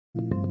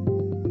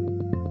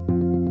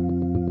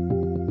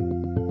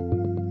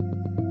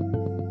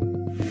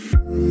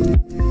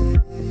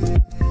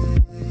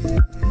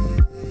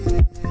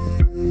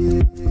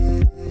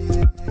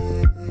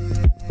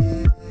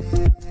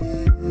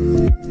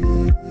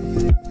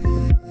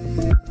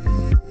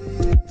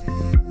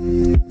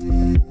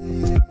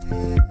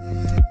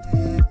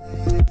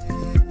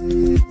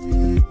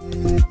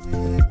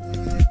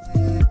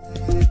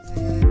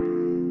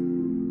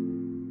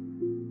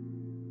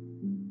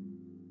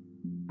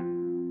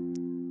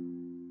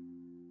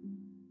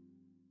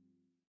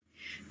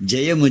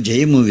జయము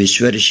జయము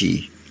విశ్వర్షి,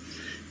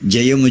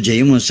 జయము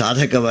జయము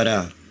సాధకవర,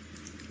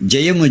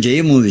 జయము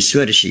జయము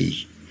విశ్వర్షి,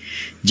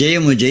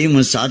 జయము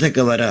జయము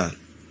సాధకవర,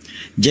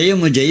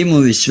 జయము జయము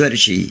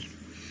విశ్వర్షి,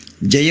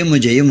 జయము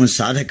జయము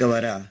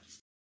సాధకవర.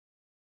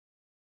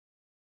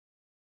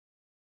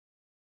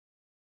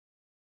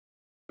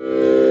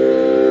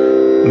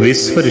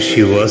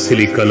 విశ్వర్షి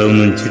వాసిలి కలం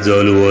నుంచి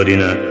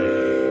జాలువారిన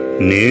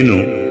నేను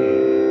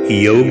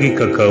యౌగిక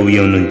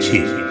కావ్యం నుంచి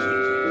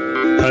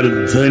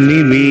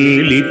అర్ధనిమీలితమైతే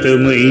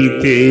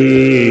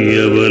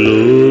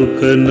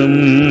అవలోకనం,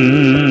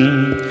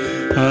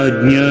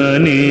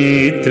 ఆజ్ఞానేత్రమైతే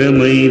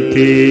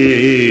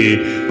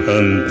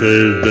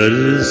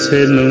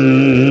అంతర్దర్శనం.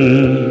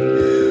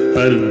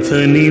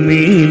 అర్ధనిమీలితమైతే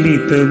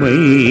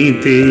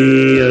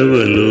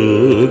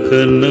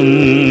అవలోకనం,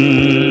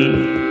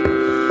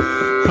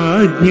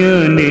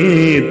 ఆజ్ఞానేత్రమైతే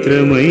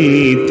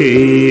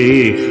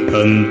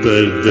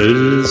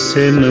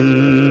అంతర్దర్శనం.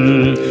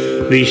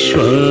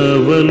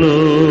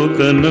 విశ్వావలోకనం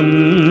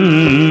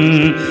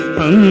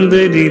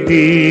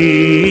అందరిది,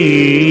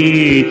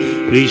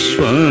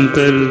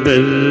 విశ్వాంతర్దర్శనం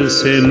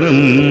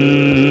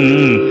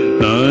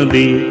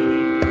నాది.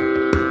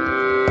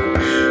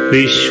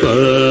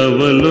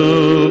 విశ్వావలోకనం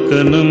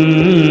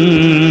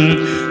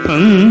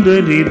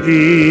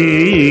అందరిది,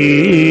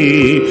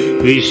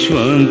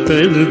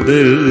 విశ్వాంతర్దర్శనం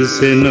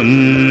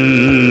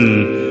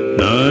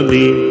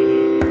నాది.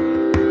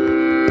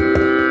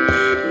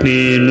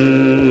 నేను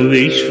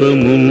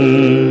విశ్వము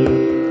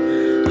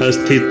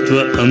అస్తిత్వ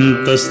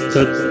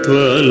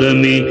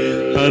అంతస్తత్వాలమే,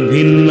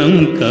 అభిన్నం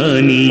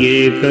కాని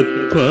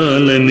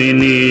ఏకత్వాలమే.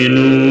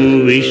 నేను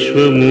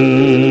విశ్వము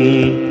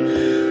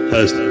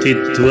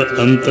అస్తిత్వ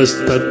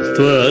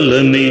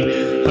అంతస్తత్వాలమే,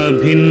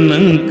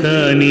 అభిన్నం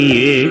కాని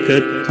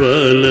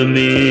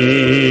ఏకత్వాలమే.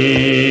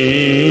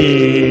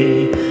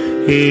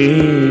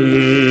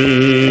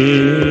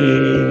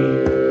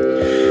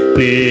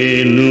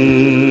 నేను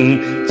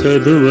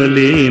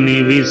చదువలేని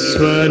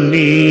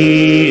విశ్వాన్ని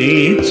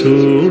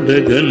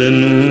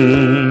చూడగలను,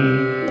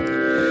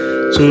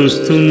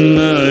 చూస్తున్న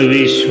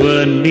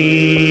విశ్వాన్ని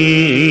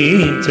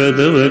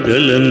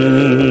చదవగలను.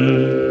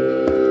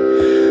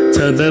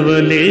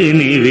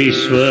 చదవలేని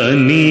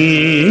విశ్వాన్ని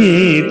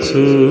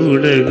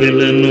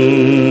చూడగలను,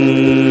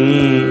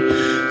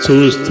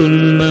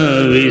 చూస్తున్న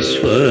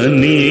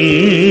విశ్వాన్ని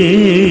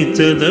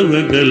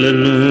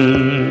చదవగలను.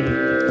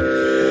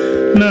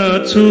 నా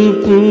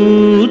చూపు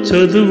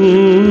చదువు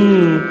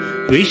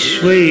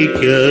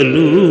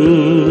విశ్వైక్యాలు,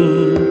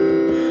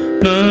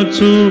 నా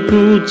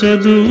చూపు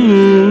చదువు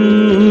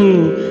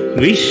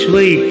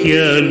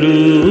విశ్వైక్యాలు.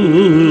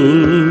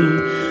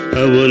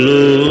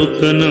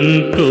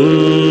 అవలోకనంతో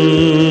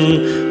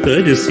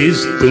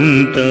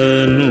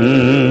దర్శిస్తుంటాను,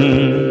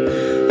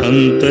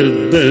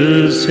 అంతర్దర్శనంతో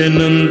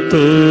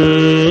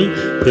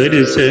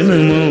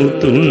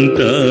దర్శనమవుతుంటాను.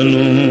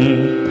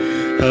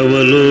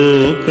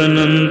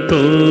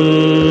 అవలోకనంతో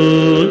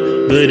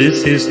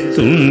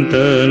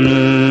దర్శిస్తుంటాను,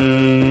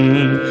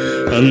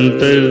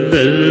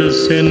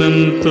 అంతర్దర్శనంతో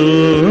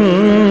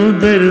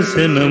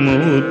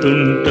దర్శనమవుతుంటాను.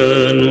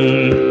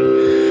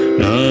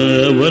 నా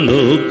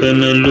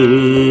అవలోకనలు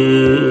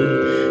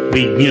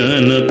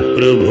విజ్ఞాన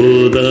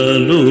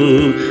ప్రబోధాలు,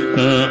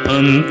 నా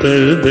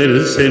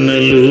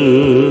అంతర్దర్శనలు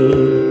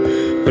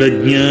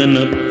ప్రజ్ఞాన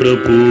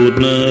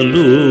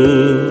ప్రపూర్ణాలు.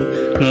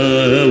 నా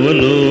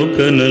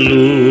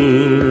అవలోకనలు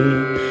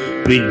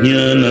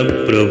విజ్ఞాన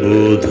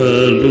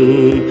ప్రబోధాలు,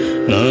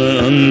 నా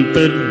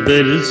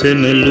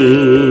అంతర్దర్శనలు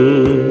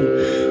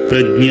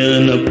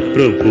ప్రజ్ఞాన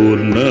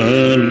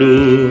ప్రపూర్ణాలు.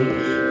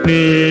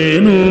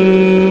 నేను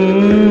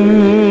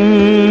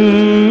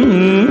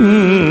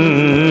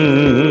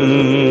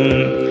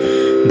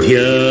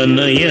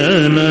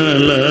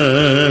ధ్యానయానాల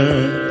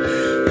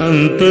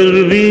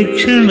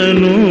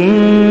అంతర్వీక్షణను,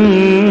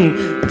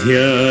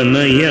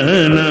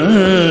 ధ్యానయానాల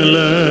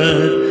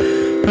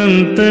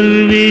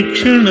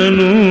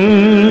అంతర్వీక్షణను.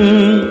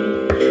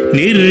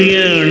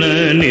 నిర్యాణ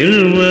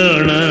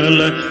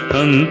నిర్వాణాల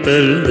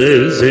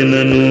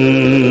అంతర్దర్శనను,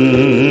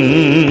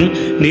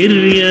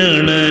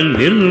 నిర్యాణ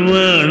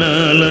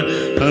నిర్వాణాల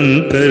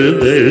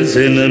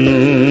అంతర్దర్శనను.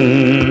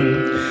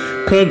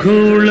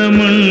 ఖగోళ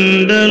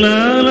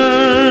మండలాల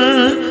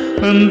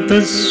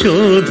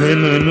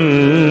అంతఃశోధనను,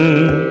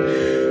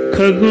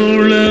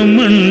 ఖగోళ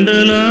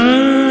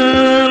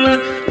మండలాల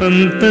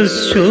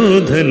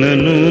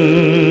అంతఃశోధనను.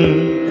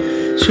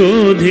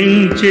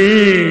 శోధించే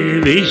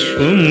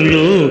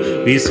విశ్వంలో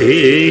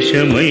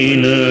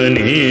విశేషమైన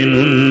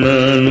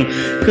నేనున్నాను,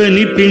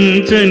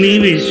 కనిపించని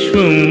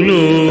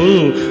విశ్వంలో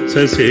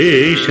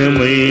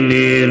సశేషమై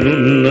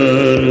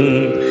నేనున్నాను.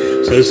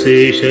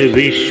 సశేష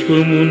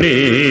విశ్వము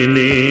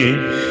నేనే,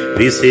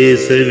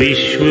 విశేష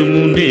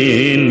విశ్వము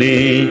నేనే.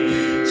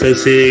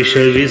 సశేష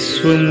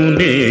విశ్వము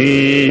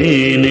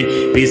నేనే,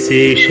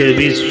 విశేష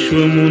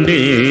విశ్వము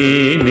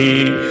నేనే.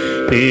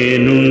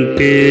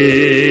 నేనుంటే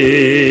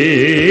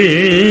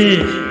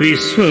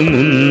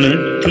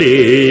విశ్వమున్నట్లే,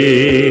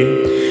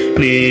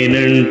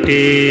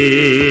 నేనంటే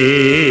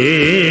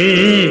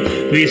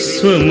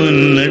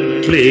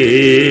విశ్వమున్నట్లే.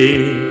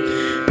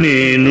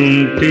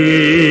 నేనుంటే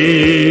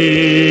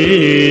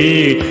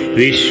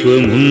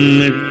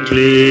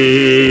విశ్వమున్నట్లే,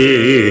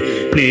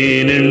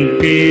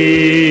 నేనంటే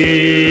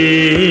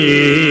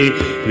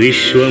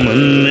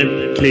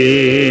విశ్వమన్నట్లే.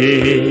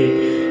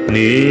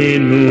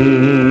 నేను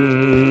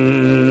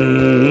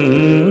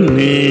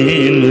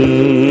నేను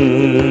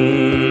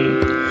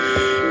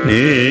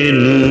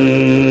నేను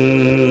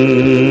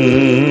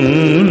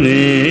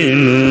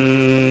నేను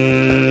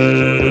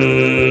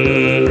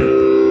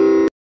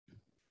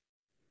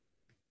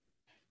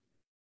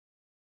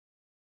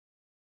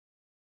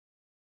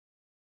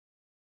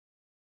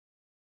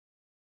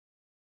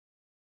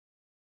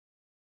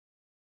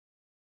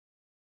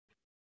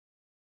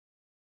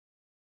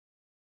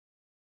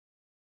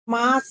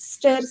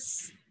మాస్టర్స్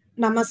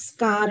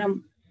నమస్కారం.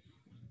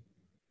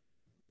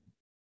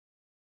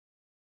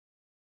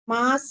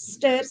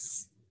 Masters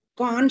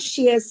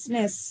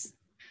consciousness,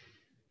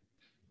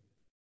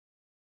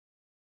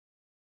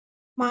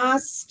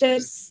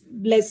 masters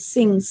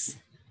blessings,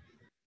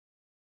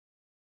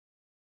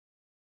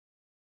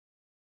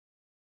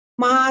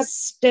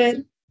 master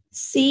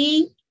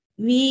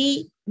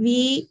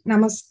CVV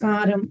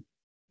నమస్కారం.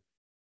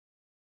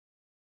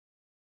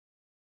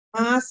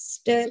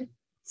 మాస్టర్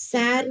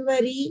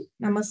శార్వరి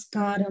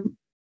నమస్కారం.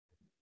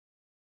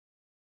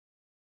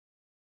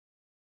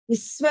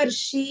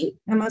 విశ్వర్షి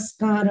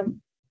నమస్కారం.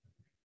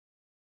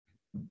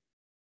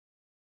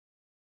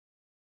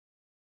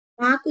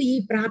 మాకు ఈ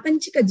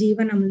ప్రాపంచిక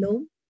జీవనంలో,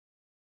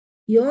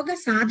 యోగ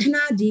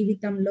సాధనా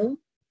జీవితంలో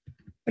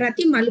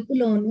ప్రతి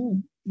మలుపులోనూ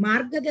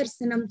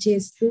మార్గదర్శనం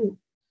చేస్తూ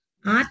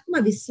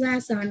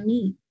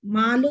ఆత్మవిశ్వాసాన్ని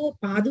మాలో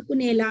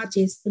పాదుకునేలా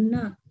చేస్తున్న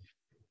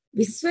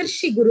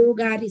విశ్వర్షి గురువు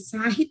గారి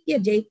సాహిత్య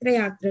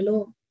జైత్రయాత్రలో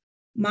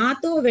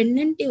మాతో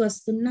వెన్నంటి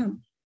వస్తున్న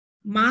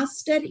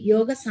మాస్టర్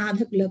యోగ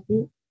సాధకులకు,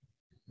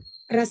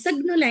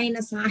 రసజ్ఞులైన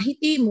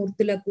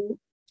సాహితీమూర్తులకు,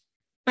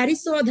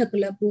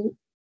 పరిశోధకులకు,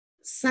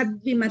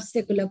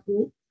 సద్విమర్శకులకు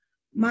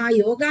మా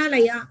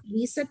యోగాలయ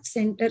రీసెర్చ్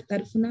సెంటర్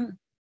తరఫున,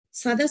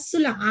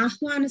 సదస్సుల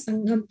ఆహ్వాన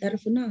సంఘం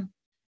తరఫున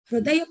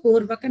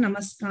హృదయపూర్వక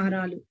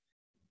నమస్కారాలు.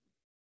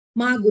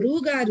 మా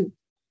గురువు గారు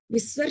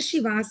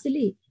విశ్వర్షి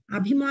వాసిలి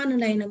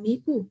అభిమానులైన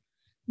మీకు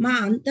మా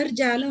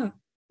అంతర్జాల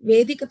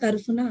వేదిక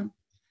తరఫున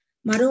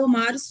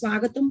మరోమారు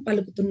స్వాగతం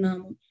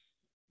పలుకుతున్నాము.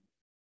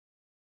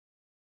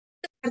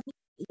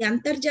 ఈ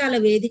అంతర్జాల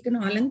వేదికను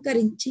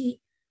అలంకరించి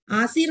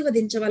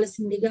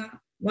ఆశీర్వదించవలసిందిగా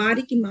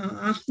వారికి మా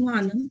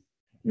ఆహ్వానం.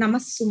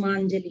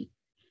 నమస్సుమాంజలి.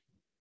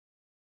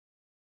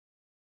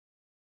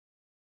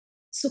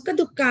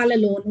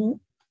 సుఖదుఖాలలోనూ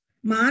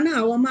మాన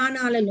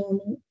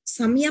అవమానాలలోనూ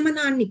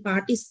సంయమనాన్ని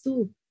పాటిస్తూ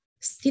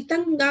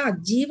స్థితంగా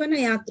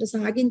జీవనయాత్ర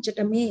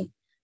సాగించటమే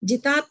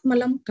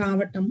జితాత్మలం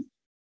కావటం,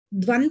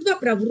 ద్వంద్వ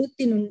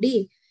ప్రవృత్తి నుండి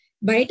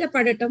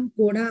బయటపడటం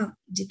కూడా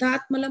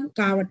జితాత్మలం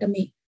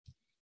కావటమే.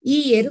 ఈ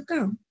ఎరుక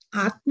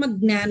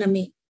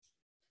ఆత్మజ్ఞానమే.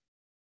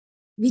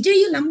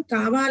 విజయులం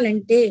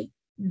కావాలంటే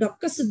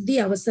డొక్కశుద్ధి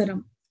అవసరం,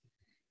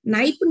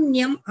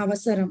 నైపుణ్యం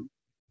అవసరం,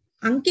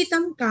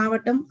 అంకితం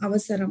కావటం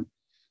అవసరం.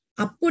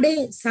 అప్పుడే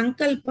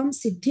సంకల్పం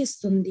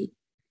సిద్ధిస్తుంది.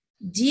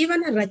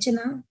 జీవన రచన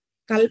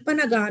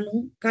కల్పనగానో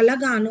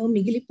కలగానో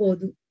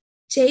మిగిలిపోదు,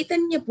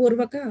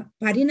 చైతన్యపూర్వక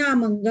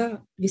పరిణామంగా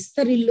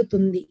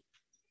విస్తరిల్లుతుంది.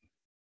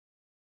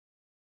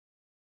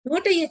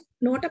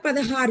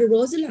 116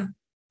 రోజుల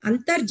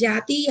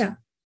అంతర్జాతీయ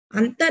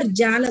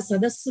అంతర్జాల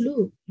సదస్సులు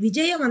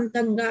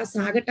విజయవంతంగా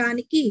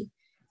సాగటానికి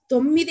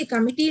 9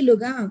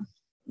 కమిటీలుగా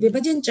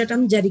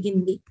విభజించటం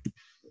జరిగింది.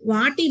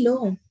 వాటిలో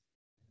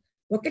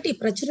 1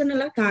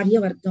 ప్రచురణల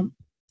కార్యవర్గం,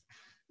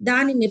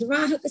 దాని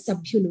నిర్వాహక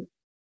సభ్యులు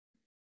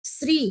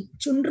శ్రీ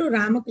చుండ్రు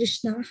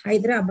రామకృష్ణ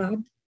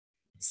హైదరాబాద్,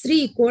 శ్రీ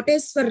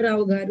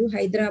కోటేశ్వరరావు గారు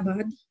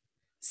హైదరాబాద్,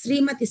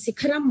 శ్రీమతి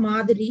శిఖరం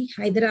మాధురి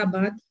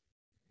హైదరాబాద్,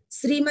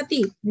 శ్రీమతి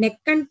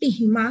నెక్కంటి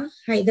హిమ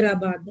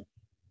హైదరాబాద్.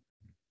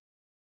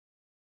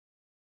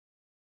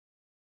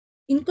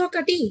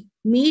 ఇంకొకటి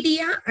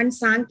మీడియా అండ్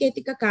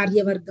సాంకేతిక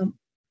కార్యవర్గం,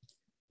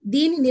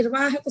 దీని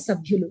నిర్వాహక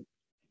సభ్యులు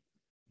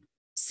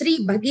శ్రీ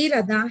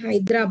భగీరథ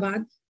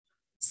హైదరాబాద్,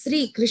 శ్రీ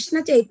కృష్ణ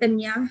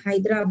చైతన్య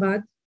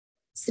హైదరాబాద్,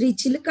 శ్రీ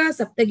చిలుకా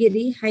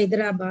సప్తగిరి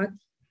హైదరాబాద్,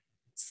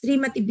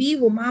 శ్రీమతి బి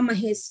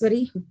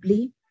ఉమామహేశ్వరి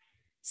హుబ్లీ,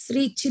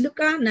 శ్రీ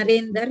చిలుకా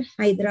నరేందర్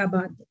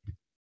హైదరాబాద్.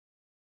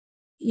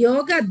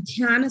 యోగ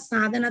ధ్యాన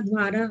సాధన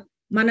ద్వారా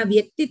మన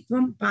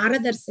వ్యక్తిత్వం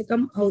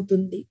పారదర్శకం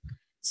అవుతుంది,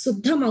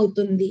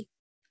 శుద్ధమవుతుంది,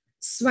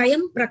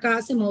 స్వయం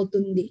ప్రకాశం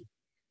అవుతుంది,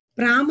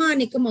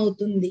 ప్రామాణికం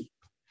అవుతుంది.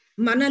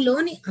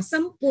 మనలోని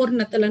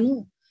అసంపూర్ణతలను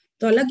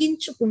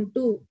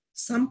తొలగించుకుంటూ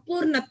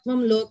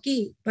సంపూర్ణత్వంలోకి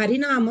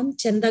పరిణామం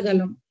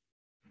చెందగలం.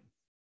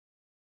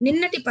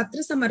 నిన్నటి పత్ర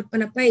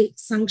సమర్పణపై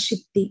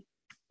సంక్షిప్తి.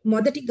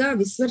 మొదటిగా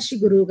విశ్వర్షి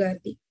గురువు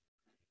గారిది.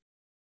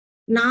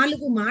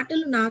 4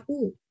 మాటలు నాకు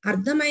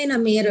అర్థమైన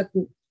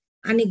మేరకు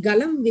అని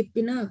గలం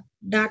విప్పిన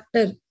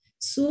డాక్టర్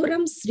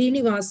సూరం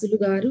శ్రీనివాసులు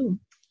గారు,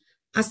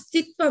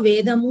 అస్తిత్వ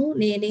వేదము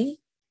నేనే,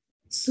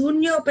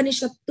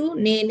 శూన్యోపనిషత్తు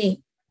నేనే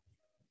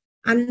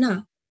అన్న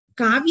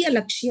కావ్య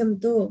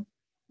లక్ష్యంతో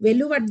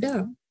వెలువడ్డ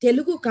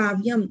తెలుగు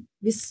కావ్యం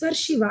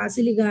విశ్వర్షి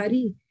వాసిలి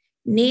గారి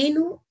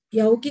నేను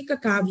యౌగిక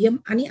కావ్యం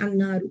అని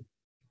అన్నారు.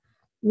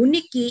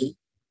 ఉనికి,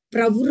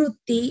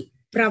 ప్రవృత్తి,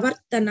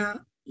 ప్రవర్తన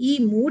ఈ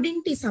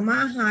మూడింటి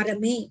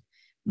సమాహారమే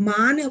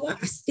మానవ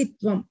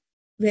అస్తిత్వం.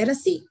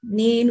 వెరసి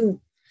నేను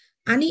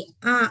అని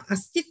ఆ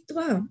అస్తిత్వ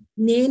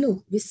నేను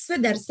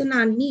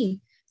విశ్వదర్శనాన్ని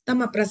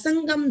తమ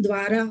ప్రసంగం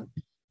ద్వారా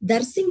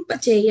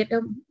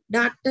దర్శింపచేయటం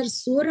డాక్టర్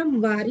సూరం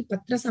వారి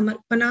పత్ర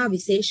సమర్పణ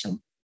విశేషం.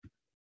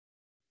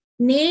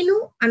 నేను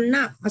అన్న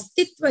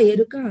అస్తిత్వ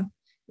ఎరుక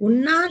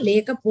ఉన్నా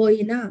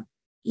లేకపోయినా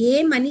ఏ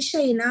మనిషి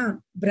అయినా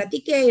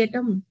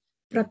బ్రతికేయటం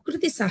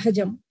ప్రకృతి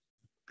సహజం.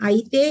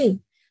 అయితే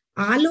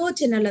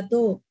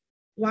ఆలోచనలతో,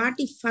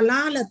 వాటి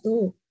ఫలాలతో,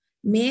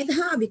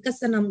 మేధా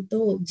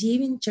వికసనంతో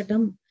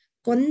జీవించటం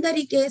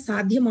కొందరికే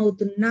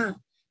సాధ్యమవుతున్నా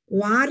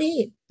వారే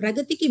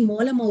ప్రగతికి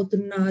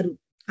మూలమవుతున్నారు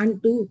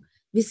అంటూ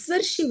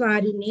విశ్వర్షి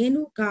వారి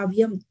నేను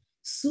కావ్యం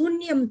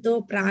శూన్యంతో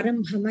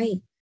ప్రారంభమై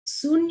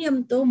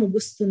శూన్యంతో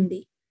ముగుస్తుంది.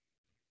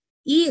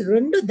 ఈ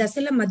రెండు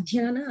దశల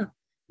మధ్యాన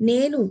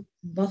నేను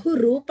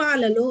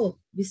బహురూపాలలో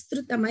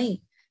విస్తృతమై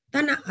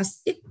తన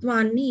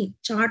అస్తిత్వాన్ని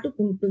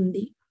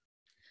చాటుకుంటుంది.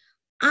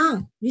 ఆ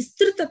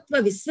విస్తృతత్వ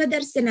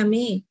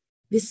విశ్వదర్శనమే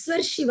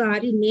విశ్వర్షి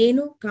వారి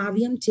నేను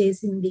కావ్యం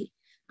చేసింది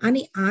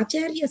అని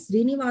ఆచార్య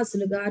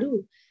శ్రీనివాసులు గారు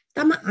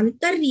తమ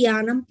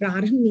అంతర్యానం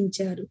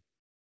ప్రారంభించారు.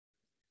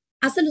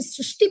 అసలు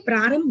సృష్టి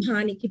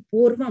ప్రారంభానికి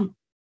పూర్వం,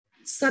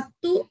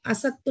 సత్తు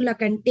అసత్తుల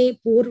కంటే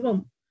పూర్వం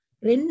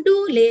రెండూ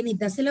లేని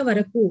దశల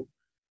వరకు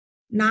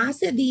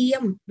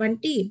నాసదీయం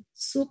వంటి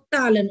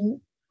సూక్తాలను,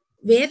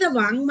 వేద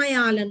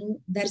వాంగ్మయాలను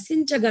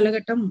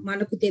దర్శించగలగటం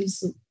మనకు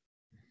తెలుసు.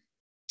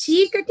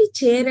 చీకటి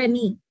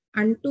చేరని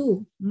అంటూ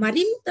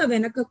మరింత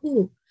వెనకకు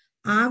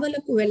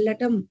ఆవలకు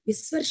వెళ్ళటం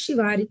విశ్వర్షి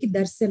వారికి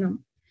దర్శనం.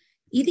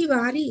 ఇది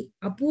వారి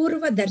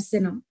అపూర్వ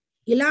దర్శనం.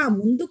 ఇలా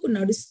ముందుకు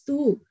నడుస్తూ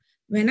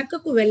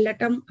వెనకకు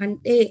వెళ్ళటం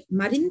అంటే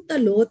మరింత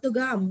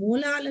లోతుగా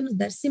మూలాలను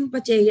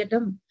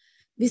దర్శింపచేయటం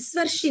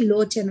విశ్వర్షి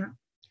లోచన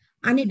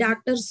అని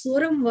డాక్టర్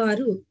సూరం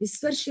వారు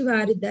విశ్వర్షి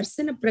వారి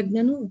దర్శన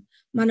ప్రజ్ఞను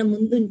మన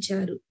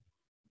ముందుంచారు.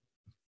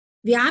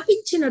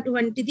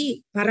 వ్యాపించినటువంటిది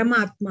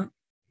పరమాత్మ,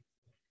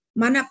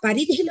 మన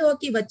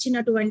పరిధిలోకి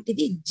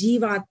వచ్చినటువంటిది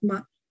జీవాత్మ.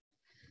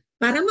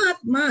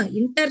 పరమాత్మ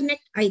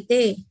ఇంటర్నెట్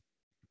అయితే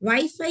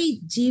వైఫై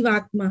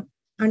జీవాత్మ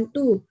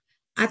అంటూ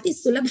అతి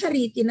సులభ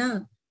రీతిన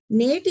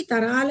నేటి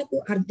తరాలకు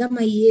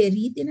అర్థమయ్యే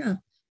రీతిన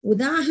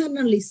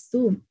ఉదాహరణలు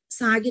ఇస్తూ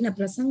సాగిన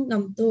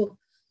ప్రసంగంతో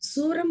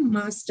సూరం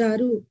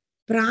మాస్టారు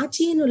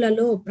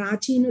ప్రాచీనులలో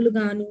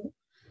ప్రాచీనులుగాను,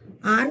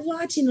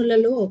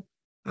 ఆర్వాచీనులలో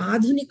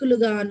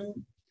ఆధునికులుగాను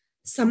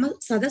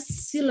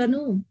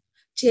సదస్సులను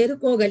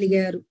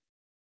చేరుకోగలిగారు.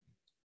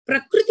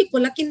 ప్రకృతి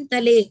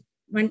పులకింతలే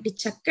వంటి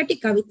చక్కటి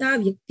కవితా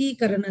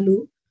వ్యక్తీకరణలు,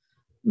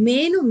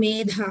 మేను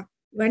మేధ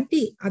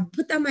వంటి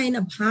అద్భుతమైన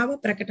భావ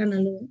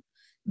ప్రకటనలు,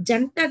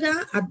 జంటగా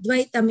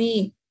అద్వైతమే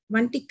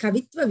వంటి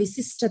కవిత్వ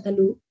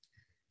విశిష్టతలు,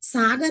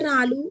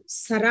 సాగరాలు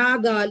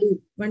సరాగాలు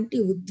వంటి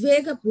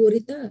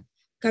ఉద్వేగపూరిత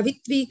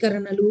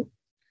కవిత్వీకరణలు,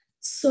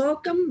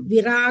 శోకం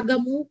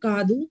విరాగము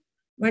కాదు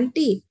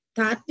వంటి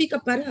తాత్విక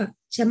పర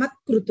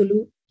చమత్కృతులు,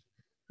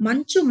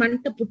 మంచు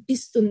మంట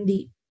పుట్టిస్తుంది,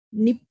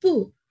 నిప్పు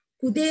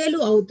కుదేలు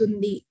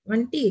అవుతుంది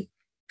వంటి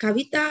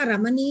కవితా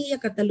రమణీయ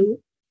కథలు,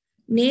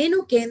 నేను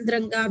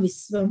కేంద్రంగా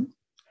విశ్వం,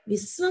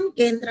 విశ్వం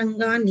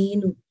కేంద్రంగా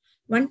నేను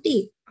వంటి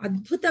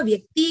అద్భుత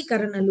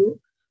వ్యక్తీకరణలు,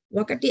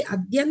 ఒకటి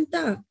అత్యంత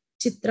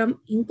చిత్రం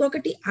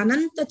ఇంకొకటి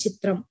అనంత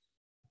చిత్రం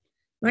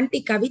వంటి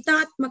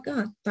కవితాత్మక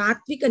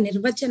తాత్విక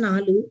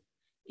నిర్వచనాలు,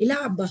 ఇలా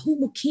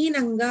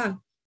బహుముఖీనంగా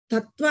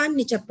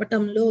తత్వాన్ని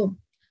చెప్పటంలో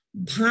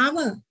భావ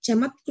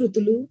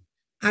చమత్కృతులు,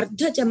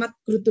 అర్ధ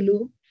చమత్కృతులు,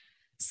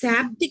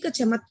 శాబ్దిక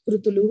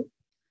చమత్కృతులు,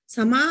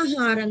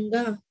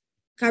 సమాహారంగా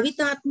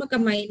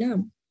కవితాత్మకమైన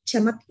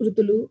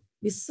చమత్కృతులు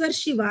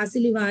విశ్వర్షి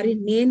వాసిలి వారి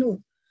నేను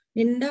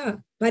నిండా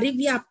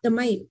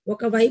పరివ్యాప్తమై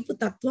ఒకవైపు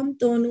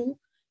తత్వంతోనూ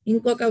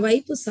ఇంకొక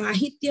వైపు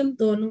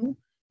సాహిత్యంతోనూ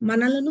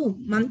మనలను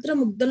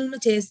మంత్రముగ్ధులను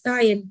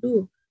చేస్తాయంటూ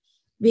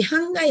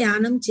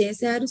విహంగయానం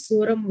చేశారు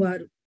సూరం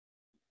వారు.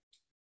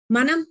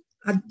 మనం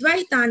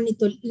అద్వైతాన్ని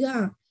తొలిగా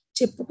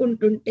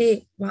చెప్పుకుంటుంటే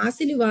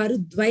వాసిలి వారు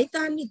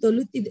ద్వైతాన్ని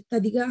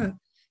తొలుతదిగా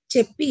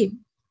చెప్పి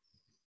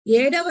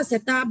 7వ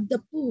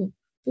శతాబ్దపు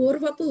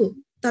పూర్వపు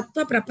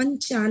తత్వ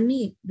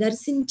ప్రపంచాన్ని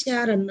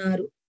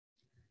దర్శించారన్నారు.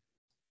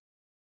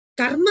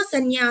 కర్మ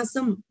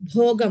సన్యాసం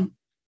భోగం,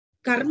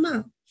 కర్మ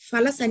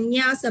ఫల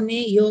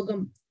సన్యాసమే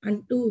యోగం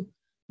అంటూ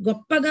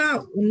గొప్పగా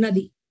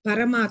ఉన్నది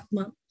పరమాత్మ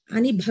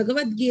అని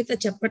భగవద్గీత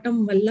చెప్పటం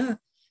వల్ల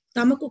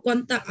తమకు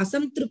కొంత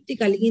అసంతృప్తి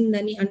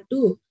కలిగిందని అంటూ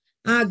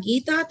ఆ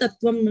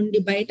గీతాతత్వం నుండి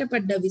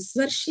బయటపడ్డ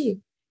విశ్వర్షి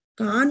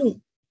కాను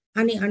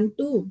అని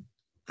అంటూ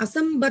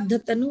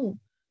అసంబద్ధతను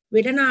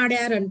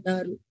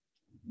విడనాడారంటారు.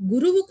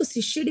 గురువుకు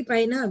శిష్యుడి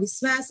పైన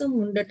విశ్వాసం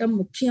ఉండటం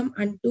ముఖ్యం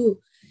అంటూ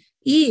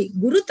ఈ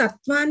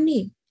గురుతత్వాన్ని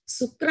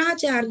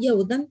శుక్రాచార్య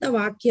ఉదంత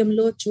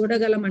వాక్యంలో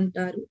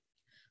చూడగలమంటారు.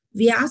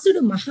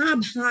 వ్యాసుడు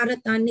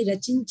మహాభారతాన్ని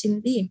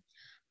రచించింది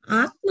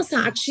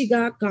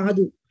ఆత్మసాక్షిగా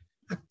కాదు,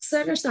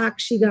 అక్షర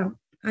సాక్షిగా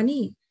అని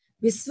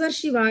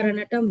విశ్వర్షి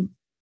వారనటం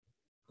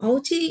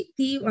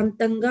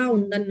ఔచితీవంతంగా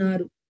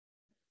ఉందన్నారు.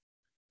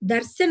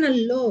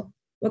 దర్శనంలో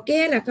ఒకే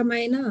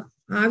రకమైన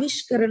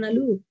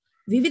ఆవిష్కరణలు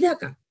వివిధ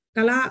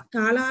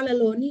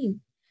కాలాలలోని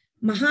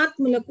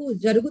మహాత్ములకు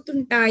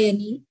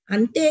జరుగుతుంటాయని,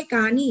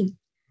 అంతేకాని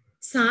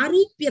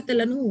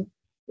సారూప్యతలను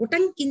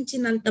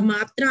ఉటంకించినంత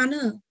మాత్రాన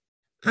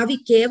అవి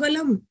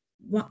కేవలం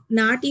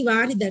నాటి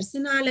వారి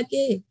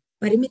దర్శనాలకే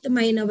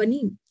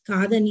పరిమితమైనవని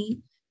కాదని,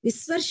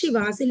 విశ్వర్షి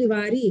వాసిలి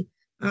వారి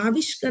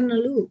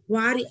ఆవిష్కరణలు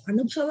వారి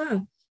అనుభవ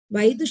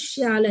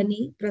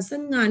వైదుష్యాలని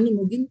ప్రసంగాన్ని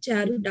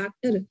ముగించారు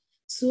డాక్టర్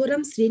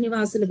సూరం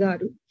శ్రీనివాసులు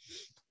గారు.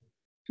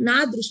 నా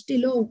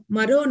దృష్టిలో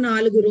మరో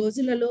 4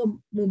 రోజులలో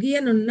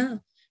ముగియనున్న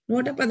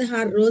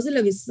 116 రోజుల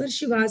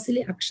విశ్వర్షి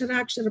వాసిలి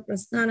అక్షరాక్షర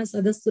ప్రస్థాన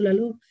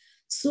సదస్సులలో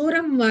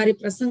సూరం వారి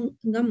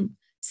ప్రసంగం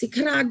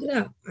శిఖరాగ్ర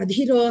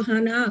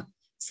అధిరోహణ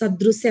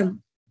సదృశ్యం.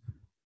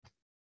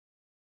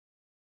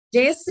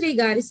 జయశ్రీ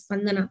గారి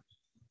స్పందన.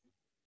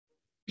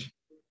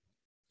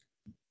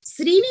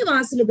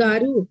 శ్రీనివాసులు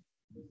గారు,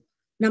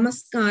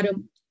 నమస్కారం.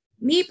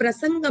 మీ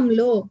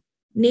ప్రసంగంలో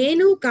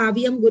నేను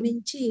కావ్యం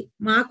గురించి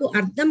మాకు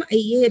అర్థం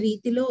అయ్యే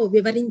రీతిలో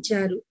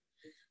వివరించారు.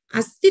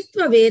 అస్తిత్వ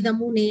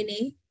వేదము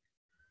నేనే,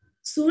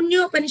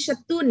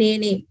 శూన్యోపనిషత్తు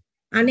నేనే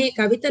అనే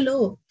కవితలో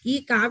ఈ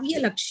కావ్య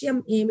లక్ష్యం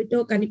ఏమిటో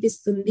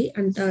కనిపిస్తుంది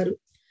అంటారు.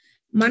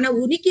 మన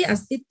ఉనికి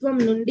అస్తిత్వం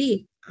నుండి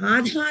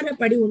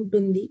ఆధారపడి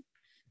ఉంటుంది.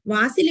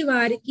 వాసిలి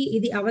వారికి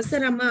ఇది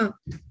అవసరమా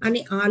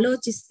అని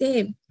ఆలోచిస్తే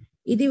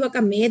ఇది ఒక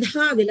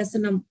మేధా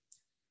విలసనం.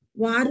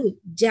 వారు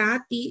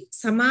జాతి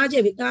సమాజ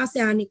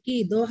వికాసానికి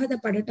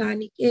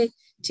దోహదపడటానికే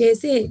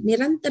చేసే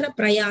నిరంతర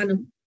ప్రయాణం.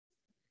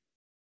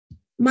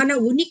 మన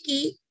ఉనికి,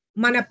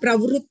 మన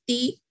ప్రవృత్తి,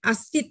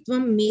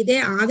 అస్తిత్వం మీదే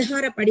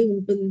ఆధారపడి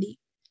ఉంటుంది.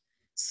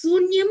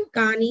 శూన్యం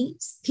కాని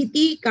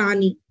స్థితి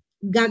కాని,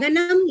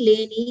 గగనం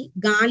లేని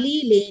గాలి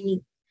లేని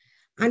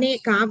అనే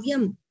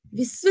కావ్యం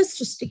విశ్వ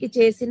సృష్టికి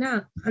చేసిన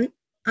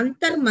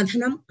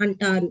అంతర్మథనం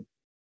అంటారు.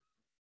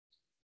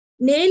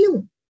 నేను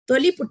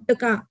తొలి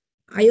పుట్టుక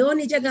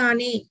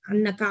అయోనిజగానే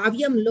అన్న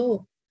కావ్యంలో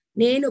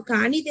నేను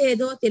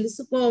కానిదేదో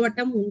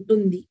తెలుసుకోవటం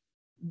ఉంటుంది.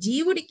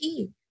 జీవుడికి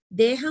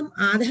దేహం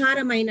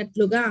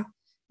ఆధారమైనట్లుగా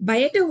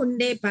బయట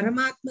ఉండే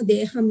పరమాత్మ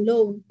దేహంలో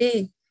ఉంటే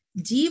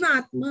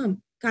జీవాత్మ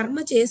కర్మ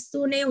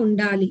చేస్తూనే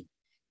ఉండాలి.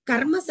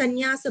 కర్మ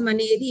సన్యాసం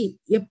అనేది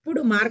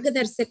ఎప్పుడు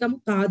మార్గదర్శకం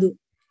కాదు.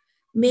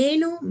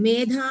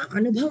 మేధ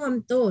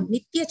అనుభవంతో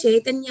నిత్య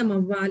చైతన్యం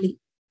అవ్వాలి.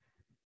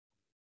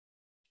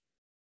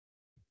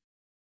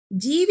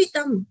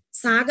 జీవితం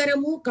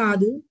సాగరము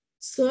కాదు,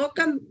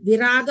 శోకం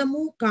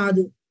విరాగము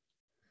కాదు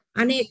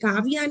అనే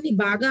కావ్యాన్ని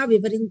బాగా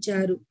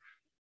వివరించారు.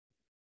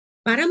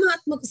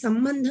 పరమాత్మకు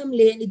సంబంధం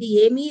లేనిది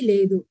ఏమీ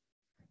లేదు.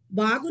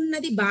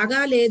 బాగున్నది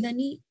బాగా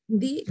లేదని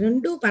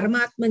రెండూ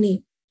పరమాత్మనే.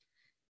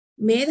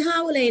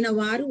 మేధావులైన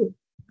వారు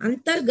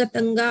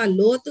అంతర్గతంగా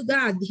లోతుగా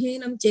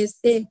అధ్యయనం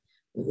చేస్తే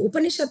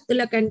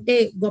ఉపనిషత్తుల కంటే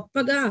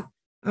గొప్పగా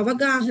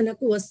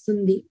అవగాహనకు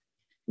వస్తుంది.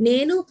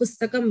 నేను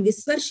పుస్తకం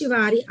విశ్వర్షి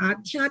వారి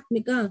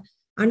ఆధ్యాత్మిక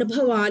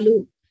అనుభవాలు,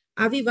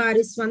 అవి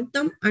వారి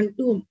స్వంతం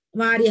అంటూ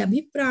వారి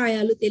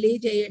అభిప్రాయాలు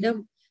తెలియజేయడం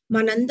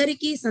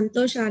మనందరికీ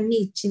సంతోషాన్ని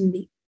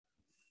ఇచ్చింది.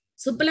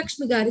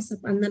 సుబ్బలక్ష్మి గారి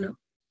స్పందన.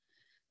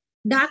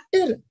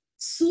 డాక్టర్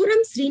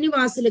సూరం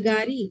శ్రీనివాసులు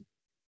గారి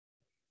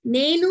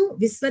నేను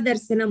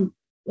విశ్వదర్శనం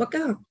ఒక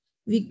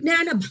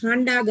విజ్ఞాన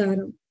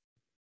భాండాగారం.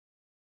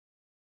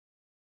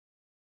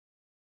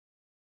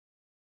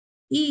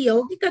 ఈ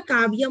యౌగిక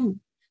కావ్యం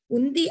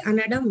ఉంది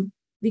అనడం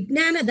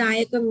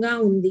విజ్ఞానదాయకంగా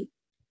ఉంది.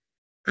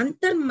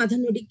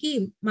 అంతర్మథనుడికి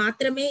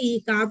మాత్రమే ఈ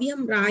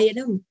కావ్యం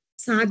రాయడం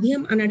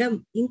సాధ్యం అనడం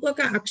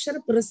ఇంకొక అక్షర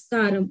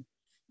పురస్కారం.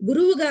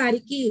 గురువు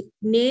గారికి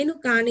నేను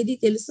కానిది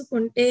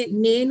తెలుసుకుంటే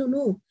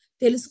నేనును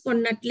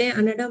తెలుసుకున్నట్లే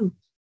అనడం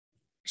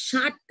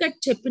షార్ట్ కట్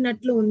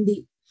చెప్పినట్లు ఉంది.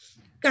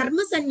 కర్మ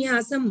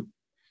సన్యాసం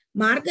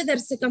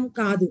మార్గదర్శకం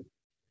కాదు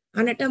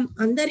అనటం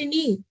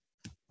అందరినీ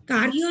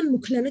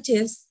కార్యోన్ముఖులను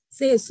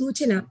చేసే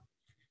సూచన.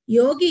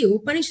 యోగి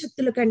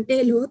ఉపనిషత్తుల కంటే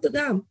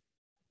లోతుగా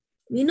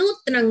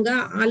వినూత్నంగా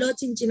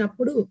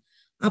ఆలోచించినప్పుడు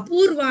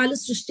అపూర్వాలు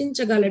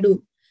సృష్టించగలడు.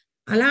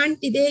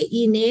 అలాంటిదే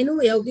ఈ నేను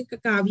యౌగిక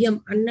కావ్యం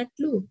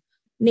అన్నట్లు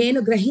నేను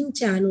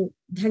గ్రహించాను.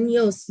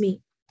 ధన్యోస్మి.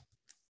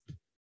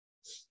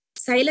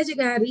 శైలజ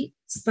గారి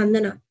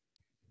స్పందన.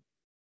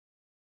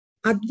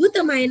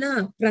 అద్భుతమైన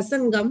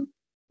ప్రసంగం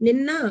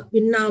నిన్న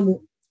విన్నాము.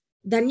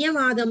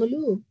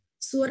 ధన్యవాదములు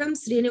సూరం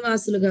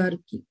శ్రీనివాసులు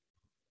గారికి.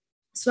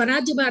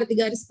 స్వరాజ్య భారతి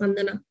గారి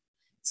స్పందన.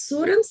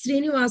 సూరం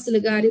శ్రీనివాసులు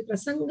గారి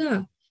ప్రసంగ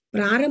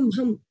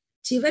ప్రారంభం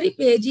చివరి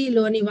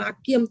పేజీలోని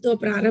వాక్యంతో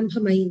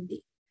ప్రారంభమైంది.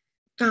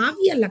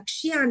 కావ్య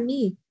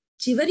లక్ష్యాన్ని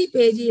చివరి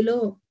పేజీలో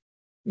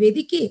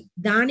వెదికి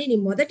దానిని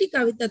మొదటి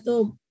కవితతో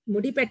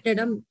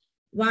ముడిపెట్టడం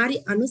వారి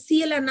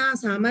అనుశీలన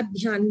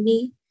సామర్థ్యాన్ని,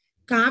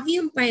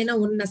 కావ్యం పైన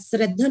ఉన్న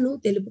శ్రద్ధను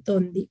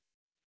తెలుపుతోంది.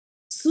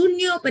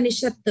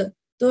 శూన్యోపనిషత్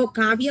తో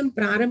కావ్యం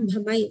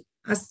ప్రారంభమై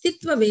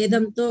అస్తిత్వ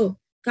వేదంతో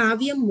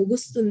కావ్యం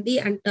ముగుస్తుంది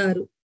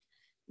అంటారు.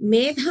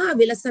 మేధా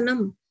విలసనం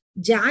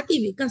జాతి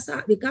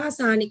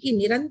వికాసానికి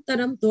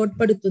నిరంతరం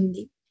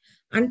తోడ్పడుతుంది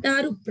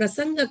అంటారు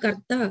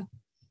ప్రసంగకర్త.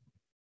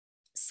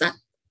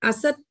 సత్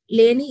అసత్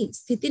లేని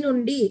స్థితి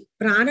నుండి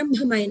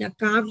ప్రారంభమైన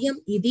కావ్యం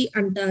ఇది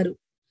అంటారు.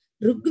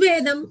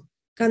 ఋగ్వేదం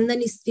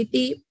కందని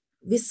స్థితి,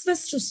 విశ్వ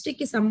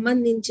సృష్టికి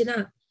సంబంధించిన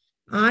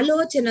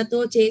ఆలోచనతో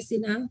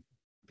చేసిన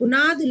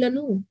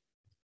పునాదులను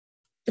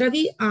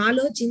త్రవి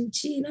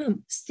ఆలోచించిన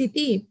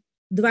స్థితి,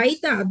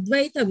 ద్వైత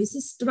అద్వైత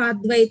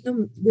విశిష్టాద్వైతం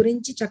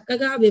గురించి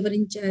చక్కగా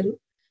వివరించారు.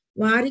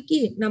 వారికి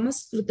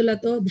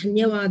నమస్కృతులతో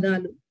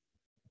ధన్యవాదాలు.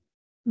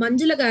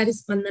 మంజుల గారి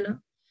స్పందన.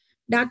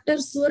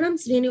 డాక్టర్ సూరం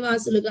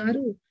శ్రీనివాసులు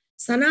గారు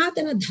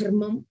సనాతన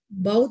ధర్మం,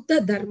 బౌద్ధ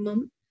ధర్మం,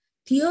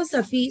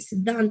 థియోసఫీ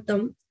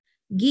సిద్ధాంతం,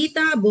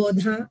 గీతా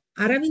బోధ,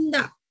 అరవింద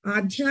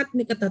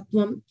ఆధ్యాత్మిక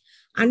తత్వం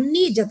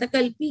అన్నీ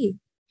జతకల్పి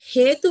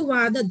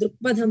హేతువాద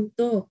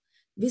దృక్పథంతో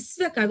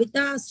విశ్వ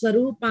కవితా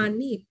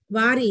స్వరూపాన్ని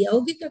వారి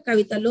యౌగిక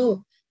కవితలో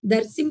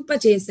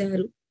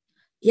దర్శింపచేశారు.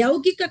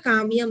 యౌగిక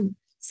కావ్యం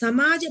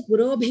సమాజ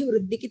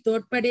పురోభివృద్ధికి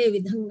తోడ్పడే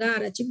విధంగా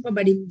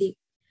రచింపబడింది.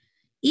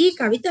 ఈ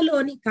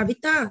కవితలోని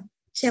కవితా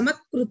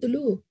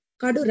చమత్కృతులు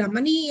కడు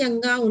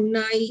రమణీయంగా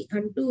ఉన్నాయి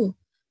అంటూ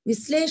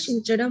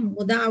విశ్లేషించడం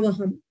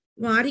ముదావహం.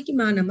 వారికి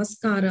మా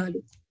నమస్కారాలు.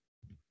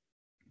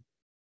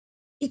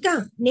 ఇక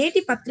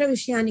నేటి పత్ర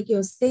విషయానికి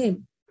వస్తే,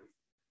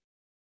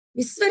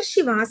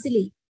 విశ్వర్షి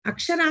వాసిలి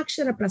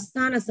అక్షరాక్షర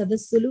ప్రస్థాన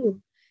సదస్సులు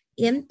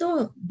ఎంతో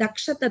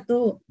దక్షతతో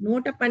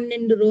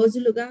 112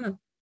 రోజులుగా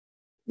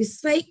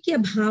విశ్వైక్య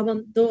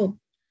భావంతో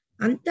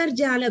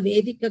అంతర్జాల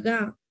వేదికగా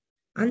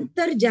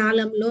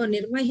అంతర్జాలంలో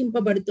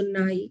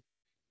నిర్వహింపబడుతున్నాయి.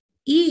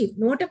 ఈ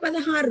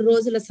 116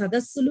 రోజుల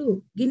సదస్సులు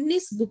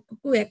గిన్నిస్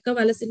బుక్కు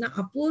ఎక్కవలసిన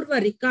అపూర్వ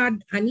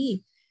రికార్డ్ అని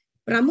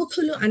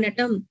ప్రముఖులు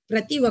అనటం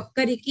ప్రతి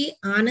ఒక్కరికి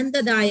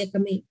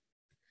ఆనందదాయకమే.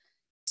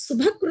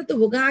 శుభకృత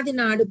ఉగాది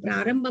నాడు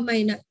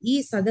ప్రారంభమైన ఈ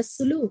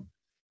సదస్సులు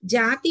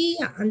జాతీయ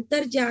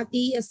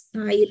అంతర్జాతీయ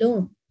స్థాయిలో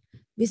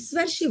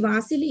విశ్వర్షి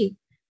వాసిలి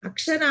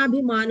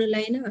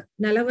అక్షరాభిమానులైన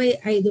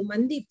 45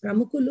 మంది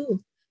ప్రముఖులు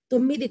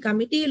 9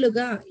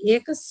 కమిటీలుగా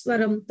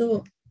ఏకస్వరంతో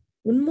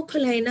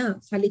ఉన్ముఖులైన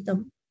ఫలితం.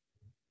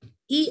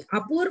 ఈ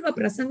అపూర్వ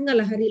ప్రసంగ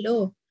లహరిలో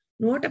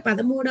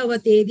 113వ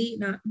తేదీ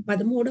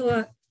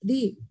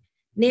 13వది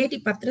నేటి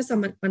పత్ర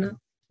సమర్పణ.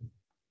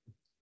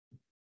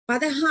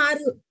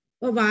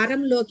 16వ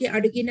వారంలోకి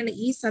అడుగిన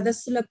ఈ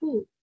సదస్సులకు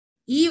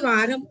ఈ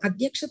వారం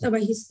అధ్యక్షత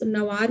వహిస్తున్న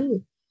వారు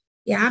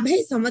 50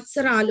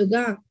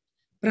 సంవత్సరాలుగా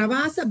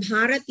ప్రవాస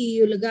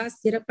భారతీయులుగా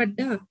స్థిరపడ్డ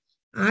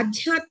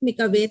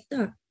ఆధ్యాత్మికవేత్త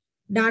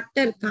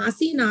డాక్టర్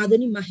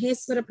కాశీనాథుని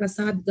మహేశ్వర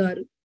ప్రసాద్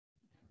గారు.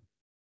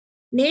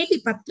 నేటి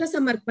పత్ర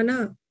సమర్పణ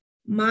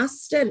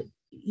మాస్టర్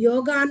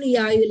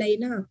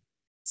యోగానుయాయులైన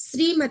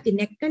శ్రీమతి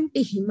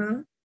నెక్కంటి హిమ,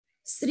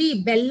 శ్రీ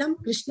బెల్లం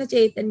కృష్ణ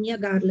చైతన్య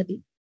గార్లది.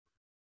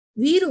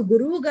 వీరు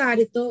గురువు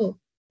గారితో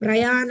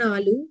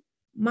ప్రయాణాలు,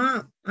 మా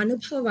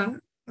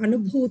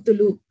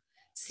అనుభూతులు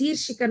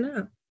శీర్షికన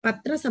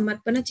పత్ర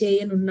సమర్పణ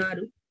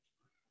చేయనున్నారు.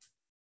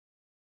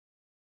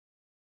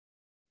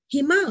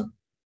 హిమ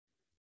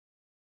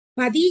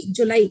 10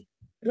 జూలై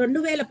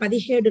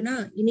 2017న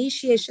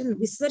ఇనిషియేషన్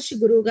విశ్వర్షి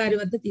గురువు గారి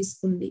వద్ద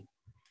తీసుకుంది.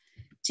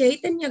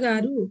 చైతన్య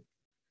గారు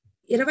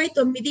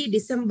 29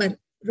 డిసెంబర్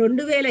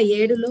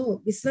 2007లో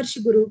విశ్వర్షి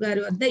గురువు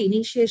గారి వద్ద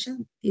ఇనిషియేషన్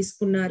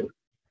తీసుకున్నారు.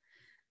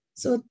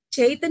 సో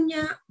చైతన్య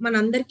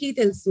మనందరికీ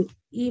తెలుసు,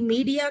 ఈ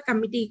మీడియా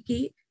కమిటీకి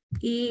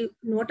ఈ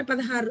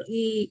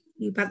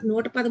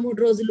 113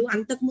 రోజులు,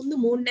 అంతకుముందు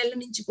 3 నెలల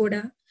నుంచి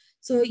కూడా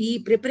సో ఈ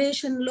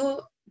ప్రిపరేషన్ లో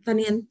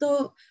తను ఎంతో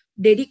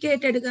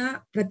డెడికేటెడ్ గా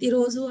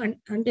ప్రతిరోజు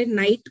అంటే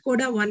నైట్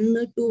కూడా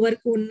 1-2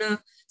 వరకు ఉన్న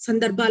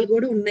సందర్భాలు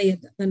కూడా ఉన్నాయి.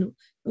 తను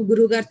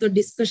గురువు గారితో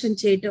డిస్కషన్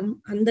చేయటం,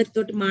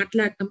 అందరితోటి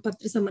మాట్లాడటం,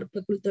 పత్ర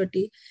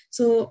సమర్పకులతోటి.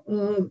 సో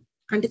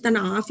అంటే తన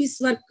ఆఫీస్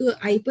వర్క్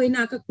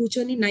అయిపోయినాక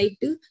కూర్చొని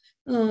నైట్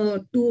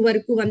 2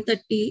 వరకు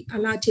 1:30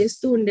 అలా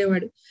చేస్తూ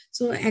ఉండేవాడు.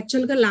 సో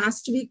యాక్చువల్ గా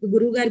లాస్ట్ వీక్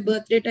గురువు గారి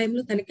బర్త్డే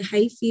టైంలో తనకి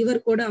హై ఫీవర్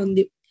కూడా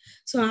ఉంది.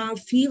 సో ఆ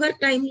ఫీవర్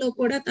టైంలో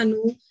కూడా తను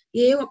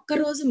ఏ ఒక్క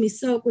రోజు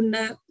మిస్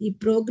అవ్వకుండా ఈ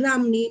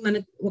ప్రోగ్రామ్ ని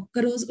మనకు ఒక్క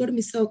రోజు కూడా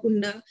మిస్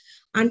అవ్వకుండా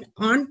అండ్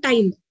ఆన్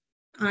టైం,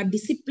 ఆ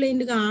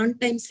డిసిప్లైన్డ్ గా ఆన్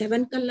టైం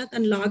 7 కల్లా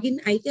తను లాగిన్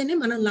అయితేనే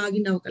మనం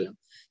లాగిన్ అవ్వగలం.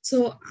 సో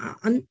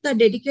అంత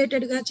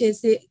డెడికేటెడ్ గా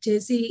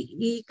చేసి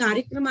ఈ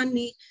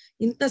కార్యక్రమాన్ని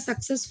ఇంత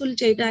సక్సెస్ఫుల్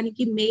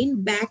చేయడానికి main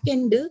back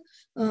end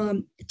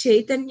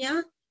Chaitanya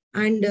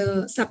and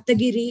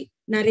Saptagiri,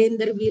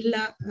 Narender వీళ్ళ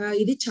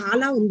ఇది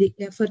చాలా ఉంది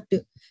effort.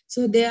 So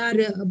they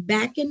are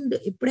back end.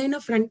 ఎప్పుడైనా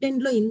ఫ్రంట్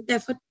ఎండ్ లో ఇంత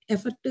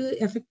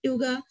ఎఫెక్టివ్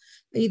గా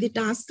ఇది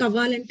టాస్క్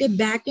అవ్వాలంటే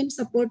బ్యాక్ ఎండ్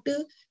సపోర్ట్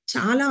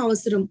చాలా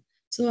అవసరం.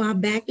 సో ఆ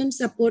back end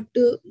support,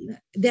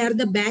 they are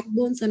the back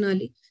bones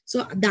అనాలి. సో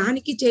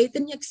దానికి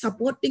చైతన్యకి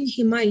సపోర్టింగ్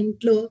హిమ,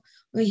 ఇంట్లో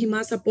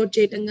హిమ సపోర్ట్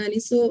చేయటం కానీ.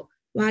 సో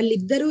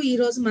వాళ్ళిద్దరూ ఈ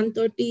రోజు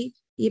మనతోటి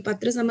ఈ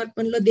పత్ర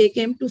సమర్పణలో they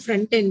came to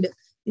front end.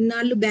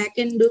 ఇన్నాళ్ళు బ్యాక్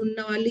ఎండ్ ఉన్న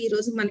వాళ్ళు ఈ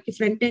రోజు మనకి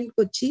ఫ్రంట్ ఎండ్ కి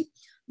వచ్చి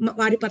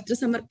వారి పత్ర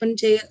సమర్పణ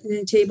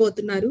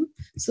చేయబోతున్నారు.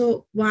 సో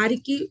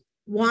వారికి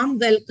warm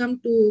welcome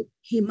to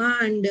Hima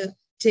and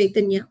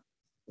Chaitanya.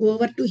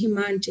 Over to Hima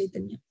and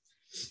Chaitanya.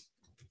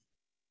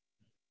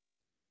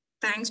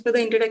 Thanks for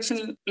the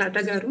introduction లత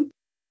గారు.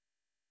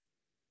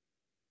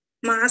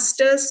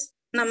 మాస్టర్స్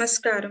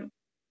నమస్కారం,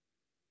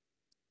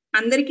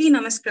 అందరికీ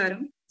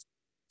నమస్కారం.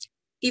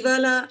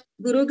 ఇవాళ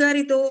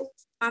గురుగారితో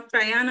మా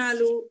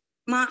ప్రయాణాలు,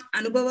 మా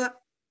అనుభవ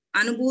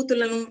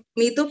అనుభూతులను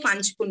మీతో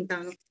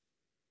పంచుకుంటాను.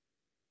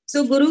 సో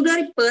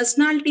గురువుగారి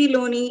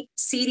పర్సనాలిటీలోని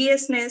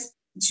సీరియస్నెస్,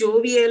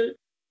 జోవియల్,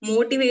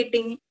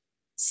 మోటివేటింగ్,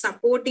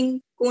 సపోర్టింగ్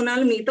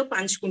కోణాలు మీతో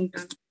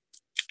పంచుకుంటాను.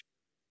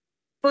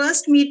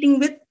 ఫస్ట్ మీటింగ్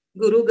విత్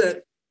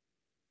గురువుగారు.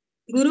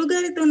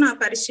 గురువుగారితో నా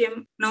పరిచయం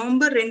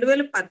నవంబర్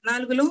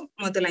 2014లో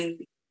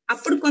మొదలైంది.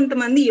 అప్పుడు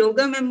కొంతమంది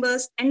యోగా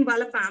మెంబర్స్ అండ్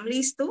వాళ్ళ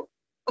ఫ్యామిలీస్ తో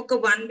ఒక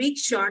 1 వీక్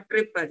షార్ట్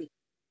ట్రిప్, అది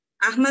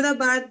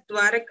అహ్మదాబాద్,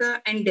 ద్వారకా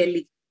అండ్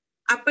ఢిల్లీ.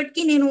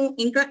 అప్పటికి నేను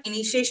ఇంకా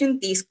ఇనిషియేషన్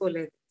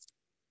తీసుకోలేదు.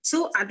 సో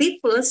అది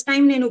ఫస్ట్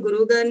టైం నేను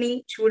గురువు గారిని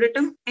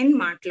చూడటం అండ్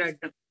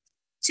మాట్లాడటం.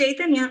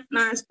 చైతన్య,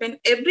 నా husband,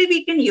 every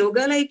weekend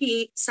యోగాలయకి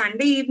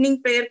Sunday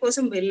evening prayer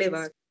కోసం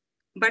వెళ్ళేవారు.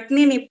 బట్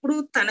నేను ఎప్పుడు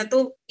తనతో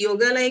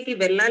యోగాలయకి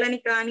వెళ్ళాలని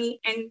కానీ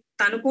అండ్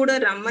తను కూడా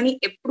రమ్మని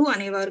ఎప్పుడు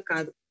అనేవారు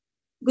కాదు.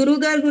 గురువు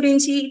గారి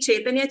గురించి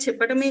చైతన్య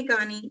చెప్పటమే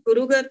కానీ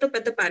గురువు గారితో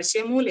పెద్ద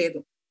పరిచయమూ లేదు.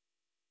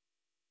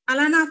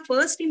 అలా నా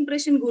ఫస్ట్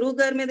ఇంప్రెషన్ గురువు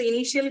గారి మీద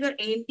ఇనీషియల్ గా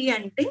ఏంటి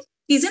అంటే,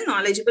 is a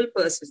knowledgeable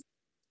person.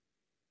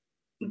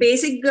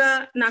 Basic గా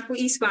నాకు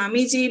ఈ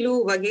స్వామీజీలు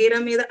వగేరా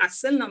మీద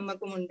అస్సలు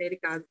నమ్మకం ఉండేది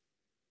కాదు.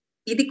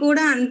 ఇది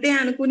కూడా అంతే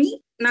అనుకుని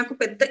నాకు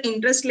పెద్ద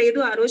ఇంట్రెస్ట్ లేదు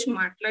ఆ రోజు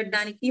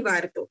మాట్లాడడానికి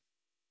వారితో.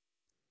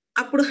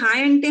 అప్పుడు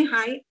హాయ్ అంటే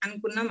హాయ్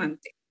అనుకున్నాం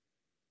అంతే.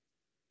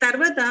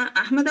 తర్వాత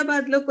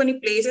అహ్మదాబాద్ లో కొన్ని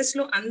ప్లేసెస్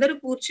లో అందరూ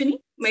కూర్చుని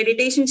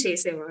మెడిటేషన్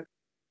చేసేవారు.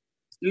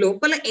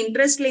 లోపల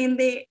ఇంట్రెస్ట్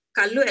లేనిదే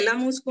కళ్ళు ఎలా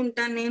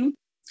మూసుకుంటాను నేను?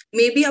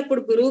 మేబీ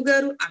అప్పుడు గురువు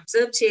గారు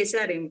observe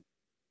చేశారేమో.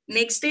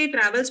 Next day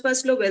travels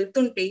bus లో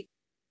వెళ్తుంటే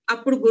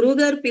అప్పుడు గురువు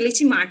గారు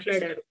పిలిచి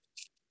మాట్లాడారు.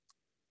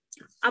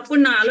 అప్పుడు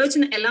నా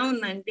ఆలోచన ఎలా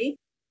ఉందంటే,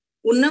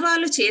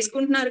 ఉన్నవాళ్ళు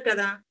చేసుకుంటున్నారు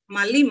కదా,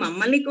 మళ్ళీ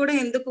మమ్మల్ని కూడా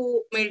ఎందుకు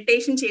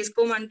మెడిటేషన్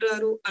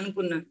చేసుకోమంటారు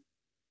అనుకున్నాను.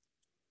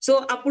 సో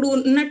అప్పుడు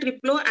ఉన్న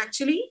ట్రిప్ లో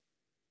యాక్చువల్లీ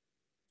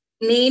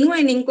నేను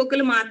అండ్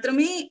ఇంకొకరు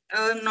మాత్రమే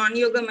non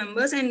yoga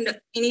members and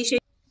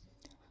initiate.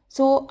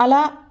 So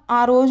అలా ఆ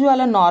రోజు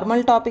అలా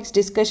normal topics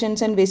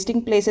discussions and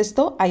visiting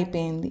ప్లేసెస్తో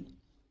అయిపోయింది.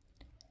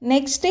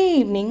 నెక్స్ట్ డే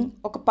ఈవినింగ్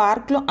ఒక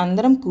పార్క్లో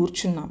అందరం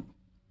కూర్చున్నాం.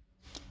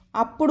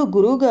 అప్పుడు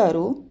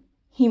గురువుగారు,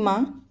 హిమ,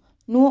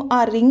 నువ్వు ఆ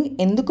రింగ్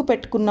ఎందుకు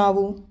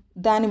పెట్టుకున్నావు?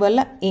 దానివల్ల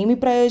ఏమి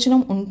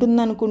ప్రయోజనం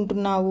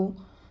ఉంటుందనుకుంటున్నావు?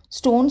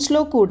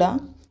 స్టోన్స్లో కూడా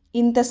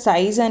ఇంత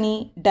సైజ్ అని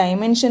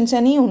డైమెన్షన్స్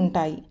అని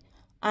ఉంటాయి.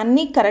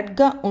 అన్నీ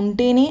కరెక్ట్గా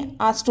ఉంటేనే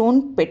ఆ స్టోన్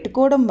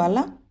పెట్టుకోవడం వల్ల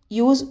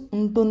యూజ్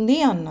ఉంటుంది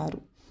అన్నారు.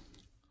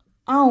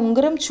 ఆ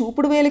ఉంగరం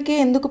చూపుడు వేలకే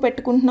ఎందుకు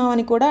పెట్టుకుంటున్నావు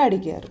అని కూడా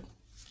అడిగారు.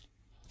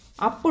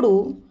 అప్పుడు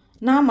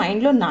నా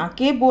మైండ్లో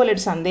నాకే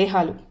బోలెడు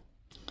సందేహాలు.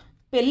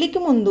 పెళ్ళికి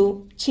ముందు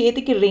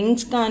చేతికి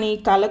రింగ్స్ కానీ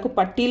కళ్ళకు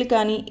పట్టీలు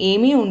కానీ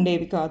ఏమీ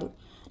ఉండేవి కాదు.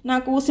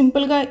 నాకు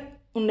సింపుల్గా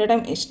ఉండడం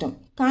ఇష్టం.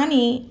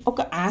 కానీ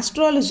ఒక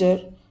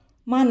ఆస్ట్రాలజర్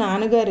మా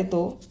నాన్నగారితో,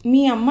 మీ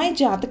అమ్మాయి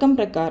జాతకం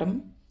ప్రకారం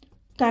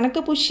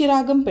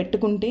కనకపుష్యరాగం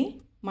పెట్టుకుంటే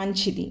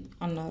మంచిది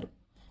అన్నారు.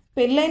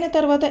 పెళ్ళైన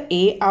తర్వాత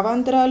ఏ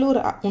అవాంతరాలు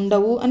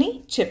ఉండవు అని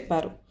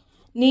చెప్పారు.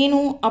 నేను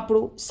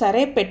అప్పుడు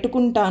సరే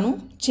పెట్టుకుంటాను,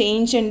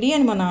 చేయించండి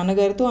అని మా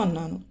నాన్నగారితో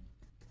అన్నాను.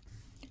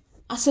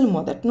 అసలు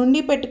మొదటి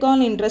నుండి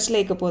పెట్టుకోవాలని ఇంట్రెస్ట్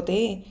లేకపోతే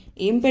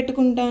ఏం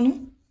పెట్టుకుంటాను?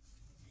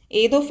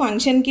 ఏదో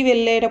ఫంక్షన్కి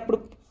వెళ్ళేటప్పుడు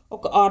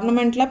ఒక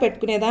ఆర్నమెంట్లా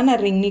పెట్టుకునేదాన్ని ఆ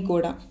రింగ్ని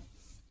కూడా.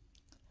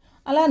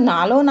 అలా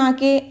నాలో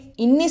నాకే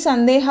ఇన్ని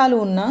సందేహాలు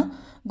ఉన్నా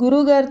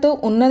గురువుగారితో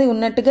ఉన్నది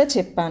ఉన్నట్టుగా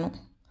చెప్పాను.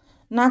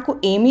 నాకు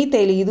ఏమీ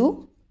తెలీదు,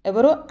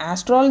 ఎవరో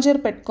ఆస్ట్రాలజర్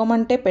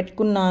పెట్టుకోమంటే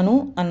పెట్టుకున్నాను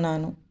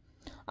అన్నాను.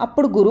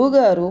 అప్పుడు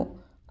గురువుగారు,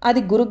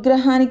 అది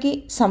గురుగ్రహానికి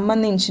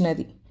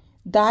సంబంధించినది,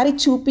 దారి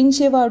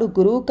చూపించేవాడు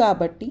గురువు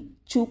కాబట్టి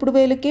చూపుడు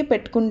వేలుకే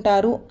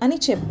పెట్టుకుంటారు అని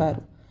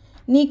చెప్పారు.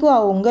 నీకు ఆ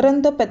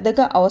ఉంగరంతో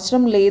పెద్దగా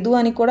అవసరం లేదు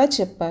అని కూడా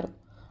చెప్పారు.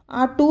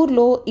 ఆ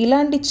టూర్లో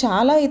ఇలాంటి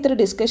చాలా ఇతర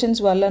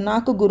డిస్కషన్స్ వల్ల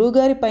నాకు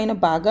గురువుగారి పైన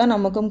బాగా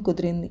నమ్మకం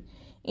కుదిరింది.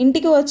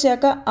 ఇంటికి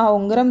వచ్చాక ఆ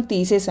ఉంగరం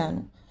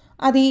తీసేశాను.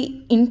 అది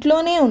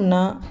ఇంట్లోనే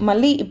ఉన్నా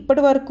మళ్ళీ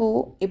ఇప్పటి వరకు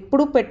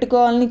ఎప్పుడూ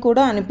పెట్టుకోవాలని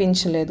కూడా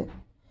అనిపించలేదు.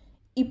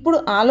 ఇప్పుడు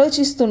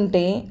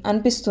ఆలోచిస్తుంటే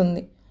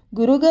అనిపిస్తుంది,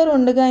 గురువుగారు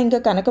ఉండగా ఇంకా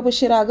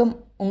కనకపుష్యరాగం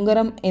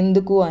ఉంగరం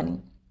ఎందుకు అని.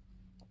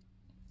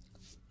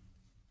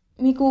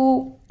 మీకు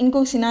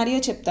ఇంకొక సినారియో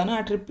చెప్తాను.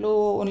 ఆ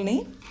ట్రిప్లోనే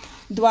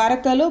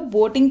ద్వారకాలో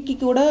బోటింగ్కి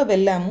కూడా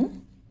వెళ్ళాము.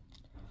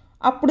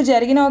 అప్పుడు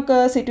జరిగిన ఒక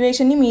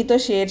సిట్యువేషన్ని మీతో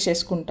షేర్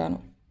చేసుకుంటాను.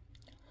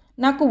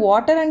 నాకు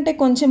వాటర్ అంటే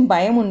కొంచెం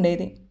భయం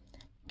ఉండేది.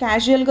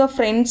 క్యాజువల్గా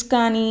ఫ్రెండ్స్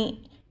కానీ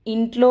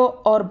ఇంట్లో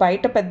ఆర్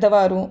బయట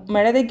పెద్దవారు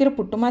మెడ దగ్గర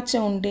పుట్టుమచ్చ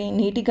ఉంటే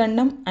నీటి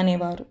గండం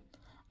అనేవారు.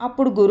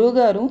 అప్పుడు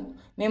గురువుగారు,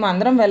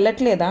 మేమందరం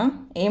వెళ్ళట్లేదా,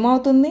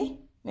 ఏమవుతుంది,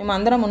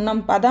 మేమందరం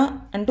ఉన్నాం పద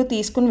అంటూ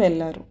తీసుకుని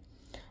వెళ్ళారు.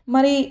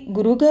 మరి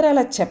గురువుగారు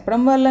అలా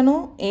చెప్పడం వల్లనో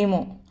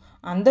ఏమో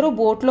అందరూ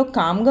బోట్లో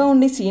కామ్గా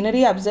ఉండి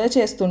సీనరీ అబ్జర్వ్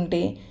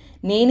చేస్తుంటే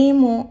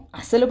నేనేమో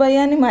అసలు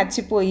భయాన్ని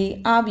మర్చిపోయి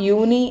ఆ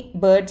వ్యూని,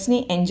 బర్డ్స్ని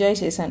ఎంజాయ్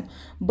చేశాను.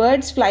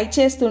 బర్డ్స్ ఫ్లై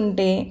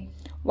చేస్తుంటే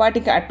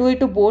వాటికి అటు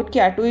ఇటు బోట్కి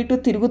అటు ఇటు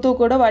తిరుగుతూ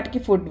కూడా వాటికి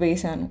ఫుడ్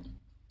వేశాను.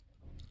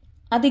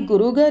 అది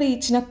గురువుగారు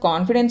ఇచ్చిన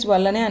కాన్ఫిడెన్స్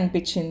వల్లనే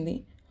అనిపించింది.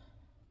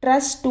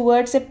 Trust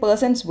towards a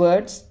persons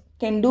words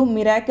can do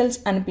miracles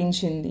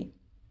అనిపించింది.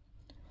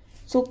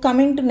 So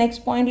coming to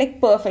next point, like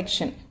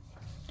perfection.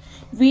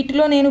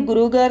 వీటిలో నేను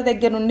గురువుగారి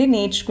దగ్గర నుండి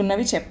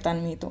నేర్చుకున్నవి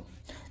చెప్తాను మీతో.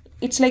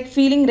 it's like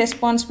feeling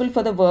responsible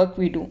for the work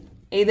we do,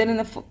 either in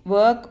the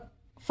work,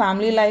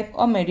 family life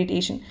or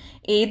meditation.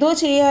 ఏదో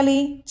చేయాలి,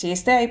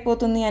 చేస్తే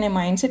అయిపోతుంది అనే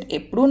మైండ్ సెట్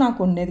ఎప్పుడూ నాకు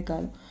ఉండేది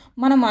కాదు.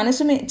 మన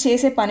మనసు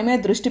చేసే పని మీద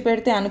దృష్టి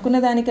పెడితే అనుకున్న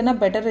దానికన్నా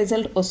బెటర్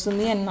రిజల్ట్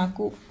వస్తుంది అని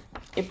నాకు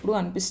ఎప్పుడూ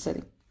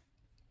అనిపిస్తుంది.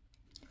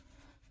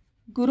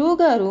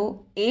 గురువుగారు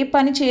ఏ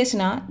పని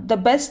చేసినా ద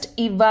బెస్ట్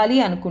ఇవ్వాలి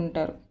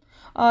అనుకుంటారు.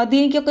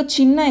 దీనికి ఒక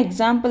చిన్న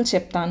ఎగ్జాంపుల్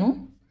చెప్తాను.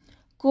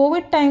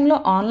 కోవిడ్ టైంలో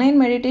ఆన్లైన్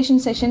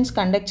మెడిటేషన్ సెషన్స్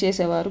కండక్ట్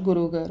చేసేవారు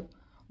గురువుగారు.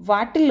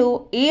 వాటిలో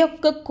ఏ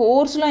ఒక్క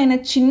కోర్సులో అయినా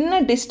చిన్న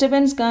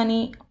డిస్టర్బెన్స్ కానీ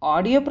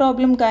ఆడియో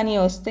ప్రాబ్లం కానీ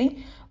వస్తే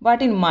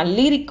వాటిని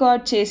మళ్ళీ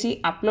రికార్డ్ చేసి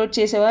అప్లోడ్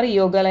చేసేవారు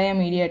యోగాలయ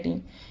మీడియా టీం.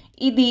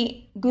 ఇది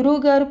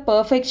గురువుగారు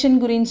పర్ఫెక్షన్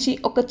గురించి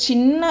ఒక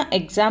చిన్న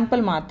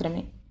ఎగ్జాంపుల్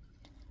మాత్రమే.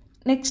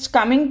 Next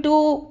coming to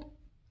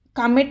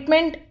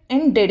commitment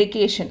and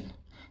dedication.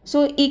 So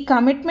ఈ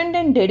కమిట్మెంట్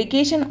అండ్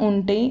డెడికేషన్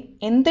ఉంటే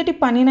ఎంతటి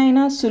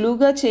పనినైనా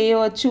సులువుగా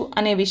చేయవచ్చు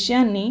అనే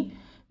విషయాన్ని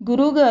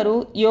గురువుగారు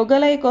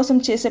యోగాలయ కోసం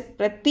చేసే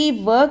ప్రతి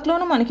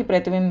వర్క్లోనూ మనకి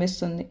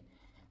ప్రతిబింబిస్తుంది.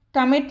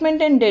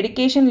 Commitment and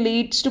dedication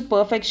leads to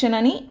perfection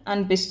అని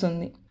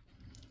అనిపిస్తుంది.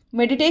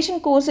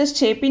 మెడిటేషన్ కోర్సెస్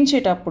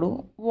చేపించేటప్పుడు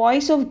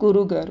వాయిస్ ఆఫ్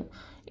గురువుగారు,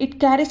 it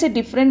carries a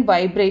different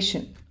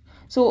vibration.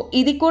 So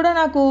ఇది కూడా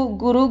నాకు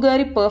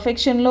గురువుగారి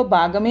పర్ఫెక్షన్లో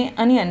భాగమే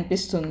అని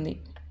అనిపిస్తుంది.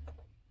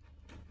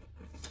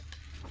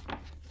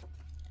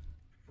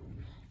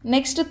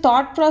 నెక్స్ట్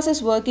థాట్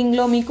ప్రాసెస్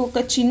వర్కింగ్లో మీకు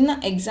ఒక చిన్న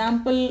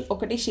ఎగ్జాంపుల్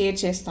ఒకటి షేర్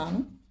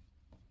చేస్తాను.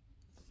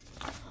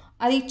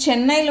 అది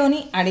చెన్నైలోని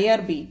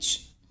అడయార్ బీచ్.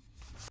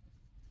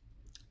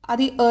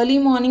 అది ఎర్లీ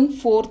మార్నింగ్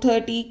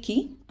 4:30కి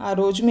ఆ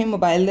రోజు మేము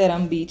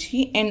బయలుదేరాం బీచ్కి.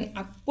 అండ్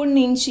అప్పటి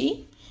నుంచి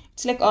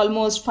ఇట్స్ లైక్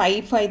ఆల్మోస్ట్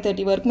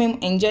 5:30 వరకు మేము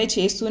ఎంజాయ్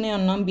చేస్తూనే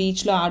ఉన్నాం,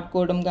 బీచ్లో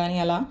ఆడుకోవడం కానీ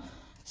అలా.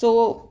 సో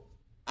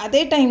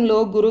అదే టైంలో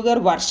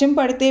గురుగారు వర్షం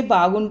పడితే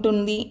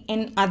బాగుంటుంది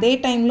అండ్ అదే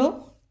టైంలో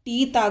టీ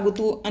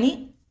తాగుతూ అని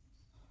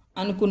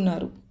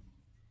అనుకున్నారు.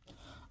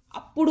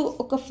 అప్పుడు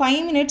ఒక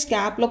 5 minutes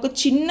గ్యాప్లో ఒక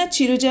చిన్న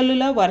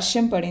చిరుజల్లులా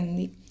వర్షం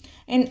పడింది.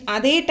 అండ్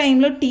అదే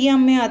టైంలో టీ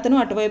అమ్మే అతను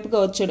అటువైపుగా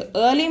వచ్చాడు.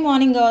 ఎర్లీ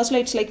మార్నింగ్ అవర్స్లో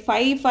ఇట్స్ లైక్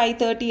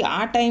 5:30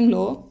 ఆ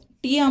టైంలో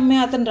టీ అమ్మే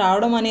అతను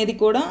రావడం అనేది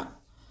కూడా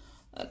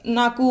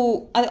నాకు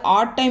అది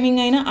ఆడ్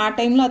టైమింగ్ అయినా ఆ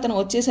టైంలో అతను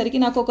వచ్చేసరికి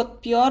నాకు ఒక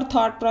ప్యూర్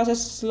థాట్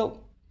ప్రాసెస్లో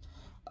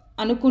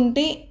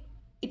అనుకుంటే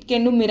ఇట్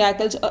కెన్ డూ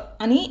మిరాకల్స్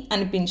అని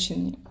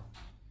అనిపించింది.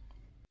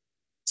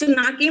 సో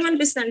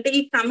నాకేమనిపిస్తుంది అంటే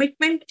ఈ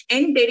commitment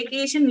and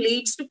dedication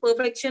leads to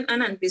perfection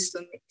అని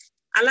అనిపిస్తుంది.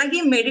 అలాగే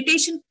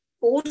మెడిటేషన్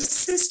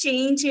కోర్సెస్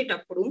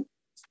చేయించేటప్పుడు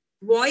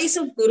వాయిస్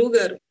ఆఫ్ గురువు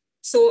గారు,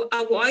 సో ఆ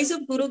వాయిస్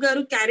ఆఫ్ గురువు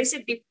గారు క్యారీస్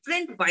ఎ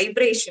డిఫరెంట్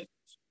వైబ్రేషన్.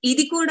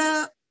 ఇది కూడా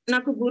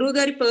నాకు గురువు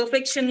గారి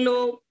పర్ఫెక్షన్ లో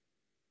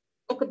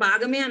ఒక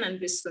భాగమే అని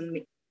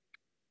అనిపిస్తుంది.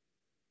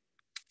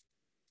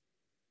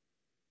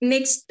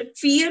 Next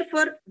fear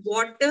for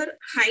water,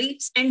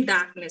 heights and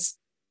darkness.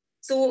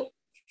 So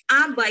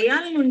ఆ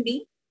భయాల నుండి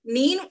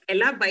నేను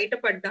ఎలా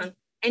బయటపడ్డాను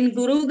అండ్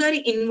గురువు గారి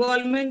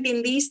involvement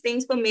in these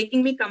things for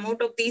making me come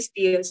out of these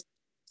fears.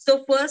 So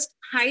first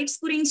heights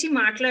గురించి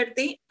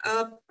మాట్లాడితే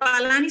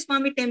పళని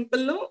స్వామి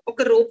టెంపుల్లో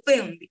ఒక రోప్ వే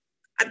ఉంది.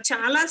 అది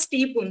చాలా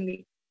స్టీప్ ఉంది.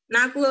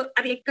 నాకు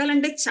అది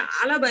ఎక్కాలంటే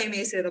చాలా భయం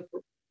వేసేది.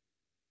 అప్పుడు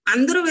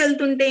అందరూ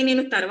వెళ్తుంటే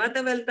నేను తర్వాత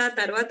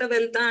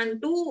వెళ్తా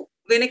అంటూ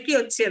వెనక్కి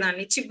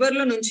వచ్చేదాన్ని,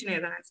 చివరిలో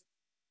నుంచునేదాన్ని.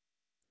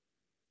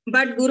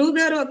 బట్ గురువు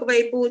గారు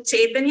ఒకవైపు,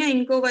 చైతన్య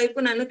ఇంకో వైపు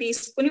నన్ను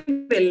తీసుకుని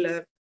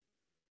వెళ్ళారు.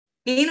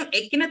 నేను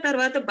ఎక్కిన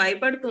తర్వాత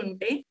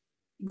భయపడుతుంటే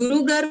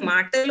గురువు గారు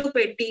మాటలు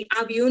పెట్టి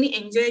ఆ వ్యూని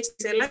ఎంజాయ్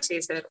చేసేలా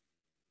చేశారు.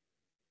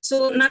 సో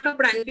నాకు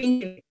అప్పుడు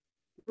అనిపించింది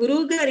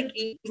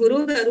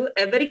గురువు గారు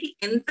ఎవరికి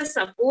ఎంత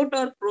సపోర్ట్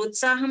ఆర్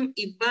ప్రోత్సాహం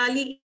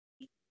ఇవ్వాలి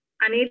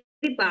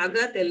అనేది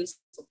బాగా తెలుసు.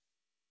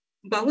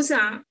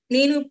 బహుశా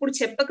నేను ఇప్పుడు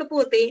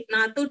చెప్పకపోతే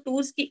నాతో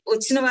టూర్స్ కి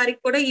వచ్చిన వారికి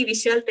కూడా ఈ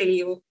విషయాలు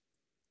తెలియవు.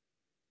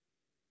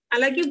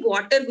 అలాగే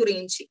వాటర్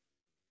గురించి,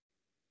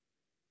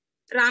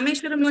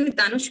 రామేశ్వరంలోని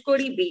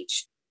ధనుష్కోడి బీచ్,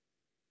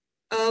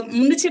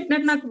 ముందు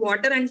చెప్పినట్టు నాకు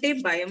వాటర్ అంటే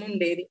భయం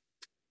ఉండేది.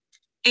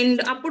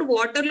 అండ్ అప్పుడు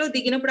వాటర్ లో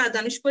దిగినప్పుడు ఆ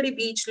ధనుష్కోడి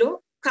బీచ్ లో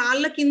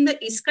కాళ్ళ కింద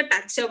ఇసుక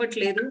టచ్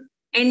అవ్వట్లేదు.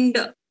 అండ్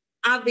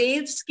ఆ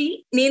వేవ్స్ కి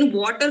నేను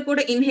వాటర్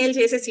కూడా ఇన్హేల్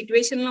చేసే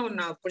సిచ్యువేషన్ లో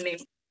ఉన్నా. అప్పుడు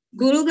నేను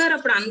గురువు గారు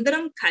అప్పుడు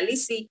అందరం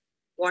కలిసి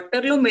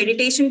వాటర్ లో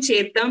మెడిటేషన్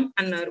చేద్దాం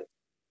అన్నారు.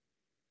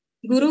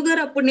 గురువు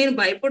గారు అప్పుడు నేను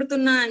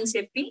భయపడుతున్నా అని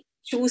చెప్పి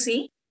చూసి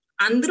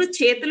అందరూ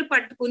చేతులు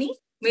పట్టుకుని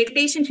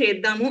మెడిటేషన్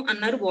చేద్దాము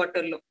అన్నారు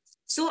వాటర్ లో.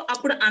 సో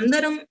అప్పుడు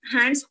అందరం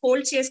హ్యాండ్స్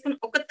హోల్డ్ చేసుకుని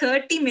ఒక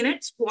 30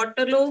 minutes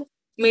వాటర్ లో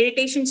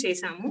మెడిటేషన్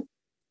చేశాము.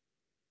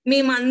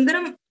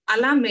 మేమందరం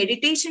అలా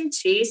మెడిటేషన్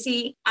చేసి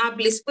ఆ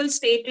బ్లిస్ఫుల్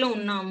స్టేట్ లో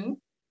ఉన్నాము.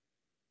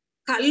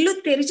 కళ్ళు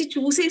తెరిచి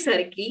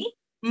చూసేసరికి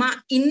మా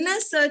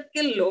ఇన్నర్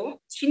సర్కిల్లో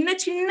చిన్న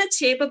చిన్న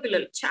చేప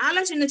పిల్లలు,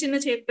 చాలా చిన్న చిన్న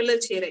చేప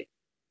పిల్లలు చేరాయి.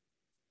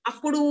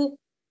 అప్పుడు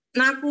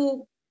నాకు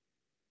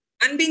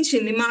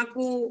అనిపించింది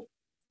మాకు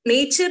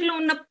నేచర్ లో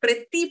ఉన్న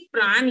ప్రతి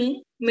ప్రాణి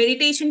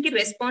మెడిటేషన్ కి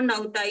రెస్పాండ్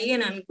అవుతాయి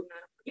అని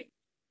అనుకున్నాను.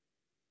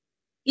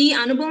 ఈ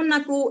అనుభవం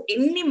నాకు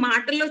ఎన్ని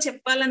మాటల్లో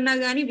చెప్పాలన్నా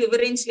గానీ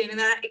వివరించలేను.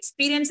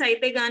 ఎక్స్పీరియన్స్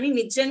అయితే గానీ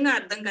నిజంగా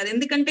అర్థం కాదు.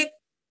 ఎందుకంటే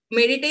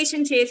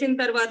మెడిటేషన్ చేసిన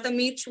తర్వాత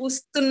మీరు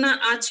చూస్తున్న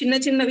ఆ చిన్న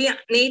చిన్నవి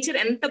నేచర్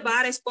ఎంత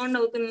బాగా రెస్పాండ్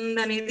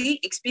అవుతుంది అనేది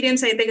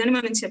ఎక్స్పీరియన్స్ అయితే గానీ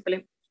మనం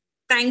చెప్పలేం.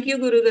 థ్యాంక్ యూ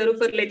గురు గారు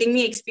for letting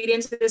me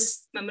experience this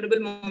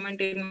memorable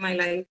moment in my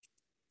life.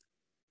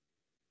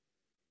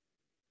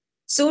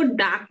 So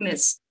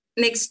darkness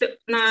next,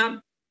 నా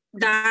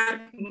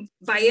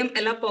భయం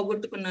ఎలా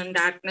పోగొట్టుకున్నాను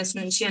డార్క్నెస్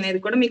నుంచి అనేది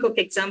కూడా మీకు ఒక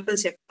ఎగ్జాంపుల్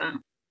చెప్తాను.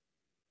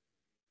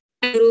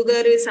 గురువు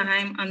గారి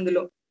సహాయం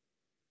అందులో.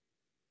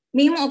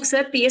 మేము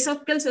ఒకసారి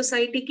థియోసాఫికల్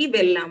సొసైటీకి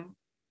వెళ్ళాము.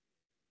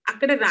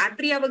 అక్కడ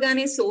రాత్రి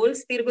అవగానే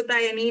సోల్స్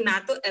తిరుగుతాయని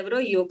నాతో ఎవరో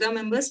యోగా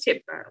మెంబర్స్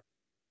చెప్పారు.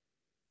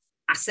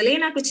 అసలే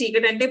నాకు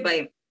చీకటి అంటే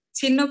భయం.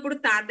 చిన్నప్పుడు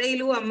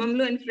తాతయ్యలు,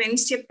 అమ్మమ్మలు అండ్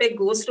ఫ్రెండ్స్ చెప్పే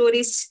గో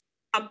స్టోరీస్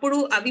అప్పుడు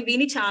అవి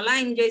విని చాలా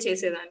ఎంజాయ్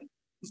చేసేదాన్ని.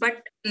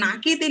 బట్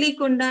నాకే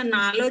తెలియకుండా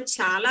నాలో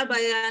చాలా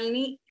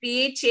భయాల్ని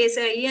క్రియేట్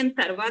చేశాయి అని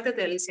తర్వాత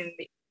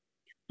తెలిసింది.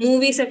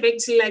 మూవీస్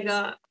ఎఫెక్ట్స్ లాగా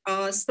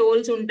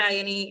సోల్స్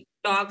ఉంటాయని,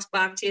 డాగ్స్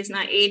బాక్ చేసిన,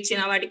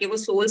 ఏడ్చిన వాటికి ఏవో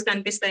సోల్స్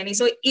కనిపిస్తాయని.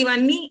 సో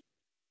ఇవన్నీ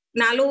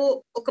నాలో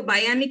ఒక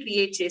భయాన్ని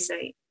క్రియేట్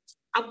చేశాయి.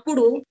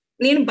 అప్పుడు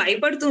నేను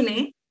భయపడుతూనే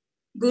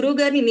గురువు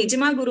గారిని,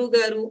 నిజమా గురువు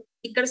గారు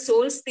ఇక్కడ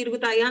సోల్స్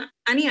తిరుగుతాయా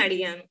అని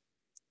అడిగాను.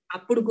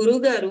 అప్పుడు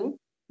గురువు గారు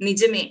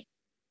నిజమే,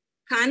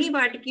 కానీ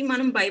వాటికి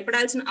మనం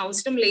భయపడాల్సిన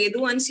అవసరం లేదు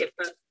అని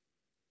చెప్పారు.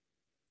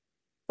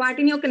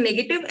 వాటిని ఒక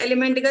నెగటివ్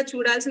ఎలిమెంట్ గా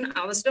చూడాల్సిన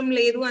అవసరం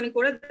లేదు అని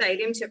కూడా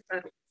ధైర్యం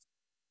చెప్పారు.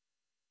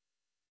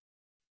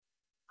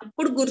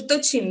 అప్పుడు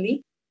గుర్తొచ్చింది,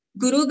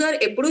 గురువు గారు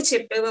ఎప్పుడూ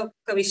చెప్పే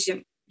ఒక విషయం,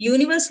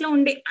 యూనివర్స్ లో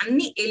ఉండే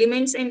అన్ని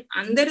ఎలిమెంట్స్ అండ్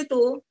అందరితో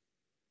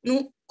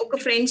నువ్వు ఒక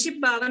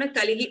ఫ్రెండ్షిప్ భావన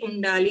కలిగి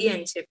ఉండాలి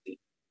అని చెప్పి.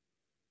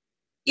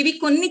 ఇవి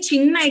కొన్ని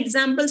చిన్న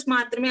ఎగ్జాంపుల్స్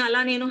మాత్రమే.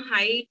 అలా నేను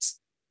హైట్స్,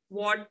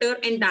 వాటర్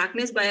అండ్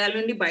డార్క్నెస్ భయాల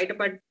నుండి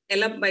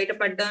ఎలా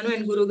బయటపడ్డాను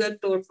అండ్ గురువు గారి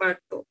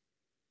తోడ్పాటుతో.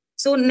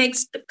 So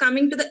next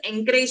coming to the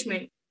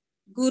encouragement.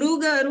 గురువు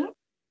గారు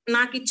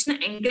నాకు ఇచ్చిన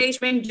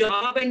encouragement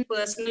job and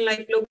personal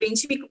life లో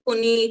గురించి మీకు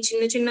కొన్ని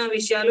చిన్న చిన్న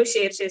విషయాలు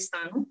షేర్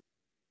చేస్తాను.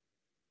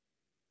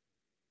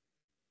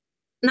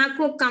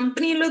 నాకు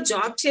కంపెనీలో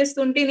జాబ్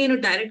చేస్తుంటే నేను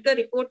డైరెక్ట్ గా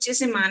రిపోర్ట్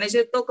చేసే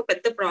మేనేజర్ తో ఒక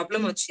పెద్ద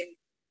ప్రాబ్లం వచ్చింది.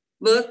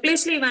 వర్క్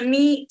ప్లేస్ లో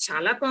ఇవన్నీ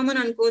చాలా కామన్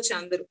అనుకోవచ్చు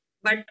అందరూ,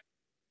 బట్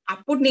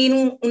అప్పుడు నేను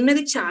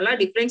ఉన్నది చాలా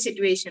డిఫరెంట్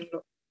సిచ్యువేషన్ లో.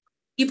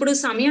 ఇప్పుడు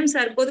సమయం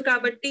సరిపోదు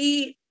కాబట్టి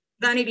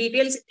దాని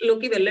డీటెయిల్స్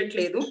లోకి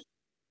వెళ్ళట్లేదు.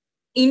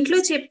 ఇంట్లో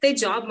చెప్తే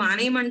జాబ్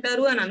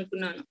మానేయమంటారు అని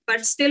అనుకున్నాను,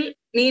 బట్ స్టిల్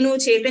నేను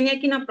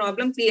చైతన్యకి నా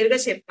ప్రాబ్లం క్లియర్ గా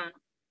చెప్పాను.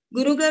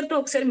 గురువు గారితో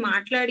ఒకసారి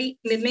మాట్లాడి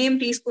నిర్ణయం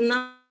తీసుకున్నా.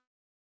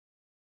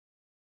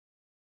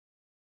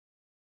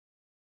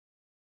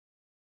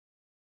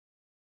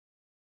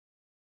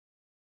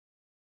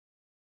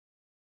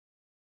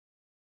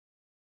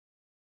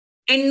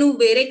 అండ్ నువ్వు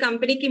వేరే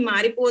కంపెనీకి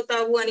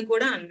మారిపోతావు అని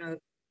కూడా అన్నారు.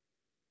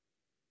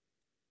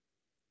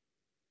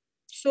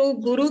 సో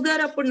గురువు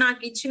గారు అప్పుడు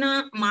నాకు ఇచ్చిన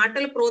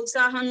మాటల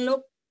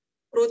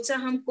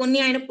ప్రోత్సాహం కొన్ని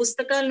ఆయన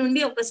పుస్తకాల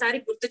నుండి ఒకసారి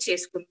గుర్తు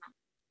చేసుకున్నాం.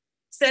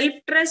 Self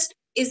trust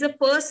is the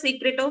first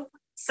secret of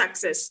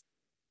success.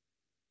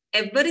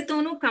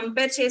 ఎవరితోనూ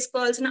కంపేర్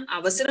చేసుకోవాల్సిన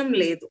అవసరం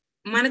లేదు,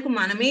 మనకు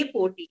మనమే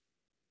పోటీ.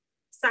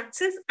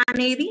 సక్సెస్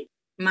అనేది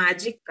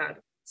మ్యాజిక్ కాదు.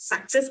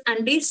 సక్సెస్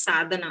అంటే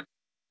సాధన,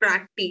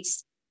 ప్రాక్టీస్,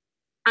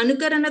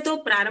 అనుకరణతో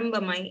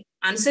ప్రారంభమై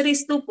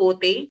అనుసరిస్తూ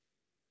పోతే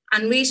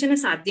అన్వేషణ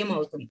సాధ్యం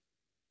అవుతుంది.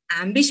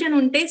 అంబిషన్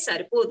ఉంటే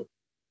సరిపోదు,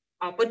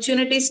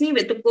 ఆపర్చునిటీస్ ని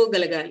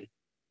వెతుక్కోగలగాలి,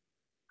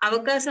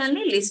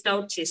 అవకాశాలని లిస్ట్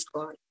అవుట్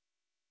చేసుకోవాలి.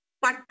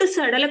 పట్టు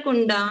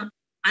సడలకుండా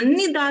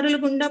అన్ని దారుల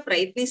గుండా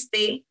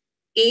ప్రయత్నిస్తే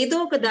ఏదో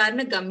ఒక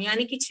దారిన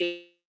గమ్యానికి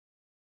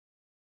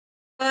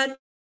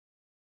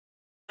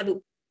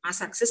ఆ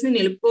సక్సెస్ ని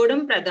నిలుపుకోవడం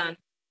ప్రధానం.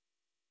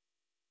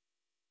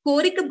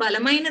 కోరిక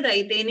బలమైనది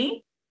అయితేనే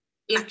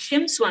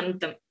లక్ష్యం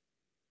స్వంతం.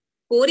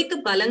 కోరిక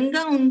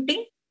బలంగా ఉంటే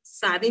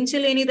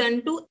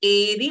సాధించలేనిదంటూ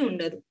ఏది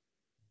ఉండదు.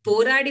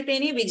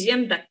 పోరాడితేనే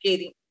విజయం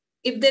దక్కేది.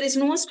 If there is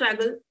no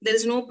struggle, there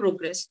is no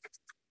progress.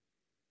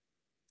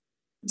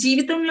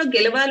 జీవితంలో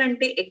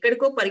గెలవాలంటే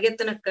ఎక్కడికో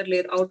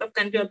పరిగెత్తనక్కర్లేదు, out of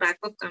country are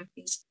back of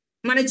companies.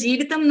 మన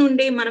జీవితం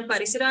నుండే, మన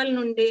పరిసరాల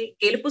నుండే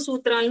గెలుపు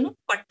సూత్రాలను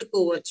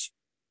పట్టుకోవచ్చు.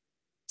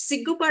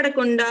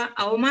 సిగ్గుపడకుండా,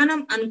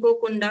 అవమానం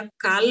అనుకోకుండా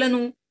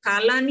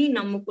కాలాన్ని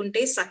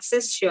నమ్ముకుంటే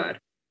సక్సెస్ ష్యూర్.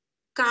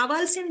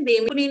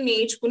 కావాల్సిందేమో నేను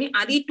నేర్చుకుని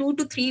అది 2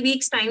 to 3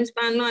 weeks టైం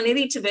స్పాన్ లో అనేది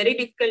it's very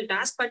difficult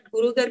task. But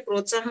గురువు గారి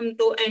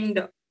ప్రోత్సాహంతో అండ్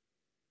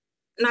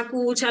నాకు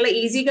చాలా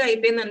ఈజీగా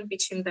అయిపోయింది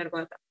అనిపించిన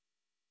తర్వాత.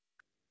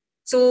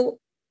 సో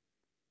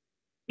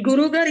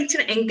గురువు గారు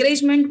ఇచ్చిన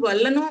ఎంకరేజ్మెంట్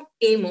వల్లనో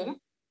ఏమో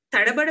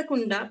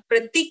తడబడకుండా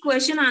ప్రతి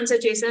క్వశ్చన్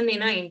ఆన్సర్ చేశాను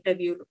నేను ఆ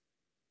ఇంటర్వ్యూలో.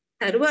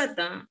 తరువాత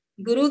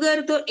గురువు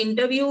గారితో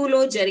ఇంటర్వ్యూలో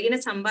జరిగిన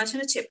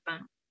సంభాషణ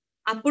చెప్పాను.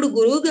 అప్పుడు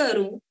గురువు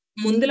గారు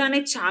ముందులానే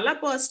చాలా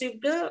పాజిటివ్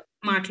గా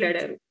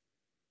మాట్లాడారు.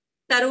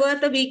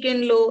 తర్వాత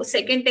వీకెండ్ లో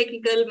second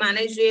technical,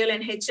 managerial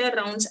and HR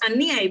rounds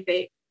అన్ని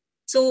అయిపోయాయి.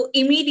 సో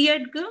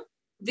ఇమీడియట్ గా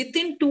విత్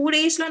ఇన్ 2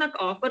 days లో నాకు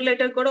ఆఫర్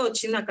లెటర్ కూడా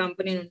వచ్చింది ఆ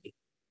కంపెనీ నుండి.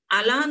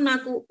 అలా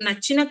నాకు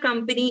నచ్చిన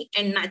కంపెనీ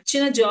అండ్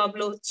నచ్చిన జాబ్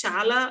లో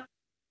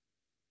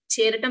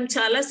చేరటం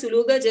చాలా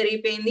సులువుగా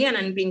జరిగిపోయింది అని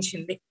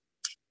అనిపించింది.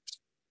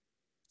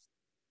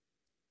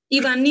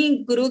 ఇవన్నీ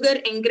గురువు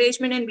గారి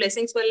ఎంకరేజ్మెంట్ అండ్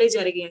బ్లెస్సింగ్స్ వల్లే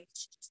జరిగాయి.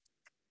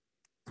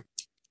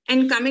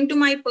 And coming to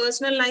my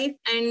personal life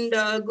and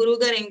గురువు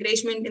గారి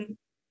ఎంకరేజ్మెంట్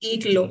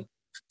వీటిలో.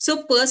 సో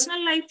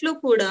పర్సనల్ లైఫ్ లో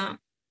కూడా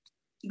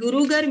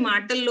గురువు గారి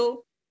మాటల్లో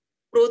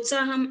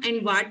ప్రోత్సాహం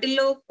అండ్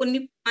వాటిల్లో కొన్ని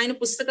ఆయన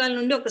పుస్తకాల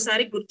నుండి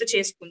ఒకసారి గుర్తు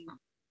చేసుకుందాం.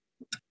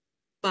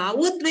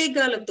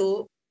 భావోద్వేగాలతో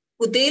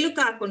కుదేలు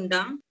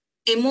కాకుండా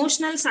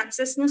ఎమోషనల్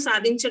సక్సెస్ ను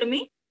సాధించడమే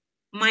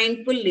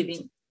మైండ్ఫుల్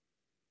లివింగ్.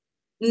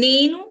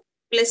 నేను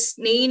ప్లస్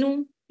నేను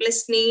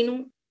ప్లస్ నేను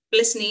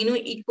ప్లస్ నేను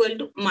ఈక్వల్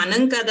టు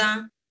మనం కదా.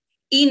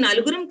 ఈ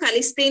నలుగురం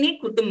కలిస్తేనే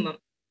కుటుంబం.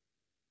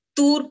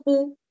 తూర్పు,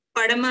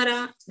 పడమర,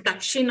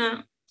 దక్షిణ,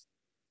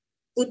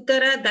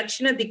 ఉత్తర,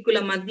 దక్షిణ దిక్కుల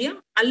మధ్య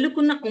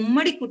అల్లుకున్న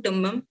ఉమ్మడి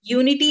కుటుంబం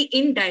యూనిటీ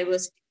ఇన్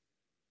డైవర్సిటీ.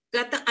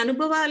 గత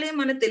అనుభవాలే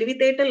మన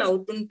తెలివితేటలు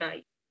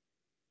అవుతుంటాయి.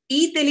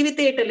 ఈ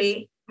తెలివితేటలే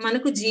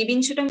మనకు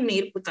జీవించటం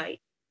నేర్పుతాయి.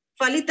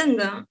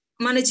 ఫలితంగా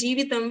మన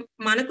జీవితం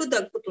మనకు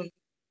దక్కుతుంది.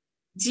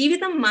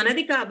 జీవితం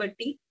మనది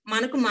కాబట్టి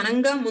మనకు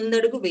మనంగా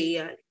ముందడుగు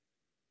వేయాలి.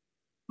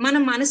 మన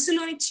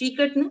మనస్సులోని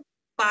చీకట్ను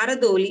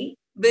పారదోలి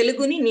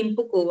వెలుగుని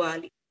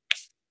నింపుకోవాలి.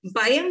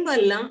 భయం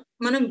వల్ల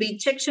మనం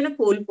విచక్షణ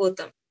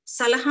కోల్పోతాం.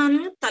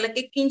 సలహాలను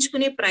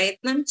తలకెక్కించుకునే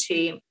ప్రయత్నం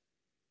చేయం.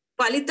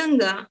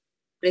 ఫలితంగా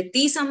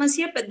ప్రతి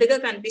సమస్య పెద్దగా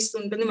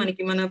కనిపిస్తుంటుంది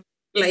మనకి మన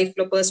లైఫ్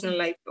లో, పర్సనల్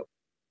లైఫ్ లో.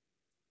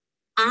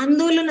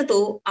 ఆందోళనతో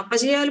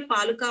అపజయాలు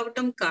పాలు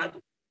కావటం కాదు,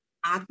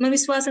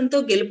 ఆత్మవిశ్వాసంతో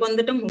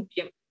గెలుపొందటం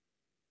ముఖ్యం.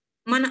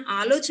 మన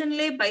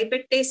ఆలోచనలే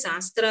భయపెట్టే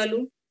శాస్త్రాలు,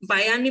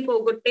 భయాన్ని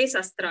పోగొట్టే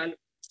శస్త్రాలు.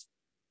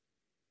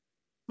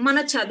 మన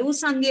చదువు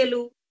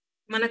సంధ్యలు,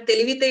 మన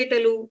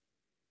తెలివితేటలు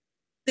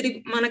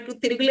మనకు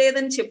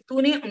తిరుగులేదని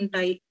చెప్తూనే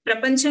ఉంటాయి.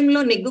 ప్రపంచంలో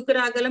నెగ్గుకు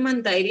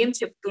రాగలమని ధైర్యం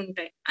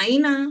చెప్తుంటాయి.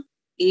 అయినా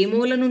ఏ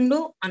మూల నుండో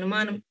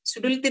అనుమానం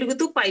సుడులు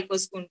తిరుగుతూ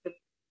పైకొసుకుంటుంది.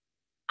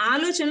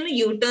 ఆలోచనలు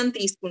యూటర్న్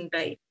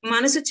తీసుకుంటాయి.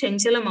 మనసు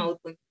చంచలం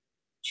అవుతుంది.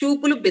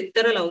 చూపులు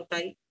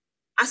బిత్తరలవుతాయి.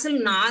 అసలు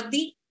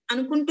నాది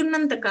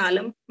అనుకుంటున్నంత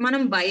కాలం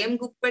మనం భయం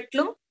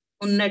గుప్పెట్లో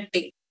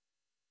ఉన్నట్టే.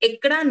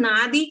 ఎక్కడా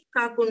నాది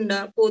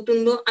కాకుండా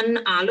పోతుందో అన్న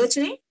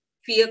ఆలోచనే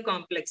ఫియర్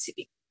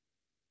కాంప్లెక్సిటీ.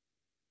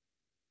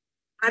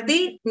 అదే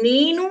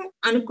నేను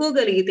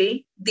అనుకోగలిగితే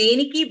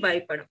దేనికి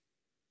భయపడం.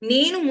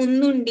 నేను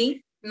ముందుండి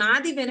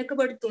నాది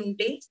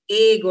వెనకబడుతుంటే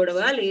ఏ గొడవ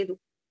లేదు.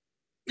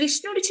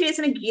 కృష్ణుడు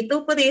చేసిన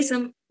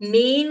గీతోపదేశం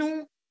నేను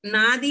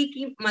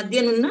నాదికి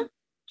మధ్యనున్న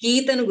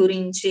గీతను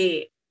గురించే.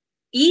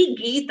 ఈ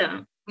గీత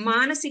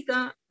మానసిక,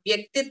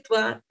 వ్యక్తిత్వ,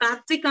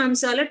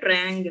 తాత్వికాంశాల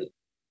ట్రయాంగిల్.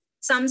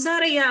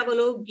 సంసార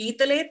యావలో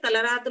గీతలే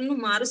తలరాతలను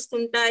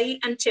మారుస్తుంటాయి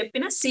అని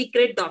చెప్పిన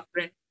సీక్రెట్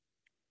డాక్ట్రిన్.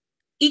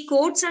 ఈ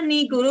కోట్స్ అన్ని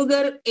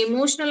గురువుగారు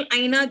ఎమోషనల్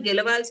అయినా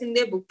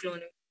గెలవాల్సిందే బుక్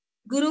లోని.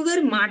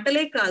 గురువుగారు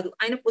మాటలే కాదు,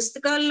 ఆయన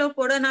పుస్తకాల్లో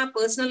కూడా నా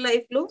పర్సనల్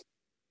లైఫ్ లో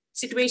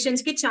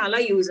సిచ్యువేషన్స్ కి చాలా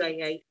యూజ్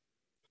అయ్యాయి.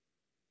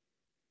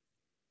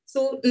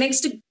 సో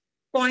నెక్స్ట్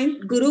పాయింట్,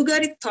 గురువు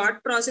గారి థాట్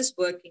ప్రాసెస్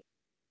వర్కింగ్.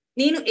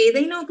 నేను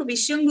ఏదైనా ఒక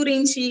విషయం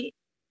గురించి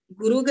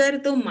గురువు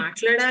గారితో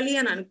మాట్లాడాలి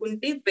అని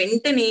అనుకుంటే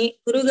వెంటనే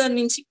గురువు గారి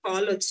నుంచి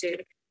కాల్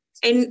వచ్చేది.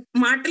 అండ్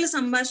మాటల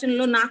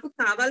సంభాషణలో నాకు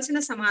కావాల్సిన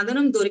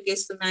సమాధానం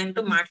దొరికేస్తుంది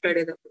ఆయనతో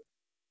మాట్లాడేటప్పుడు.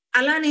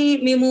 అలానే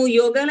మేము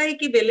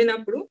యోగాలయకి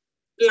వెళ్ళినప్పుడు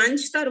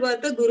లంచ్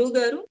తర్వాత గురువు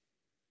గారు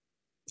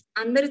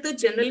అందరితో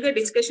జనరల్ గా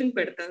డిస్కషన్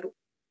పెడతారు.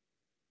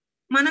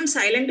 మనం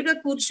సైలెంట్ గా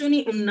కూర్చుని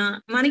ఉన్నా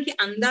మనకి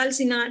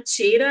అందాల్సిన,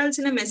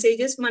 చేరాల్సిన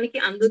మెసేజెస్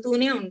మనకి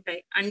అందుతూనే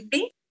ఉంటాయి.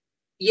 అంటే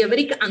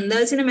ఎవరికి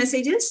అందాల్సిన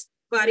మెసేజెస్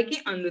వారికి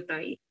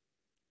అందుతాయి.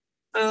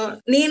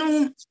 నేను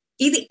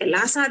ఇది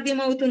ఎలా సాధ్యం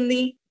అవుతుంది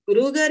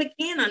గురువు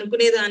గారికి అని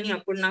అనుకునేదాన్ని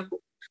అప్పుడు. నాకు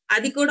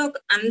అది కూడా ఒక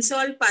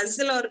అన్సాల్వ్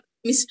పజిల్ ఆర్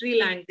మిస్టరీ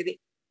లాంటిది.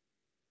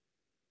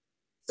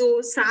 సో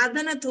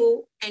సాధనతో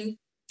అండ్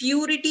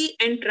ప్యూరిటీ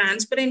అండ్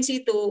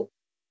ట్రాన్స్పరెన్సీతో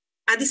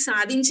అది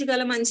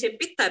సాధించగలమని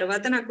చెప్పి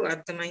తర్వాత నాకు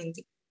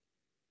అర్థమైంది.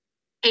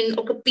 అండ్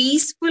ఒక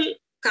peaceful,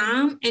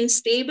 com and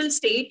stable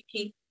state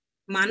కి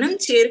మనం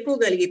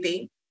చేరుకోగలిగితే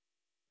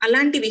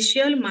అలాంటి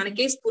విషయాలు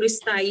మనకే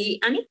స్ఫురిస్తాయి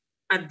అని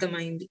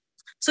అర్థమైంది.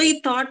 సో ఈ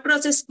థాట్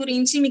ప్రాసెస్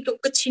గురించి మీకు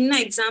ఒక చిన్న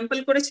ఎగ్జాంపుల్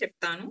కూడా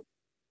చెప్తాను.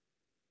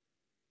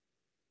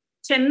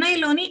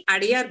 చెన్నైలోని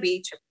అడియార్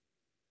బీచ్.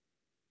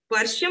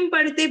 వర్షం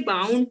పడితే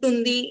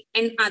బాగుంటుంది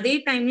అండ్ అదే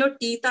టైంలో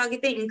టీ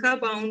తాగితే ఇంకా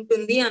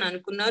బాగుంటుంది అని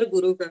అనుకున్నారు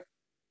గురువు గారు.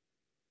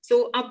 సో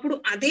అప్పుడు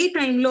అదే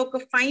టైంలో ఒక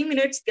 5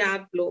 minutes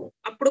గ్యాప్ లో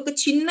అప్పుడు ఒక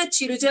చిన్న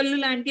చిరుజల్లు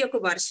లాంటి ఒక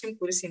వర్షం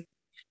కురిసింది.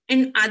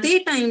 అండ్ అదే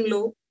టైంలో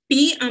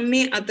టీ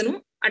అమ్మే అతను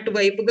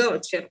అటువైపుగా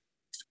వచ్చారు.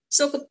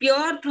 సో ఒక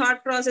ప్యూర్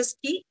థాట్ ప్రాసెస్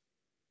కి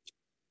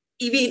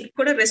ఇవి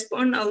కూడా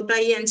రెస్పాండ్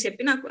అవుతాయి అని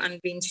చెప్పి నాకు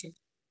అనిపించింది.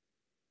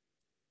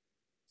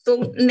 So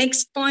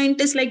next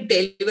point is like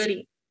delivery.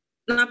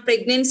 నా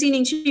ప్రెగ్నెన్సీ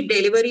నుంచి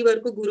డెలివరీ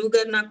వరకు గురువు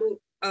గారు నాకు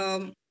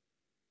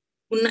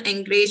ఉన్న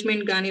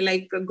ఎంకరేజ్మెంట్ కానీ,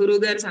 లైక్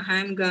గురువు గారి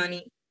సహాయం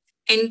కానీ,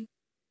 and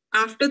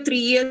after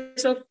 3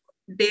 years of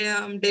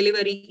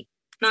delivery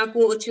నాకు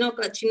వచ్చిన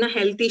ఒక చిన్న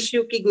హెల్త్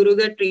ఇష్యూకి గురువు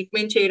గారు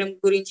ట్రీట్మెంట్ చేయడం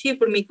గురించి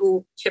ఇప్పుడు మీకు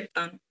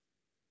చెప్తాను.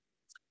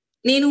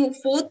 నేను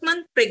 4th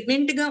month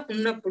ప్రెగ్నెంట్ గా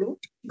ఉన్నప్పుడు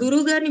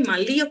గురువు గారిని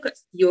మళ్ళీ ఒక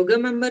యోగా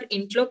మెంబర్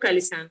ఇంట్లో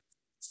కలిశాను.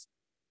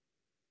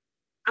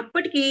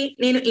 అప్పటికి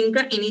నేను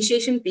ఇంకా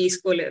ఇనిషియేషన్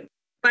తీసుకోలేదు,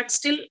 but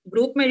still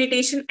group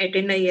meditation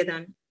attend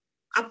అయ్యేదాన్ని.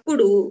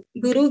 అప్పుడు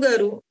గురువు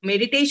గారు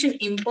meditation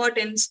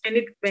importance and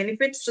it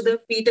benefits to the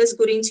foetus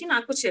గురించి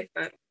నాకు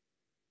చెప్పారు.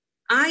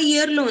 ఆ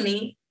ఇయర్ లోని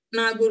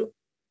నా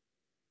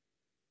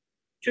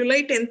జూలై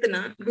 10th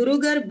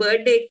గురువు గారు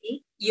బర్త్డేకి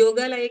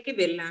యోగాలయకి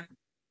వెళ్ళాను.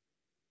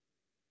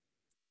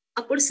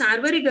 అప్పుడు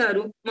సార్వరి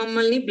గారు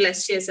మమ్మల్ని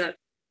బ్లెస్ చేశారు.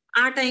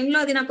 ఆ టైంలో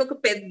అది నాకు ఒక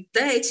పెద్ద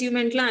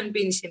అచీవ్మెంట్ లా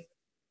అనిపించింది,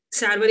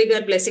 సార్వరి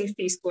గారు బ్లెస్సింగ్స్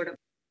తీసుకోవడం.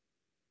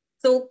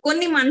 సో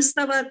కొన్ని మంత్స్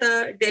తర్వాత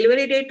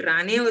డెలివరీ డేట్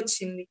రానే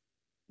వచ్చింది.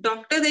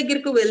 డాక్టర్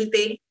దగ్గరకు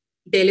వెళ్తే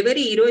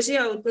డెలివరీ ఈ రోజే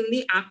అవుతుంది,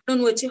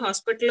 ఆఫ్టర్నూన్ వచ్చి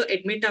హాస్పిటల్లో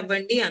అడ్మిట్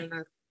అవ్వండి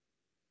అన్నారు.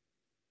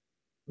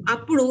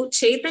 అప్పుడు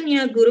చైతన్య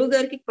గురువు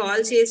గారికి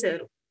కాల్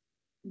చేశారు.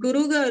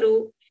 గురువు గారు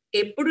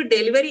ఎప్పుడు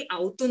డెలివరీ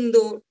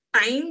అవుతుందో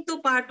టైంతో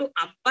పాటు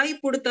అబ్బాయి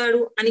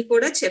పుడతాడు అని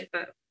కూడా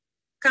చెప్పారు.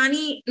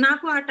 కానీ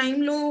నాకు ఆ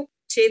టైంలో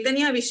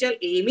చైతన్య విషయాలు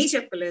ఏమీ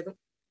చెప్పలేదు.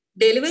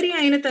 డెలివరీ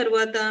అయిన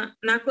తర్వాత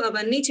నాకు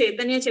అవన్నీ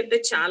చైతన్య చెప్తే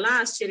చాలా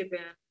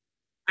ఆశ్చర్యపోయాను.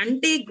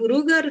 అంటే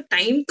గురువు గారు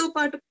టైంతో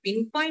పాటు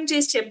పిన్ పాయింట్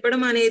చేసి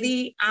చెప్పడం అనేది,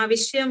 ఆ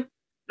విషయం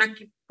నాకు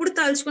ఇప్పుడు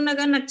తలుచుకున్నా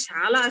కానీ నాకు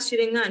చాలా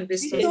ఆశ్చర్యంగా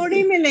అనిపిస్తుంది.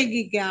 थोड़ी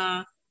मिलेगी क्या?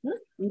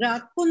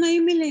 रात को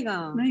नहीं मिलेगा।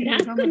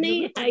 रात को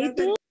नहीं आई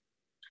तो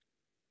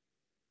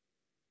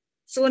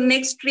సో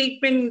నెక్స్ట్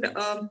ట్రీట్మెంట్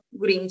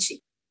గురించి,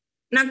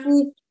 నాకు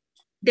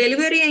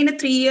డెలివరీ అయిన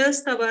 3 years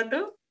తర్వాత,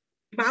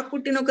 బాబు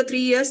పుట్టిన ఒక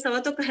 3 years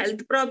తర్వాత ఒక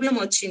హెల్త్ ప్రాబ్లం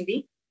వచ్చింది.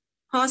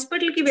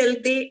 హాస్పిటల్కి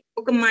వెళ్తే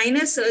ఒక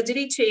మైనర్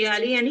సర్జరీ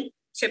చేయాలి అని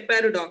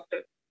చెప్పారు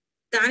డాక్టర్.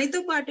 దానితో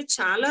పాటు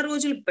చాలా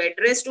రోజులు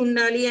బెడ్ రెస్ట్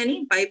ఉండాలి అని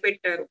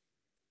భయపెట్టారు.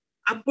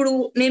 అప్పుడు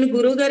నేను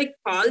గురువు గారికి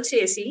కాల్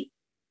చేసి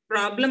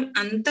ప్రాబ్లం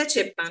అంతా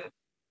చెప్పాను.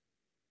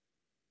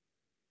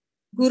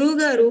 గురువు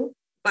గారు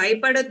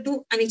భయపడద్దు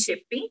అని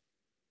చెప్పి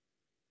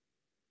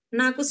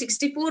నాకు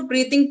 64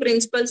 బ్రీతింగ్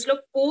ప్రిన్సిపల్స్ లో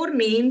 4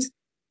 నేమ్స్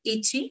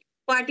ఇచ్చి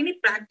వాటిని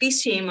ప్రాక్టీస్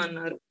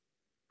చేయమన్నారు.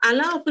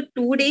 అలా ఒక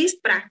 2 days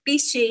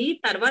ప్రాక్టీస్ చేయి,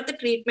 తర్వాత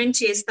ట్రీట్మెంట్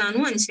చేస్తాను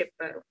అని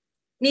చెప్పారు.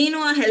 నేను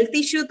ఆ హెల్త్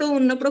ఇష్యూతో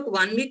ఉన్నప్పుడు ఒక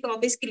 1 week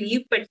ఆఫీస్కి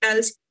లీవ్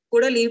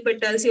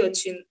పెట్టాల్సి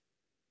వచ్చింది.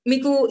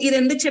 మీకు ఇది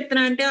ఎందుకు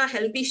చెప్తున్నా అంటే, ఆ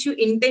హెల్త్ ఇష్యూ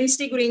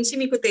ఇంటెన్సిటీ గురించి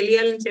మీకు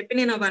తెలియాలని చెప్పి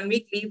నేను ఆ 1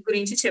 week లీవ్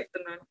గురించి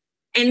చెప్తున్నాను.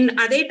 అండ్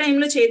అదే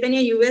టైంలో చైతన్య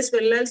యుఎస్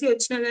వెళ్ళాల్సి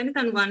వచ్చినా కానీ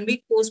తను 1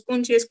 week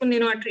పోస్ట్పోన్ చేసుకుని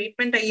నేను ఆ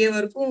ట్రీట్మెంట్ అయ్యే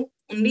వరకు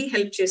ఉండి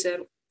హెల్ప్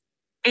చేశారు.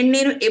 అండ్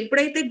నేను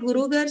ఎప్పుడైతే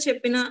గురువు గారు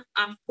చెప్పిన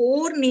ఆ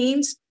 4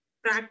 నేమ్స్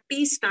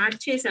ప్రాక్టీస్ స్టార్ట్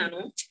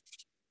చేశానో,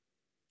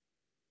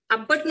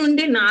 అప్పటి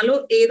నుండి నాలో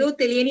ఏదో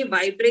తెలియని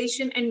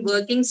వైబ్రేషన్ అండ్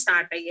వర్కింగ్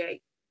స్టార్ట్ అయ్యాయి.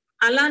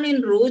 అలా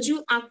నేను రోజు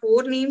ఆ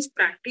 4 నేమ్స్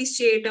ప్రాక్టీస్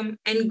చేయటం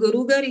అండ్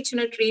గురువు గారు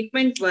ఇచ్చిన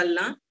ట్రీట్మెంట్ వల్ల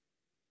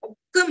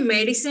ఒక్క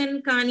మెడిసిన్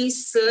కానీ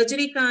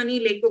సర్జరీ కానీ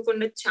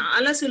లేకోకుండా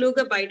చాలా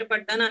సులువుగా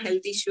బయటపడ్డాను ఆ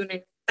హెల్త్ ఇష్యూ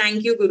నుంచి.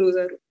 థ్యాంక్ యూ గురువు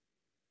గారు.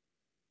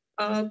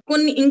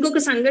 ఇంకొక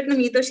సంఘటన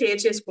మీతో షేర్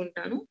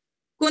చేసుకుంటాను.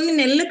 కొన్ని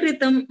నెలల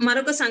క్రితం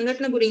మరొక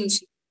సంఘటన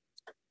గురించి,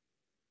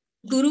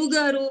 గురువు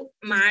గారు,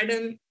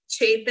 మేడం,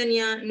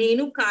 చైతన్య,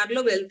 నేను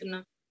కార్లో వెళ్తున్నా.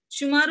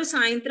 సుమారు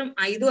సాయంత్రం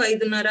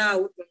 5-5:30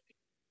 అవుతుంది.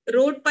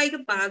 రోడ్ పైకి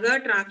బాగా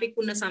ట్రాఫిక్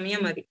ఉన్న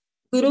సమయం అది.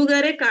 గురువు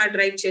గారే కార్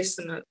డ్రైవ్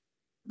చేస్తున్నారు.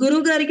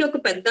 గురువు గారికి ఒక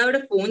పెద్ద ఆవిడ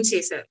ఫోన్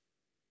చేశారు.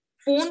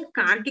 ఫోన్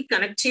కార్ కి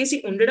కనెక్ట్ చేసి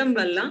ఉండడం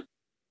వల్ల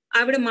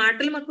ఆవిడ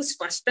మాటలు మాకు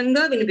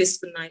స్పష్టంగా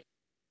వినిపిస్తున్నాయి.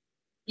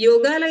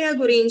 యోగాలయ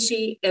గురించి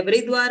ఎవరి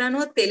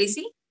ద్వారానో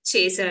తెలిసి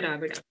చేశారు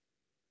ఆవిడ.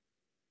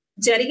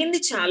 జరిగింది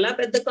చాలా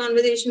పెద్ద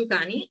కాన్వర్జేషన్,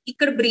 కానీ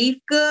ఇక్కడ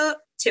బ్రీఫ్ గా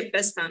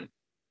చెప్పేస్తాను.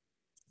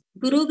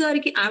 గురువు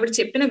గారికి ఆవిడ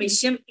చెప్పిన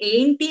విషయం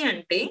ఏంటి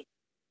అంటే,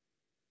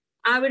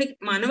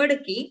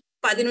 మనవడికి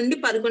 10 నుండి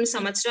 11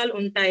 సంవత్సరాలు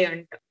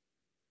ఉంటాయంట.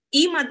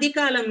 ఈ మధ్య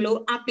కాలంలో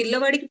ఆ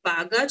పిల్లవాడికి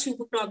బాగా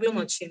చూపు ప్రాబ్లం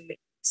వచ్చింది.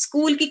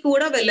 స్కూల్ కి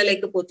కూడా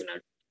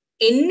వెళ్ళలేకపోతున్నాడు.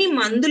 ఎన్ని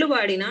మందులు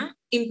వాడినా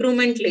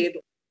ఇంప్రూవ్మెంట్ లేదు.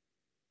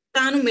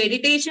 తాను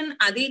మెడిటేషన్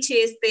అది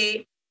చేస్తే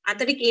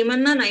అతడికి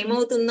ఏమన్నా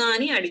నయమవుతుందా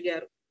అని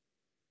అడిగారు.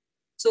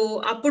 సో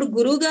అప్పుడు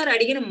గురువు గారు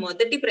అడిగిన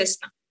మొదటి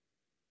ప్రశ్న,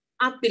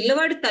 ఆ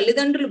పిల్లవాడి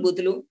తల్లిదండ్రుల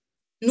బదులు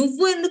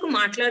నువ్వు ఎందుకు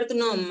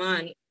మాట్లాడుతున్నావు అమ్మా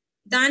అని.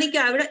 దానికి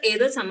ఆవిడ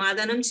ఏదో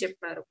సమాధానం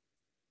చెప్పారు.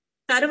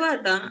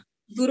 తర్వాత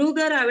గురువు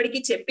గారు ఆవిడకి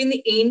చెప్పింది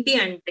ఏంటి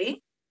అంటే,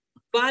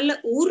 వాళ్ళ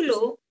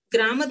ఊర్లో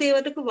గ్రామ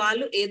దేవతకు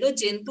వాళ్ళు ఏదో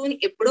జంతువుని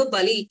ఎప్పుడో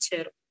బలి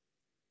ఇచ్చారు.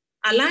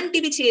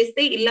 అలాంటివి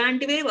చేస్తే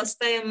ఇలాంటివే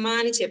వస్తాయమ్మా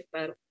అని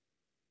చెప్పారు.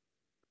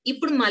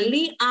 ఇప్పుడు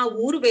మళ్ళీ ఆ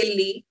ఊరు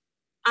వెళ్ళి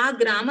ఆ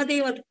గ్రామ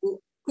దేవతకు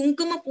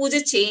కుంకుమ పూజ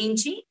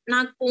చేయించి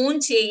నాకు ఫోన్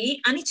చేయి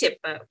అని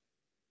చెప్పారు.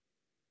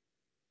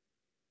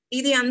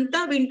 ఇది అంతా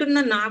వింటున్న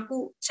నాకు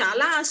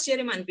చాలా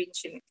ఆశ్చర్యం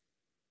అనిపించింది.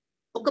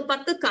 ఒక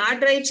పక్క కార్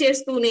డ్రైవ్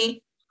చేస్తూనే,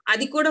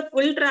 అది కూడా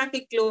ఫుల్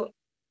ట్రాఫిక్ లో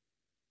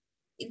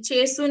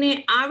చేస్తూనే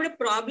ఆవిడ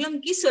ప్రాబ్లం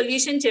కి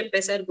సొల్యూషన్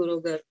చెప్పేశారు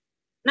గురువు గారు.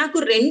 నాకు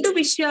 2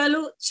 విషయాలు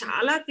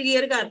చాలా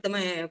క్లియర్ గా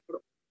అర్థమయ్యాయి అప్పుడు.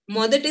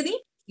 మొదటిది,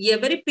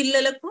 ఎవరి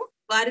పిల్లలకు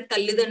వారి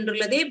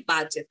తల్లిదండ్రులదే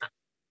బాధ్యత.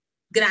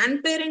 గ్రాండ్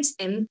పేరెంట్స్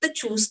ఎంత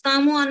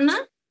చూస్తాము అన్నా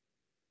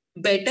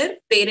బెటర్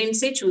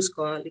పేరెంట్సే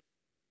చూసుకోవాలి.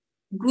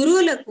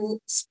 గురువులకు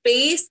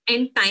స్పేస్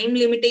అండ్ టైం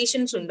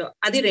లిమిటేషన్స్ ఉండవు.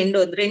 అది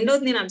రెండోది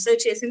నేను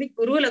అబ్జర్వ్ చేసింది,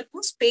 గురువులకు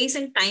స్పేస్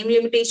అండ్ టైం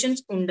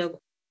లిమిటేషన్స్ ఉండవు.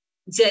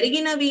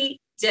 జరిగినవి,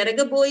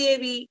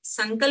 జరగబోయేవి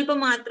సంకల్ప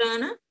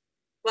మాత్రాన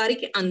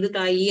వారికి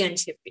అందుతాయి అని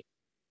చెప్పి.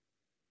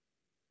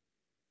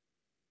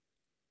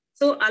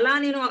 సో అలా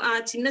నేను ఆ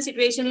చిన్న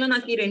సిచ్యువేషన్ లో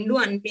నాకు ఈ రెండు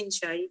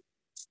అనిపించాయి.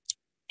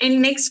 And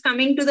next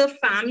coming to the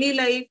family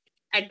life,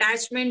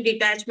 attachment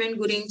detachment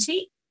గురించి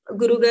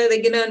గురుగారి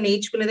దగ్గర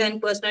నేర్చుకునేది ఆయన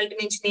పర్సనాలిటీ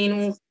నుంచి నేను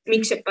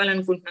మీకు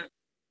చెప్పాలనుకుంటున్నాను.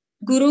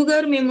 గురువు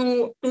గారు మేము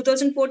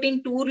 2014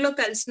 టూర్ లో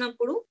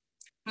కలిసినప్పుడు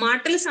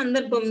మాటల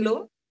సందర్భంలో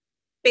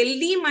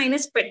పెళ్లి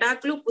మైనస్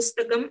పెటాకులు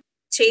పుస్తకం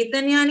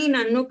చైతన్యాన్ని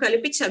నన్ను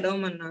కలిపి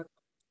చదవమన్నారు.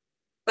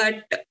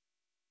 బట్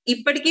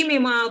ఇప్పటికీ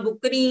మేము ఆ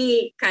బుక్ ని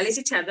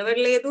కలిసి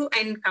చదవలేదు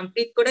అండ్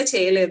కంప్లీట్ కూడా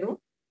చేయలేదు.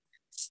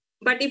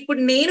 బట్ ఇప్పుడు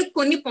నేను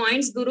కొన్ని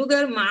పాయింట్స్ గురువు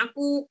గారు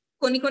మాకు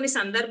కొన్ని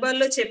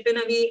సందర్భాల్లో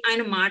చెప్పినవి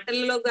ఆయన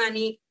మాటల్లో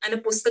గాని ఆయన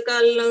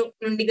పుస్తకాల్లో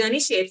నుండి గాని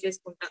షేర్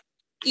చేసుకుంటా.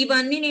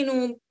 ఇవన్నీ నేను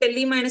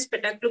పెళ్లి మైనస్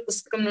పెటాకులు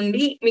పుస్తకం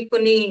నుండి మీకు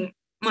కొన్ని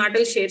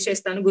మాటలు షేర్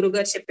చేస్తాను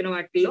గురుగారు చెప్పిన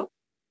వాటిల్లో.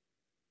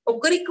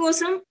 ఒకరి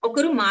కోసం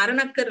ఒకరు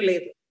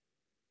మారనక్కర్లేదు,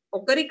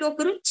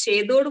 ఒకరికొకరు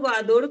చేదోడు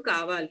వాదోడు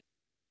కావాలి.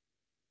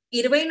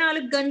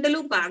 24 గంటలు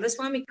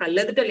భాగస్వామి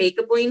కళ్ళెదుట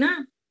లేకపోయినా,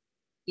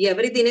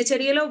 ఎవరి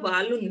దినచర్యలో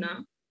వాళ్ళున్నా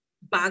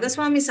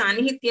భాగస్వామి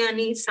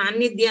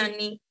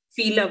సాన్నిధ్యాన్ని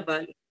ఫీల్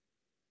అవ్వాలి.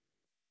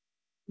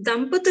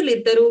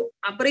 దంపతులిద్దరూ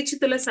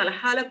అపరిచితుల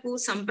సలహాలకు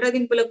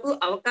సంప్రదింపులకు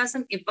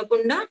అవకాశం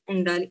ఇవ్వకుండా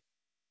ఉండాలి.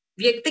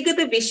 వ్యక్తిగత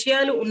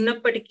విషయాలు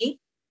ఉన్నప్పటికీ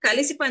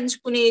కలిసి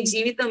పంచుకునే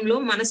జీవితంలో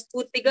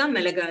మనస్ఫూర్తిగా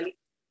మెలగాలి.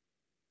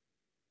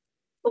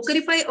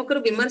 ఒకరిపై ఒకరు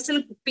విమర్శలు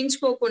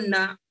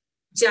గుప్పించుకోకుండా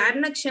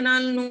జారిన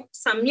క్షణాలను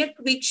సమ్యక్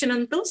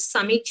వీక్షణంతో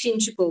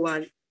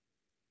సమీక్షించుకోవాలి.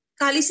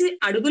 కలిసి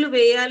అడుగులు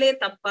వేయాలే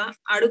తప్ప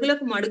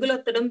అడుగులకు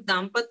మడుగులొత్తడం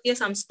దాంపత్య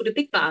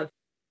సంస్కృతి కాదు.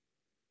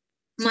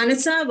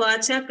 మనస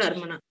వాచ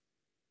కర్మణ.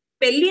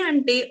 పెళ్లి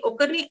అంటే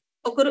ఒకరిని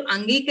ఒకరు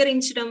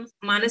అంగీకరించడం,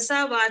 మనస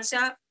వాచ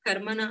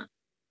కర్మణ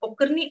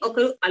ఒకరిని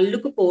ఒకరు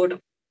అల్లుకుపోవడం,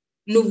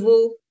 నువ్వు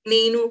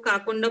నేను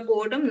కాకుండా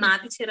పోవడం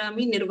నాతి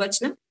చరామి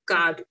నిర్వచనం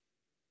కాదు.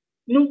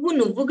 నువ్వు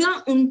నువ్వుగా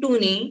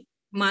ఉంటూనే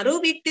మరో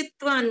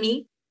వ్యక్తిత్వాన్ని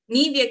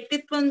నీ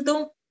వ్యక్తిత్వంతో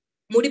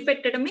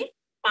ముడిపెట్టడమే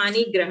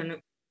పాణిగ్రహణం.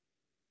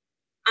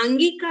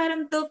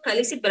 అంగీకారంతో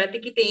కలిసి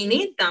బ్రతికితేనే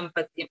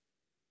దాంపత్యం.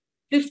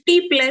 50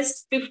 +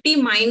 50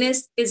 -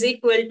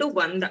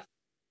 100.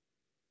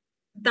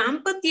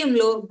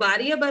 దాంపత్యంలో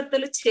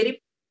భార్యాభర్తలు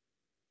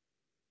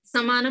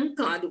సమానం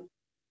కాదు.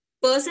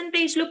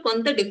 పర్సంటేజ్ లో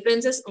కొంత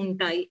డిఫరెన్సెస్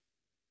ఉంటాయి.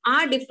 ఆ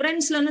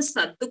డిఫరెన్స్ లను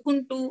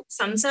సర్దుకుంటూ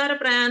సంసార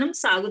ప్రయాణం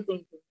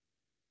సాగుతుంటుంది.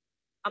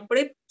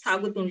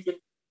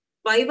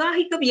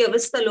 వైవాహిక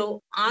వ్యవస్థలో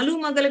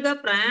ఆలుమగలుగా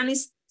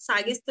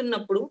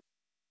సాగిస్తున్నప్పుడు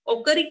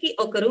ఒకరికి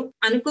ఒకరు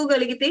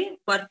అనుకోగలిగితే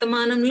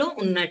వర్తమానంలో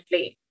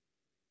ఉన్నట్లే.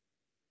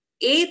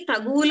 ఏ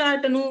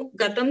తగువులాటను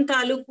గతం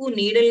తాలూకు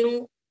నీడలను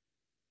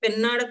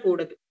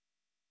పెన్నాడకూడదు.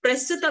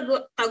 ప్రస్తుత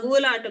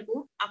తగువులాటకు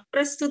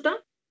అప్రస్తుత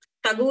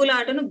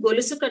తగువులాటను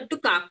గొలుసు కట్టు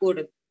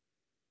కాకూడదు.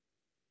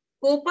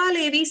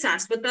 కోపాలేవి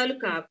శాశ్వతాలు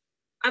కావు,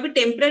 అవి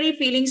టెంపరీ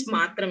ఫీలింగ్స్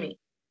మాత్రమే.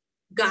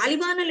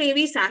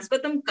 గాలివానలేవి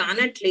శాశ్వతం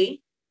కానట్లే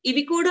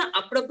ఇవి కూడా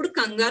అప్పుడప్పుడు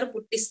కంగారు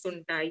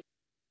పుట్టిస్తుంటాయి.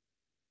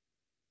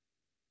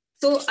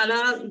 సో అలా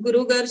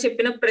గురువు గారు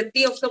చెప్పిన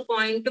ప్రతి ఒక్క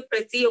పాయింట్,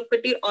 ప్రతి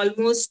ఒక్కటి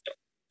ఆల్మోస్ట్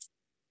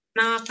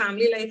నా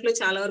ఫ్యామిలీ లైఫ్ లో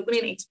చాలా వరకు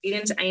నేను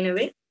experience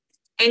అయినవే.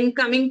 And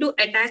coming to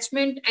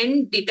attachment and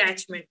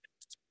detachment,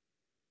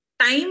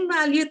 time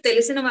value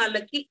తెలిసిన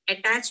వాళ్ళకి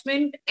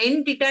అటాచ్మెంట్ అండ్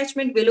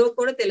డిటాచ్మెంట్ విలువ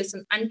కూడా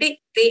తెలుస్తుంది. అంటే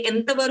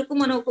ఎంతవరకు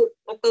మనం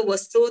ఒక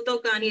వస్తువుతో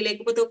కానీ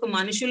లేకపోతే ఒక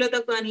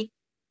మనుషులతో కానీ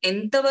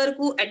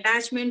ఎంతవరకు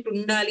అటాచ్మెంట్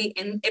ఉండాలి,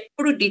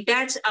 ఎప్పుడు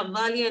డిటాచ్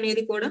అవ్వాలి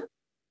అనేది కూడా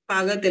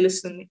బాగా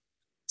తెలుస్తుంది.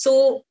 సో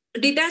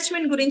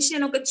డిటాచ్మెంట్ గురించి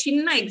నేను ఒక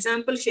చిన్న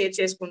ఎగ్జాంపుల్ షేర్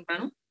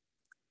చేసుకుంటాను.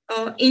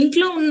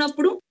 ఇంట్లో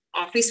ఉన్నప్పుడు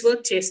ఆఫీస్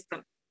వర్క్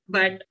చేస్తాం,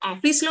 బట్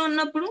ఆఫీస్ లో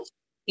ఉన్నప్పుడు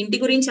ఇంటి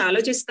గురించి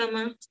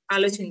ఆలోచిస్తామా?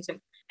 ఆలోచించాం.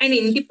 అండ్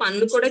ఇంటి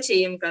పనులు కూడా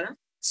చేయం కదా.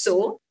 సో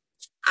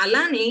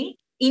అలానే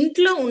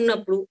ఇంట్లో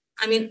ఉన్నప్పుడు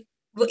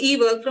ఈ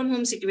వర్క్ ఫ్రమ్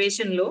హోమ్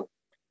సిచ్యువేషన్ లో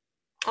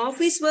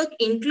ఆఫీస్ వర్క్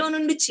ఇంట్లో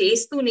నుండి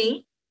చేస్తూనే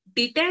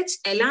డిటాచ్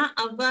ఎలా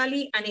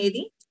అవ్వాలి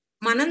అనేది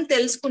మనం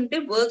తెలుసుకుంటే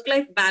వర్క్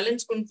లైఫ్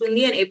బ్యాలెన్స్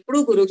ఉంటుంది అని ఎప్పుడూ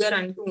గురుగారు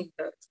అంటూ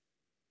ఉంటారు.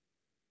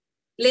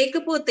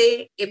 లేకపోతే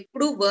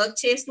ఎప్పుడు వర్క్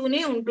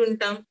చేస్తూనే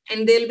ఉంటుంటాం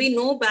and there will be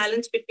no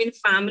balance between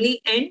family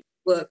and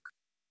work.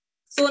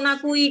 So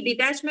నాకు ఈ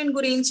డిటాచ్మెంట్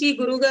గురించి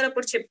గురువు గారు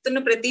అప్పుడు చెప్తున్న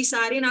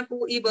ప్రతిసారి నాకు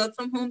ఈ వర్క్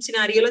ఫ్రమ్ హోమ్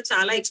సినారియోలో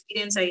చాలా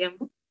ఎక్స్పీరియన్స్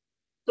అయ్యాము.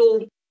 సో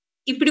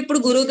ఇప్పుడు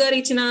గురువు గారు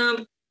ఇచ్చిన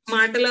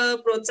మాటల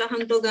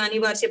ప్రోత్సాహంతో గానీ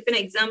వారు చెప్పిన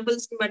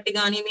ఎగ్జాంపుల్స్ ని బట్టి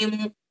గానీ మేము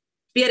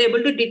we are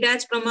able to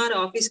detach from our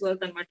office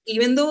work అనమాట.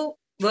 Even though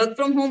work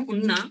from home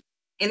ఉన్నా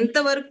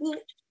ఎంతవరకు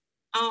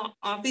ఆ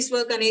ఆఫీస్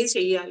వర్క్ అనేది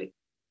చెయ్యాలి,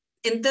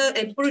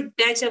 ఎప్పుడు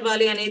డిటాచ్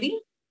అవ్వాలి అనేది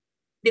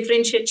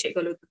డిఫరెన్షియేట్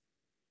చేయగలుగుతాం.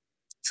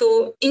 సో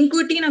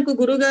ఇంకోటి నాకు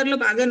గురుగారిలో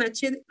బాగా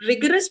నచ్చేది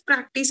rigorous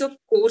practice of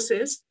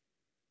courses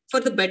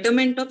for the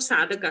betterment of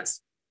సాధకాస్.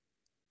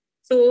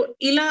 So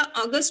ఇలా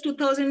ఆగస్ట్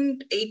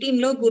 2018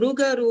 లో గురువు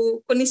గారు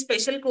కొన్ని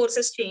స్పెషల్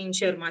కోర్సెస్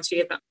చేయించారు మా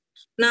చేత.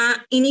 నా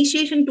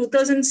ఇనిషియేషన్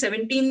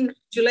 2017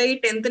 జూలై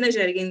 10th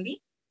జరిగింది.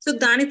 సో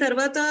దాని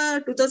తర్వాత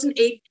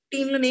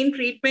 2018 లో నేను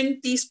ట్రీట్మెంట్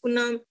తీసుకున్న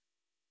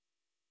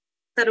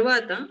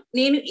తర్వాత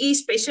నేను ఈ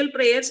స్పెషల్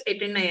ప్రేయర్స్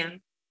అటెండ్ అయ్యాను.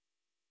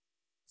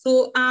 సో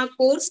ఆ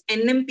course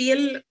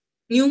NMPL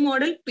new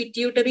model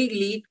pituitary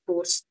lead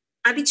course.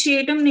 అది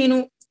చేయటం నేను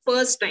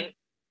ఫస్ట్ టైం.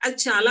 అది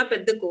చాలా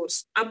పెద్ద కోర్స్.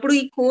 అప్పుడు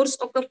ఈ కోర్స్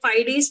ఒక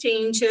 5 days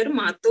చేయించారు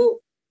మాతో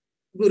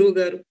గురువు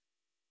గారు.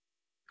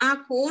 ఆ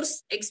కోర్స్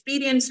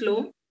ఎక్స్పీరియన్స్ లో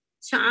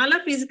చాలా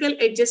physical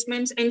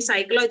adjustments and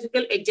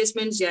psychological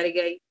adjustments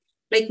జరిగాయి.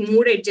 Like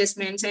mood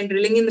adjustments and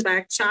drilling in the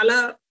back, చాలా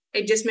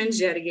అడ్జస్ట్మెంట్స్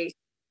జరిగాయి.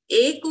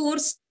 ఏ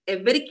కోర్స్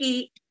ఎవరికి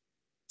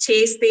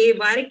చేస్తే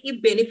వారికి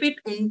బెనిఫిట్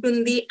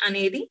ఉంటుంది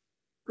అనేది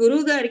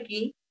గురువు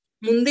గారికి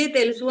ముందే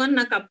తెలుసు అని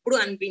నాకు అప్పుడు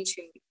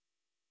అనిపించింది.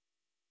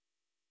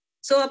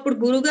 సో అప్పుడు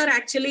గురువు గారు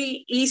యాక్చువల్లీ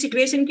ఈ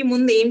సిచ్యువేషన్ కి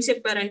ముందు ఏం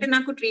చెప్పారంటే,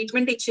 నాకు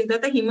ట్రీట్మెంట్ ఇచ్చిన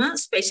తర్వాత హిమ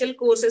స్పెషల్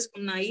కోర్సెస్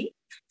ఉన్నాయి,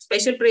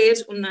 స్పెషల్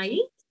ప్రేయర్స్ ఉన్నాయి,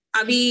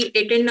 అవి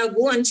అటెండ్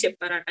అవ్వు అని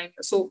చెప్పారు ఆ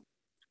టైంలో. సో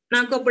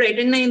నాకు అప్పుడు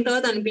అటెండ్ అయిన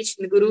తర్వాత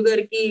అనిపించింది గురువు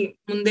గారికి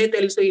ముందే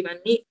తెలుసు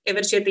ఇవన్నీ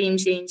ఎవరి చేత ఏం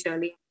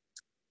చేయించాలి.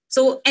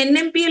 So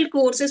NMPL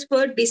courses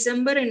for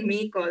December and May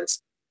calls,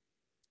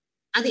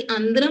 అది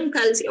అందరం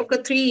కలిసి ఒక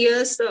 3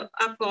 years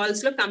ఆ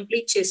కాల్స్ లో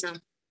కంప్లీట్ చేసాం.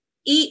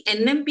 ఈ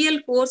NMPL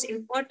కోర్స్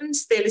ఇంపార్టెన్స్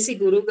తెలిసి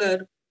గురువు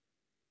గారు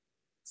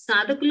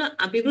సాధకుల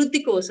అభివృద్ధి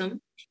కోసం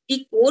ఈ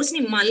కోర్స్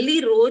ని మళ్ళీ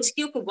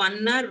రోజుకి ఒక 1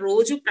 hour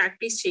రోజు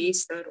ప్రాక్టీస్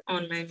చేయిస్తారు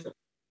ఆన్లైన్ లో.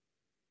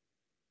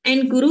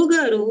 అండ్ గురువు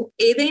గారు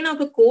ఏదైనా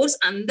ఒక కోర్స్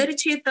అందరి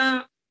చేత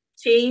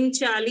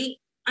చేయించాలి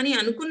అని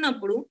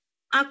అనుకున్నప్పుడు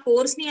ఆ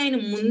కోర్స్ ని ఆయన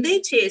ముందే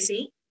చేసి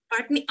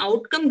వాటిని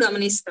అవుట్కమ్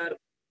గమనిస్తారు.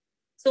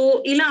 సో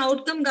ఇలా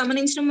అవుట్కమ్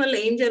గమనించడం వల్ల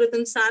ఏం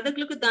జరుగుతుంది,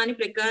 సాధకులకు దాని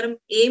ప్రకారం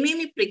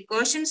ఏమేమి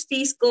ప్రికాషన్స్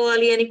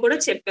తీసుకోవాలి అని కూడా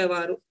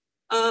చెప్పేవారు.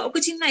 ఒక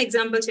చిన్న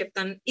ఎగ్జాంపుల్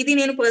చెప్తాను, ఇది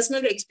నేను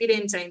పర్సనల్ గా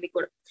ఎక్స్పీరియన్స్ అయింది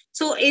కూడా.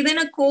 సో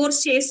ఏదైనా కోర్స్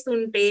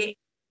చేస్తుంటే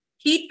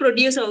హీట్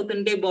ప్రొడ్యూస్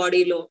అవుతుంటే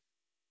బాడీలో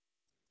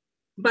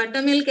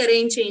బటర్ మిల్క్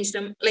అరేంజ్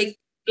చేయించడం, లైక్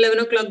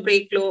 11 o'clock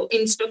బ్రేక్ లో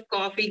ఇన్స్టెడ్ ఆఫ్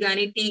కాఫీ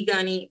గానీ టీ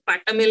గానీ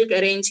బటర్ మిల్క్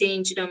అరేంజ్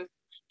చేయించడం.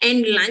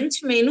 అండ్ లంచ్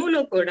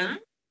మెనూలో కూడా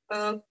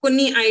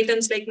కొన్ని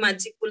ఐటమ్స్ లైక్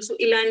మజ్జిగ పులుసు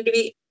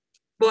ఇలాంటివి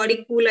బాడీ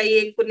కూల్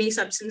అయ్యే కొన్ని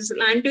సబ్స్టెన్స్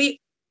లాంటివి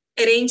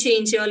అరేంజ్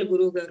చేయించేవాళ్ళు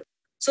గురువు గారు.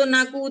 సో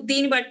నాకు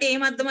దీన్ని బట్టి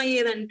ఏం అర్థం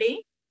అయ్యేదంటే,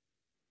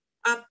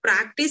 ఆ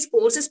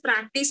కోర్సెస్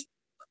ప్రాక్టీస్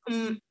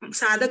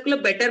సాధకుల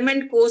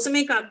బెటర్మెంట్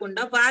కోసమే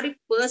కాకుండా వారి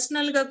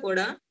పర్సనల్ గా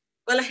కూడా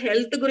వాళ్ళ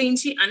హెల్త్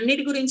గురించి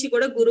అన్నిటి గురించి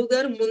కూడా గురువు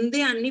గారు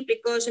ముందే అన్ని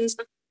ప్రికాషన్స్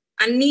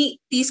అన్ని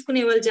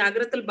తీసుకునే వాళ్ళు,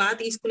 జాగ్రత్తలు బాగా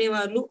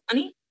తీసుకునేవాళ్ళు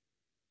అని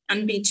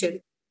అనిపించేది.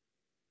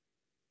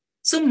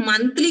 సో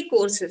మంత్లీ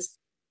కోర్సెస్,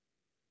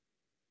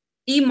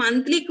 ఈ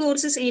మంత్లీ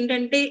కోర్సెస్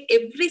ఏంటంటే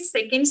every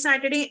second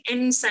Saturday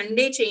and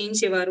Sunday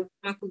చేయించేవారు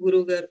మాకు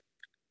గురువు గారు.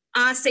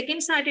 ఆ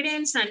సెకండ్ సాటర్డే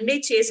అండ్ సండే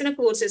చేసిన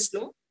కోర్సెస్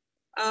లో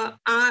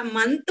ఆ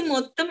మంత్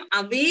మొత్తం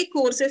అవే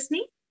కోర్సెస్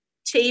ని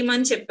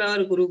చేయమని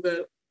చెప్పేవారు గురువు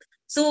గారు.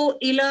 సో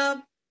ఇలా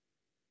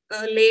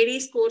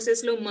లేడీస్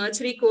కోర్సెస్ లో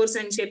మర్చరీ కోర్స్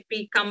అని చెప్పి,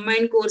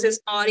 కంబైన్ కోర్సెస్,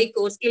 ఆరీ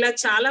కోర్స్, ఇలా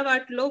చాలా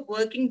వాటిలో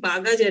వర్కింగ్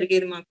బాగా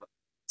జరిగేది మాకు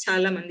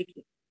చాలా మందికి.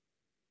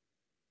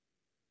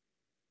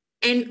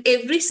 అండ్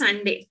ఎవ్రీ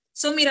సండే,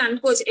 సో మీరు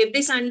అనుకోవచ్చు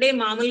ఎవ్రీ సండే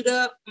మామూలుగా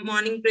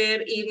morning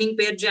prayer, evening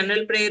prayer,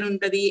 general prayer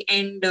ఉంటది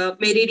అండ్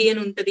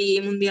మెరిడియన్ ఉంటది,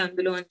 ఏముంది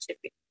అందులో అని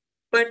చెప్పి.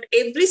 But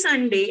every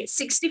Sunday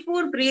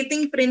 64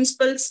 breathing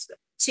principles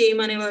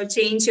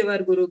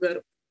చేయించేవారు గురువు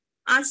గారు.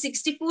 ఆ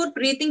 64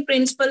 బ్రీతింగ్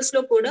ప్రిన్సిపల్స్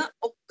లో కూడా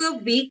ఒక్క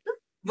week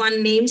 1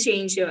 name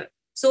చేయించేవారు.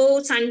 So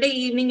Sunday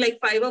evening like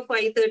 5 or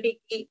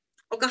 5:30కి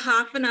ఒక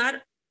 1/2 hour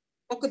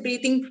ఒక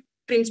బ్రీతింగ్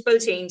ప్రిన్సిపల్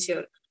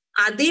చేయించేవారు.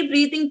 అదే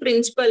బ్రీతింగ్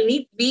ప్రిన్సిపల్ ని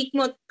వీక్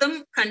మొత్తం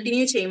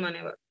continue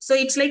చేయమనేవారు. So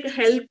it's like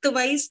health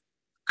wise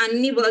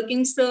అన్ని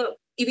వర్కింగ్స్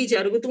ఇవి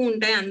జరుగుతూ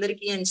ఉంటాయి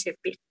అందరికీ అని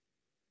చెప్పి.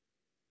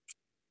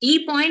 ఈ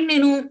పాయింట్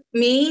నేను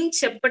మెయిన్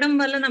చెప్పడం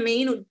వల్ల నా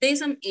మెయిన్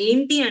ఉద్దేశం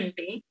ఏంటి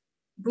అంటే,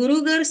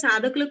 గురువు గారు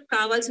సాధకులకు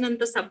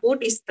కావాల్సినంత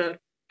సపోర్ట్ ఇస్తారు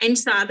అండ్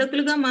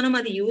సాధకులుగా మనం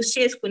అది యూజ్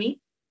చేసుకుని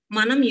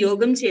మనం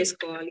యోగం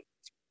చేసుకోవాలి.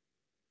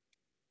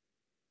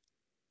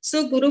 సో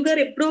గురువు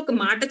గారు ఎప్పుడూ ఒక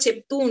మాట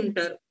చెప్తూ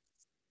ఉంటారు,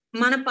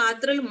 మన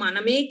పాత్రలు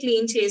మనమే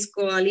క్లీన్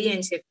చేసుకోవాలి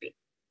అని చెప్పి.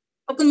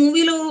 ఒక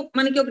మూవీలో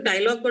మనకి ఒక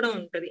డైలాగ్ కూడా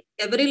ఉంటది,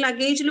 ఎవరి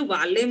లగేజ్లు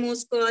వాళ్ళే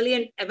మోసుకోవాలి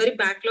అండ్ ఎవరి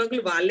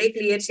బ్యాక్లాగ్లు వాళ్ళే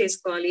క్లియర్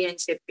చేసుకోవాలి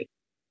అని చెప్పి.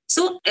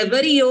 సో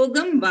ఎవరి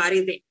యోగం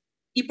వారిదే.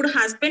 ఇప్పుడు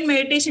హస్బెండ్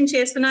మెడిటేషన్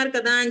చేస్తున్నారు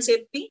కదా అని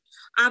చెప్పి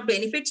ఆ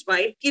బెనిఫిట్స్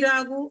వైఫ్ కి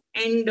రావు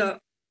అండ్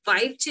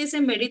వైఫ్ చేసే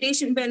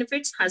మెడిటేషన్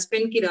బెనిఫిట్స్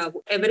హస్బెండ్ కి రావు,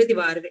 ఎవరిది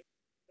వారిదే.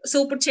 సో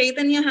ఇప్పుడు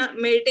చైతన్య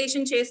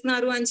మెడిటేషన్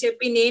చేస్తున్నారు అని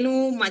చెప్పి నేను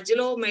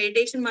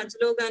మెడిటేషన్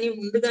మధ్యలో గాని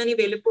ముందు గాని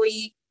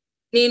వెళ్ళిపోయి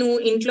నేను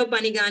ఇంట్లో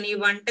పని గాని,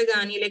 వంట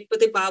గాని,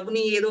 లేకపోతే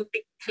బాబుని ఏదో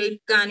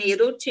హెల్ప్ గాని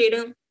ఏదో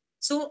చేయడం.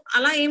 సో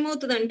అలా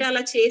ఏమవుతుందంటే,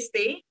 అలా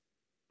చేస్తే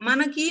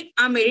మనకి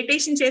ఆ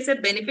మెడిటేషన్ చేసే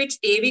బెనిఫిట్స్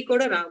ఏవి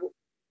కూడా రావు.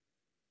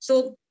 సో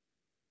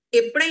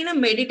ఎప్పుడైనా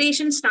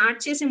మెడిటేషన్ స్టార్ట్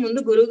చేసే ముందు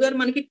గురువు గారు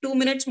మనకి 2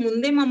 minutes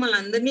ముందే మమ్మల్ని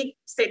అందరినీ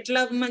సెటిల్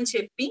అవ్వమని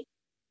చెప్పి,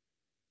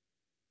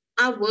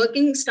 ఆ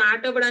వర్కింగ్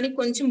స్టార్ట్ అవ్వడానికి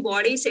కొంచెం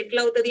బాడీ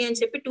సెటిల్ అవుతుంది అని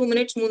చెప్పి 2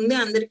 minutes ముందే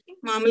అందరికి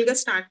మామూలుగా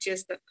స్టార్ట్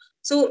చేస్తారు.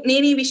 సో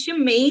నేను ఈ విషయం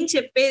మెయిన్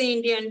చెప్పేది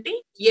ఏంటి అంటే,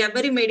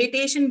 ఎవరి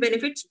మెడిటేషన్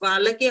బెనిఫిట్స్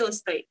వాళ్ళకే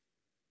వస్తాయి.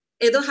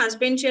 ఏదో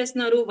హస్బెండ్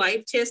చేస్తున్నారు,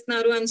 వైఫ్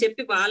చేస్తున్నారు అని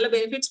చెప్పి వాళ్ళ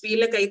బెనిఫిట్స్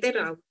వీళ్ళకైతే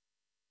రావు.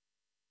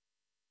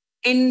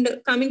 And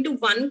coming to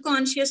 1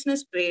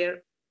 consciousness prayer,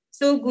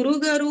 so గురువు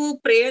గారు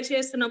ప్రేయర్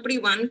చేస్తున్నప్పుడు ఈ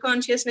వన్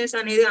కాన్షియస్నెస్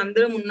అనేది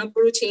అందరం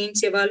ఉన్నప్పుడు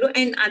చేయించేవాళ్ళు.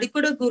 అండ్ అది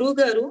కూడా గురువు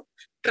గారు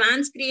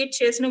ట్రాన్స్క్రియేట్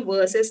చేసిన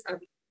వర్సెస్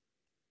అవి.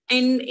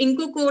 అండ్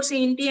ఇంకో కోర్స్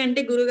ఏంటి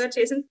అంటే గురువు గారు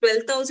చేసిన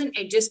 12,000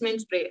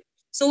 అడ్జస్ట్మెంట్స్ ప్రేయర్.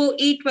 సో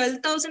ఈ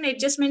 12,000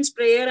 అడ్జస్ట్మెంట్స్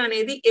ప్రేయర్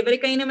అనేది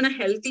ఎవరికైనా మన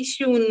హెల్త్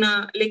ఇష్యూ ఉన్నా,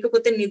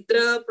 లేకపోతే నిద్ర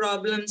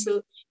ప్రాబ్లమ్స్,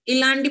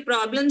 ఇలాంటి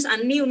ప్రాబ్లమ్స్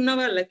అన్ని ఉన్న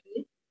వాళ్ళకి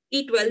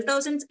ఈ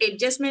 12,000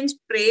 అడ్జస్ట్మెంట్స్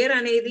ప్రేయర్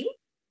అనేది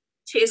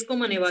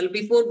చేసుకోమనేవాళ్ళు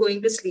బిఫోర్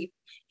గోయింగ్ టు స్లీప్.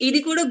 ఇది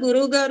కూడా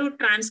గురువు గారు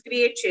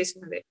ట్రాన్స్క్రియేట్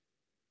చేసినదే.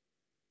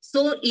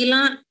 సో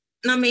ఇలా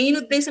నా మెయిన్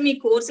ఉద్దేశం ఈ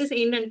కోర్సెస్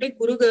ఏంటంటే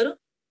గురువు గారు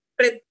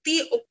ప్రతి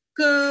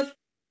ఒక్క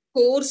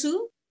కోర్సు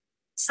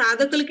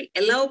సాధకులకి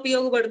ఎలా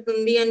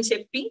ఉపయోగపడుతుంది అని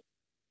చెప్పి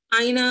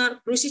ఆయన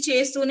కృషి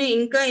చేస్తూనే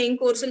ఇంకా ఏం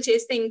కోర్సులు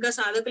చేస్తే ఇంకా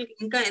సాధకులకి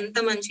ఇంకా ఎంత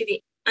మంచిది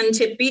అని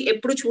చెప్పి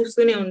ఎప్పుడు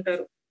చూస్తూనే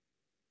ఉంటారు.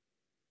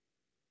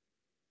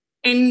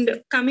 And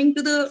coming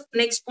to the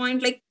next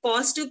point, like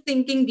positive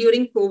thinking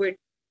during Covid.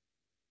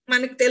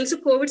 మనకు తెలుసు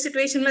కోవిడ్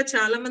సిచ్యువేషన్ లో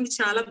చాలా మంది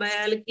చాలా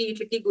భయాలకి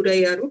వీటికి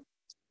గురయ్యారు.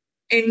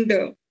 అండ్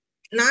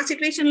నా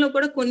సిచ్యువేషన్ లో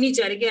కూడా కొన్ని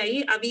జరిగాయి,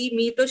 అవి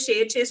మీతో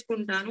షేర్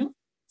చేసుకుంటాను.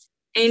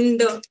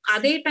 అండ్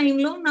అదే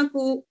టైంలో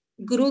నాకు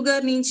గురువు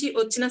గారి నుంచి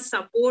వచ్చిన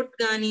సపోర్ట్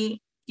కానీ,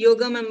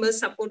 యోగా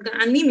మెంబర్స్ సపోర్ట్ కానీ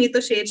అన్ని మీతో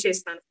షేర్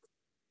చేస్తాను.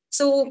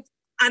 సో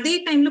అదే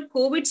టైంలో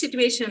కోవిడ్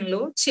సిచ్యువేషన్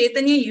లో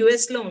చైతన్య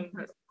యుఎస్ లో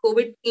ఉన్నారు.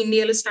 కోవిడ్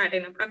ఇండియాలో స్టార్ట్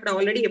అయినప్పుడు, అక్కడ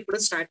ఆల్రెడీ ఎప్పుడో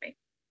స్టార్ట్ అయింది.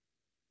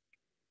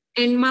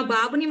 అండ్ మా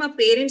బాబుని మా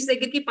పేరెంట్స్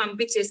దగ్గరికి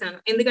పంపించేశాను,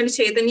 ఎందుకంటే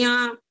చైతన్య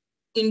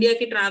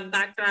ఇండియాకి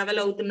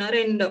ట్రావెల్ అవుతున్నారు.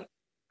 అండ్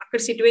అక్కడ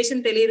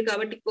సిచ్యువేషన్ తెలియదు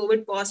కాబట్టి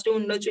కోవిడ్ పాజిటివ్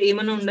ఉండొచ్చు,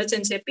 ఏమన్నా ఉండొచ్చు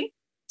అని చెప్పి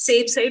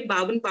సేఫ్ సైడ్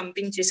బాబుని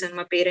పంపించేశాను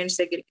మా పేరెంట్స్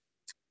దగ్గరికి.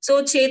 సో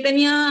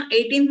చైతన్య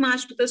 18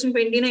 మార్చ్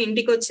 2020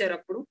 ఇంటికి వచ్చారు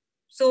అప్పుడు.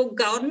 సో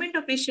గవర్నమెంట్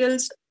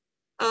అఫీషియల్స్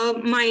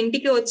మా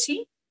ఇంటికి వచ్చి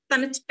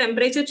తన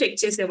టెంపరేచర్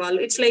చెక్ చేసేవాళ్ళు.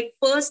 It's like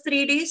first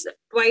 3 days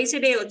twice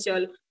day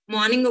వచ్చేవాళ్ళు,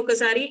 మార్నింగ్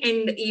ఒకసారి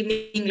అండ్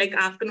ఈవినింగ్ లైక్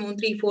ఆఫ్టర్నూన్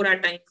 3-4 ఆ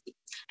టైంకి.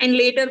 And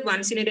later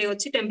once in day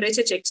వచ్చి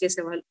టెంపరేచర్ చెక్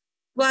చేసేవాళ్ళు.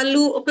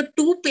 వాళ్ళు ఒక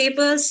 2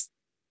 papers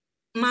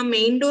మా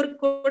మెయిన్ డోర్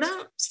కూడా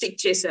స్టిక్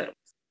చేశారు.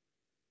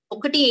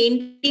 ఒకటి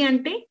ఏంటి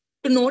అంటే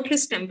to note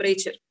his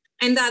temperature,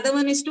 and the other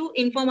one is to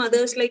inform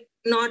others like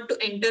not to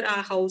enter ఆ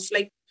house,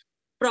 like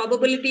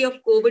probability of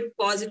Covid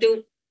positive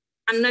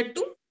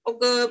అన్నట్టు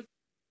ఒక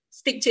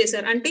స్టిక్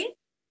చేశారు. అంటే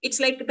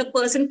it's like the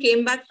person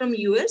came back from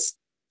US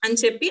అని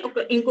చెప్పి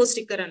ఒక ఇంకో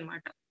sticker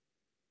అనమాట.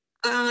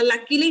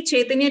 Luckily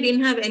Chaitanya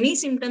didn't have any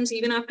symptoms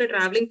even after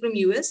travelling from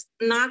US.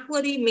 నాకు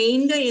అది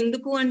మెయిన్ గా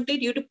ఎందుకు అంటే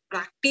due to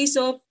practice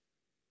of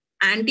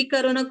anti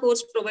corona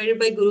course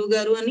provided by గురువు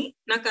గారు అని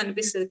నాకు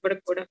అనిపిస్తుంది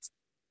ఇప్పటికి కూడా.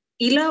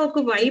 ఇలా ఒక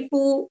వైపు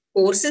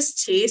కోర్సెస్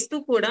చేస్తూ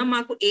కూడా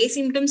మాకు ఏ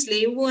సిమ్టమ్స్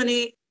లేవు అనే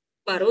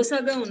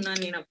భరోసాగా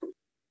ఉన్నాను నేను అప్పుడు.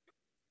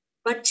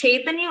 బట్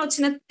చైతన్య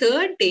వచ్చిన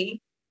 3rd day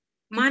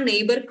మా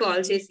నైబర్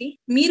కాల్ చేసి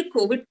మీరు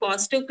కోవిడ్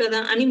పాజిటివ్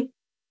కదా అని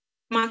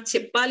మాకు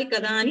చెప్పాలి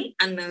కదా అని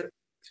అన్నారు.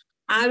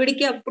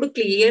 ఆవిడికి అప్పుడు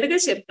క్లియర్ గా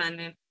చెప్పాను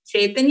నేను,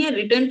 Chaitanya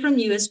return from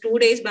US 2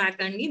 days back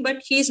అండి, but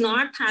he's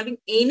not having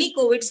any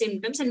Covid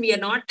symptoms and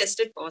we are not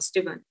tested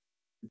positive అని.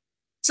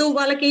 సో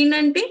వాళ్ళకి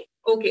ఏంటంటే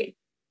ఓకే,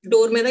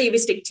 డోర్ మీద ఇవి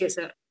స్టిక్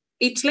చేశారు,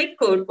 it's like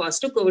Covid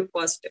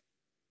positive.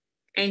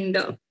 And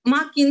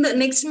మా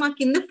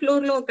కింద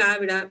ఫ్లోర్ లో ఒక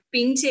ఆవిడ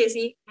పింక్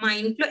చేసి మా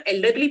ఇంట్లో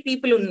ఎల్డర్లీ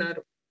పీపుల్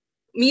ఉన్నారు,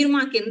 మీరు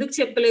మాకెందుకు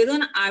చెప్పలేదు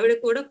అని ఆవిడ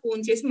కూడా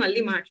ఫోన్ చేసి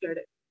మళ్ళీ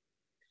మాట్లాడారు.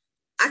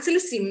 అసలు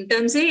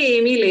సిమ్టమ్సే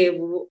ఏమీ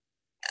లేవు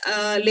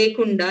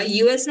లేకుండా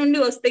యుఎస్ నుండి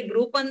వస్తే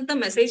గ్రూప్ అంతా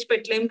మెసేజ్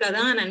పెట్టలేం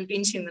కదా అని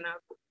అనిపించింది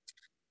నాకు.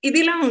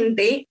 ఇదిలా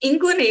ఉంటే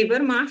ఇంకో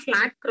నైబర్ మా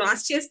ఫ్లాట్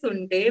క్రాస్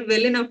చేస్తుంటే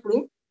వెళ్ళినప్పుడు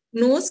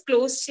నోస్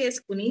క్లోజ్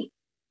చేసుకుని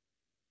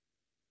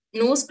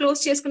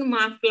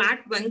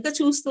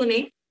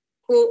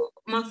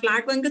మా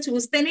ఫ్లాట్ వంక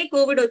చూస్తేనే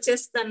కోవిడ్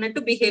వచ్చేస్తుంది అన్నట్టు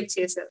బిహేవ్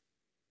చేశారు.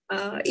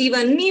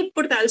 ఇవన్నీ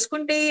ఇప్పుడు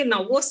తలుచుకుంటే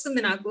నవ్వు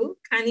వస్తుంది నాకు,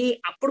 కానీ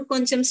అప్పుడు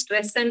కొంచెం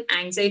స్ట్రెస్ అండ్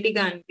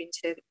యాంగ్జైటీగా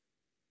అనిపించేది.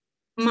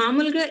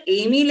 మామూలుగా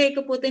ఏమీ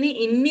లేకపోతేనే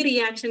ఇన్ని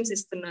రియాక్షన్స్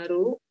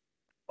ఇస్తున్నారు,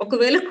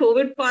 ఒకవేళ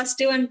కోవిడ్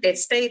పాజిటివ్ అని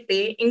టెస్ట్ అయితే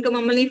ఇంకా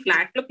మమ్మల్ని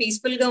ఫ్లాట్ లో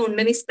పీస్ఫుల్ గా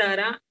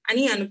ఉండనిస్తారా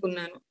అని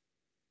అనుకున్నాను.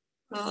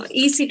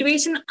 ఈ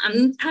సిచ్యువేషన్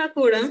అంతా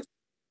కూడా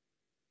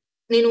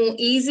నేను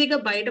ఈజీగా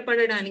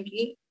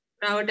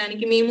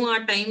రావడానికి మేము ఆ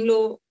టైంలో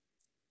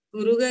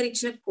గురువు గారు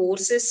ఇచ్చిన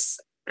కోర్సెస్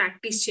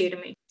ప్రాక్టీస్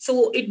చేయడమే. So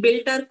it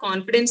built hour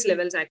confidence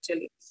levels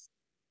actually.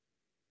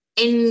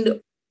 And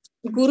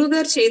గురువు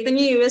గారు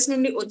చైతన్య యుఎస్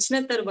నుండి వచ్చిన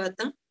తర్వాత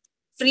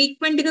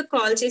ఫ్రీక్వెంట్ గా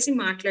కాల్ చేసి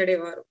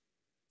మాట్లాడేవారు.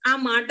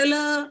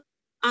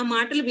 ఆ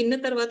మాటలు విన్న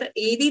తర్వాత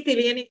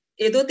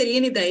ఏదో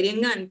తెలియని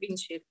ధైర్యంగా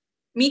అనిపించేది.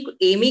 మీకు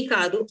ఏమీ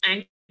కాదు,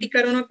 యాంటీ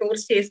కరోనా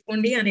కోర్స్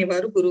చేసుకోండి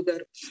అనేవారు గురువు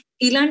గారు.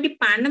 ఇలాంటి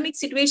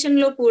పాండమిక్ సిచ్యువేషన్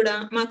లో కూడా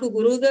మాకు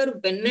గురువు గారు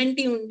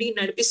వెన్నంటి ఉండి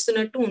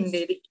నడిపిస్తున్నట్టు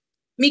ఉండేది.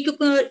 మీకు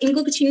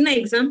ఇంకొక చిన్న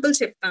ఎగ్జాంపుల్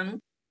చెప్తాను.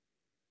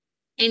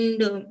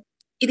 అండ్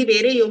ఇది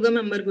వేరే యోగా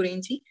మెంబర్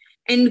గురించి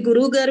అండ్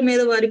గురువు గారి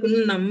మీద వారికి ఉన్న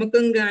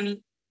నమ్మకం కానీ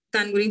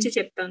దాని గురించి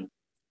చెప్తాను.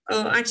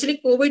 యాక్చువల్లీ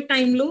కోవిడ్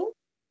టైంలో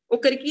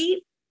ఒకరికి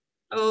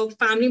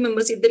ఫ్యామిలీ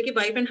మెంబర్స్ ఇద్దరికి,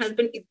 వైఫ్ అండ్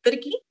హస్బెండ్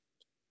ఇద్దరికి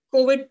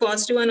కోవిడ్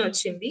పాజిటివ్ అని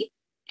వచ్చింది.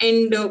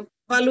 అండ్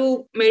వాళ్ళు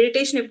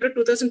మెడిటేషన్ ఎప్పుడో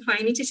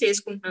 2005 నుంచి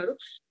చేసుకుంటున్నారు.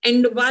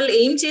 అండ్ వాళ్ళు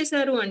ఏం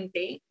చేశారు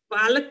అంటే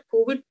వాళ్ళకి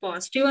కోవిడ్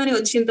పాజిటివ్ అని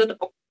వచ్చిన తర్వాత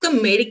ఒక్క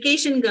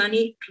మెడికేషన్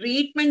కానీ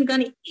ట్రీట్మెంట్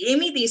కానీ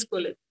ఏమీ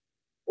తీసుకోలేదు.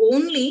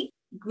 ఓన్లీ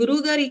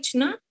గురువు గారు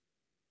ఇచ్చిన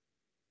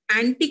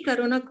యాంటీ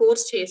కరోనా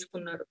కోర్స్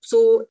చేసుకున్నారు. సో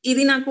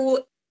ఇది నాకు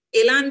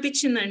ఎలా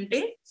అనిపించిందంటే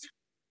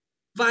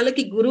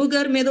వాళ్ళకి గురువు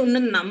గారి మీద ఉన్న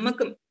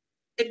నమ్మకం,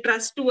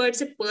 trust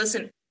towards a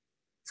person.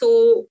 So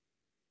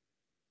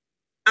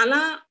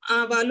అలా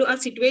వాళ్ళు ఆ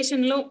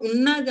సిచ్యువేషన్ లో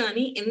ఉన్నా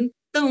గానీ,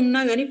 ఎంత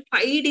ఉన్నా గానీ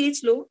 5 days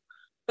లో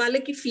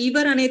వాళ్ళకి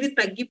ఫీవర్ అనేది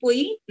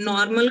తగ్గిపోయి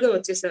నార్మల్ గా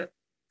వచ్చేసారు.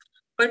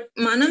 బట్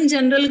మనం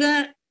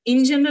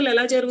ఇన్ జనరల్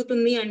ఎలా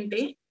జరుగుతుంది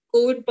అంటే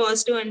కోవిడ్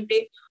పాజిటివ్ అంటే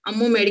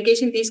అమ్మో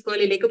మెడికేషన్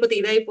తీసుకోవాలి, లేకపోతే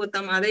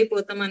ఇదైపోతాం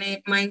అదైపోతాం అనే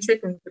మైండ్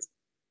సెట్ ఉంటుంది.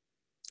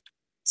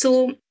 సో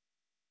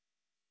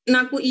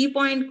నాకు ఈ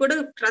పాయింట్ కూడా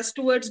ట్రస్ట్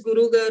టువర్డ్స్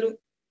గురువు గారు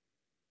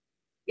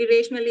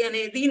ఇరేషనల్లీ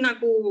అనేది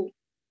నాకు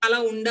అలా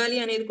ఉండాలి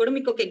అనేది కూడా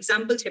మీకు ఒక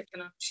ఎగ్జాంపుల్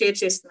షేర్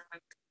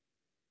చేస్తున్నాను.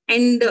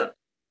 అండ్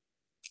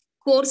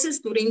కోర్సెస్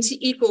గురించి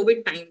ఈ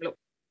కోవిడ్ టైంలో,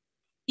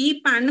 ఈ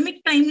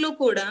పాండమిక్ టైంలో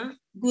కూడా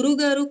గురువు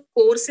గారు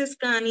కోర్సెస్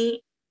కానీ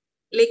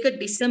లేక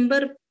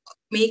డిసెంబర్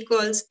మే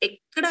కాల్స్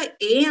ఎక్కడ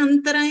ఏ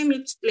అంతరాయం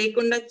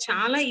లేకుండా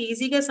చాలా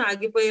ఈజీగా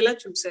సాగిపోయేలా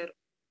చూశారు.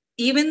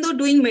 Even though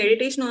doing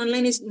meditation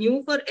online is new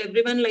for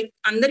everyone, like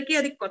అందరికీ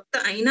అది కొత్త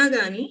అయినా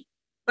గానీ,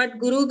 బట్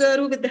గురువు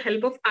గారు with the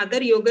help of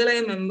other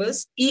యోగాలయ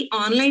members ఈ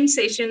online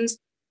sessions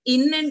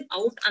in and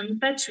out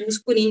అంతా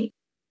చూసుకుని,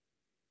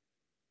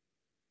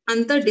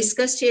 అంతా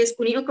డిస్కస్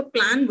చేసుకుని ఒక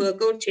ప్లాన్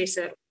వర్కౌట్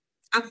చేశారు.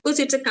 Of course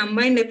it's a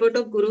combined effort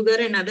of గురువు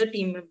గారు అండ్ అదర్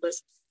టీమ్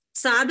మెంబర్స్.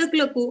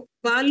 సాధకులకు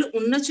వాళ్ళు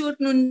ఉన్న చోటు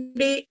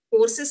నుండే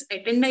కోర్సెస్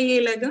అటెండ్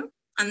అయ్యేలాగా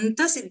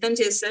అంతా సిద్ధం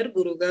చేశారు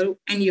గురువు గారు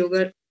and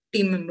yoga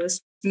team members,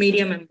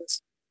 media members.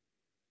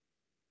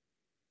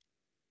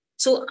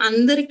 So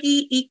అందరికీ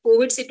ఈ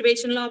కోవిడ్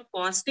సిచ్యువేషన్ లో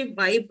పాజిటివ్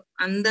వైబ్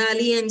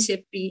అందాలి అని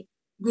చెప్పి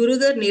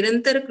గురుగారు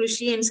నిరంతర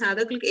కృషి అండ్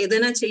సాధకులకు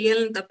ఏదైనా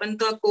చేయాలని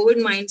తప్పంతో ఆ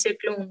కోవిడ్ మైండ్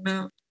సెట్ లో ఉన్న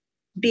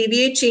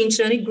డీవియేట్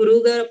చేయించడానికి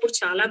గురువు గారు అప్పుడు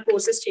చాలా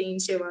కోర్సెస్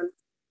చేయించేవాళ్ళు,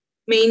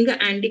 మెయిన్ గా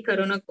యాంటీ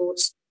కరోనా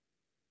కోర్స్.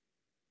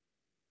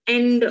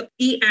 అండ్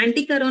ఈ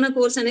యాంటీ కరోనా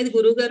కోర్స్ అనేది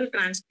గురువు గారు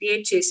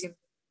ట్రాన్స్క్రియేట్ చేసింది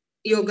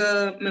యోగా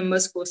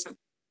మెంబర్స్ కోసం.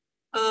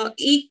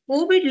 ఈ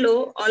కోవిడ్ లో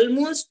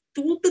ఆల్మోస్ట్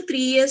 2 to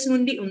 3 years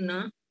నుండి ఉన్న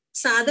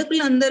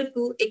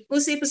సాధకులందరికీ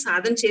ఎక్కువసేపు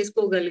సాధన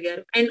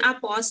చేసుకోగలిగారు. అండ్ ఆ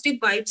పాజిటివ్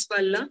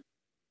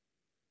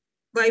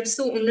వైబ్స్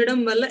తో ఉండడం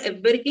వల్ల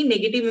ఎవ్వరికి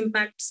నెగిటివ్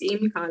ఇంపాక్ట్స్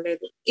ఏమి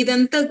కాలేదు.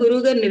 ఇదంతా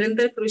గురువు గారు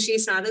నిరంతర కృషి,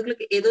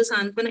 సాధకులకు ఏదో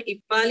సాంత్వన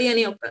ఇవ్వాలి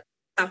అనే ఒక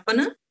తపన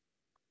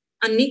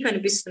అన్ని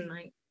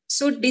కనిపిస్తున్నాయి.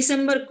 So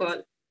December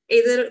call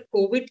either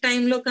Covid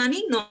టైంలో కానీ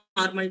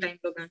నార్మల్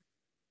టైంలో కానీ,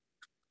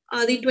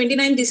 అది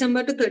 29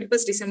 December to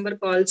 31 December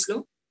కాల్స్ లో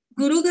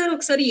గురువు గారు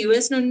ఒకసారి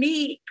యుఎస్ నుండి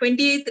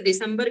 28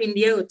 December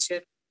ఇండియా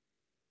వచ్చారు.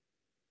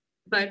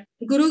 బట్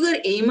గురువు గారు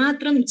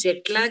ఏమాత్రం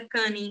జెట్ లాగ్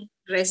కానీ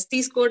రెస్ట్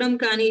తీసుకోవడం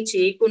కానీ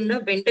చేయకుండా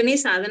వెంటనే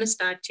సాధన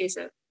స్టార్ట్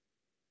చేశారు.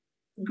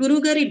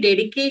 గురువు గారి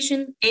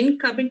dedication and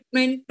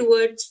commitment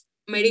towards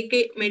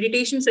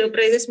meditation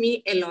surprises me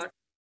a lot.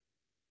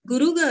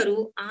 గురువు గారు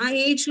ఆ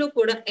ఏజ్ లో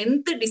కూడా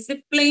ఎంత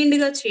డిసిప్లైన్డ్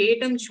గా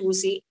చేయటం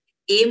చూసి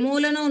ఏ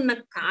మూలన ఉన్న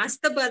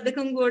కాస్త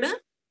బద్ధకం కూడా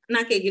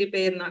నాకు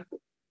ఎగిరిపోయారు. నాకు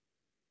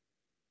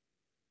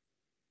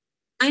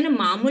ఆయన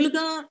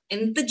మామూలుగా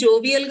ఎంత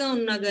జోవియల్ గా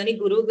ఉన్నా గానీ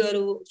గురువు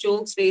గారు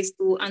జోక్స్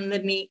వేస్తూ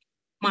అందరినీ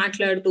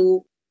మాట్లాడుతూ,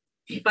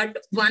 బట్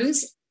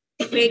వన్స్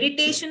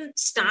మెడిటేషన్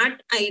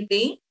స్టార్ట్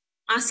అయితే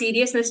ఆ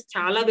సీరియస్నెస్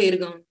చాలా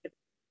వేరుగా ఉంటుంది.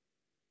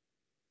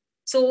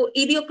 సో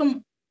ఇది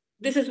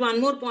this is one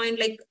more point,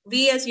 like we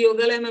as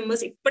యోగాలయ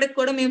members ఇప్పటికి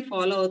కూడా మేము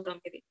ఫాలో అవుతాం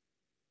ఇది.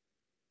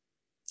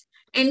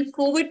 అండ్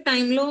కోవిడ్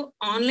టైంలో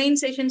ఆన్లైన్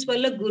సెషన్స్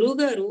వల్ల గురువు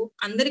గారు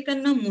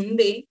అందరికన్నా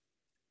ముందే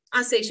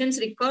ఆ సెషన్స్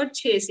రికార్డ్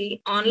చేసి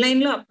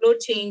ఆన్లైన్ లో అప్లోడ్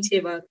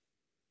చేయించేవారు.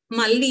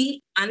 మళ్ళీ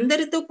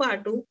అందరితో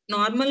పాటు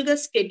నార్మల్ గా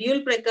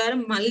షెడ్యూల్ ప్రకారం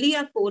మళ్ళీ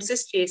ఆ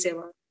కోర్సెస్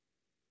చేసేవారు.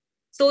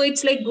 సో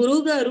ఇట్స్ లైక్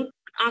గురువు గారు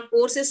ఆ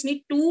కోర్సెస్ ని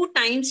 2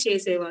 times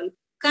చేసేవాళ్ళు.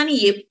 కానీ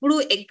ఎప్పుడు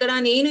ఎక్కడ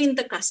నేను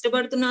ఇంత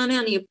కష్టపడుతున్నాను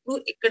అని ఎప్పుడు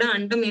ఎక్కడ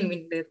అంటం నేను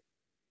వినలేదు.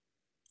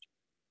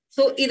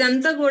 సో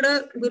ఇదంతా కూడా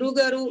గురువు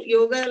గారు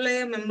యోగాలయ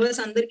మెంబర్స్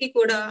అందరికీ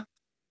కూడా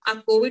ఆ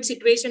కోవిడ్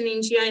సిచ్యువేషన్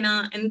నుంచి ఆయన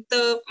ఎంత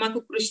మాకు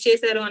కృషి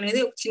చేశారో అనేది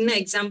ఒక చిన్న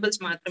ఎగ్జాంపుల్స్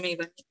మాత్రమే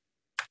ఇవన్నీ.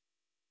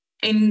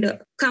 And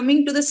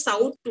coming to the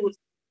south tour,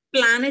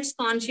 planets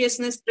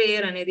consciousness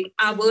prayer అనేది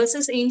ఆ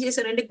వర్సెస్ ఏం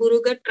చేశారంటే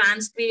గురువు గారు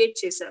ట్రాన్స్క్రియేట్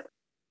చేశారు.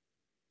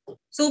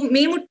 సో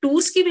మేము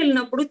టూర్స్ కి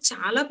వెళ్ళినప్పుడు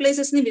చాలా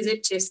ప్లేసెస్ ని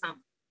విజిట్ చేస్తాం.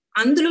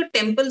 అందులో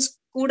టెంపుల్స్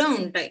కూడా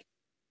ఉంటాయి.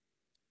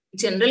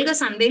 జనరల్ గా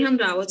సందేహం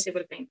రావచ్చు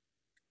ఎవరికైనా,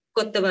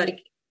 కొత్త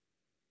వారికి.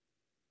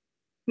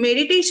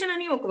 మెడిటేషన్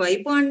అని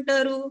ఒకవైపు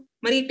అంటారు,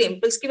 మరి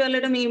టెంపుల్స్ కి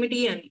వెళ్ళడం ఏమిటి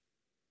అని.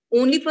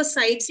 Only for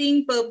sight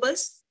seeing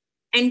purpose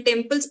and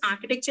temples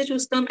architecture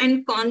చూస్తాం and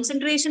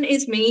concentration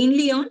is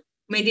mainly on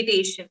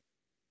meditation.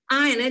 ఆ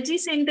ఎనర్జీ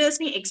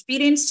సెంటర్స్ ని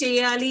ఎక్స్పీరియన్స్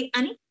చేయాలి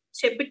అని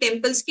చెప్పి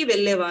టెంపుల్స్ కి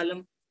వెళ్ళే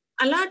వాళ్ళం.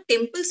 అలా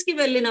టెంపుల్స్ కి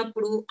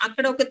వెళ్ళినప్పుడు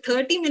అక్కడ ఒక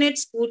 30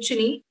 minutes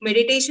కూర్చుని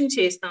మెడిటేషన్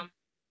చేస్తాం.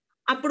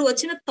 అప్పుడు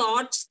వచ్చిన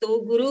థాట్స్ తో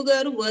గురువు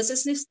గారు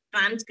వర్సెస్ ని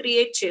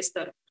ట్రాన్స్క్రియేట్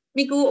చేస్తారు.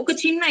 మీకు ఒక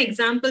చిన్న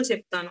ఎగ్జాంపుల్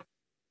చెప్తాను.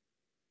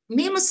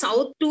 మేము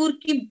సౌత్ టూర్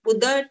కి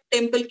బుద్ధ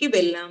టెంపుల్ కి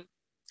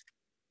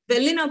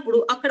వెళ్ళినప్పుడు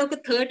అక్కడ ఒక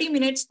 30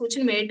 minutes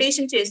కూర్చొని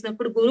మెడిటేషన్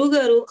చేసినప్పుడు గురువు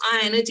గారు ఆ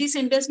ఎనర్జీ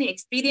సెంటర్స్ ని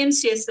ఎక్స్పీరియన్స్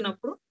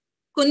చేస్తున్నప్పుడు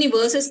కొన్ని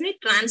వర్సెస్ ని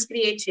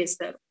ట్రాన్స్క్రియేట్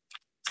చేస్తారు.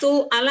 సో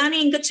అలానే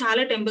ఇంకా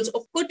చాలా టెంపుల్స్,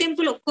 ఒక్కో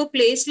టెంపుల్ ఒక్కో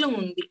ప్లేస్ లో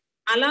ఉంది.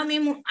 అలా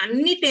మేము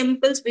అన్ని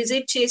టెంపుల్స్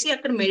విజిట్ చేసి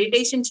అక్కడ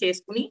మెడిటేషన్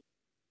చేసుకుని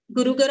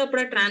గురువు గారు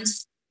అప్పుడు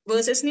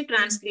వర్సెస్ ని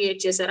ట్రాన్స్క్రియేట్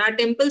చేశారు. ఆ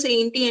టెంపుల్స్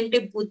ఏంటి అంటే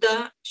బుధ,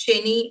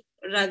 శని,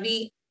 రవి,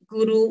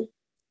 గురు,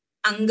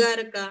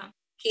 అంగారక,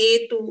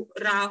 కేతు,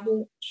 రాహు,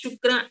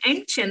 శుక్ర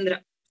అండ్ చంద్ర.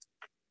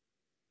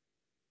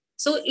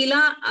 సో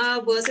ఇలా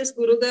వర్సెస్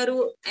గురువు గారు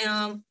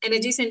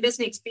ఎనర్జీ సెంటర్స్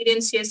ని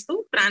ఎక్స్పీరియన్స్ చేస్తూ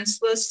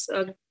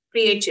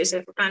ట్రాన్స్క్రియేట్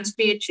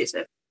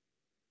చేశారు.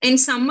 అండ్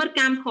సమ్మర్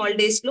క్యాంప్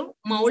హాలిడేస్ లో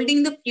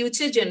moulding the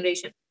future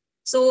generation.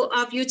 So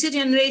ఆ ఫ్యూచర్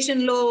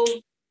జనరేషన్ లో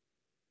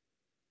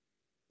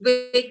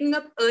waking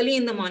up early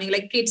in the morning,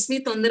 like kids ని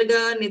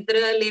తొందరగా నిద్ర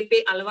లేపే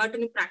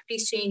అలవాటుని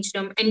ప్రాక్టీస్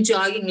చేయించడం and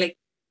jogging, like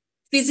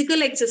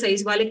physical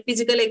exercise, వాళ్ళకి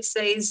ఫిజికల్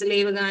ఎక్సర్సైజ్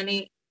లేవగానే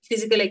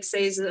ఫిజికల్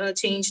ఎక్సర్సైజ్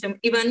చేయించడం,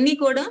 ఇవన్నీ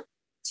కూడా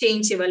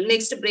చేయించేవాళ్ళు.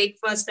 నెక్స్ట్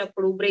బ్రేక్ఫాస్ట్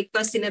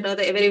తిన్న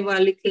తర్వాత ఎవరి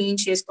వాళ్ళు క్లీన్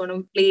చేసుకోవడం,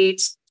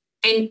 plates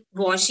and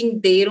washing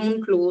their own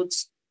clothes.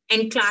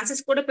 And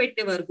classes కూడా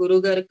పెట్టేవారు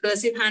గురువు గారు,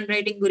 కర్సివ్ హ్యాండ్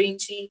రైటింగ్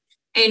గురించి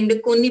అండ్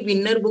కొన్ని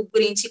విన్నర్ బుక్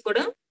గురించి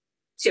కూడా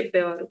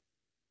చెప్పేవారు.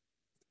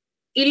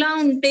 ఇలా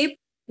ఉంటే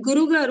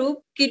గురువు గారు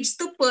కిడ్స్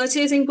తో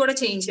పర్చేసింగ్ కూడా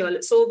చేయించేవాళ్ళు.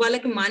 సో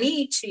వాళ్ళకి మనీ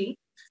ఇచ్చి,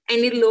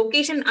 అండ్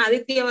లొకేషన్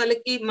ఆదిత్య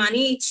వాళ్ళకి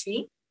మనీ ఇచ్చి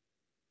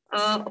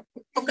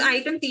ఒక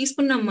ఐటమ్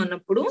తీసుకున్నాం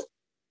అన్నప్పుడు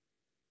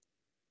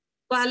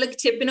వాళ్ళకి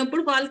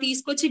చెప్పినప్పుడు వాళ్ళు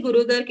తీసుకొచ్చి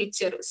గురువు గారికి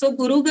ఇచ్చారు. సో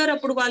గురువు గారు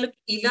అప్పుడు వాళ్ళకి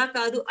ఇలా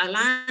కాదు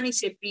అలా అని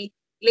చెప్పి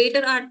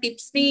లేటర్ ఆ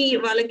టిప్స్ ని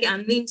వాళ్ళకి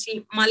అందించి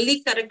మళ్ళీ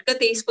కరెక్ట్ గా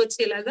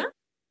తీసుకొచ్చేలాగా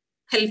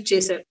హెల్ప్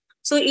చేశారు.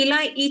 సో ఇలా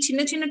ఈ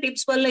చిన్న చిన్న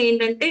టిప్స్ వల్ల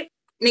ఏంటంటే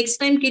నెక్స్ట్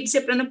టైం కిడ్స్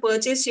ఎప్పుడైనా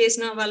పర్చేస్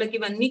చేసిన వాళ్ళకి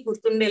ఇవన్నీ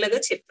గుర్తుండేలాగా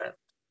చెప్పారు.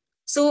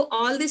 So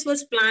all this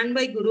was plan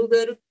by గురువు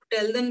గారు to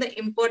tell them the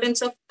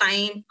importance of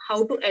time, how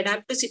to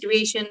adapt to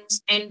situations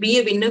and be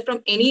a winner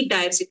from any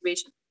డైర్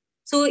situation.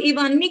 So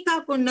ఇవన్నీ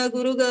కాకుండా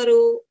గురువు గారు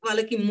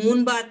వాళ్ళకి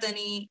మూన్ బాత్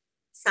అని,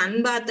 సన్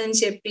బాత్ అని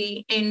చెప్పి,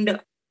 అండ్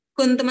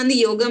కొంతమంది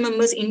యోగా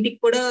మెంబర్స్ ఇంటికి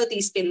కూడా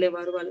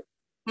తీసుకెళ్లేవారు వాళ్ళు,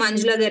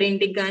 మంజుల గారి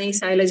ఇంటికి కానీ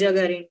శైలజ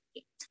గారి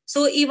ఇంటికి.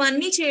 సో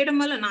ఇవన్నీ చేయడం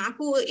వల్ల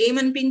నాకు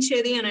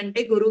ఏమనిపించేది అని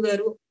అంటే గురువు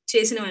గారు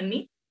చేసినవన్నీ,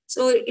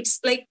 so it's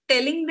like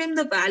telling them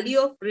the value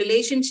of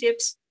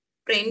relationships,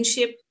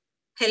 friendship,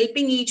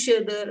 helping each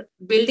other,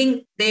 building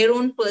their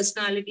own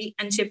personality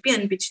అని చెప్పి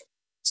అనిపించింది.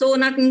 సో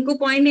నాకు ఇంకో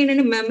పాయింట్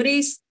ఏంటంటే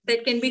memories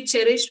that can be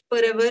cherished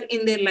for ever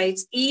in there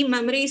lifes. ఈ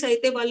మెమరీస్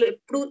అయితే వాళ్ళు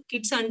ఎప్పుడు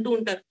కిడ్స్ అంటూ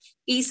ఉంటారు,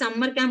 ఈ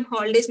సమ్మర్ క్యాంప్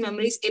హాలిడేస్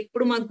మెమరీస్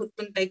ఎప్పుడు మాకు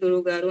గుర్తుంటాయి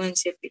గురువు గారు అని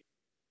చెప్పి.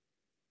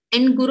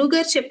 అండ్ గురువు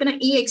గారు చెప్పిన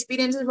ఈ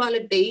ఎక్స్పీరియన్సెస్ వాళ్ళ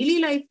డైలీ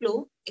లైఫ్ లో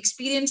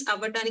ఎక్స్పీరియన్స్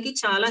అవ్వడానికి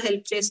చాలా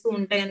హెల్ప్ చేస్తూ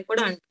ఉంటాయని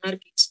కూడా అంటున్నారు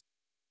కిడ్స్.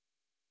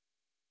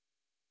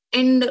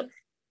 అండ్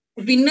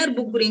విన్నర్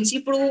బుక్ గురించి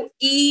ఇప్పుడు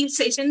ఈ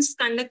సెషన్స్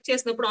కండక్ట్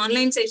చేసినప్పుడు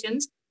ఆన్లైన్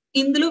సెషన్స్,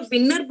 ఇందులో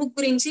విన్నర్ బుక్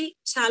గురించి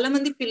చాలా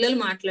మంది పిల్లలు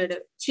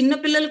మాట్లాడారు. చిన్న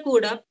పిల్లలు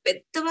కూడా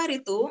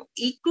పెద్దవారితో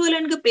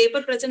ఈక్వలెంట్ గా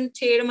పేపర్ ప్రజెంట్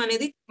చేయడం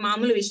అనేది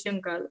మామూలు విషయం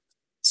కాదు.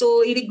 సో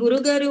ఇది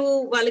గురువు గారు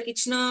వాళ్ళకి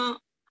ఇచ్చిన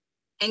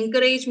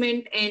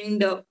ఎంకరేజ్మెంట్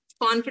అండ్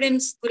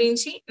కాన్ఫిడెన్స్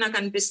గురించి నాకు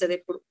అనిపిస్తుంది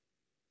ఎప్పుడు.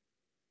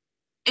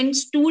 అండ్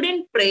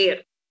స్టూడెంట్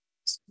ప్రేయర్,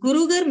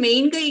 గురువు గారు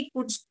మెయిన్ గా ఈ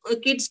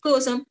కిడ్స్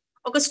కోసం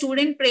ఒక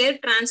స్టూడెంట్ ప్రేయర్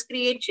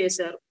ట్రాన్స్క్రియేట్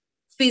చేశారు.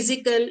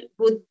 Physical,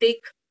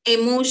 buddhic,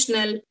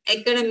 emotional,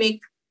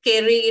 academic,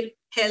 career,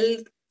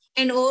 health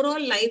and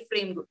overall life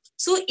frame.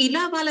 So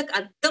ఇలా వాళ్ళకి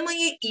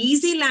అర్థమయ్యే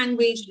ఈజీ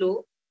లాంగ్వేజ్ లో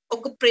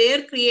ఒక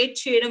ప్రేయర్ క్రియేట్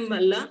చేయడం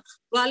వల్ల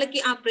వాళ్ళకి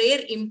ఆ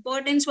ప్రేయర్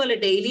ఇంపార్టెన్స్ వాళ్ళ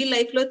డైలీ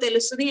లైఫ్ లో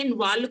తెలుస్తుంది అండ్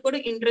వాళ్ళు కూడా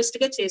ఇంట్రెస్ట్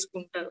గా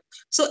చేసుకుంటారు.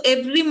 సో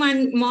ఎవ్రీ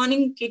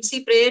మార్నింగ్ కిడ్స్ ఈ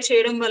ప్రేయర్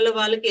చేయడం వల్ల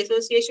వాళ్ళకి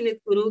అసోసియేషన్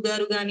విత్ గురువు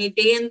గారు కానీ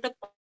డే అంతా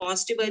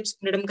పాజిటివ్ వైబ్స్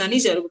ఉండడం కానీ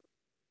జరుగుతుంది.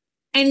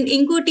 అండ్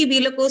ఇంకోటి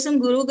వీళ్ళ కోసం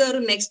గురువు గారు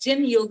నెక్స్ట్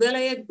జెన్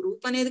యోగాలయ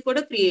గ్రూప్ అనేది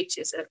కూడా క్రియేట్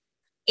చేశారు.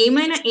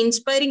 ఏమైనా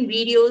ఇన్స్పైరింగ్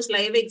వీడియోస్,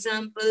 లైవ్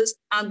ఎగ్జాంపుల్స్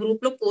ఆ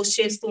గ్రూప్ లో పోస్ట్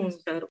చేస్తూ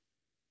ఉంటారు.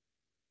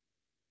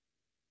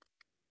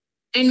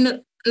 అండ్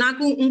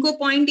నాకు ఇంకో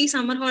పాయింట్ ఈ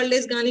సమ్మర్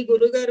హాలిడేస్ కానీ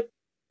గురువు గారు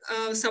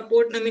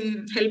సపోర్ట్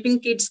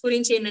హెల్పింగ్ కిడ్స్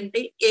గురించి ఏంటంటే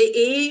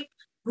ఏ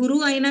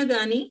గురువు అయినా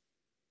కానీ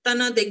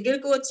తన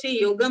దగ్గరకు వచ్చే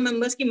యోగా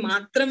మెంబర్స్ కి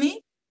మాత్రమే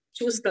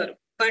చూస్తారు.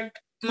 బట్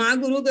మా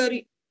గురువు గారు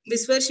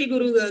విశ్వర్షి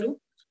గురువు గారు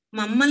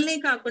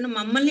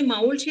మమ్మల్ని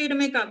మౌల్డ్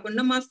చేయడమే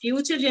కాకుండా మా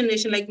ఫ్యూచర్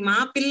జనరేషన్ లైక్ మా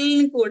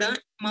పిల్లల్ని కూడా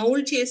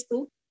మౌల్డ్ చేస్తూ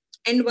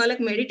అండ్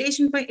వాళ్ళకి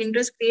మెడిటేషన్ పై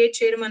ఇంట్రెస్ట్ క్రియేట్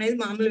చేయడం అనేది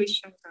మామూలు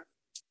విషయం కాదు.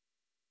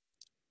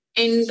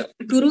 అండ్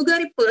గురువు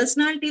గారి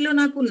పర్సనాలిటీలో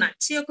నాకు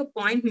నచ్చే ఒక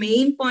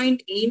మెయిన్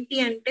పాయింట్ ఏంటి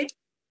అంటే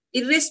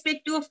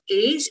ఇర్రెస్పెక్టివ్ ఆఫ్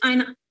ఏజ్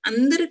ఆయన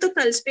అందరితో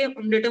కలిసిపోయి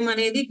ఉండటం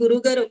అనేది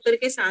గురువు గారు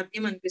ఒక్కరికే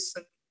సాధ్యం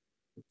అనిపిస్తుంది.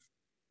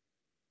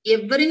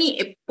 ఎవరిని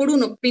ఎప్పుడు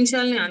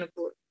నొప్పించాలని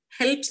అనుకోరు.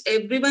 Helps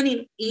everyone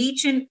in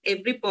each and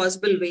every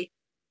possible way.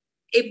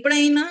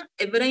 ఎప్పుడైనా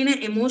ఎవరైనా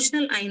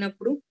ఎమోషనల్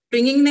అయినప్పుడు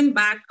bringing them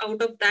back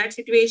out of that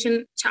situation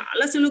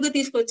చాలా సులువుగా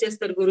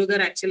తీసుకొచ్చేస్తారు గురువు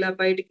గారు యాక్చువల్లీ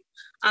బయటికి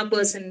ఆ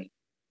పర్సన్ ని.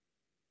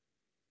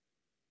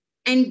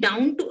 And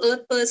down to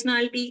earth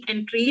personality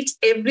and treats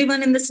every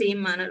one in the same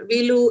manner.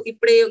 వీళ్ళు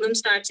ఇప్పుడే యోగం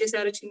స్టార్ట్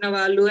చేశారు చిన్న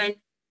వాళ్ళు అండ్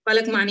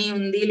వాళ్ళకి మనీ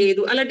ఉంది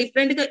లేదు అలా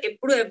డిఫరెంట్ గా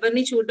ఎప్పుడు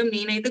ఎవరిని చూడడం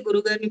నేనైతే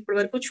గురువు గారిని ఇప్పటి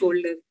వరకు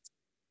చూడలేదు.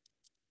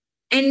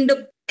 అండ్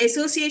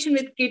అసోసియేషన్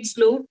విత్ కిడ్స్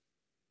లో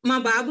మా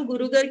బాబు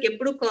గురువు గారికి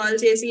ఎప్పుడు కాల్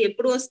చేసి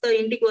ఎప్పుడు వస్తారు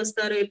ఇంటికి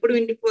వస్తారు ఎప్పుడు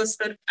ఇంటికి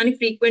వస్తారు అని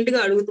ఫ్రీక్వెంట్ గా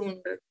అడుగుతూ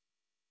ఉంటారు.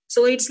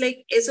 So it's like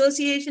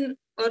association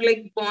are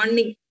like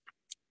bonding,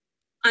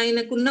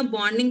 ఆయనకున్న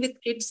బాండింగ్ విత్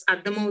కిడ్స్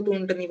అర్థమవుతూ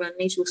ఉంటుంది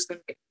ఇవన్నీ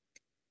చూస్తుంటే.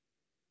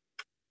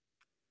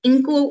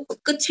 ఇంకో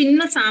ఒక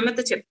చిన్న సామెత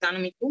చెప్తాను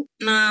మీకు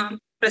నా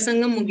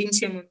ప్రసంగం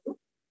ముగించే ముందు.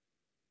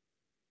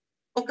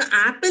 ఒక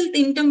యాపిల్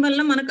తినటం వల్ల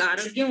మనకు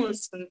ఆరోగ్యం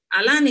వస్తుంది,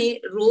 అలానే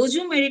రోజు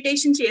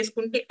మెడిటేషన్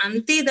చేసుకుంటే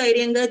అంతే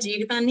ధైర్యంగా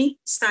జీవితాన్ని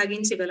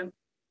సాగించగలం.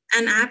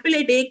 An apple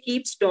a day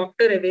keeps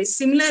doctor away.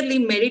 Similarly,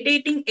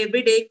 meditating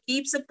every day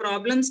keeps the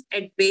problems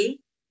at bay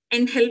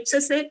and helps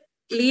us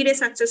lead a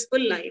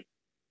successful life.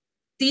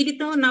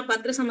 దీనితో నా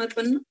పత్ర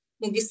సమర్పణను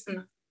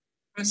ముగిస్తున్నా.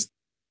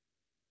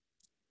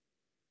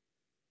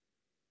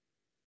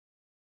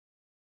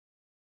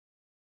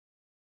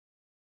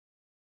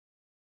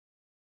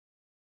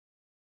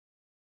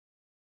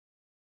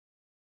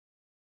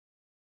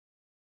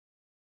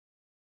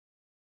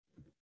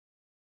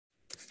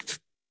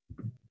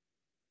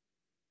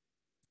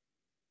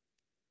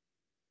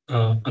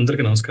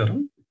 అందరికీ నమస్కారం.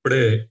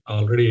 ఇప్పుడే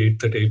ఆల్రెడీ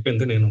 8:30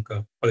 అయిపోయింది. నేను ఒక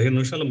 15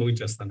 నిమిషాల్లో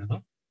ముగించేస్తాను నేను.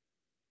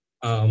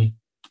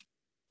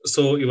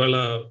 సో ఇవాళ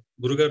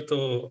గురుగారితో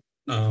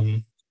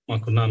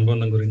మాకున్న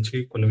అనుబంధం గురించి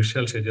కొన్ని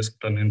విషయాలు షేర్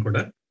చేసుకుంటాను నేను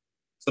కూడా.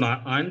 సో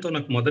ఆయనతో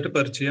నాకు మొదటి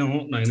పరిచయం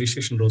నా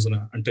ఇనిషియేషన్ రోజున,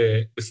 అంటే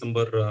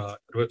డిసెంబర్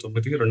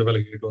 29,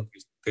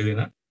 2007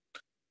 తేదీన.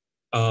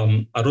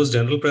 ఆ రోజు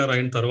జనరల్ ప్రేయర్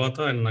అయిన తర్వాత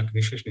ఆయన నాకు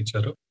ఇనిషియేషన్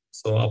ఇచ్చారు.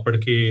 సో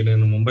అప్పటికి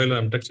నేను ముంబైలో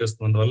ఎంటెక్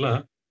చేస్తున్నందువల్ల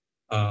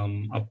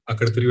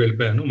అక్కడ తిరిగి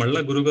వెళ్ళిపోయాను. మళ్ళా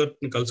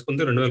గురుగారిని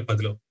కలుసుకుంది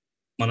 2010లో.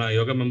 మన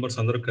యోగా మెంబర్స్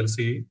అందరూ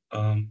కలిసి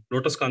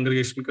లోటస్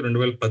కాంగ్రిగేషన్ కి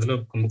 2010లో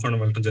కుంభకోణం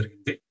వెళ్ళడం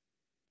జరిగింది.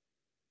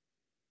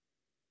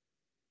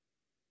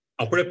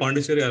 అప్పుడే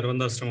పాండిచేరి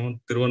అరవిందాశ్రమం,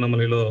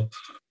 తిరువన్నమలలో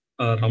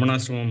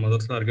రమణాశ్రమం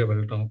మొదటిసారిగా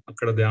వెళ్ళటం,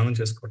 అక్కడ ధ్యానం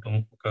చేసుకోవటం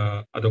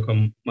అదొక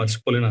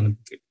మర్చిపోలేని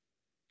అనుభూతి.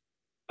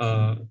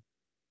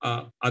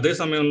 అదే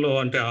సమయంలో,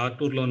 అంటే ఆ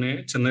టూర్లోనే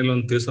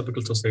చెన్నైలోని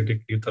థియోసాఫికల్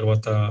సొసైటీకి,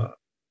 తర్వాత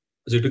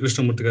జిటి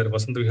కృష్ణమూర్తి గారి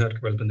వసంత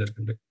విహార్కి వెళ్ళడం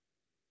జరిగింది.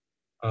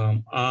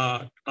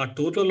 ఆ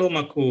టూర్లలో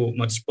మాకు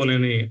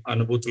మర్చిపోలేని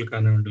అనుభూతులు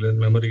కానివ్వండి, లేదా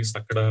మెమరీస్,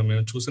 అక్కడ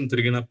మేము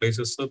తిరిగిన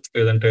ప్లేసెస్,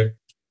 లేదంటే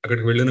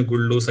అక్కడికి వెళ్ళిన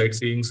గుళ్ళు, సైట్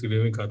సీయింగ్స్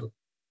ఇవేమీ కాదు.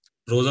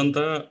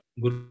 రోజంతా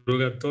గురువు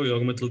గారితో,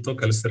 యోగమిత్రులతో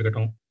కలిసి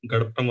తిరగటం,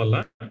 గడపటం వల్ల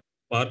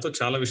వారితో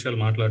చాలా విషయాలు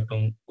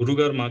మాట్లాడటం,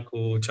 గురుగారు మాకు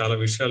చాలా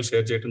విషయాలు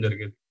షేర్ చేయటం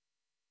జరిగేది.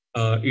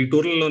 ఈ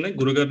టూర్లలోనే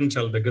గురుగారిని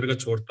చాలా దగ్గరగా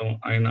చూడటం,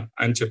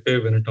 ఆయన చెప్పే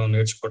వినటం,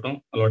 నేర్చుకోవటం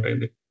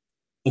అలవాటైంది.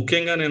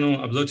 ముఖ్యంగా నేను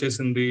అబ్జర్వ్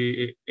చేసింది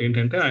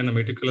ఏంటంటే ఆయన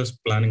మెటిక్యులస్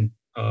ప్లానింగ్.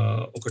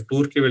 ఒక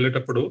టూర్ కి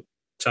వెళ్ళేటప్పుడు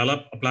చాలా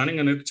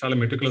ప్లానింగ్ అనేది చాలా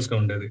మెటిక్యులస్ గా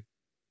ఉండేది.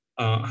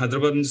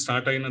 హైదరాబాద్ నుంచి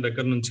స్టార్ట్ అయిన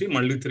దగ్గర నుంచి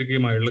మళ్ళీ తిరిగి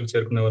మా ఇళ్లకు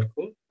చేరుకునే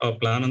వరకు ఆ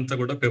ప్లాన్ అంతా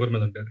కూడా పేపర్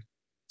మీద ఉండేది.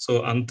 సో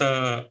అంత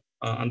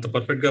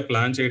పర్ఫెక్ట్ గా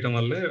ప్లాన్ చేయటం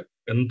వల్లే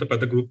ఎంత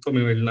పెద్ద గ్రూప్ తో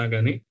మేము వెళ్ళినా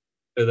గానీ,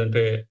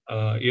 లేదంటే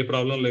ఏ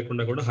ప్రాబ్లం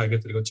లేకుండా కూడా హాయిగా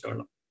తిరిగి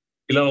వచ్చేవాళ్ళం.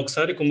 ఇలా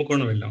ఒకసారి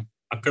కుంభకోణం వెళ్ళాం.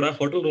 అక్కడ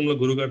హోటల్ రూమ్ లో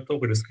గురుగారితో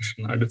ఒక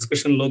డిస్కషన్. ఆ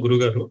డిస్కషన్ లో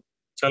గురుగారు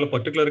చాలా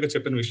పర్టికులర్ గా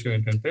చెప్పిన విషయం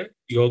ఏంటంటే,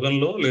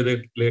 యోగంలో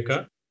లేక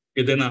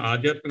ఏదైనా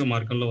ఆధ్యాత్మిక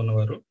మార్గంలో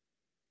ఉన్నవారు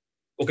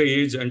ఒక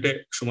ఏజ్, అంటే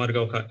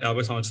సుమారుగా ఒక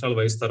 50 సంవత్సరాల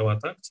వయసు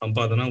తర్వాత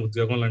సంపాదన,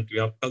 ఉద్యోగం లాంటి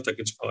వ్యాపకాలు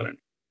తగ్గించుకోవాలని.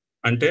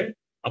 అంటే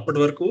అప్పటి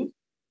వరకు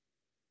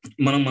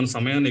మన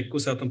సమయాన్ని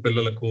ఎక్కువ శాతం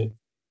పిల్లలకు,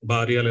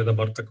 భార్య లేదా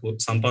భర్తకు,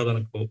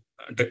 సంపాదనకు,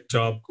 అంటే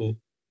జాబ్ కు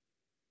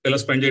ఇలా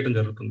స్పెండ్ చేయడం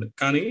జరుగుతుంది.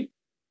 కానీ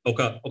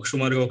ఒక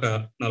సుమారుగా ఒక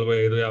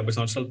 45-50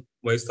 సంవత్సరాల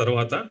వయసు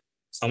తర్వాత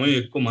సమయం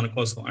ఎక్కువ మన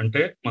కోసం,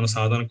 అంటే మన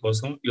సాధన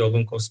కోసం,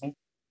 యోగం కోసం,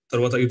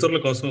 తర్వాత ఇతరుల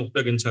కోసం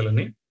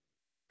ఉపయోగించాలని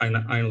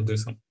ఆయన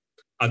ఉద్దేశం.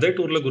 అదే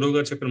టూర్ లో గురువు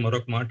గారు చెప్పిన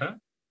మరొక మాట,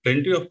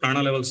 ప్లెంటీ ఆఫ్ ప్రాణ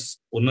లెవెల్స్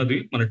ఉన్నది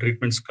మన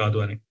ట్రీట్మెంట్స్ కాదు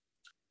అని.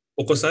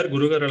 ఒక్కోసారి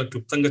గురువు గారు అలా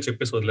క్లుప్తంగా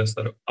చెప్పేసి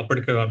వదిలేస్తారు.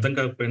 అప్పటికి అర్థం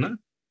కాకపోయినా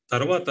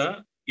తర్వాత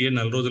ఏ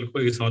నెల రోజులకు,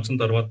 ఈ సంవత్సరం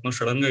తర్వాత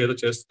సడన్ గా ఏదో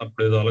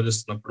చేస్తున్నప్పుడు, ఏదో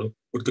ఆలోచిస్తున్నప్పుడు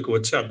గుర్తుకు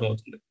వచ్చి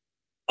అర్థమవుతుంది.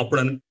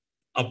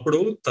 అప్పుడు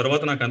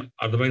తర్వాత నాకు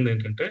అర్థమైంది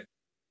ఏంటంటే,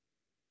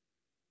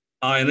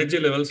 ఆ ఎనర్జీ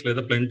లెవెల్స్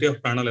లేదా ప్లెంటీ ఆఫ్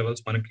ప్రాణ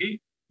లెవెల్స్ మనకి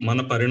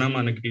మన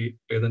పరిణామానికి,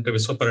 లేదంటే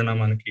విశ్వ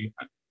పరిణామానికి,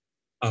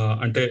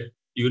 అంటే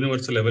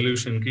యూనివర్సల్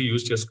ఎవల్యూషన్ కి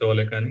యూజ్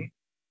చేసుకోవాలి, కానీ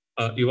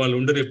ఇవాళ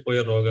ఉండి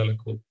రేపోయే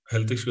రోగాలకు,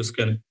 హెల్త్ ఇష్యూస్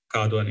కి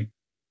కాదు అని.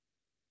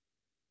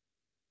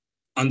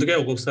 అందుకే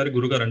ఒక్కొక్కసారి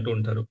గురుగారు అంటూ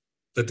ఉంటారు,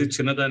 ప్రతి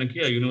చిన్నదానికి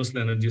ఆ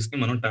యూనివర్సల్ ఎనర్జీస్ ని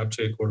మనం ట్యాప్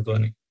చేయకూడదు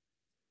అని.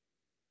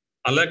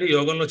 అలాగే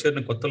యోగంలో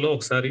చేరిన కొత్తలో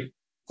ఒకసారి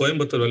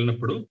కోయంబత్తూరు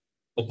వెళ్ళినప్పుడు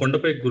ఒక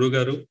కొండపై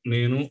గురుగారు,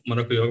 నేను,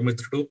 మరొక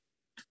యోగమిత్రుడు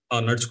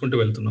నడుచుకుంటూ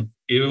వెళ్తున్నాం.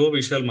 ఏవేవో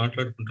విషయాలు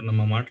మాట్లాడుకుంటున్నాం.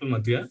 మా మాటల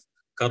మధ్య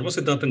కర్మ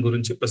సిద్ధాంతం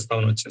గురించి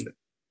ప్రస్తావన వచ్చింది.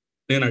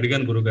 నేను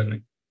అడిగాను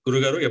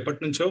గురుగారు, ఎప్పటి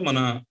నుంచో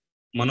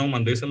మనం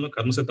మన దేశంలో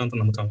కర్మ సిద్ధాంతం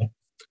నమ్ముతాము,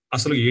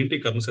 అసలు ఏంటి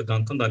కర్మ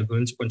సిద్ధాంతం, దాని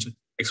గురించి కొంచెం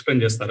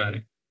ఎక్స్ప్లెయిన్ చేస్తారా అని.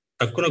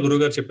 తక్కువ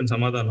గురుగారు చెప్పిన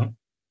సమాధానం,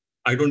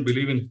 I don't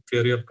believe in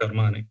theory of కర్మ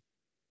అని.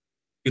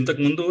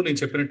 ఇంతకు ముందు నేను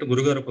చెప్పినట్టు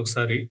గురుగారు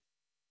ఒకసారి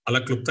అలా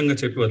క్లుప్తంగా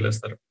చెప్పి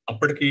వదిలేస్తారు.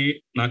 అప్పటికి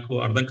నాకు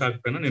అర్థం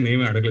కాకపోయినా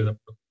నేనేమి అడగలేదు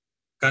అప్పుడు.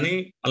 కానీ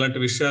అలాంటి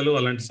విషయాలు,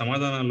 అలాంటి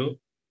సమాధానాలు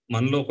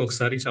మనలో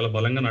ఒక్కొక్కసారి చాలా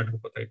బలంగా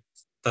నాటుకుపోతాయి.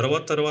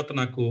 తర్వాత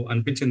నాకు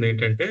అనిపించింది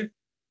ఏంటంటే,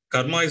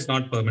 కర్మ ఈజ్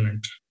నాట్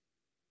పర్మనెంట్.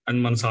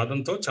 అండ్ మన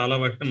సాధనతో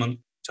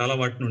చాలా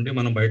వాటి నుండి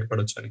మనం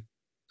బయటపడొచ్చని.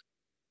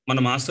 మన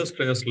మాస్టర్స్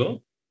ప్రేయర్స్‌లో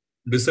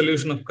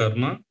డిసల్యూషన్ ఆఫ్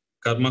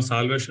కర్మ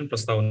సాల్వేషన్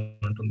ప్రస్తావన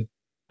ఉంటుంది.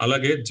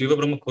 అలాగే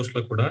జీవబ్రహ్మ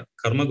కోర్సులో కూడా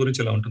కర్మ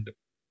గురించి ఇలా ఉంటుంది.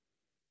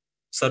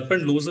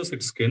 Serpent loses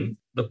its skin.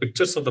 The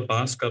pictures of the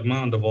past karma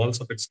on the walls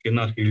of its skin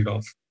are healed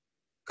off.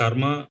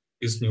 Karma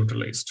is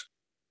neutralized.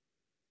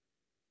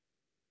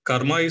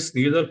 Karma is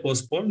neither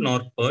postponed nor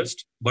purged,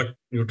 but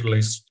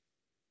neutralized.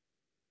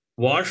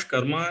 Wash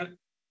karma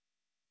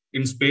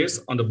in space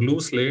on the blue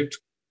slate,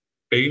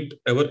 paint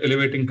ever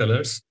elevating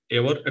colors,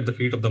 ever at the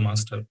feet of the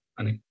master.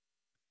 అని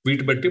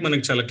వీటి బట్టి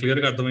మనకి చాలా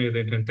క్లియర్గా అర్థమయ్యేది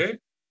ఏంటంటే,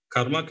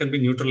 కర్మ can be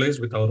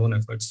neutralised with our own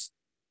efforts.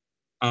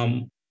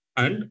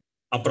 And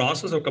ఆ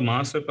ప్రాసెస్ ఒక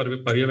మాస్టర్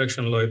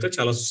పర్యవేక్షణలో అయితే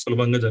చాలా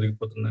సులభంగా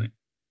జరిగిపోతుందని.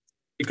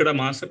 ఇక్కడ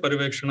మాస్టర్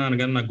పర్యవేక్షణ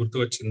అనగానే నాకు గుర్తు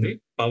వచ్చింది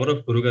పవర్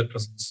ఆఫ్ గురుగారి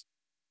ప్రెసెన్స్.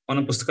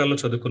 మనం పుస్తకాల్లో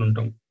చదువుకుని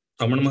ఉంటాం,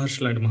 రమణ మహర్షి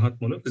లాంటి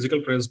మహాత్ములు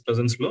ఫిజికల్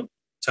ప్రెసెన్స్ లో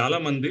చాలా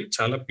మంది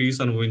చాలా పీస్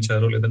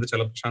అనుభవించారు, లేదంటే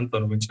చాలా ప్రశాంతత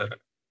అనుభవించారు.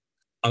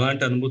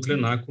 అలాంటి అనుభూతులే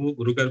నాకు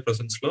గురుగారి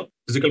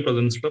ఫిజికల్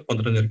ప్రెసెన్స్ లో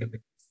పొందడం జరిగింది.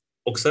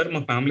 ఒకసారి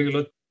మా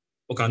ఫ్యామిలీలో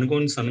ఒక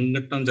అనుకోని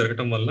సంఘటన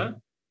జరగటం వల్ల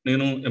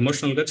నేను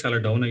ఎమోషనల్ గా చాలా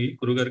డౌన్ అయ్యి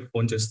గురుగారికి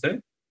ఫోన్ చేస్తే,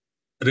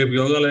 రేపు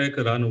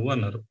యోగాలయకి రా నువ్వు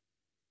అన్నారు.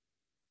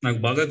 నాకు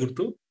బాగా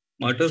గుర్తు,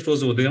 మర్టర్స్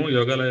రోజు ఉదయం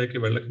యోగాలయకి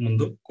వెళ్ళక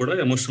ముందు కూడా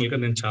ఎమోషనల్ గా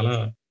నేను చాలా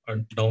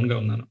డౌన్ గా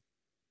ఉన్నాను.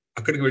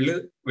 అక్కడికి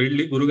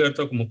వెళ్ళి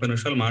గురుగారితో ఒక 30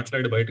 నిమిషాలు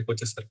మాట్లాడి బయటకు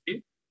వచ్చేసరికి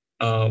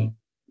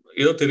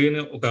ఏదో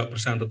తెలియని ఒక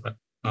ప్రశాంతత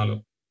నాలో.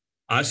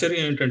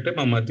 ఆశ్చర్యం ఏంటంటే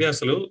మా మధ్య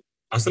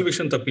అసలు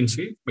విషయం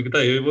తప్పించి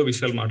మిగతా ఏవో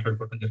విషయాలు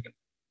మాట్లాడుకోవడం జరిగింది.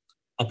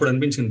 అప్పుడు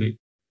అనిపించింది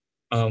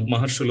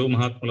మహర్షులు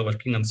మహాత్ముల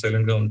వర్కింగ్ అంత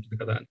సైలెంట్ గా ఉంటుంది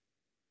కదా అని.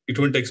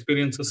 ఇటువంటి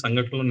ఎక్స్పీరియన్సెస్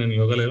సంఘటనలు నేను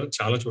యోగాలయలో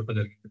చాలా చూడటం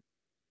జరిగింది.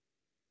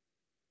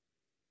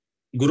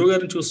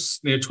 గురుగారిని చూసి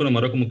నేర్చుకున్న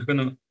మరొక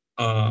ముఖ్యమైన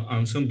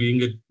అంశం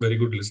being a very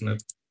good listener.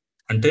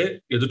 అంటే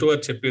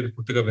ఎదుటివారు చెప్పేది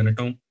పూర్తిగా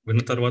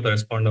విన్న తర్వాత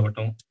రెస్పాండ్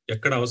అవ్వటం,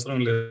 ఎక్కడ అవసరం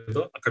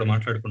లేదో అక్కడ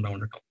మాట్లాడకుండా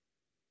ఉండటం,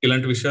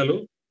 ఇలాంటి విషయాలు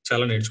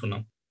చాలా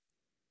నేర్చుకున్నాం.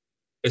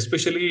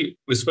 ఎస్పెషలీ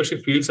విశ్వర్షి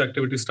ఫీల్డ్స్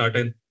యాక్టివిటీ స్టార్ట్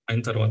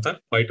అయిన తర్వాత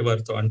బయట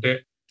వారితో, అంటే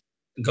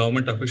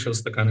గవర్నమెంట్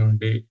అఫీషియల్స్ తో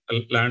కానివ్వండి,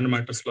 ల్యాండ్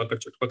మ్యాటర్స్ లో అక్కడ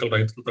చుట్టుపక్కల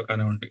రైతులతో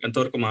కానివ్వండి,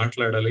 ఎంతవరకు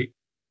మాట్లాడాలి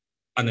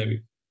అనేవి,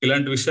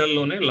 ఇలాంటి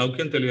విషయాల్లోనే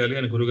లౌక్యం తెలియాలి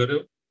అని గురుగారు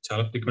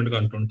చాలా ఫ్రీక్వెంట్ గా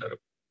అంటుంటారు.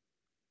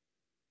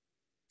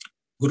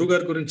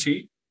 గురుగారి గురించి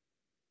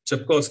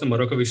చెప్పుకోవాల్సిన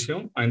మరొక విషయం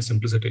ఆయన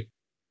సింప్లిసిటీ.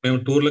 మేము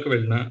టూర్లకు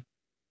వెళ్ళినా,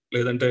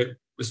 లేదంటే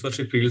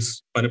విశ్వర్షి ఫీల్డ్స్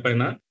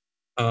పనిపైన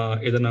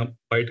ఏదైనా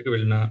బయటకు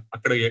వెళ్ళినా,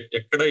 అక్కడ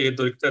ఎక్కడ ఏది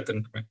దొరికితే అది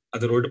తింటమే.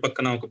 అది రోడ్డు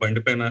పక్కన ఒక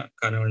బండి పైన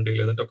కానివ్వండి,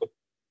 లేదంటే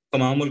ఒక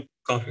మామూలు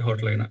కాఫీ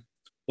హోటల్ అయినా,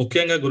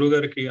 ముఖ్యంగా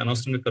గురుగారికి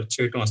అనవసరంగా ఖర్చు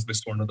చేయడం అసలు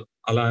ఇష్టం ఉండదు.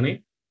 అలా అని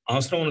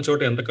అవసరం ఉన్న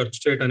చోట ఎంత ఖర్చు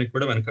చేయడానికి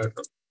కూడా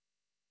వెనకాడరు.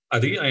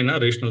 అది ఆయన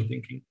రేషనల్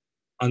థింకింగ్.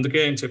 అందుకే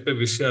ఆయన చెప్పే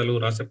విషయాలు,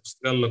 రాసే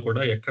పుస్తకాల్లో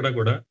కూడా ఎక్కడ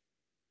కూడా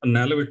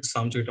నేల విట్టి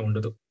సాము చేయటం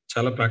ఉండదు.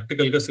 చాలా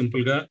ప్రాక్టికల్ గా,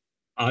 సింపుల్ గా,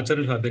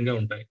 ఆచరణ సాధ్యంగా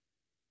ఉంటాయి.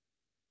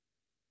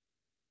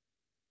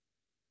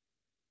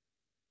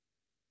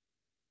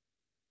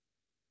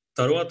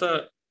 తర్వాత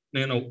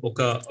నేను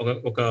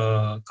ఒక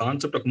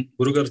కాన్సెప్ట్, ఒక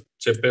గురుగారు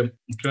చెప్పే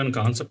ముఖ్యమైన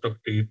కాన్సెప్ట్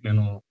ఒకటి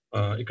నేను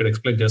ఇక్కడ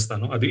ఎక్స్ప్లెయిన్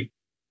చేస్తాను. అది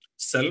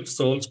సెల్ఫ్,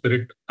 సోల్,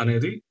 స్పిరిట్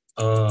అనేది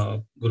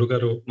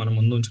గురుగారు మన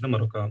ముందు ఉంచిన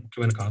మరొక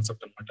ముఖ్యమైన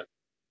కాన్సెప్ట్ అన్నమాట.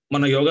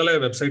 మన యోగాలయ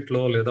వెబ్సైట్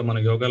లో లేదా మన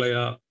యోగాలయ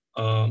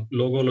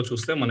లోగోలో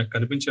చూస్తే మనకు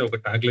కనిపించే ఒక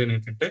ట్యాగ్ లైన్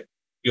ఏంటంటే,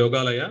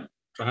 యోగాలయ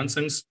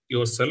transcends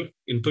your self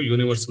into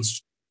universal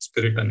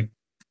spirit అని.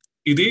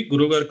 ఇది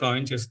గురుగారు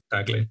కాయిన్ చేసే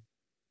ట్యాగ్ లైన్.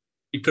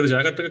 ఇక్కడ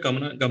జాగ్రత్తగా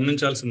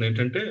గమనించాల్సింది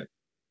ఏంటంటే,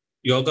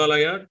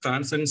 యోగాలయ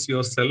transcends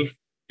your self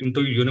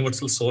into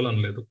universal soul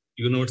అనలేదు,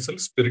 యూనివర్సల్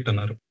స్పిరిట్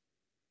అన్నారు.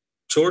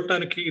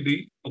 చూడటానికి ఇది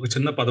ఒక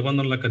చిన్న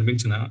పదబంధంలా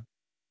కనిపించిన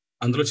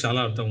అందులో చాలా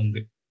అర్థం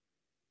ఉంది.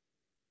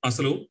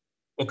 అసలు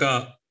ఒక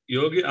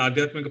యోగి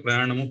ఆధ్యాత్మిక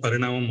ప్రయాణము,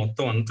 పరిణామం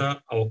మొత్తం అంతా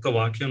ఆ ఒక్క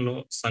వాక్యంలో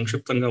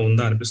సంక్షిప్తంగా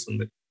ఉందా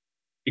అనిపిస్తుంది.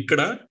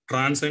 ఇక్కడ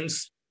ట్రాన్సెండ్స్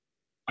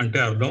అంటే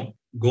అర్థం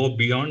go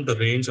beyond the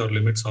range are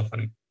limits of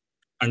అని.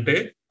 అంటే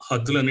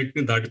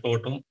హద్దులన్నింటినీ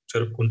దాటిపోవటం,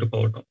 జరుపుకుంటూ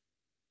పోవటం.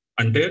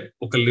 అంటే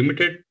ఒక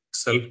లిమిటెడ్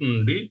సెల్ఫ్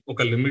నుండి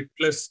ఒక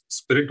లిమిట్లెస్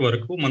స్పిరిట్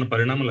వరకు మన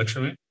పరిణామ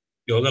లక్ష్యమే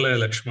యోగాలయ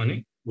లక్ష్యం అని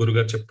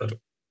గురుగారు చెప్తారు.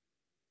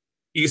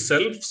 ఈ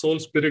సెల్ఫ్, సోల్,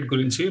 స్పిరిట్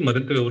గురించి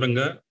మరింత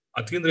వివరంగా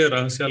అతీంద్రియ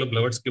రహస్యాలు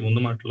బ్లవర్స్ కి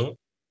ముందు మాటలో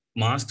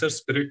మాస్టర్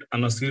స్పిరిట్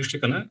అన్న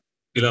శీర్షికన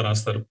ఇలా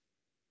రాస్తారు: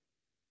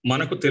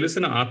 మనకు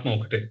తెలిసిన ఆత్మ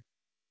ఒకటే,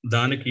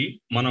 దానికి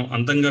మనం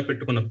అందంగా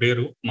పెట్టుకున్న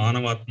పేరు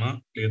మానవాత్మ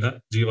లేదా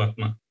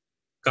జీవాత్మ.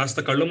 కాస్త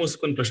కళ్ళు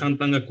మూసుకొని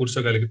ప్రశాంతంగా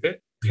కూర్చోగలిగితే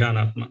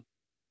ధ్యానాత్మ.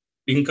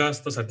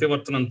 ఇంకాస్త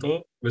సత్యవర్తనంతో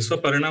విశ్వ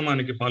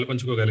పరిణామానికి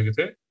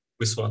పాల్పంచుకోగలిగితే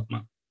విశ్వాత్మ.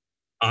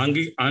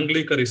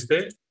 ఆంగ్లీకరిస్తే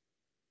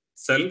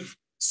సెల్ఫ్,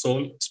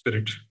 సోల్,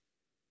 స్పిరిట్.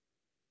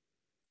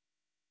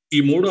 ఈ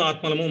 3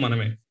 ఆత్మలము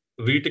మనమే.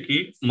 వీటికి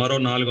మరో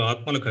 4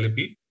 ఆత్మలు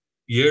కలిపి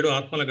 7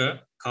 ఆత్మలుగా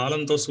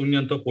కాలంతో,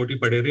 శూన్యంతో పోటీ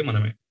పడేది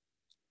మనమే.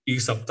 ఈ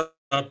సప్త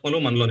ఆత్మలు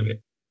మనలోనివే.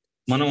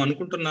 మనం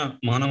అనుకుంటున్న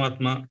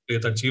మానవాత్మ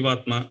లేదా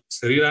జీవాత్మ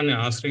శరీరాన్ని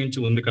ఆశ్రయించి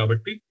ఉంది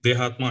కాబట్టి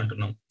దేహాత్మ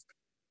అంటున్నాం.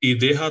 ఈ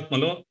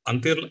దేహాత్మలో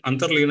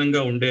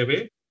అంతర్లీనంగా ఉండేవే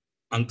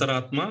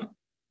అంతరాత్మ,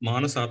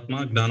 మానసాత్మ,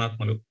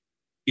 జ్ఞానాత్మలు.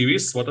 ఇవి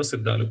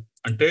స్వతసిద్ధాలు,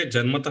 అంటే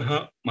జన్మతః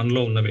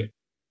మనలో ఉన్నవే.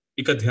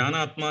 ఇక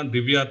ధ్యానాత్మ,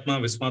 దివ్యాత్మ,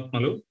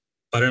 విశ్వాత్మలు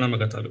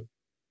పరిణామగతాలు.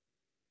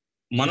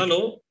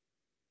 మనలో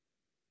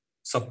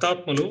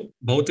సప్తాత్మలు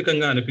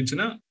భౌతికంగా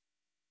అనిపించిన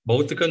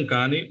భౌతికం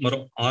కాని మరో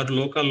 6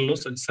 లోకాలలో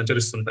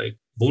సంచరిస్తుంటాయి.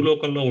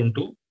 భూలోకంలో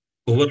ఉంటూ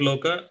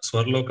భువర్లోక,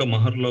 స్వర్లోక,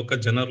 మహర్లోక,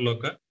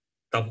 జనర్లోక,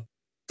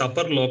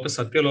 తపర్లోక,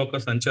 సత్యలోక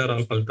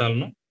సంచారాల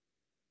ఫలితాలను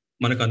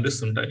మనకు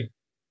అందిస్తుంటాయి.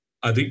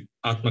 అది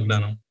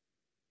ఆత్మజ్ఞానం.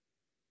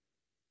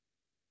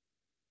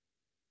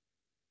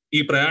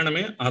 ఈ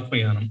ప్రయాణమే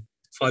ఆత్మయానం.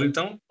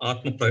 ఫలితం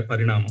ఆత్మ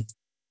పరిణామం.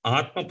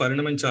 ఆత్మ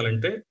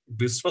పరిణమించాలంటే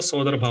విశ్వ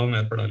సోదర భావం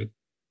ఏర్పడాలి.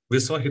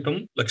 విశ్వహితం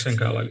లక్ష్యం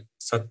కావాలి.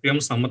 సత్యం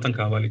సమ్మతం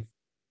కావాలి.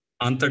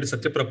 అంతటి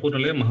సత్య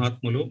ప్రపూర్ణలే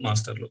మహాత్ములు,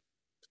 మాస్టర్లు.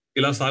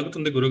 ఇలా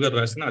సాగుతుంది గురుగారు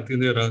రాసిన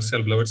అతీంద్రియ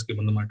రహస్యాలు బ్లవర్స్ కి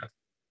ముందు మాట.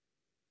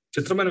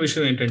 చిత్రమైన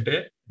విషయం ఏంటంటే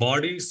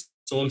బాడీ,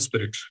 సోల్,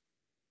 స్పిరిట్.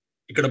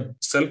 ఇక్కడ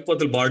సెల్ఫ్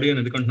బదులు బాడీ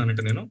అని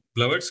ఎందుకంటున్నానంటే నేను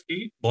బ్లవర్స్ కి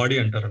బాడీ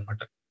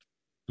అంటారనమాట.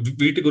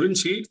 వీటి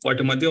గురించి,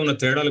 వాటి మధ్య ఉన్న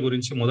తేడాల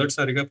గురించి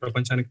మొదటిసారిగా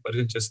ప్రపంచానికి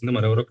పరిచయం చేసింది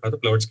మరెవరో కాదు,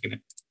 బ్లవర్స్కీనే.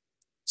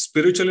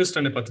 స్పిరిచువలిస్ట్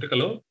అనే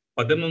పత్రికలో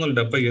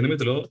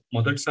 1878లో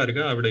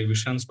మొదటిసారిగా ఆవిడ ఈ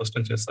విషయాన్ని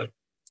స్పష్టం చేస్తారు.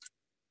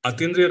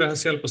 అతీంద్రియ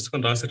రహస్యాల పుస్తకం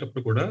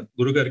రాసేటప్పుడు కూడా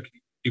గురుగారికి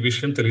ఈ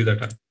విషయం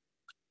తెలియదట.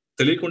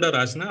 తెలియకుండా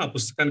రాసిన ఆ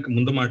పుస్తకానికి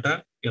ముందు మాట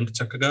ఎంత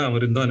చక్కగా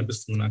అమరిందో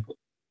అనిపిస్తుంది నాకు.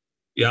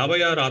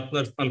 56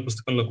 ఆత్మదర్శనాల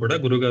పుస్తకంలో కూడా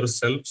గురుగారు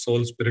సెల్ఫ్,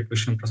 సోల్, స్పిరిట్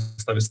విషయం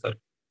ప్రస్తావిస్తారు.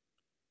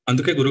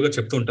 అందుకే గురుగారు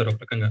చెప్తూ ఉంటారు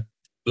ఒక రకంగా,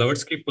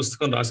 బ్లవర్స్కీ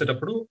పుస్తకం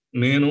రాసేటప్పుడు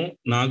నేను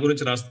నా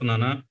గురించి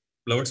రాస్తున్నానా,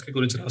 బ్లవర్స్కీ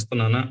గురించి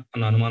రాస్తున్నానా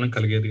అన్న అనుమానం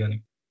కలిగేది అని.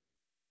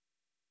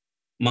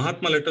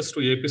 Mahatma letters to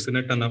AP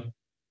senate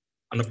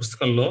అన్న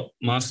పుస్తకంలో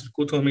మాస్టర్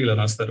కూతోమి ఇలా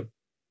రాస్తారు.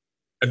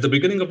 At the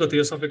beginning of the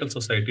Theosophical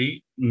Society,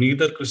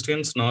 neither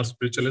Christians nor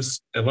spiritualists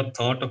ever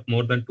thought of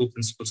more than 2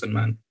 principles in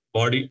man,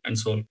 body and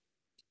soul.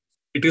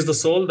 It is the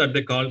soul that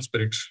they called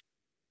spirit.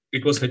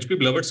 It was H.P.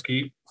 Blavatsky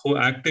who,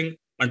 acting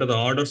under the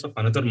orders of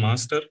another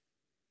master,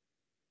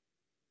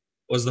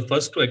 was the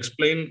first to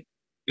explain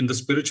in the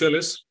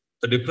spiritualists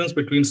the difference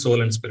between soul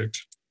and spirit.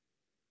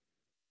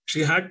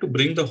 She had to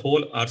bring the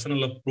whole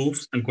arsenal of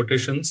proofs and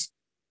quotations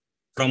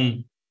from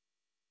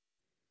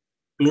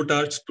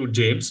Plutarch to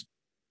James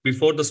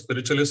before the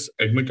spiritualists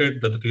admitted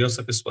that the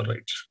theosophists were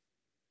right.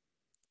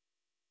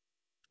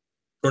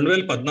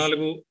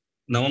 2014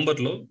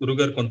 నవంబర్లో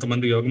గురుగారు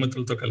కొంతమంది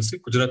యోగమిత్రులతో కలిసి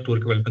గుజరాత్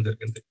టూర్కి వెళ్ళడం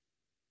జరిగింది.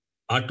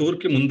 ఆ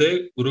టూర్కి ముందే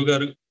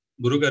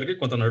గురుగారికి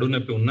కొంత నడుము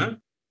నొప్పి ఉన్న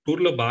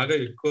టూర్లో బాగా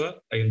ఎక్కువ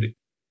అయింది.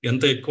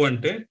 ఎంత ఎక్కువ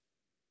అంటే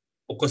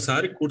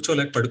ఒక్కోసారి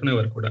కూర్చోలేక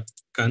పడుకునేవారు కూడా.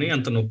 కానీ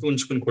అంత నొప్పి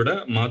ఉంచుకుని కూడా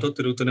మాతో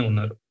తిరుగుతూనే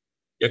ఉన్నారు.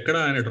 ఎక్కడ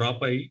ఆయన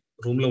డ్రాప్ అయ్యి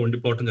రూమ్లో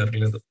ఉండిపోవటం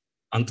జరగలేదు.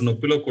 అంత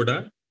నొప్పిలో కూడా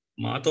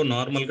మాతో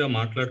నార్మల్ గా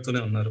మాట్లాడుతూనే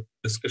ఉన్నారు.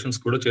 డిస్కషన్స్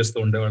కూడా చేస్తూ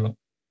ఉండేవాళ్ళం.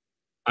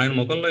 ఆయన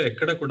ముఖంలో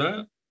ఎక్కడ కూడా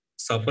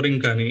సఫరింగ్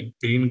కానీ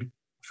పెయిన్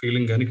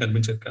ఫీలింగ్ కానీ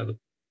కనిపించేది కాదు.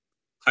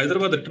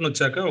 హైదరాబాద్ రిటర్న్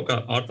వచ్చాక ఒక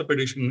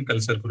ఆర్థోపెడిషియన్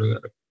కలిశారు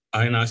గురుగారు.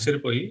 ఆయన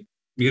ఆశ్చర్యపోయి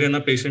మీరేనా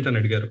పేషెంట్ అని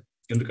అడిగారు.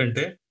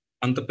 ఎందుకంటే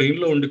అంత పెయిన్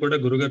లో ఉండి కూడా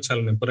గురుగారు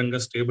చాలా నిబ్బరంగా,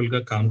 స్టేబుల్ గా,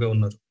 కామ్ గా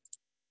ఉన్నారు.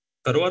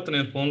 తర్వాత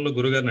నేను ఫోన్లో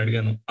గురుగారిని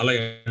అడిగాను, అలా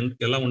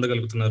ఎలా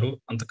ఉండగలుగుతున్నారు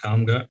అంత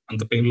కామ్ గా,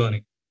 అంత పెయిన్ లో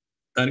అని.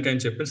 దానికి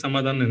ఆయన చెప్పిన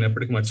సమాధానం నేను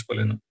ఎప్పటికీ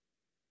మర్చిపోలేను.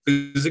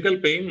 ఫిజికల్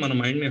పెయిన్ మన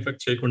మైండ్ ని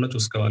ఎఫెక్ట్ చేయకుండా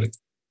చూసుకోవాలి.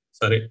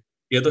 సరే,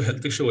 ఏదో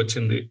హెల్త్ ఇష్యూ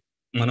వచ్చింది,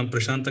 మనం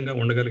ప్రశాంతంగా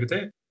ఉండగలిగితే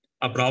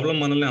ఆ ప్రాబ్లం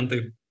మనల్ని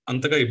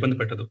అంతగా ఇబ్బంది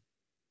పెట్టదు.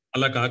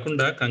 అలా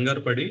కాకుండా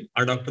కంగారు పడి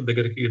ఆ డాక్టర్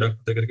దగ్గరికి, ఈ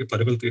డాక్టర్ దగ్గరికి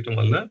పరుగులు తీయటం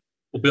వల్ల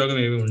ఉపయోగం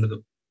ఏమీ ఉండదు.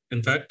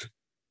 ఇన్ఫాక్ట్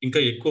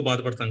ఇంకా ఎక్కువ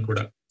బాధపడతాం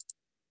కూడా.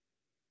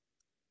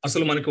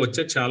 అసలు మనకి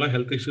వచ్చే చాలా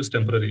హెల్త్ ఇష్యూస్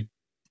టెంపరీ.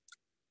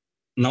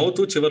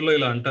 నవ్వుతూ చివరిలో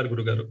ఇలా అంటారు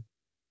గురుగారు,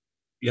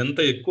 ఎంత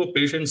ఎక్కువ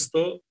పేషెంట్స్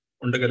తో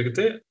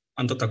ఉండగలిగితే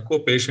అంత తక్కువ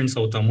పేషెంట్స్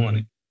అవుతాము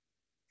అని.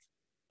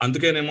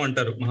 అందుకేనేమో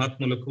అంటారు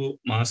మహాత్ములకు,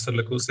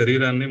 మాస్టర్లకు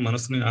శరీరాన్ని,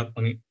 మనసుని,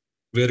 ఆత్మని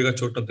వేరుగా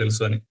చూడటం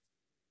తెలుసు అని.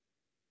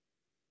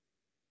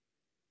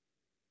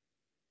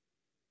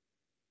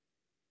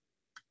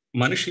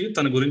 మనిషి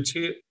తన గురించి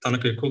తను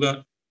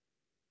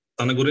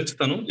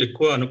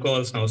ఎక్కువ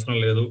అనుకోవాల్సిన అవసరం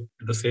లేదు.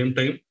 అట్ ద సేమ్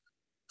టైం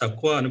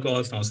తక్కువ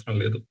అనుకోవాల్సిన అవసరం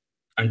లేదు.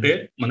 అంటే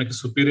మనకి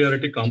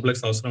సుపీరియారిటీ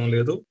కాంప్లెక్స్ అవసరం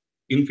లేదు,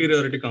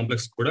 ఇన్ఫీరియారిటీ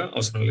కాంప్లెక్స్ కూడా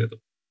అవసరం లేదు.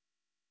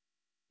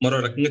 మరో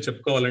రకంగా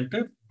చెప్పుకోవాలంటే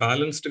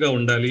బ్యాలెన్స్డ్ గా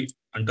ఉండాలి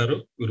అంటారు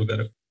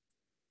గురుగారు.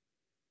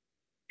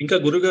 ఇంకా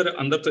గురుగారు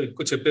అందరితో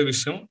ఎక్కువ చెప్పే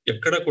విషయం,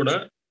 ఎక్కడ కూడా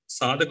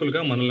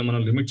సాధకులుగా మనల్ని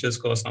మనం లిమిట్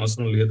చేసుకోవాల్సిన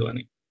అవసరం లేదు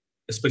అని.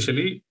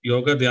 ఎస్పెషలీ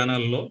యోగా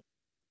ధ్యానాలలో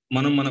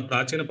మన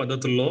ప్రాచీన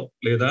పద్ధతుల్లో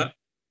లేదా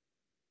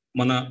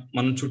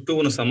మన చుట్టూ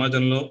ఉన్న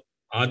సమాజంలో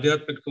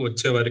ఆధ్యాత్మిక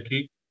వచ్చే వారికి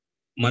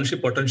మనిషి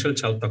పొటెన్షియల్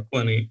చాలా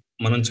తక్కువ అని,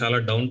 మనం చాలా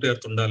డౌన్ టు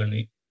ఎర్త్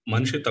ఉండాలని,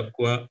 మనిషి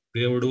తక్కువ,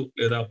 దేవుడు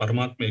లేదా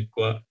పరమాత్మ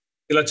ఎక్కువ,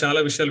 ఇలా చాలా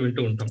విషయాలు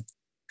వింటూ ఉంటాం.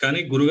 కానీ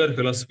గురుగారి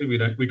ఫిలాసఫీ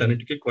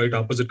వీటన్నిటికీ క్వైట్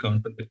ఆపోజిట్ గా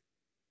ఉంటుంది.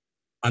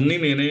 అన్నీ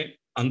నేనే,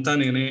 అంతా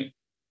నేనే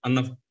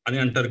అని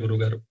అంటారు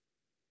గురుగారు.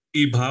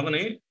 ఈ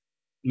భావనే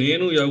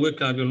నేను యోగ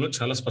కావ్యంలో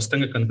చాలా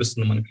స్పష్టంగా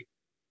కనిపిస్తుంది మనకి.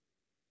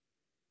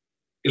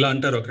 ఇలా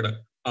అంటారు అక్కడ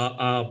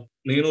ఆ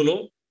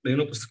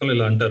నేను పుస్తకంలో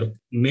ఇలా అంటారు,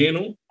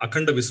 నేను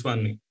అఖండ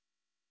విశ్వాన్ని.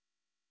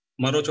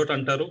 మరో చోట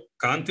అంటారు,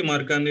 కాంతి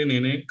మార్గాన్ని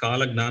నేనే,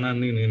 కాల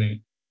జ్ఞానాన్ని నేనే,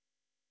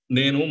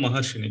 నేను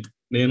మహర్షిని,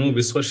 నేను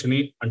విశ్వర్షిని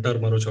అంటారు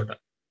మరో చోట.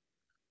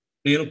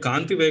 నేను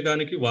కాంతి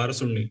వేగానికి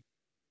వారసుణ్ణి,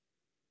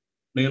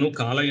 నేను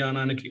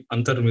కాలయానానికి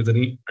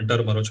అంతర్మిదిని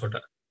అంటారు మరో చోట.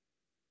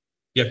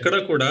 ఎక్కడ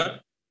కూడా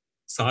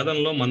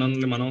సాధనలో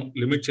మనల్ని మనం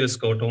లిమిట్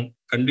చేసుకోవటం,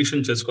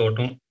 కండిషన్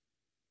చేసుకోవటం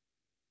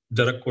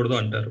జరగకూడదు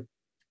అంటారు.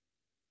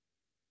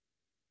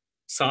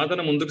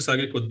 సాధన ముందుకు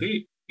సాగే కొద్దీ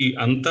ఈ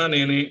అంతా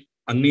నేనే,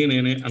 అన్నీ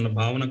నేనే అన్న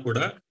భావన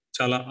కూడా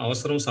చాలా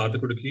అవసరం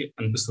సాధకుడికి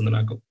అనిపిస్తుంది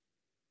నాకు.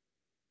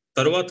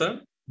 తరువాత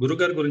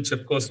గురుగారి గురించి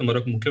చెప్పుకోవాల్సిన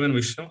మరొక ముఖ్యమైన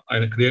విషయం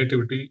ఆయన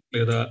క్రియేటివిటీ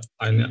లేదా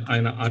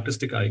ఆయన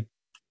ఆర్టిస్టిక్ ఐ.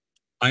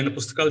 ఆయన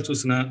పుస్తకాలు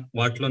చూసినా,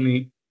 వాటిలోని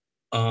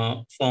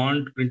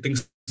ఫాంట్, ప్రింటింగ్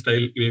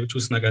స్టైల్ ఇవేవి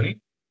చూసినా కానీ,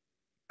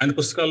 ఆయన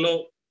పుస్తకాల్లో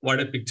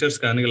వాడే పిక్చర్స్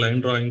కానీ,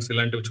 లైన్ డ్రాయింగ్స్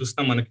ఇలాంటివి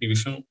చూసినా మనకి ఈ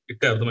విషయం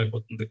ఇట్టే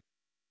అర్థమైపోతుంది.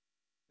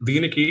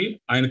 దీనికి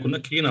ఆయనకున్న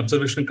కీన్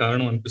అబ్జర్వేషన్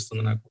కారణం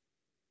అనిపిస్తుంది నాకు.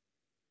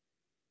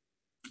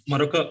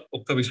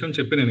 ఒక్క విషయం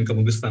చెప్పి నేను ఇంకా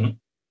ముగిస్తాను.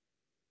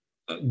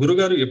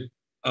 గురుగారు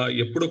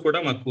ఎప్పుడు కూడా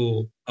మాకు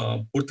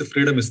పూర్తి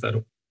ఫ్రీడమ్ ఇస్తారు.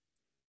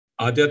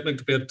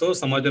 ఆధ్యాత్మిక పేరుతో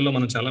సమాజంలో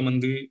మనం చాలా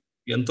మంది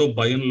ఎంతో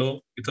భయంలో,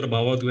 ఇతర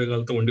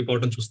భావోద్వేగాలతో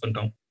ఉండిపోవడం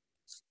చూస్తుంటాం.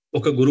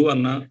 ఒక గురువు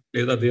అన్నా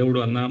లేదా దేవుడు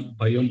అన్నా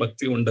భయం,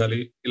 భక్తి ఉండాలి,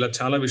 ఇలా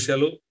చాలా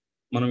విషయాలు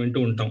మనం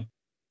వింటూ ఉంటాం.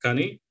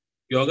 కానీ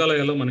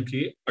యోగాలయాలో మనకి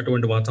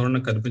అటువంటి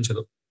వాతావరణం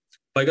కనిపించదు.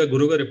 పైగా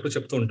గురువుగారు ఎప్పుడు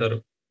చెప్తూ ఉంటారు,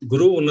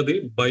 గురువు ఉన్నది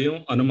భయం,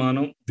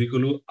 అనుమానం,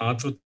 దిగులు,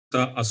 ఆతృత,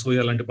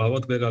 అసూయ లాంటి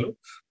భావోద్వేగాలు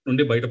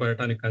నుండి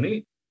బయటపడటానికి, కానీ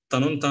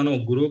తనను తాను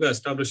గురువుగా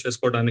ఎస్టాబ్లిష్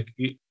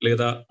చేసుకోవడానికి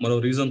లేదా మరో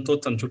రీజన్ తో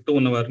తన చుట్టూ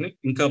ఉన్న వారిని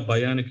ఇంకా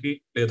భయానికి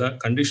లేదా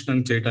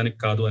కండిషనింగ్ చేయడానికి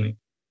కాదు అని.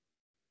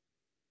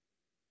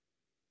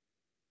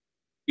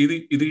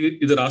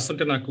 ఇది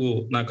రాస్తుంటే నాకు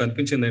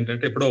అనిపించింది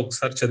ఏంటంటే, ఎప్పుడో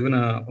ఒకసారి చదివిన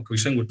ఒక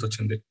విషయం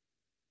గుర్తొచ్చింది.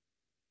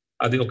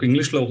 అది ఒక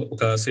ఇంగ్లీష్ లో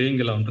ఒక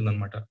సేయింగ్ ఇలా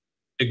ఉంటుందన్నమాట.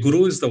 ఏ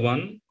గురు is the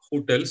one who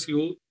tells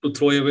you to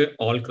throw away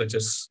all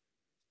crutches.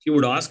 He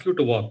would ask you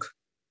to walk,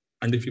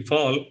 and if you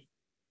fall,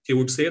 he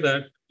would say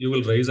that you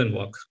will rise and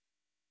walk.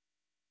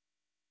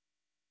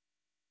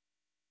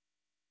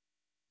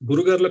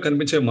 గురుగారిలో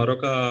కనిపించే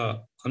మరొక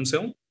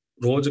అంశం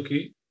రోజుకి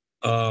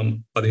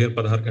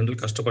 15-16 గంటలు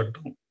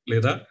కష్టపడటం,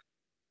 లేదా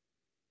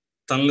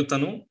తనని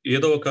తను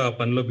ఏదో ఒక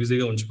పనిలో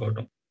బిజీగా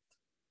ఉంచుకోవటం.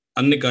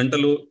 అన్ని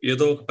గంటలు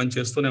ఏదో ఒక పని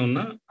చేస్తూనే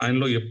ఉన్నా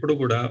ఆయనలో ఎప్పుడు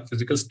కూడా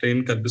ఫిజికల్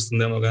స్ట్రెయిన్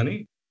కనిపిస్తుందేమో కానీ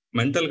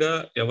మెంటల్ గా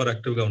ఎవరు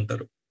యాక్టివ్ గా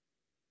ఉంటారు.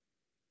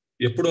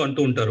 ఎప్పుడు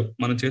అంటూ ఉంటారు,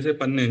 మనం చేసే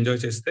పనిని ఎంజాయ్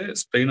చేస్తే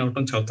స్ట్రెయిన్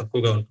అవటం చాలా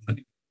తక్కువగా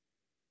ఉంటుందని.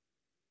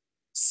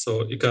 సో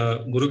ఇక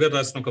గురుగారు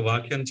రాసిన ఒక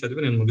వాక్యాన్ని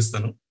చదివి నేను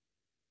ముగిస్తాను.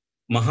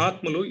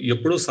 మహాత్ములు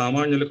ఎప్పుడూ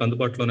సామాన్యులకు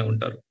అందుబాటులోనే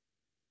ఉంటారు.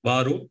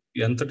 వారు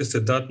ఎంతటి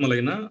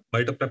సిద్ధాత్మలైనా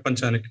బయట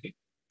ప్రపంచానికి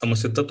తమ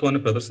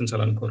సిద్ధత్వాన్ని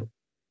ప్రదర్శించాలనుకోరు.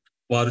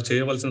 వారు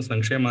చేయవలసిన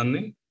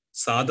సంక్షేమాన్ని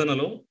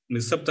సాధనలో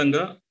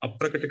నిశ్శబ్దంగా,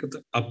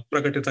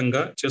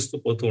 అప్రకటితంగా చేస్తూ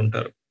పోతూ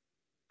ఉంటారు.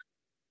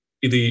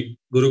 ఇది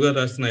గురుగారు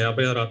రాసిన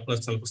 56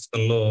 ఆత్మదర్శనాల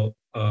పుస్తకంలో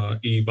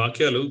ఈ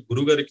వాక్యాలు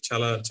గురుగారికి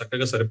చాలా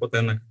చక్కగా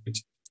సరిపోతాయని నాకు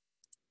అనిపించింది.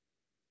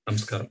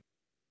 నమస్కారం.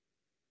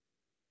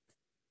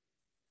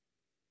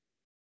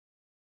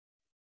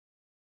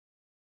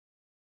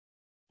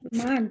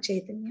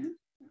 చైతన్య.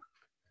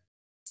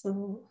 సో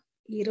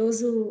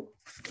ఈరోజు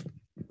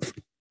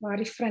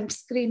వారి ఫ్రంట్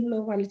స్క్రీన్ లో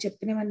వాళ్ళు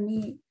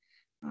చెప్పినవన్నీ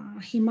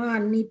హిమ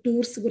అన్ని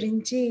టూర్స్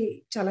గురించి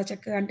చాలా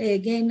చక్కగా, అంటే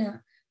అగైన్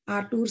ఆ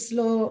టూర్స్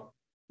లో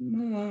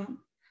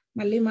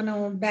మళ్ళీ మనం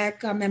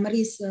బ్యాక్ ఆ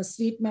మెమరీస్,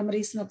 స్వీట్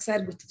మెమరీస్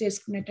ఒకసారి గుర్తు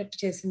చేసుకునేటట్టు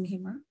చేసింది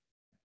హిమ.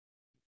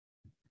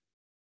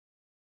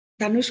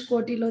 ధనుష్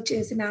కోటిలో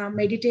చేసిన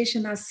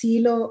మెడిటేషన్, ఆ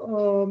సీలో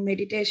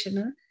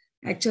మెడిటేషన్,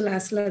 యాక్చువల్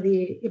అసలు అది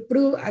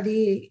ఎప్పుడు అది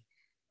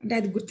అంటే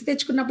అది గుర్తు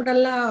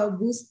తెచ్చుకున్నప్పుడల్లా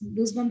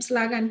బూస్ బంప్స్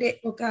లాగా, అంటే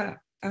ఒక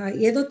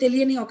ఏదో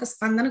తెలియని ఒక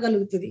స్పందన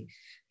కలుగుతుంది.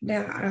 అంటే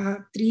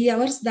 3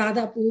 hours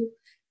దాదాపు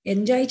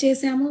ఎంజాయ్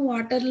చేసాము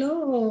వాటర్ లో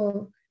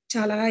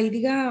చాలా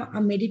ఇదిగా. ఆ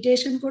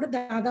మెడిటేషన్ కూడా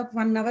దాదాపు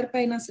 1 hour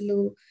పైన. అసలు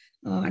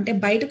అంటే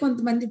బయట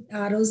కొంతమంది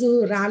ఆ రోజు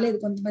రాలేదు,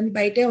 కొంతమంది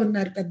బయటే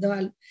ఉన్నారు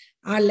పెద్దవాళ్ళు.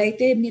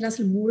 వాళ్ళైతే మీరు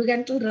అసలు 3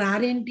 గంటలు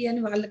రారేంటి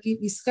అని వాళ్ళకి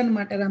విసుగు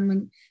అనమాట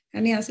రమ్మని.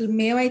 కానీ అసలు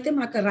మేమైతే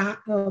మాకు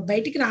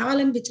బయటికి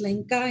రావాలనిపించలే,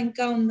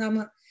 ఇంకా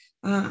ఉందామా,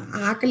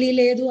 ఆకలి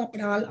లేదు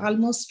అప్పుడు.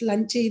 ఆల్మోస్ట్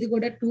లంచ్ ఇది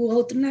కూడా 2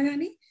 అవుతున్నా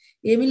కానీ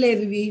ఏమీ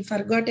లేదు. వి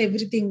ఫర్గాట్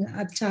ఎవ్రీథింగ్.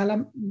 అది చాలా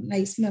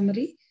నైస్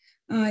మెమరీ.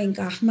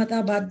 ఇంకా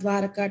Ahmedabad,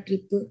 Dwaraka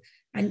trip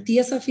and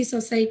theosophy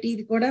society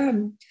ఇది కూడా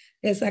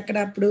అక్కడ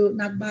అప్పుడు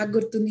నాకు బాగా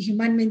గుర్తుంది.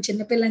 హిమాన్ మేము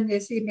చిన్నపిల్లని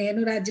చేసి, నేను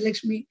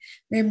రాజ్యలక్ష్మి,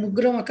 మేము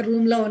ముగ్గురం ఒక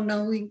రూమ్ లో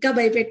ఉన్నాము, ఇంకా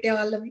భయపెట్టే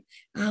వాళ్ళమి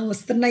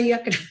వస్తున్నాయి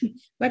అక్కడ.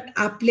 బట్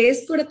ఆ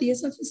ప్లేస్ కూడా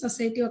థియోసఫీ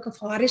సొసైటీ ఒక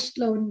ఫారెస్ట్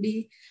లో ఉండి,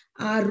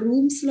 ఆ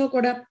రూమ్స్ లో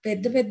కూడా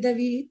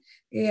పెద్దవి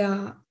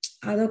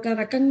అదొక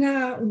రకంగా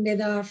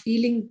ఉండేది ఆ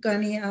ఫీలింగ్.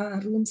 కానీ ఆ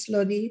రూమ్స్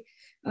లోని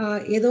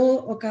ఏదో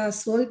ఒక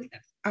సోల్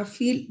ఆ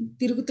ఫీల్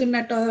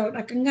తిరుగుతున్నట్టు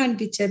రకంగా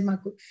అనిపించేది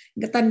మాకు.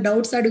 ఇంకా తను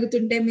డౌట్స్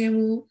అడుగుతుంటే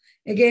మేము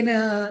అగైన్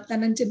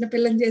తనని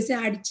చిన్నపిల్లని చేసి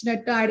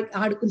ఆడిచ్చినట్టు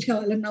ఆడుకునే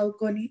వాళ్ళని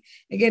నవ్వుకొని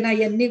అగైన్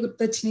అవన్నీ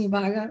గుర్తొచ్చినాయి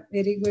బాగా.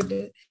 Very good.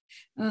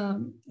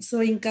 సో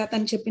ఇంకా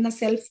తను చెప్పిన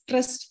self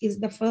trust is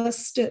the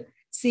first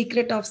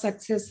secret of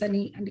success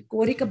అని, అంటే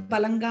కోరిక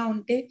బలంగా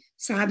ఉంటే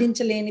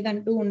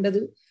సాధించలేనిదంటూ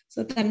ఉండదు. సో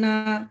తన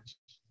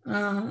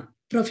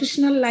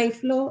ప్రొఫెషనల్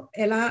లైఫ్ లో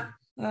ఎలా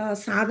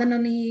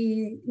సాధనని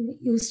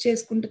యూజ్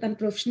చేసుకుంటూ తన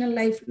ప్రొఫెషనల్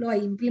లైఫ్ లో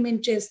అవి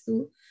ఇంప్లిమెంట్ చేస్తూ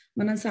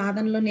మనం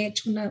సాధనలో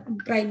నేర్చుకున్న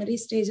ప్రైమరీ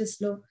స్టేజెస్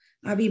లో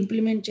అవి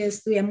ఇంప్లిమెంట్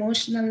చేస్తూ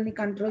ఎమోషనల్ ని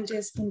కంట్రోల్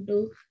చేసుకుంటూ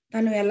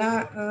తను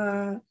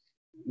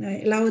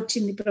ఎలా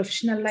వచ్చింది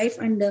professional life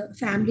and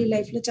family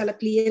life లో చాలా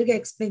క్లియర్ గా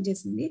ఎక్స్ప్లెయిన్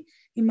చేసింది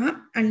హిమా.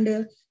 అండ్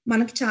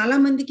మనకి చాలా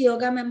మందికి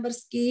యోగా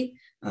మెంబర్స్ కి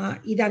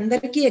ఇది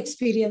అందరికీ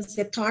ఎక్స్పీరియన్స్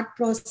థాట్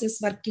ప్రాసెస్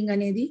వర్కింగ్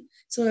అనేది.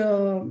 సో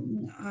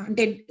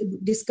అంటే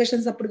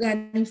డిస్కషన్స్ అప్పుడు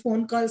కానీ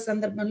ఫోన్ కాల్స్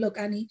సందర్భంలో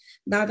కానీ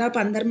దాదాపు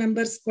అందరు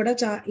మెంబర్స్ కూడా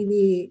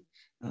ఇది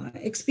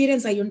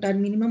ఎక్స్పీరియన్స్ అయి ఉంటారు.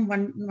 మినిమం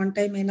వన్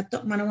టైం అయినా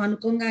మనం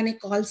అనుకోగానే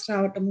కాల్స్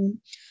రావటము.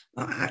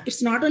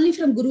 ఇట్స్ నాట్ ఓన్లీ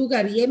ఫ్రమ్ గురువు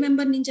గారు, ఏ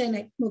మెంబర్ నుంచి అయినా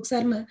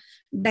ఒకసారి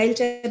డైల్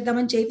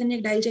చేద్దామని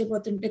చైతన్యకి డైల్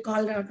చేయబోతుంటే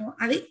కాల్ రావటం,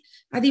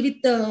 అది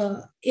విత్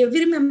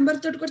ఎవ్రీ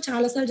మెంబర్ తోటి కూడా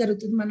చాలాసార్లు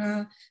జరుగుతుంది. మన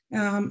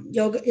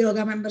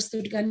యోగా మెంబర్స్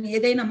తోటి కానీ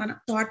ఏదైనా మన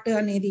థాట్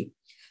అనేది.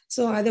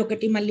 సో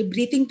అదొకటి. మళ్ళీ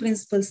బ్రీతింగ్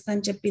ప్రిన్సిపల్స్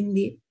అని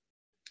చెప్పింది.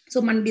 సో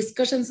మన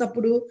డిస్కషన్స్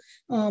అప్పుడు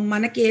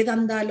మనకి ఏది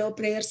అందాలో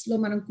ప్రేయర్స్ లో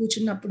మనం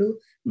కూర్చున్నప్పుడు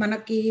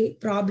మనకి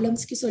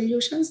ప్రాబ్లమ్స్ కి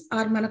సొల్యూషన్స్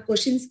ఆర్ మన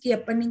క్వశ్చన్స్ కి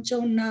ఎప్పటి నుంచో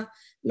ఉన్న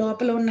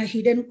లోపల ఉన్న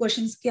హిడెన్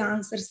క్వశ్చన్స్ కి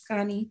ఆన్సర్స్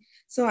కానీ,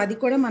 సో అది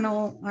కూడా మనం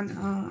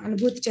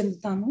అనుభూతి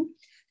చెందుతాము.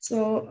 సో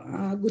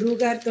గురువు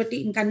గారితో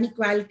ఇంకా అన్ని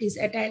క్వాలిటీస్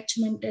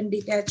అటాచ్మెంట్ అండ్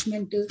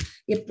డిటాచ్మెంట్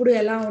ఎప్పుడు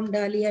ఎలా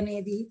ఉండాలి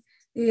అనేది.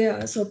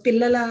 సో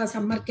పిల్లల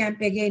summer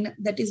camp again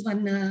that is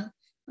one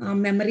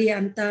memory.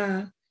 అంతా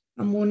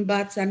మూన్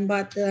బాత్ సన్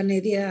బాత్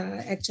అనేది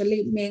యాక్చువల్లీ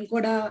మేము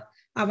కూడా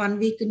ఆ 1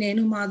 వీక్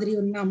నేను మాదిరి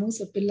ఉన్నాము.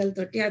 సో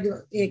పిల్లలతోటి అది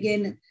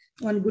again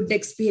one good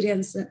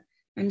experience.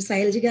 And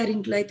Shailaja గారి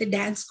ఇంట్లో అయితే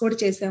డాన్స్ కూడా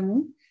చేసాము.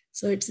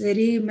 So it's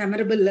very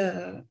memorable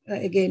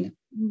again.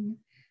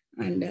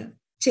 And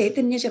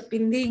Chaitanya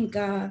చెప్పింది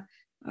ఇంకా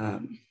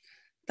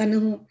తను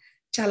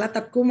చాలా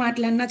తక్కువ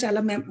మాట్లాడినా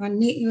చాలా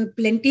అన్ని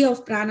ప్లెంటీ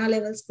ఆఫ్ ప్రాణ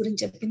లెవెల్స్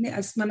గురించి చెప్పింది.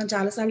 అది మనం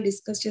చాలాసార్లు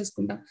డిస్కస్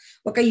చేసుకుంటాం.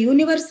 ఒక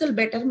యూనివర్సల్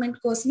బెటర్మెంట్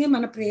కోసమే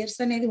మన ప్రేయర్స్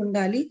అనేది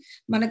ఉండాలి.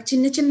 మనకు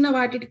చిన్న చిన్న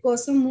వాటి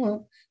కోసం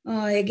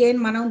అగైన్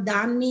మనం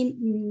దాన్ని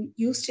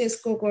యూస్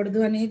చేసుకోకూడదు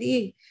అనేది.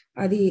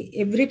 అది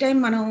ఎవ్రీ టైం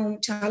మనం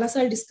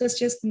చాలాసార్లు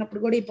డిస్కస్ చేసుకున్నప్పుడు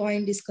కూడా ఈ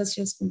పాయింట్ డిస్కస్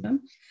చేసుకుంటాం.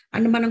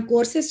 అండ్ మనం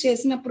కోర్సెస్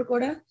చేసినప్పుడు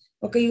కూడా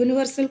ఒక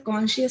యూనివర్సల్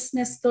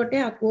కాన్షియస్నెస్ తోటే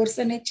ఆ కోర్స్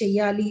అనేది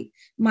చెయ్యాలి,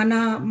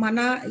 మన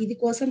ఇది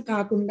కోసం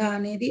కాకుండా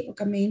అనేది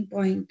ఒక మెయిన్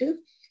పాయింట్.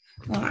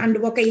 అండ్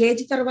ఒక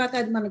ఏజ్ తర్వాత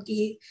అది మనకి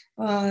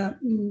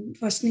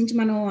ఫస్ట్ నుంచి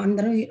మనం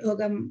అందరం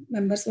యోగా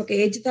మెంబర్స్ ఒక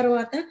ఏజ్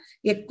తర్వాత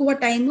ఎక్కువ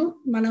టైము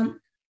మనం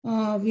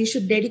we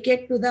should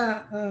dedicate to the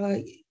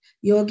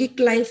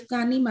yogic life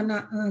కానీ మన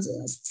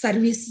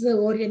సర్వీస్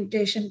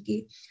ఓరియంటేషన్ కి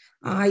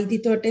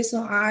ఇదితోటే. సో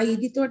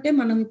ఇదితోటే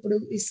మనం ఇప్పుడు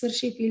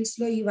విశ్వర్షి ఫీల్డ్స్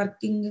లో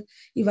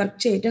ఈ వర్క్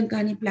చేయటం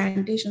కానీ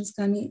ప్లాంటేషన్స్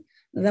కానీ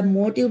the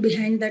motive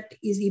behind that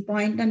is ఈ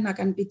పాయింట్ అని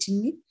నాకు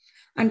అనిపించింది.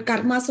 అండ్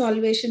కర్మ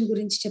సాల్వేషన్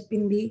గురించి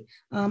చెప్పింది.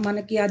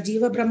 మనకి ఆ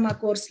జీవ బ్రహ్మ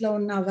కోర్స్ లో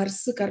ఉన్న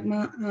వర్స్ కర్మ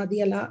అది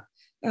ఎలా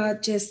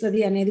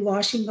చేస్తుంది అనేది,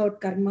 వాషింగ్ అవుట్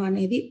కర్మ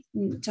అనేది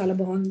చాలా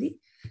బాగుంది.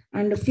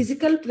 అండ్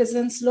ఫిజికల్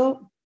ప్రెసెన్స్ లో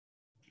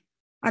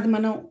అది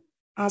మనం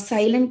ఆ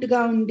సైలెంట్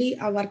గా ఉండి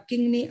ఆ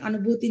వర్కింగ్ ని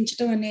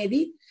అనుభూతించడం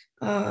అనేది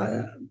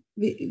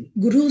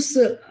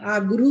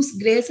గురూస్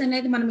గ్రేస్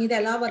అనేది మన మీద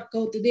ఎలా వర్క్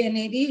అవుతుంది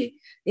అనేది.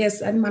 ఎస్,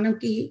 అది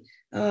మనకి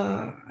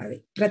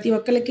ప్రతి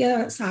ఒక్కరికి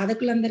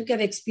సాధకులందరికీ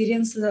అది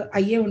ఎక్స్పీరియన్స్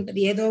అయ్యే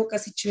ఉంటది ఏదో ఒక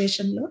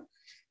సిచ్యువేషన్ లో.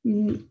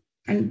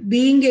 And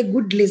being a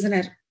good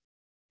listener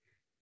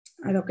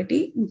అదొకటి.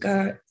 ఇంకా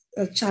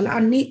చాలా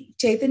అన్ని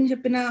చైతన్య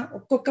చెప్పిన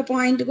ఒక్కొక్క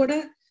పాయింట్ కూడా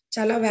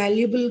చాలా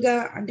వాల్యుబుల్ గా,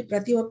 అంటే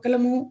ప్రతి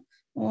ఒక్కరము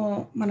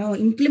మనం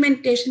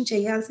ఇంప్లిమెంటేషన్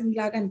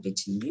చేయాల్సిందిలాగా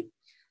అనిపించింది.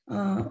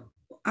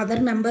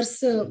 అదర్ మెంబర్స్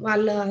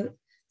వాళ్ళ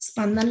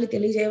స్పందనలు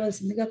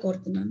తెలియజేయవలసిందిగా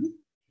కోరుతున్నాను.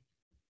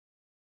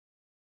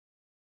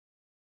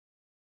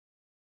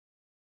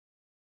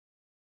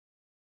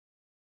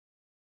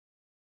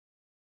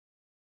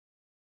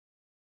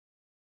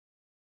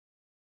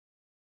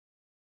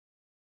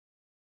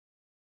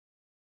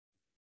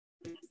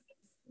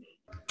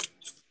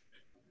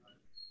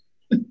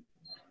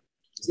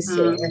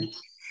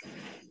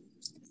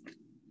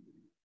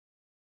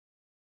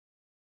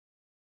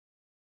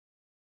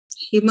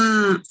 హిమ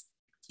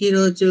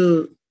ఈరోజు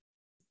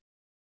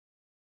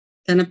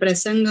తన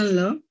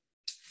ప్రసంగంలో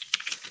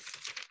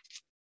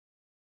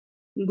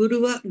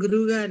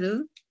గురువు గారు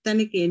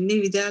తనకి ఎన్ని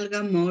విధాలుగా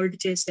మోల్డ్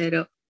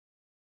చేశారో,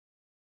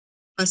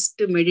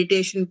 ఫస్ట్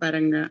మెడిటేషన్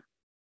పరంగా,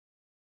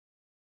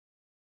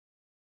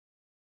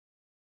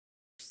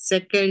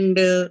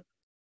 సెకండ్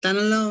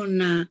తనలో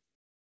ఉన్న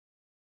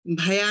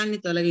భయాన్ని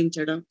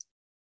తొలగించడం,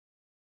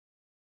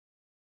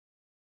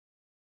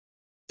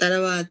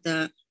 తర్వాత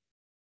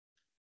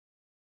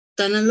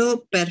తనలో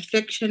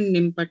పెర్ఫెక్షన్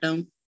నింపటం,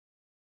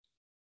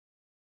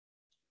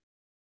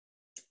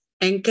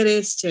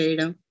 ఎంకరేజ్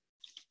చేయడం,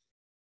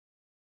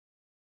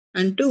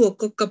 అంటూ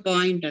ఒక్కొక్క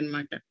పాయింట్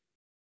అన్నమాట.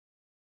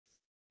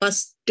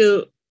 ఫస్ట్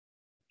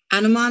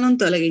అనుమానం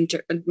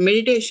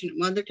మెడిటేషన్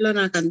మొదట్లో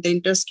నాకు అంత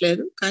ఇంట్రెస్ట్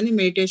లేదు, కానీ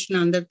మెడిటేషన్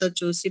అందరితో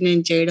చూసి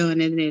నేను చేయడం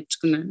అనేది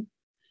నేర్చుకున్నాను.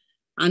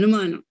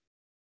 అనుమానం,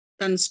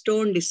 తన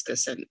స్టోన్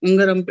డిస్కషన్,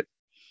 ఉంగరం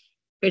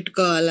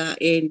పెట్టుకోవాలా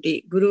ఏంటి,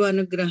 గురువు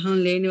అనుగ్రహం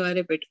లేని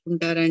వారే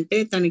పెట్టుకుంటారంటే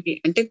తనకి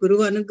అంటే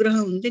గురువు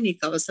అనుగ్రహం ఉంది,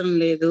 నీకు అవసరం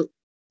లేదు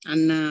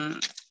అన్న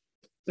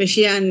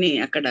విషయాన్ని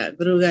అక్కడ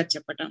గురువు గారు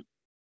చెప్పటం.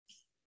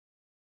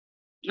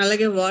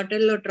 అలాగే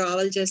వాటర్లో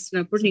ట్రావెల్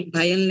చేస్తున్నప్పుడు నీకు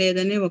భయం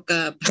లేదని ఒక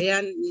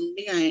భయాన్ని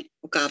నుండి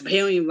ఒక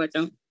అభయం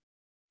ఇవ్వటం.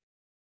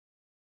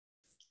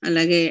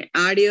 అలాగే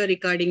ఆడియో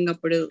రికార్డింగ్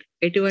అప్పుడు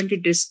ఎటువంటి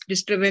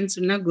డిస్టర్బెన్స్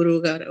ఉన్నా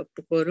గురువు గారు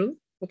ఒప్పుకోరు.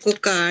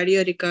 ఒక్కొక్క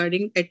audio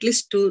recording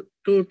at least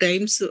two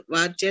times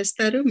వారు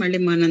చేస్తారు, మళ్ళీ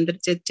మనందరి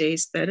చేతి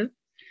చేయిస్తారు.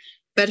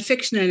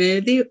 పెర్ఫెక్షన్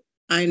అనేది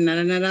ఆయన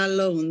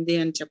నరనరాల్లో ఉంది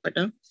అని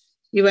చెప్పటం.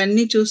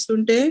 ఇవన్నీ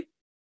చూస్తుంటే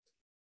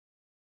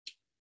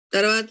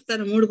తర్వాత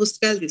తను 3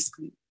 పుస్తకాలు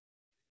తీసుకుంది,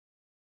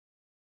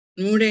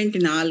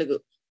 4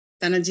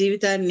 తన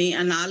జీవితాన్ని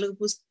ఆ 4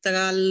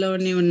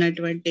 పుస్తకాల్లోని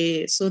ఉన్నటువంటి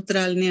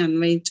సూత్రాలని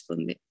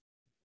అన్వయించుకుంది.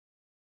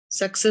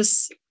 సక్సెస్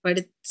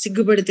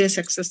సిగ్గుపడితే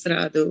సక్సెస్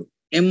రాదు,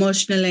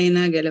 ఎమోషనల్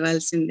అయినా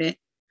గెలవాల్సిందే,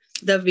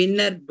 ద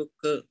విన్నర్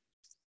బుక్.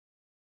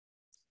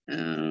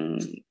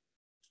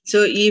 సో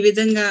ఈ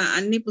విధంగా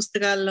అన్ని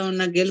పుస్తకాల్లో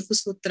ఉన్న గెలుపు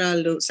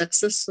సూత్రాలు,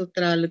 సక్సెస్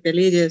సూత్రాలు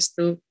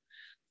తెలియజేస్తూ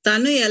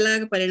తను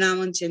ఎలాగ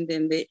పరిణామం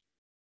చెందింది,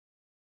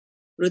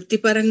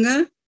 వృత్తిపరంగా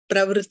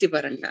ప్రవృత్తి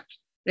పరంగా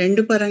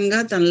 2 పరంగా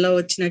తనలో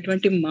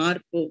వచ్చినటువంటి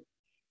మార్పు,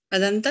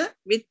 అదంతా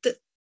విత్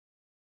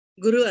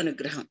గురు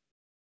అనుగ్రహం.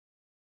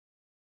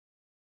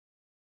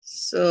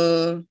 సో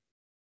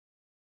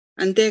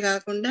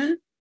అంతేకాకుండా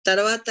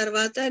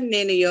తర్వాత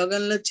నేను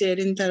యోగంలో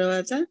చేరిన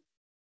తర్వాత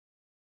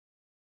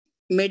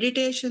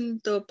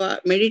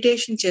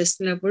మెడిటేషన్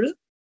చేస్తున్నప్పుడు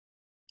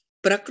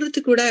ప్రకృతి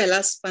కూడా ఎలా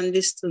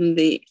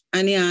స్పందిస్తుంది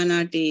అని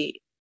ఆనాటి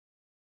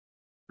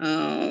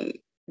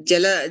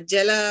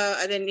జల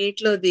అదే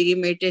నీటిలో దిగి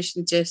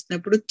మెడిటేషన్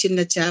చేసినప్పుడు చిన్న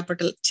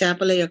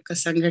చేపల యొక్క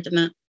సంఘటన,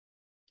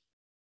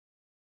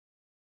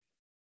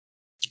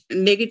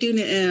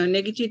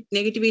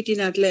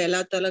 నెగిటివిటీని అట్లా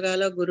ఎలా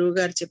తొలగాలో గురువు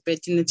గారు చెప్పే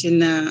చిన్న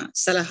చిన్న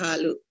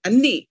సలహాలు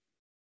అన్నీ.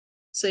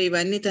 సో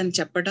ఇవన్నీ తను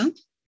చెప్పడం.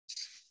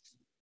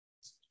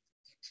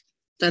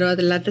 తర్వాత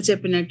లత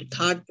చెప్పినట్టు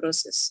థాట్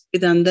ప్రాసెస్,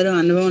 ఇది అందరూ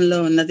అనుభవంలో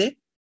ఉన్నదే.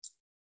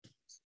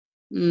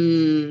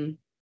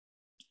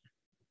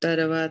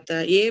 తర్వాత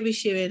ఏ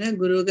విషయమైనా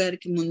గురువు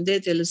గారికి ముందే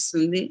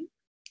తెలుస్తుంది,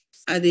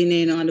 అది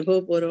నేను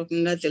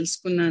అనుభవపూర్వకంగా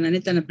తెలుసుకున్నానని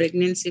తన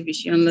ప్రెగ్నెన్సీ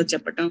విషయంలో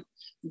చెప్పటం,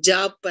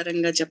 జాబ్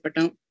పరంగా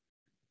చెప్పటం.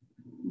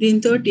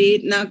 దీంతో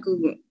నాకు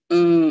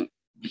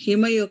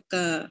హిమ యొక్క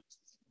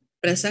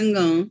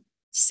ప్రసంగం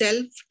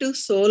సెల్ఫ్ టు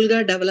సోల్ గా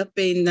డెవలప్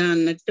అయిందా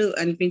అన్నట్టు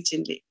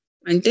అనిపించింది.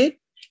 అంటే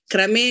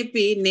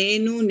క్రమేపీ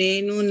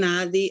నేను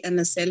నాది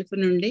అన్న సెల్ఫ్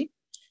నుండి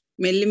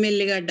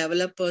మెల్లిమెల్లిగా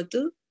డెవలప్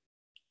అవుతూ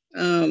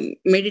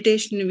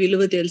మెడిటేషన్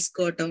విలువ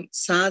తెలుసుకోవటం,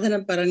 సాధన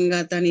పరంగా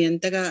తను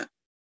ఎంతగా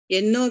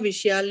ఎన్నో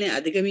విషయాల్ని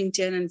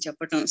అధిగమించానని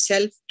చెప్పటం,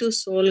 సెల్ఫ్ టు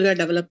సోల్ గా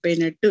డెవలప్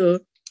అయినట్టు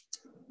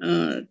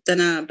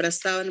తన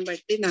ప్రస్తావన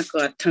బట్టి నాకు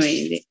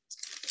అర్థమైంది.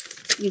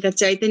 ఇంకా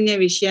చైతన్య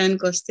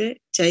విషయానికి వస్తే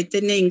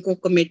చైతన్య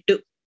ఇంకొక మెట్టు,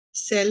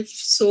 సెల్ఫ్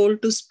సోల్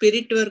టు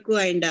స్పిరిట్ వరకు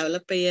ఆయన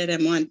డెవలప్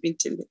అయ్యారేమో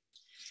అనిపించింది.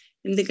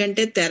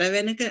 ఎందుకంటే తెర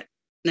వెనక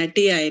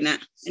నటి ఆయన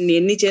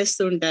ఎన్ని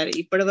చేస్తూ ఉంటారు.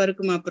 ఇప్పటి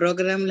వరకు మా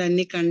ప్రోగ్రాంలు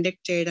అన్ని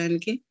కండక్ట్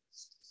చేయడానికి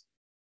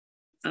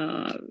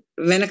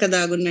వెనక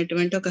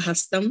దాగున్నటువంటి ఒక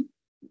హస్తం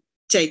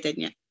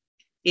చైతన్య.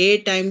 ఏ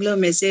టైంలో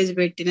మెసేజ్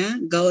పెట్టినా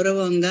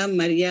గౌరవంగా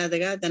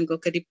మర్యాదగా దానికి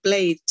ఒక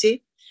రిప్లై ఇచ్చి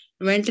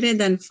వెంటనే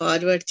దాన్ని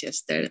ఫార్వర్డ్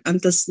చేస్తాడు.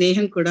 అంత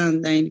స్నేహం కూడా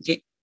ఉంది ఆయనకి.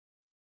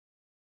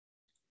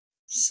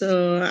 సో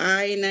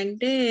ఆయన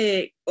అంటే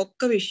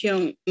ఒక్క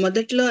విషయం,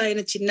 మొదట్లో ఆయన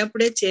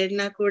చిన్నప్పుడే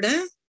చేరినా కూడా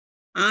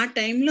ఆ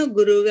టైంలో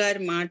గురువు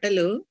గారి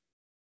మాటలు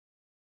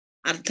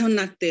అర్థం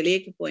నాకు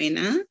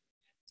తెలియకపోయినా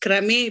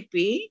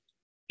క్రమేపీ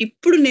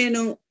ఇప్పుడు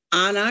నేను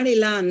ఆనాడు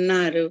ఇలా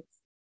అన్నారు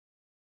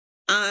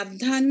ఆ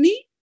అర్థాన్ని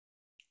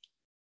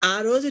ఆ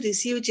రోజు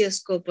రిసీవ్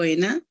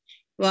చేసుకోపోయినా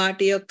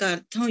వాటి యొక్క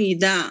అర్థం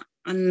ఇదా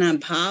అన్న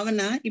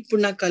భావన ఇప్పుడు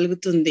నాకు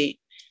కలుగుతుంది.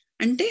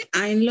 అంటే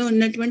ఆయనలో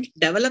ఉన్నటువంటి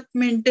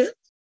డెవలప్మెంట్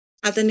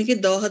అతనికి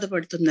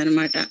దోహదపడుతుంది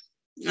అనమాట.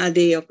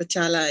 అది ఒక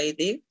చాలా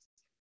ఇది.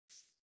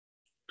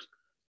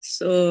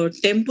 సో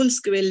టెంపుల్స్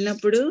కి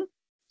వెళ్ళినప్పుడు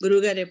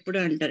గురువుగారు ఎప్పుడు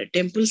అంటారు,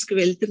 టెంపుల్స్ కి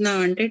వెళ్తున్నాం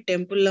అంటే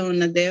టెంపుల్లో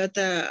ఉన్న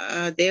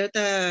దేవత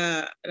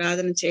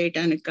ఆరాధన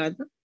చేయటానికి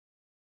కాదు,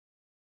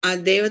 ఆ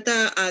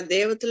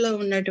దేవతలో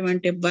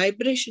ఉన్నటువంటి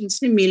వైబ్రేషన్స్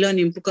ని మీలో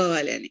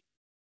నింపుకోవాలి అని.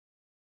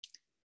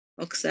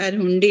 ఒకసారి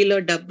హుండీలో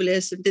డబ్బులు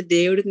వేస్తుంటే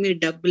దేవుడికి మీరు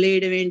డబ్బులు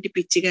వేయడం ఏంటి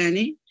పిచ్చి,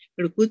 కానీ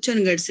ఇక్కడ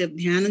కూర్చొని గడిసేపు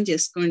ధ్యానం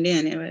చేసుకోండి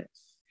అనేవారు.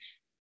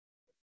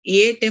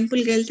 ఏ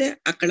టెంపుల్కి వెళ్తే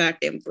అక్కడ ఆ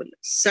టెంపుల్,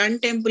 సన్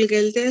టెంపుల్కి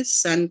వెళ్తే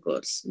సన్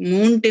కోర్స్,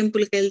 మూన్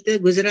టెంపుల్కి వెళ్తే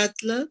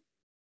గుజరాత్ లో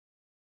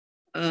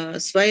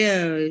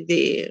ఇది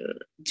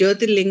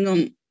జ్యోతిర్లింగం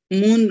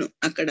మూన్,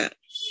 అక్కడ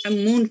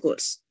మూన్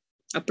కోర్స్.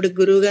 అప్పుడు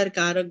గురువు గారికి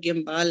ఆరోగ్యం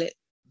బాగాలేదు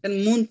కానీ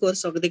మూన్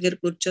కోర్స్ ఒక దగ్గర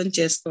కూర్చొని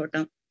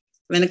చేసుకోవటం,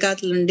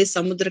 వెనకాతల నుండి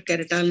సముద్ర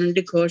కెరటాల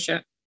నుండి ఘోష,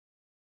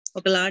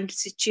 ఒకలాంటి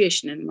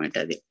సిచ్యుయేషన్ అన్నమాట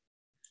అది.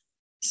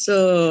 సో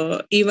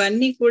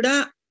ఇవన్నీ కూడా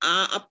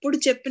అప్పుడు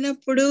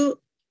చెప్పినప్పుడు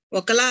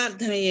ఒకలా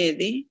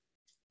అర్థమయ్యేది.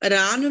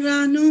 రాను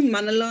రాను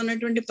మనలో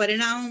ఉన్నటువంటి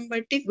పరిణామం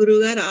బట్టి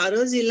గురువుగారు ఆ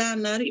రోజు ఇలా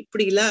అన్నారు,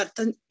 ఇప్పుడు ఇలా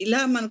అర్థం,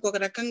 ఇలా మనకు ఒక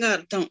రకంగా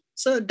అర్థం.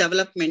 సో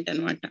డెవలప్మెంట్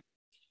అన్నమాట.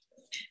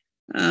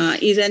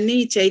 ఇదన్నీ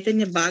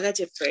చైతన్య బాగా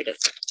చెప్పాడు.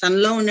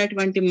 తనలో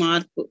ఉన్నటువంటి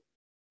మార్పు,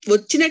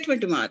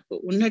 వచ్చినటువంటి మార్పు,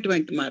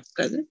 ఉన్నటువంటి మార్పు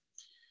కాదు.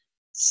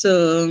 సో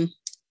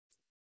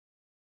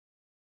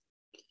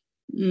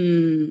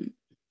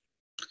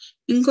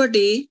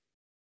ఇంకోటి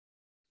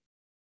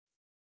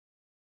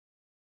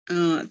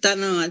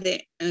తను అదే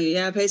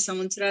 50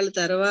 సంవత్సరాల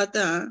తర్వాత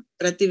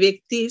ప్రతి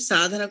వ్యక్తి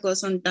సాధన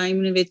కోసం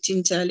టైంని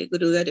వెచ్చించాలి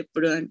గురువుగారు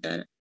ఎప్పుడు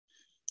అంటారు.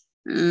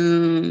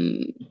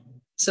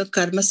 సో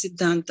కర్మ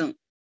సిద్ధాంతం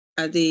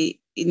అది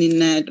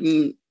నిన్న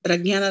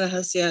ప్రజ్ఞాన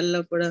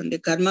రహస్యాల్లో కూడా ఉంది.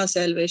 కర్మ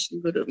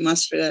సాల్వేషన్ గురు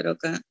మాస్టర్ గారు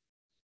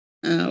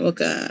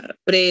ఒక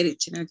ప్రేయర్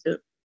ఇచ్చినట్టు.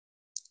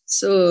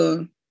 సో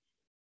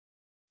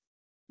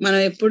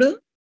మనం ఎప్పుడు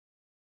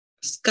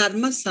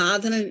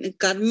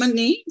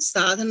కర్మని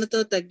సాధనతో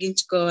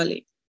తగ్గించుకోవాలి.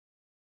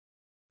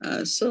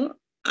 సో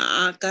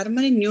ఆ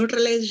కర్మని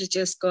న్యూట్రలైజ్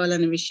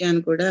చేసుకోవాలనే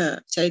విషయాన్ని కూడా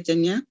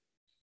చైతన్య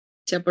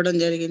చెప్పడం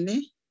జరిగింది.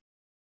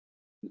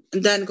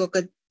 దానికి ఒక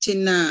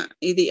చిన్న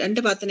ఇది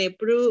అంటే అతను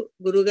ఎప్పుడు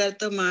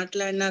గురుగారితో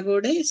మాట్లాడినా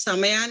కూడా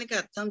సమయానికి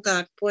అర్థం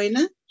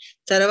కాకపోయినా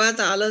తర్వాత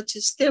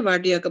ఆలోచిస్తే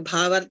వాటి యొక్క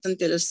భావార్థం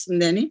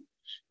తెలుస్తుంది అని.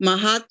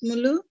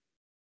 మహాత్ములు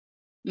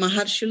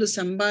మహర్షులు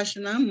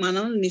సంభాషణ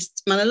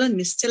మనలో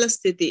నిశ్చల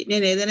స్థితి.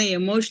 నేను ఏదైనా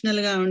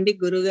ఎమోషనల్ గా ఉండి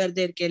గురుగారి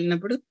దగ్గరికి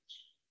వెళ్ళినప్పుడు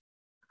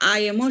ఆ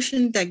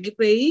ఎమోషన్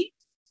తగ్గిపోయి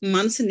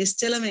మనసు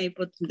నిశ్చలం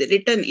అయిపోతుంది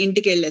రిటర్న్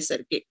ఇంటికి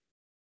వెళ్ళేసరికి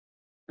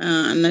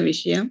అన్న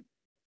విషయం.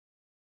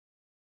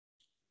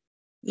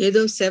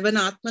 ఏదో 7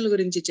 ఆత్మల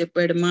గురించి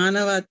చెప్పాడు.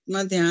 మానవాత్మ,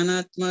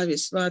 ధ్యానాత్మ,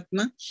 విశ్వాత్మ,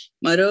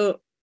 మరో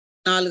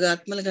 4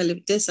 ఆత్మలు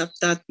కలిపితే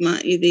సప్తాత్మ.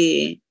 ఇది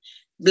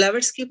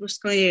బ్లవర్స్ కి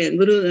పుస్తకం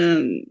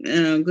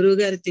గురువు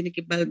గారు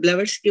దీనికి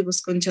బ్లవర్స్ కి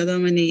పుస్తకం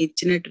చదవమని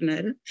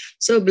ఇచ్చినట్టున్నారు.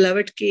 సో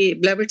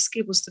బ్లవర్స్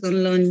కి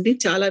పుస్తకంలో ఉంది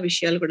చాలా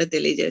విషయాలు కూడా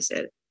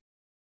తెలియజేశారు.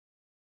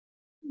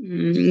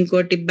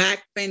 ఇంకోటి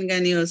బ్యాక్ పెయిన్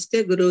గానీ వస్తే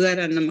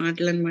గురువుగారు అన్న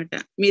మాటలు అనమాట.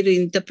 మీరు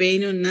ఇంత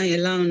పెయిన్ ఉన్నా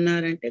ఎలా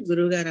ఉన్నారంటే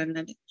గురువుగారు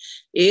అన్నది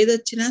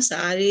ఏదొచ్చినా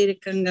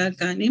శారీరకంగా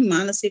కానీ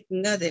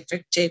మానసికంగా అది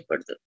ఎఫెక్ట్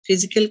చేయకూడదు.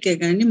 ఫిజికల్ కే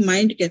కానీ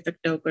మైండ్ కి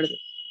ఎఫెక్ట్ అవ్వకూడదు.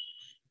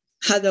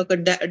 అదొక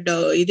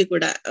ఇది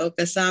కూడా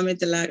ఒక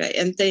సామెత లాగా.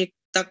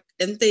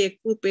 ఎంత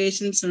ఎక్కువ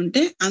పేషెన్స్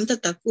ఉంటే అంత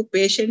తక్కువ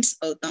పేషెంట్స్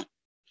అవుతాం.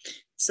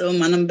 సో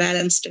మనం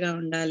బ్యాలెన్స్డ్ గా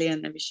ఉండాలి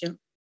అన్న విషయం.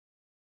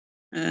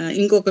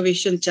 ఇంకొక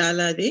విషయం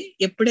చాలా అది,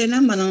 ఎప్పుడైనా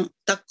మనం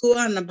తక్కువ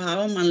అన్న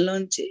భావం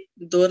మనలోంచి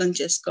దూరం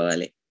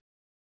చేసుకోవాలి.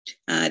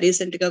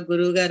 రీసెంట్ గా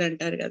గురువు గారు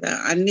అంటారు కదా,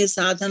 అన్ని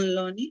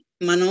సాధనలోని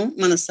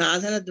మన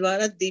సాధన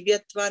ద్వారా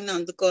దివ్యత్వాన్ని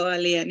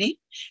అందుకోవాలి అని.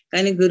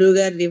 కానీ గురువు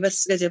గారు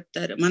రివర్స్ గా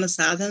చెప్తారు, మన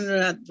సాధన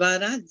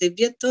ద్వారా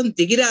దివ్యత్వం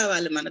దిగి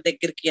రావాలి మన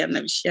దగ్గరికి అన్న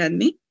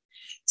విషయాన్ని.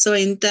 సో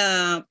ఇంత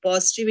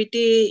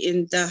పాజిటివిటీ,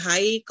 ఇంత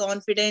హై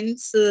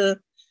కాన్ఫిడెన్స్,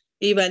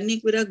 ఇవన్నీ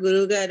కూడా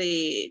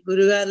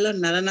గురుగారిలో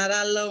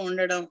నరనరాల్లో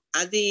ఉండడం,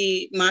 అది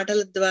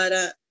మాటల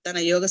ద్వారా తన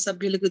యోగ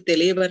సభ్యులకు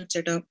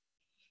తెలియపరచడం.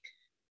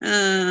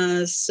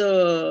 సో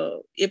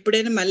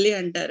ఎప్పుడైనా మళ్ళీ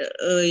అంటారు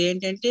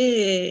ఏంటంటే,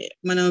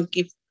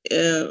 మనకి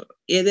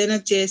ఏదైనా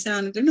చేసాం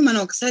అనుకోండి, మనం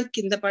ఒకసారి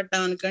కింద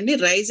పడ్డాం అనుకోండి,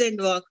 రైజ్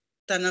అండ్ వాక్.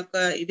 తన ఒక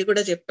ఇది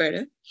కూడా చెప్పాడు.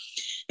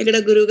 ఇక్కడ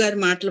గురువుగారి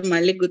మాటలు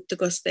మళ్ళీ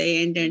గుర్తుకొస్తాయి.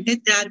 ఏంటంటే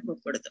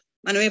జారిపోకూడదు,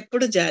 మనం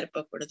ఎప్పుడు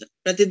జారిపోకూడదు.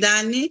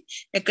 ప్రతిదాన్ని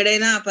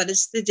ఎక్కడైనా ఆ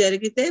పరిస్థితి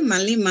జరిగితే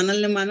మళ్ళీ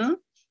మనల్ని మనం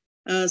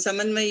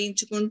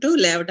సమన్వయించుకుంటూ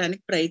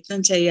లేవటానికి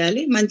ప్రయత్నం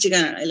చేయాలి,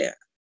 మంచిగా.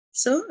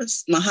 సో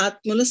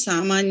మహాత్ములు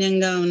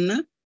సామాన్యంగా ఉన్న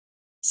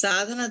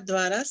సాధన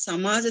ద్వారా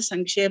సమాజ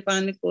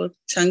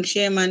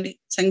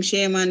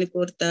సంక్షేమాన్ని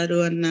కోరుతారు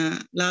అన్న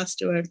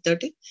లాస్ట్ వర్డ్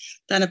తోటి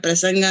తన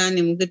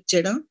ప్రసంగాన్ని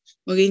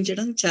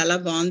ముగించడం చాలా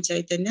బాగుంది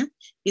చైతన్య.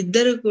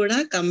 ఇద్దరు కూడా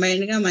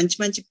కంబైన్డ్ గా మంచి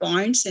మంచి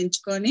పాయింట్స్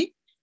ఎంచుకొని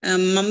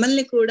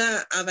మమ్మల్ని కూడా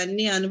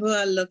అవన్నీ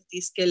అనుభవాల్లోకి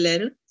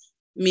తీసుకెళ్లారు.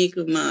 మీకు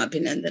మా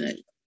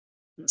అభినందనలు.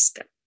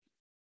 నమస్కారం.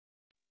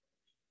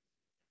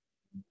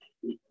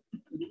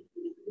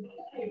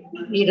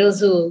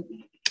 ఈరోజు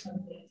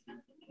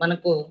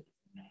మనకు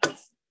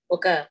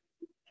ఒక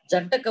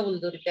జంట కవులు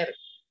దొరికారు.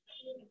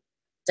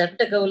 జంట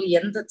కవులు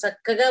ఎంత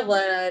చక్కగా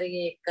వారి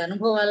యొక్క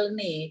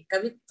అనుభవాలని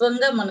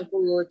కవిత్వంగా మనకు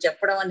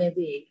చెప్పడం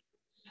అనేది,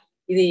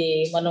 ఇది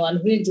మనం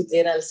అనుభవించి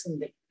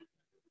తీరాల్సిందే.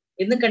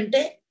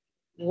 ఎందుకంటే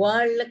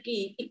వాళ్ళకి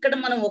ఇక్కడ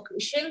మనం ఒక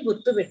విషయం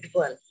గుర్తు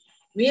పెట్టుకోవాలి.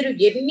 మీరు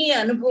ఎన్ని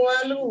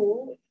అనుభవాలు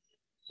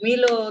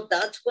మీలో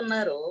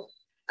దాచుకున్నారో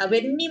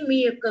అవన్నీ మీ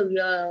యొక్క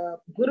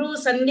గురువు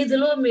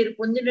సన్నిధిలో మీరు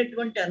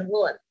పొందినటువంటి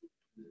అనుభవాలు.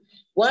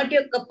 వాటి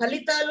యొక్క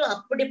ఫలితాలు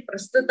అప్పటి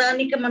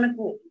ప్రస్తుతానికి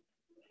మనకు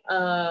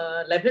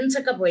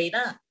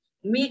లభించకపోయినా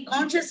మీ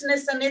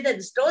కాన్షియస్నెస్ అనేది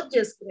అది స్టోర్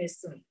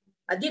చేసుకునేస్తుంది.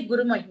 అది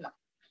గురు మహిమ.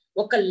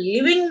 ఒక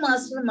లివింగ్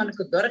మాస్టర్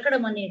మనకు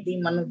దొరకడం అనేది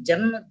మనం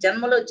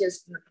జన్మలో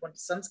చేసుకున్నటువంటి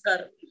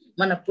సంస్కారం,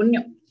 మన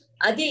పుణ్యం.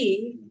 అది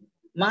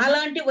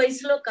మాలాంటి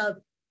వయసులో కాదు,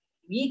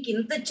 మీకు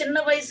ఇంత చిన్న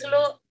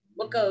వయసులో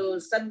ఒక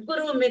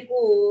సద్గురువు మీకు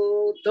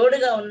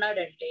తోడుగా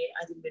ఉన్నాడంటే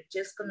అది మీరు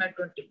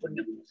చేసుకున్నటువంటి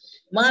పుణ్యం.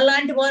 మా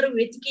లాంటి వారు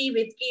వెతికి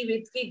వెతికి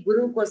వెతికి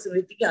గురువు కోసం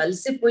వెతికి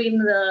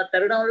అలసిపోయిన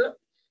తరుణంలో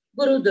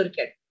గురువు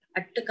దొరికాడు.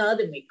 అట్ట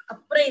కాదు, మీకు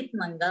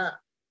అప్రయత్నంగా,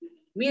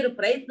 మీరు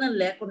ప్రయత్నం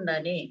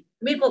లేకుండానే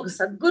మీకు ఒక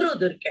సద్గురువు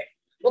దొరికాడు,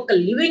 ఒక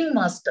లివింగ్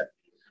మాస్టర్.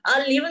 ఆ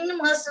లివింగ్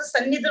మాస్టర్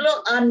సన్నిధిలో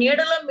ఆ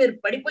నీడలో మీరు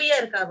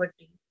పడిపోయారు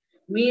కాబట్టి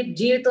మీ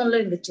జీవితంలో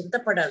ఇంక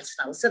చింతపడాల్సిన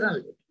అవసరం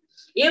లేదు.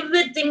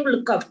 Everything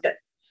look after.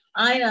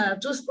 ఆయన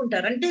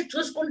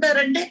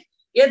చూసుకుంటారంటే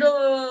ఏదో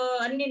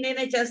అన్ని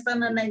నేనే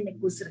చేస్తానని ఆయన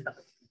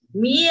కూర్చుంటారు.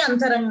 మీ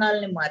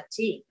అంతరంగాల్ని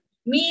మార్చి,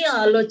 మీ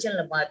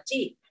ఆలోచనలు మార్చి,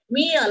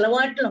 మీ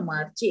అలవాట్లు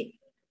మార్చి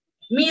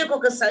మీకు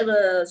ఒక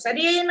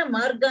సరి అయిన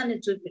మార్గాన్ని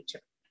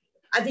చూపించడం.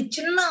 అది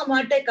చిన్న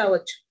మాటే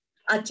కావచ్చు.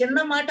 ఆ చిన్న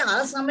మాట ఆ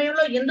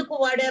సమయంలో ఎందుకు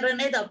వాడారు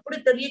అనేది అప్పుడు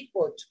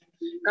తెలియకపోవచ్చు,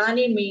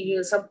 కానీ మీ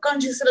సబ్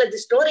కాన్షియస్ లో అది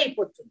స్టోర్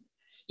అయిపోతుంది.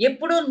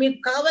 ఎప్పుడో మీకు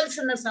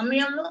కావలసిన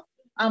సమయంలో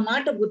ఆ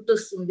మాట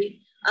గుర్తొస్తుంది,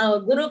 ఆ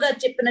గురువు గారు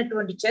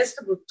చెప్పినటువంటి చేష్ట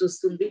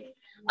గుర్తొస్తుంది,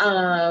 ఆ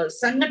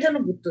సంఘటన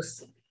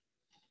గుర్తొస్తుంది.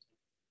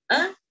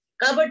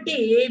 కాబట్టి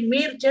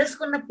మీరు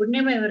చేసుకున్న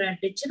పుణ్యం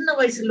ఎవరంటే చిన్న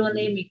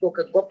వయసులోనే మీకు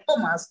ఒక గొప్ప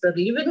మాస్టర్,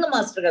 లివింగ్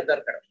మాస్టర్ గా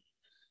దొరకడం.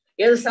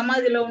 ఏదో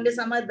సమాధిలో ఉండి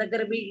సమాధి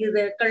దగ్గర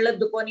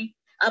కళ్ళద్దుకొని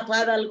ఆ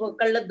పాదాలకు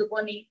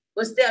కళ్ళద్దుకొని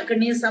వస్తే అక్కడ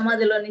నీ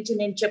సమాధిలో నుంచి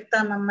నేను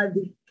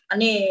చెప్తానన్నది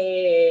అనే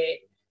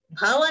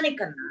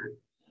భావానికన్నా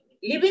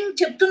లివింగ్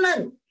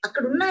చెప్తున్నారు.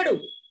 అక్కడ ఉన్నాడు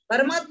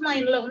పరమాత్మ,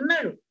 ఆయనలో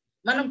ఉన్నాడు.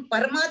 మనం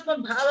పరమాత్మ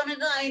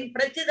భావనగా ఆయన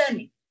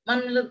ప్రతిదాన్ని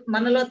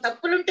మనలో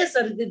తప్పులుంటే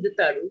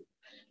సరిదిద్దుతాడు,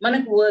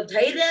 మనకు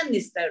ధైర్యాన్ని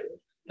ఇస్తాడు,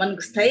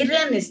 మనకు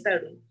స్థైర్యాన్ని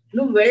ఇస్తాడు.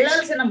 నువ్వు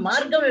వెళ్లాల్సిన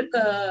మార్గం యొక్క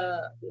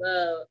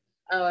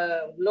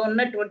లో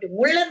ఉన్నటువంటి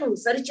ముళ్ళను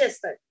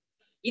సరిచేస్తాడు.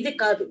 ఇది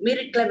కాదు, మీరు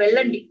ఇట్లా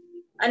వెళ్ళండి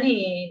అని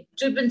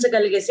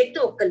చూపించగలిగే శక్తి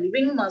ఒక్క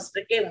లివింగ్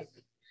మాస్టర్కే ఉంది.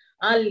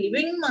 ఆ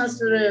లివింగ్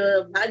మాస్టర్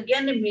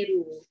భాగ్యాన్ని మీరు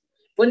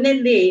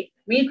పొందింది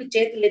మీకు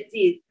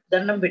చేతులెత్తి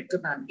దండం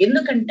పెడుతున్నాను.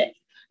 ఎందుకంటే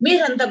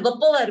మీరు అంత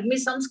గొప్పవారు. మీ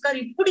సంస్కారం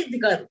ఇప్పుడు ఇది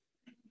కాదు,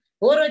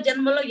 పూర్వ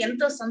జన్మలో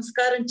ఎంతో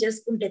సంస్కారం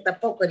చేసుకుంటే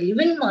తప్ప ఒక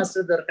లివింగ్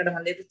మాస్టర్ దొరకడం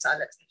అనేది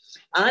చాలా.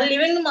 ఆ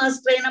లివింగ్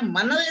మాస్టర్ అయినా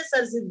మనల్ని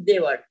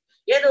సరిదిద్దేవాడు.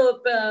 ఏదో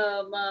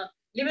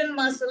లివింగ్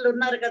మాస్టర్లు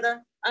ఉన్నారు కదా,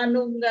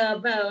 నువ్వు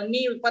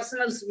నీ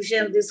పర్సనల్స్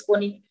విషయం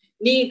తీసుకొని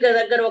నీ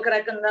దగ్గర ఒక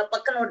రకంగా,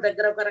 పక్కన వాడి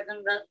దగ్గర ఒక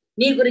రకంగా,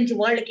 నీ గురించి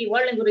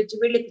వాళ్ళ గురించి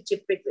వీళ్ళకి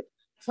చెప్పేది.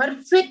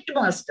 Perfect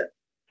master,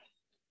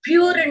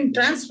 pure and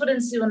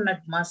transparency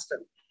ఉన్నట్టు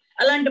మాస్టర్.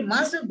 అలాంటి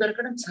మాస్టర్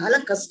దొరకడం చాలా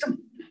కష్టం.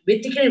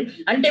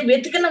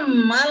 వెతికిన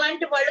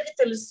మాలాంటి వాళ్ళకి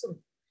తెలుస్తుంది.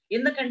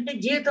 ఎందుకంటే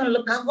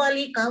జీవితంలో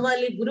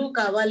కావాలి గురువు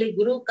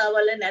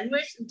కావాలి అని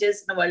అన్వేషణ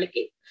చేసిన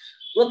వాళ్ళకి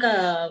ఒక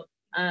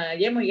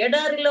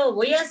ఎడారిలో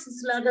ఒయాసిస్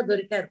లాగా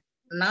దొరికారు.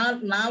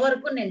 నా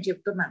వరకు నేను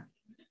చెప్తున్నాను.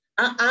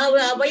 ఆ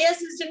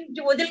ఒయాసిస్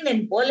నుంచి వదిలి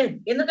నేను పోలేను,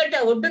 ఎందుకంటే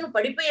ఆ ఒడ్డును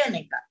పడిపోయాను.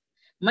 ఇంకా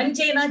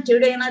మంచైనా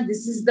చెడైనా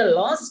దిస్ ఇస్ ద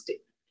లాస్ట్.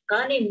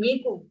 కానీ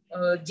మీకు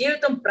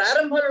జీవితం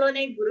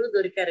ప్రారంభంలోనే గురువు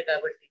దొరికారు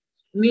కాబట్టి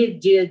మీ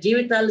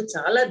జీవితాలు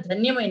చాలా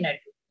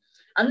ధన్యమైనట్టు.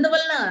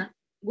 అందువల్ల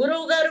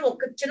గురువు గారు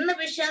ఒక చిన్న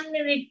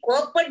విషయాన్ని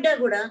కోప్పడ్డా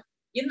కూడా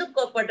ఎందుకు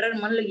కోప్పడ్డారు,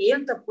 మనలో ఏం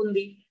తప్పు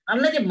ఉంది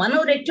అన్నది మనం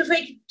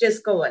రెక్టిఫై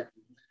చేసుకోవాలి.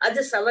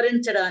 అది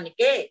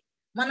సవరించడానికే,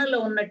 మనలో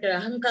ఉన్నట్టు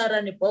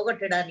అహంకారాన్ని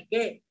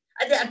పోగొట్టడానికే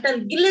అది అట్లా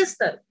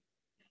గిల్లేస్తారు.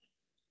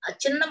 ఆ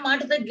చిన్న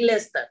మాటతో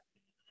గిల్లేస్తారు.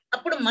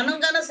 అప్పుడు మనం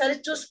గాన సరి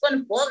చూసుకొని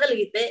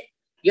పోగలిగితే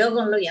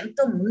యోగంలో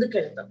ఎంతో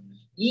ముందుకెళ్తాం.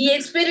 ఈ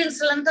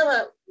ఎక్స్పీరియన్స్లంతా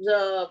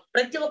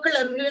ప్రతి ఒక్కళ్ళు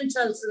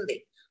అనుభవించాల్సిందే.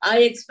 ఆ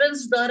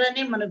ఎక్స్పీరియన్స్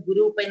ద్వారానే మన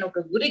గురువు పైన ఒక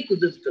గురి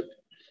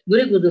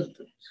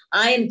కుదురుతుంది.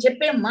 ఆయన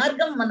చెప్పే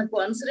మార్గం మనకు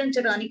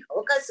అనుసరించడానికి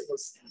అవకాశం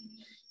వస్తుంది.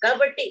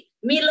 కాబట్టి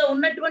మీలో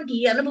ఉన్నటువంటి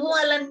ఈ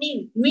అనుభవాలన్నీ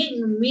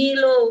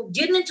మీలో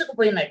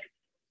జీర్ణించకపోయినట్టు,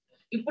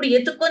 ఇప్పుడు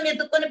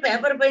ఎత్తుక్కొని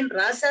పేపర్ పైన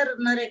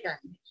రాశారన్నారే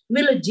కానీ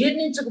మీలో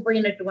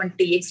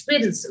జీర్ణించకపోయినటువంటి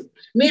ఎక్స్పీరియన్స్,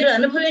 మీరు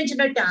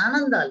అనుభవించినట్టు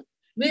ఆనందాలు,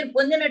 మీరు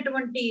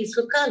పొందినటువంటి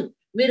సుఖాలు,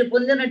 మీరు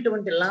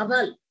పొందినటువంటి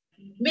లాభాలు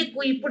మీకు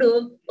ఇప్పుడు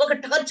ఒక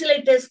టార్చ్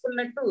లైట్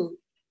వేసుకున్నట్టు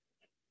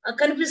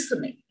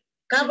కనిపిస్తున్నాయి.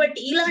 కాబట్టి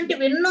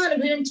ఇలాంటివి ఎన్నో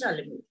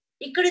అనుభవించాలి. మీరు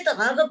ఇక్కడితో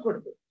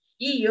ఆగకూడదు.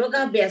 ఈ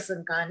యోగాభ్యాసం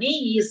కానీ,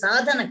 ఈ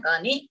సాధన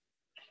కానీ,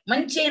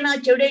 మంచైనా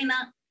చెడైనా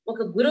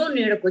ఒక గురువు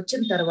నీడకు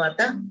వచ్చిన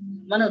తర్వాత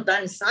మనం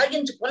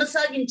దాన్ని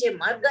కొనసాగించే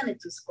మార్గాన్ని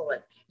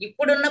చూసుకోవాలి.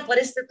 ఇప్పుడున్న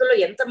పరిస్థితుల్లో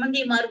ఎంతమంది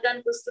ఈ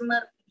మార్గానికి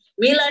వస్తున్నారు?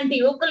 మీలాంటి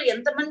యువకులు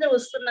ఎంతమంది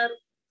వస్తున్నారు?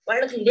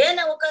 వాళ్ళకి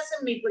లేని అవకాశం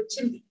మీకు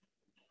వచ్చింది.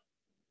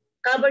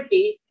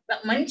 కాబట్టి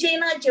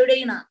మంచైనా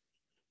చెడైనా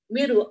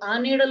మీరు ఆ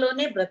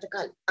నీడలోనే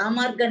బ్రతకాలి, ఆ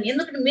మార్గాన్ని.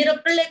 ఎందుకంటే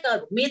మీరొక్కళ్ళే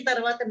కాదు, మీ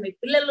తర్వాత మీ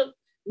పిల్లలు,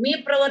 మీ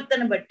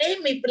ప్రవర్తన బట్టే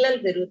మీ పిల్లలు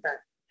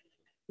పెరుగుతారు.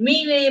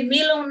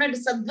 మీలో ఉన్న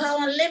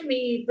సద్భావంలే మీ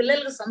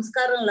పిల్లలకు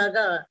సంస్కారం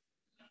లాగా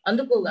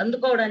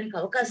అందుకోవడానికి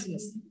అవకాశం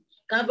ఇస్తుంది.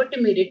 కాబట్టి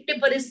మీరు ఎట్టి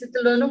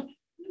పరిస్థితుల్లోనూ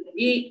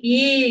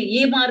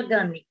ఈ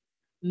మార్గాన్ని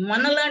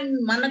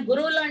మన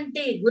గురువు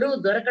లాంటి గురువు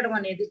దొరకడం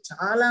అనేది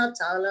చాలా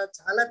చాలా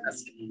చాలా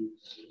కష్టం.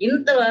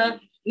 ఇంత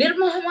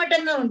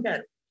నిర్మోహమాటంగా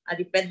ఉంటారు.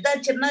 అది పెద్ద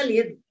చిన్న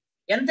లేదు,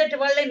 ఎంతటి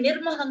వాళ్ళే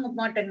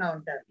నిర్మోహమాటంగా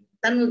ఉంటారు.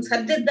 తను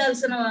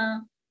సర్దిద్దాల్సిన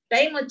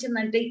టైం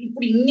వచ్చిందంటే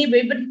ఇప్పుడు ఇన్ని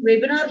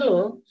వెబినార్లో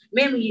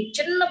మేము ఈ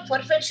చిన్న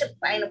పర్ఫెక్షన్,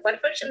 ఆయన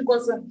పర్ఫెక్షన్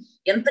కోసం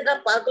ఎంతగా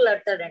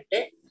పాకులాడతాడంటే,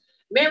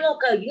 మేము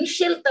ఒక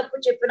ఇనిషియల్ తప్పు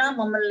చెప్పినా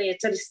మమ్మల్ని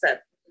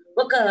హెచ్చరిస్తారు.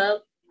 ఒక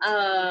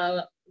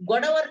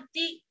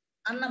గొడవర్తి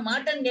అన్న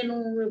మాట నేను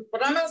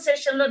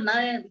ప్రొనౌన్సియేషన్ లో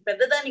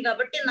పెద్దదాన్ని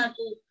కాబట్టి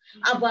నాకు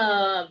ఆ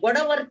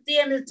గొడవర్తి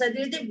అని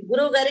చదివితే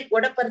గురువు గారి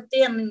గొడపర్తి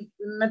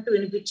అన్నట్టు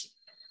వినిపించింది.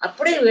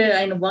 అప్పుడే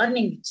ఆయన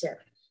వార్నింగ్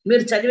ఇచ్చారు,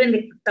 మీరు చదివండి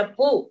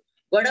తప్పు,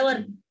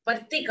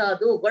 గొడవర్తి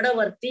కాదు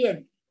గొడవర్తి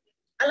అని.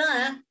 అలా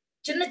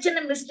చిన్న చిన్న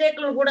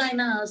మిస్టేక్లు కూడా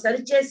ఆయన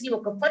సరిచేసి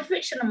ఒక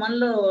పర్ఫెక్షన్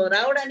మనలో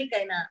రావడానికి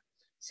ఆయన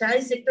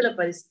శాయశక్తుల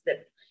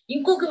పరిస్థితి.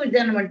 ఇంకొక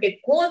విధానం అంటే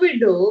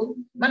కోవిడ్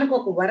మనకు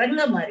ఒక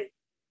వరంగా మారింది.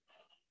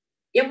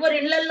 ఎవరి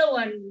ఇళ్లలో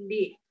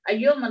వండి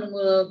అయ్యో మనము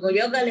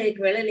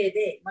యోగాలయకి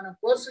వెళ్ళలేదే, మనం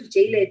కోర్సులు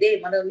చేయలేదే,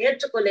 మనం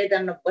నేర్చుకోలేదే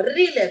అన్న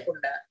వర్రీ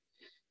లేకుండా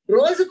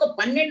రోజుకు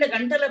 12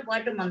 గంటల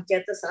పాటు మన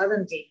చేత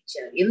సాధన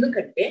చేయించారు.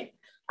 ఎందుకంటే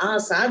ఆ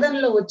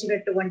సాధనలో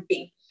వచ్చినటువంటి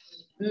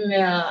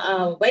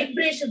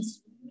వైబ్రేషన్స్,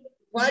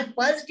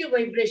 పాజిటివ్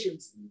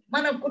వైబ్రేషన్స్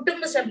మన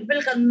కుటుంబ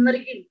సభ్యులకు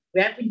అందరికీ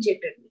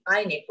వ్యాపించేటట్టు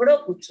ఆయన ఎక్కడో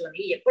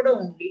కూర్చొని ఎక్కడో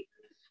ఉండి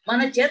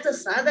మన చేత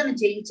సాధన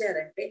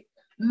చేయించారంటే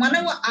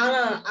మనం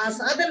ఆ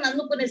సాధన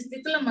అందుకునే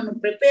స్థితిలో మనం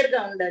ప్రిపేర్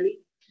గా ఉండాలి.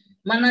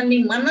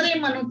 మనల్ని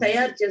మనం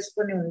తయారు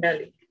చేసుకొని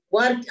ఉండాలి.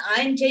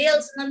 ఆయన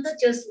చేయాల్సినంత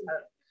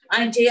చేస్తున్నారు,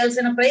 ఆయన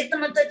చేయాల్సిన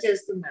ప్రయత్నం అంతా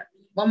చేస్తున్నారు.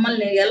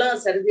 మమ్మల్ని ఎలా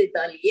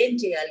సరిదిద్దాలి, ఏం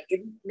చేయాలి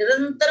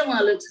నిరంతరం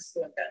ఆలోచిస్తూ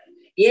ఉంటారు.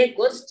 ఏ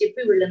కోర్సు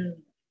చెప్పి వీళ్ళని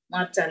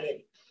మార్చాలి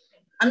అని.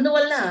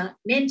 అందువల్ల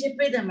నేను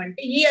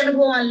చెప్పేదేమంటే ఈ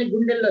అనుభవాల్ని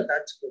గుండెల్లో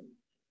దాచుకోండి,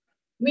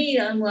 మీ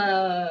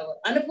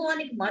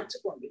అనుభవానికి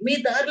మార్చుకోండి, మీ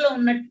దారిలో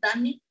ఉన్నట్టు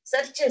దాన్ని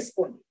సెర్చ్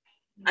చేసుకోండి.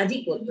 అది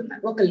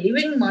కోరుతున్నాను. ఒక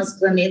లివింగ్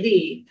మాస్టర్ అనేది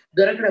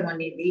దొరకడం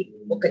అనేది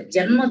ఒక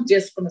జన్మ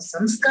చేసుకున్న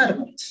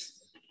సంస్కారం.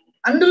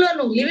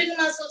 అందులోనూ లివింగ్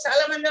మాస్టర్లు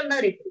చాలా మంది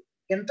ఉన్నారు, ఇప్పుడు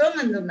ఎంతో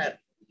మంది ఉన్నారు.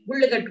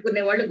 గుళ్ళు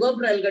కట్టుకునేవాళ్ళు,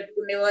 గోపురాలు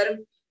కట్టుకునేవారు,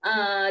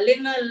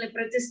 లింగాలని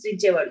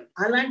ప్రతిష్ఠించేవాళ్ళు.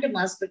 అలాంటి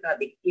మాస్టర్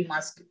కాదు ఈ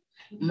మాస్టర్.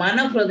 మన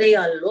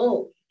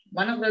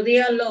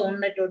హృదయాల్లో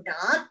ఉన్నటువంటి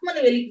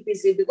ఆత్మను వెలికి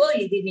తీసేదిగో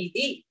ఇది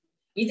నీది,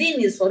 ఇది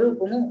నీ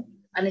స్వరూపము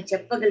అని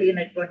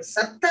చెప్పగలిగినటువంటి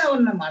సత్తా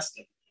ఉన్న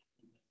మాస్టర్.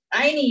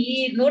 ఆయన ఈ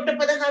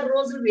 116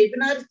 రోజులు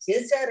వెబినార్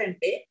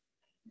చేశారంటే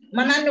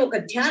మనల్ని ఒక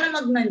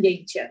ధ్యానమగ్నం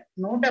చేయించారు.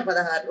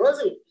 116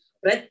 రోజులు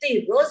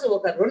ప్రతిరోజు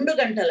ఒక 2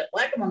 గంటల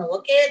పాటు మనం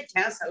ఒకే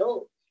ధ్యాసలో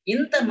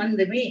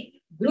ఇంతమందిని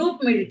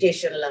గ్రూప్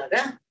మెడిటేషన్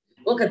లాగా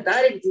ఒక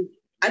దారికి.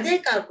 అదే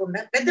కాకుండా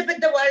పెద్ద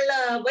పెద్ద వాళ్ళ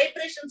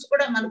వైబ్రేషన్స్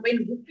కూడా మన పైన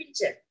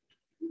గుప్పించారు.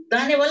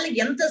 దానివల్ల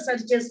ఎంత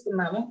సరి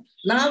చేసుకున్నామో,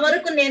 నా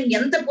వరకు నేను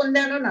ఎంత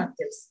పొందానో నాకు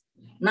తెలుసు,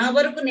 నా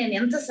వరకు నేను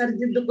ఎంత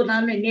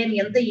సరిదిద్దుకున్నాను, నేను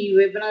ఎంత ఈ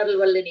వెబినార్ల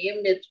వల్ల ఏం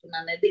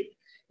నేర్చుకున్నాను అనేది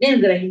నేను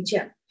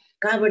గ్రహించాను.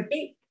 కాబట్టి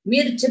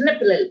మీరు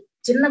చిన్నపిల్లలు,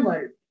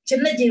 చిన్నవాళ్ళు,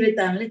 చిన్న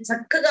జీవితాలని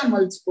చక్కగా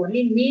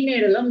మలుచుకొని మీ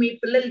నీడలో మీ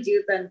పిల్లల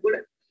జీవితాన్ని కూడా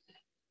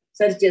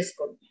సరి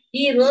చేసుకోండి.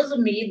 ఈ రోజు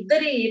మీ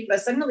ఇద్దరి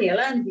ప్రసంగం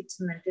ఎలా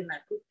అనిపించిందంటే,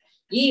 నాకు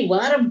ఈ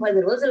వారం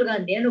 10 రోజులుగా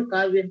నేను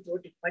కావ్యంతో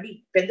పడి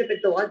పెద్ద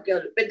పెద్ద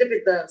వాక్యాలు, పెద్ద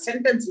పెద్ద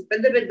సెంటెన్స్,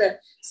 పెద్ద పెద్ద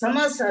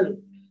సమాసాలు,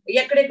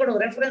 ఎక్కడెక్కడో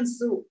రెఫరెన్స్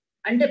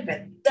అంటే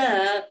పెద్ద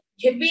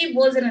హెవీ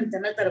భోజనం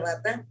తిన్న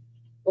తర్వాత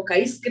ఒక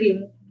ఐస్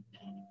క్రీమ్,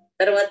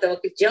 తర్వాత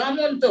ఒక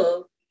జామున్తో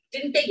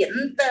తింటే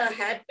ఎంత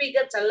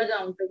హ్యాపీగా చల్లగా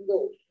ఉంటుందో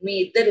మీ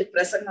ఇద్దరి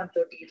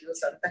ప్రసంగంతో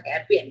ఈరోజు అంత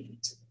హ్యాపీ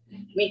అనిపించింది.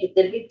 మీకు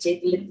ఇద్దరికి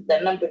చేతులెత్తి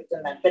దండం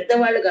పెడుతున్నాను.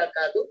 పెద్దవాళ్ళుగా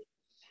కాదు,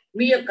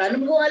 మీ యొక్క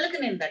అనుభవాలకు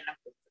నేను దండం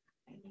పెడుతున్నాను.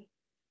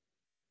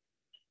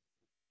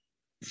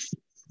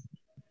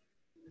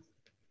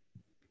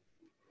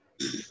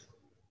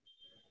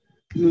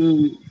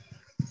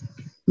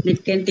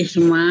 నిక్కంటి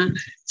హిమ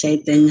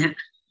చైతన్య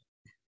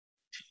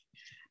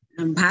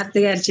భారతి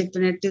గారు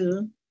చెప్పినట్టు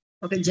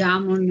ఒక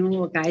జామును,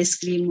 ఒక ఐస్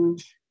క్రీము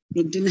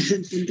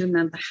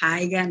తింటున్నంత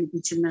హాయిగా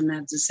అనిపించింది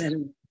అన్నారు చూసారు.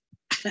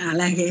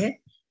 అలాగే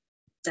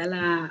చాలా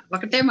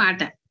ఒకటే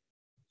మాట,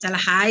 చాలా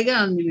హాయిగా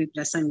ఉంది మీ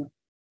ప్రసంగం.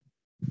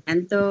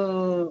 ఎంతో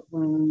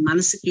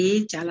మనసుకి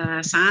చాలా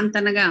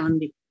సాంతనగా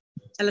ఉంది,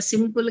 చాలా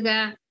సింపుల్ గా.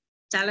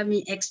 చాలా మీ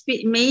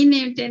మెయిన్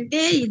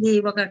ఏంటంటే ఇది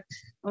ఒక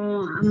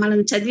మనం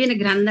చదివిన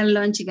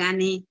గ్రంథంలోంచి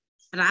కానీ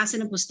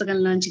రాసిన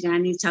పుస్తకంలోంచి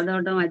కానీ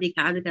చదవడం అది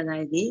కాదు కదా.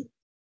 ఇది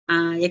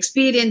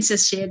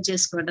ఎక్స్పీరియన్సెస్ షేర్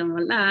చేసుకోవడం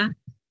వల్ల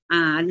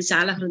అది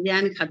చాలా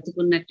హృదయానికి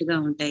హత్తుకున్నట్టుగా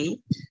ఉంటాయి.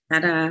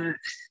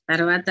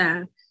 తర్వాత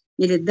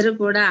మీరిద్దరు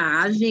కూడా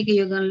ఆధునిక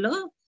యుగంలో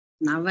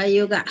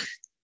నవయుగ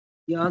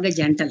యోగ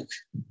జంటలు.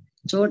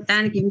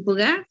 చూడటానికి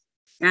ఇంపుగా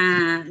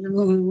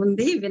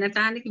ఉంది,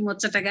 వినటానికి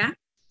ముచ్చటగా,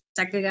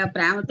 చక్కగా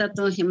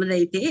ప్రేమతత్వం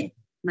హిమదైతే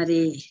మరి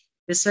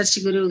విశ్వర్షి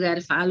గురువు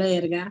గారి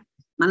ఫాలోయర్ గా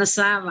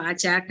మనసా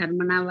వాచ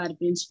కర్మణ వారి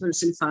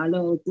ప్రిన్సిపల్స్ ని ఫాలో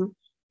అవుతూ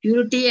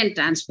ప్యూరిటీ అండ్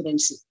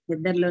ట్రాన్స్పరెన్సీ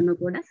ఇద్దరిలోనూ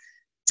కూడా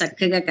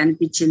చక్కగా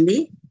కనిపించింది.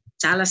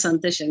 చాలా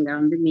సంతోషంగా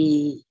ఉంది, మీ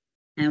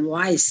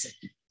వాయిస్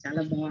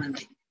చాలా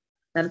బాగుంది.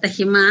 తర్వాత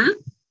హిమ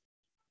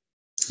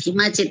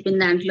చెప్పిన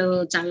దాంట్లో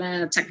చాలా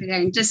చక్కగా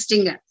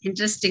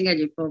ఇంట్రెస్టింగ్ గా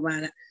చెప్పావు.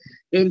 బాగా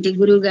ఏంటి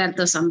గురువు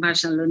గారితో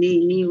సంభాషణలు,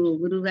 నీవు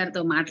గురువు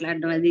గారితో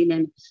మాట్లాడడం అది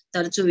నేను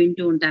తరచూ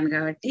వింటూ ఉంటాను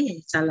కాబట్టి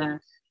చాలా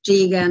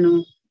ఫ్రీగాను,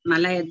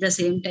 మళ్ళీ ఎట్ ద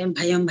సేమ్ టైం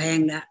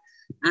భయంగా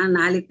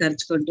నాలుగు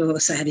ఖర్చుకుంటూ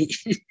ఒకసారి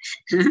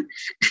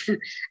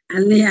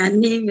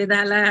అన్ని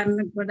విధాల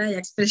కూడా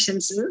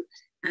ఎక్స్ప్రెషన్స్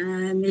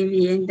నీవి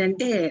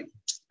ఏంటంటే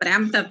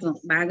ప్రేమతత్వం,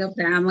 బాగా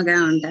ప్రేమగా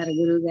ఉంటారు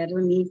గురువు గారు.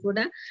 నీకు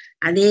కూడా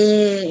అదే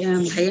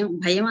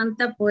భయం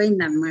అంతా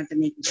పోయింది అనమాట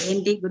నీకు.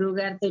 ఏంటి గురువు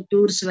గారితో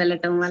టూర్స్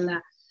వెళ్ళటం వల్ల,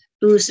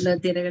 టూర్స్ లో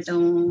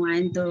తిరగటం,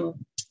 ఆయనతో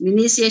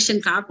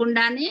ఇనిషియేషన్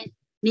కాకుండానే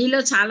నీలో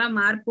చాలా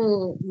మార్పు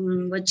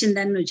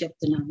వచ్చిందని నువ్వు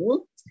చెప్తున్నావు.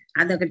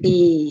 అదొకటి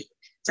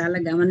చాలా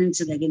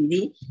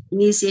గమనించదగింది.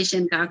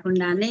 ఇనిషియేషన్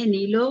కాకుండానే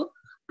నీలో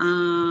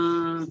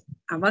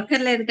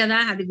అవ్వక్కర్లేదు కదా,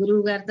 అది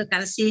గురువు గారితో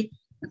కలిసి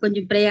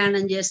కొంచెం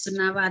ప్రయాణం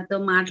చేస్తున్నా, వారితో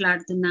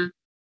మాట్లాడుతున్నా,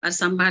 వారి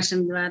సంభాషణ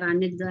ద్వారా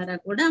అన్నిటి ద్వారా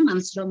కూడా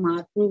మనసులో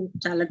మార్పు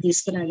చాలా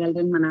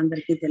తీసుకురాగలరని మన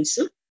అందరికీ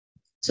తెలుసు.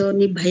 సో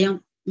నీ భయం,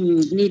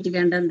 నీటి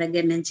గండం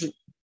దగ్గర నుంచి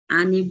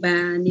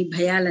నీ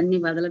భయాలన్నీ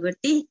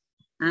వదలగొట్టి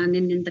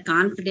నిన్ను ఇంత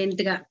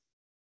కాన్ఫిడెంట్ గా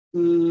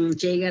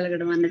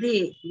చేయగలగడం అన్నది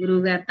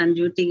గురువు గారు తన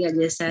డ్యూటీగా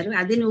చేశారు.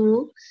 అది నువ్వు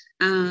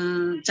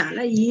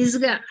చాలా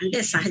ఈజీగా, అంటే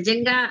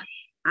సహజంగా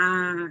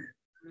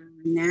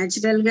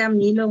న్యాచురల్ గా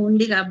మీలో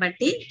ఉంది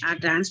కాబట్టి, ఆ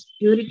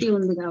ప్యూరిటీ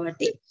ఉంది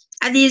కాబట్టి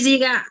అది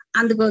ఈజీగా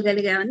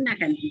అందుకోగలిగామని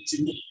నాకు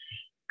అనిపించింది.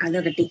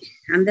 అదొకటి.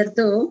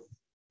 అందరితో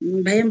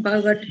భయం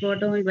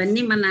పోగొట్టుకోవడం,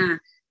 ఇవన్నీ మన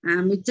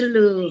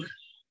మిత్రులు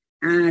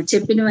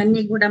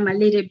చెప్పినవన్నీ కూడా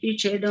మళ్ళీ రిపీట్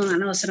చేయడం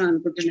అనవసరం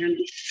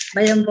అనుకుంటున్నాను.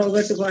 భయం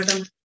పోగొట్టుకోవడం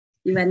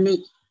ఇవన్నీ.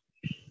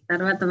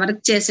 తర్వాత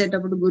వర్క్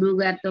చేసేటప్పుడు గురువు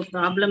గారితో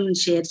ప్రాబ్లమ్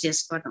షేర్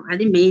చేసుకోవడం,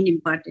 అది మెయిన్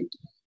ఇంపార్టెంట్.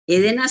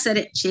 ఏదైనా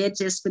సరే షేర్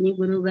చేసుకుని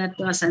గురువు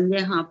గారితో ఆ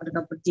సందేహం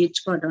అప్పటికప్పుడు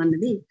తీర్చుకోవడం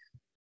అన్నది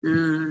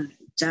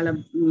చాలా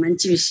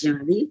మంచి విషయం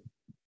అది.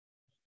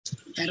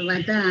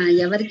 తర్వాత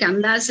ఎవరికి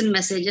అందాల్సిన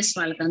మెసేజెస్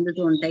వాళ్ళకి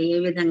అందుతూ ఉంటాయి. ఏ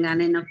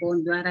విధంగానైనా ఫోన్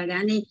ద్వారా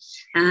కానీ,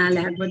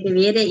 లేకపోతే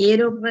వేరే ఏ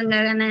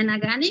రూపంగానైనా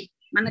కానీ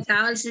మనకు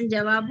కావాల్సిన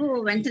జవాబు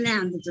వెంటనే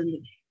అందుతుంది.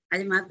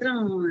 అది మాత్రం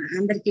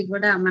అందరికీ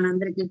కూడా,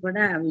 మనందరికీ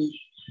కూడా అవి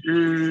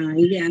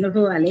ఇది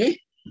అనుభవాలే.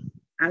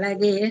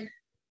 అలాగే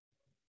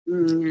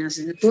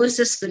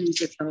కోర్సెస్ గురించి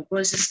చెప్పావు.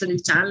 కోర్సెస్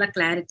గురించి చాలా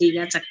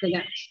క్లారిటీగా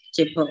చక్కగా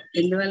చెప్పావు.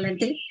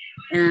 ఎందువల్లంటే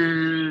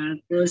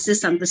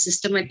కోర్సెస్ అంత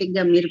సిస్టమేటిక్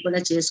గా మీరు కూడా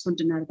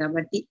చేసుకుంటున్నారు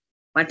కాబట్టి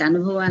వాటి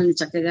అనుభవాలను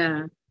చక్కగా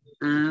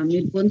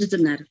మీరు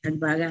పొందుతున్నారు, అది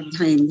బాగా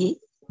అర్థమైంది.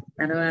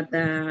 తర్వాత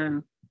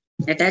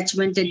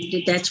అటాచ్మెంట్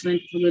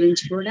డిటాచ్మెంట్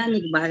గురించి కూడా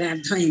నీకు బాగా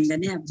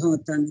అర్థమైందని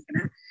అర్థమవుతోంది. ఇక్కడ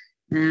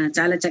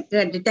చాలా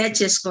చక్కగా డిటాచ్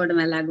చేసుకోవడం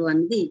ఎలాగో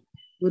అన్నది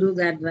గురువు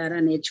గారి ద్వారా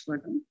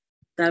నేర్చుకోవడం.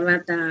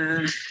 తర్వాత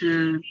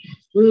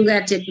గురువు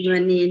గారు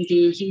చెప్పినవన్నీ ఏంటి,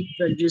 హీట్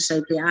ప్రొడ్యూస్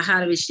అయితే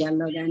ఆహార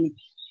విషయాల్లో కానీ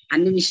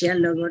అన్ని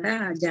విషయాల్లో కూడా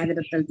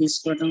జాగ్రత్తలు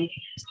తీసుకోవడం,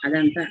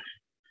 అదంతా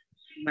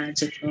బాగా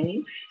చెప్పావు.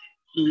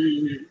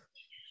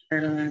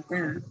 తర్వాత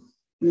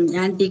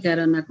యాంటీ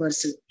కరోనా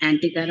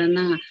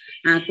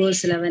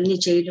కోర్సులు అవన్నీ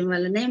చేయడం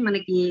వల్లనే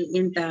మనకి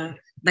ఇంత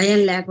భయం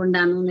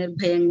లేకుండాను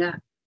నిర్భయంగా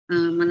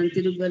మనం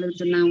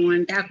తిరగలుగుతున్నాము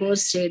అంటే ఆ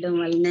కోర్స్ చేయడం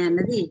వల్లనే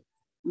అన్నది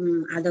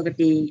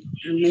అదొకటి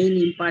మెయిన్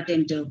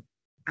ఇంపార్టెంట్.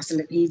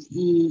 అసలు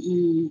ఈ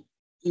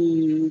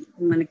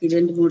మనకి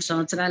 2-3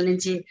 సంవత్సరాల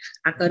నుంచి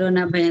ఆ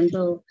కరోనా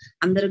భయంతో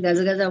అందరూ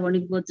గజగజ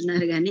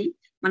వణికిపోతున్నారు, కానీ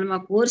మనం ఆ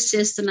కోర్స్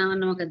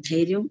చేస్తున్నామన్న ఒక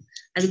ధైర్యం,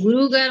 అది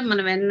గురువు గారు మన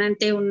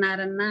వెన్నంటే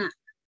ఉన్నారన్న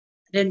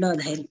రెండో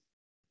ధైర్యం.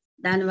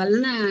 దాని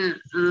వలన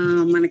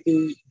మనకి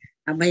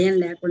ఆ భయం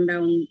లేకుండా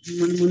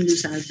మనం ముందుకు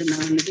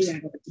సాగుతున్నాం అన్నది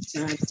అదొకటి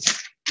చాలా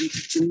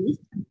అనిపించింది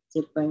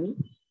చెప్పావు.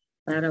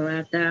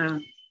 తర్వాత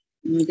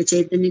ఇంకా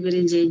చైతన్య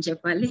గురించి ఏం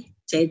చెప్పాలి.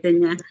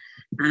 చైతన్య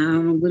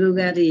గురువు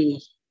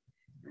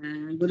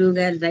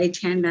గారి రైట్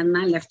హ్యాండ్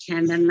అన్నా లెఫ్ట్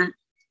హ్యాండ్ అన్నా,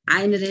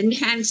 ఆయన 2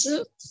 హ్యాండ్స్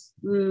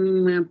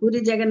పూరి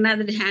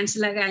జగన్నాథుడి హ్యాండ్స్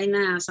లాగా ఆయన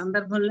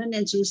సందర్భంలో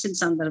నేను చూసిన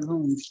సందర్భం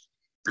ఉంది.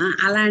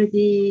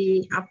 అలాంటి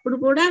అప్పుడు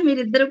కూడా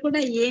మీరిద్దరు కూడా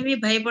ఏమీ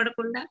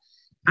భయపడకుండా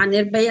ఆ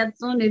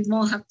నిర్భయత్వం,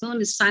 నిర్మోహత్వం,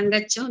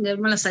 నిస్సాంగత్యం,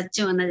 నిర్మల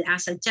సత్యం అన్నది, ఆ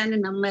సత్యాన్ని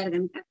నమ్మారు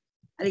కనుక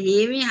అది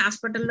ఏమీ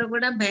హాస్పిటల్లో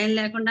కూడా భయం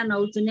లేకుండా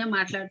నవ్వుతూనే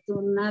మాట్లాడుతూ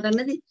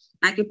ఉన్నారన్నది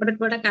నాకు ఇప్పటికి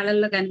కూడా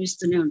కళల్లో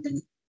కనిపిస్తూనే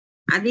ఉంటుంది.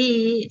 అది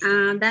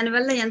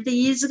దానివల్ల ఎంత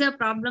ఈజీగా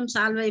ప్రాబ్లం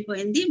సాల్వ్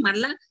అయిపోయింది.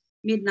 మళ్ళా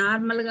మీరు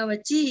నార్మల్ గా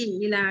వచ్చి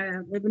ఇలా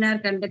వెబినార్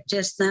కండక్ట్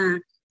చేస్తున్న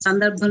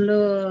సందర్భంలో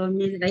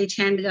మీరు రైట్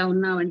హ్యాండ్ గా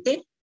ఉన్నావంటే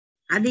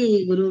అది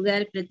గురువు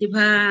గారి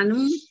ప్రతిభను,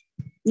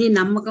 నీ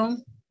నమ్మకం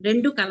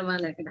రెండు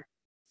కలవాలి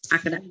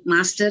అక్కడ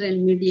మాస్టర్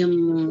అండ్ మీడియం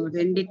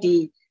రెండిటి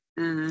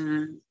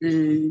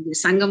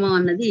సంగమం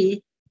అన్నది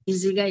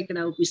ఈజీగా ఇక్కడ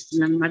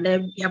అవుపిస్తుంది అనమాట.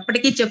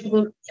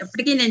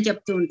 ఎప్పటికీ నేను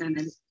చెప్తూ ఉంటాను,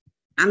 అది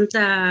అంత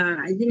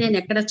ఇది నేను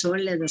ఎక్కడ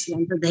చూడలేదు అసలు.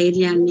 అంత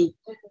ధైర్యాన్ని,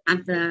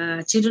 అంత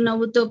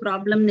చిరునవ్వుతో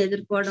ప్రాబ్లం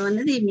ఎదుర్కోవడం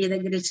అనేది మీ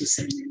దగ్గరే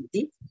చూసాను.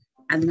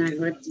 అది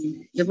నాకు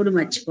ఎప్పుడు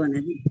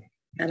మర్చిపోనది.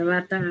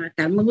 తర్వాత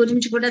కర్మ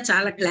గురించి కూడా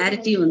చాలా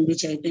క్లారిటీ ఉంది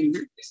చైతన్య.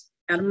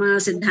 కర్మ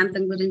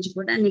సిద్ధాంతం గురించి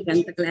కూడా నీకు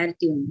అంత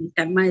క్లారిటీ ఉంది.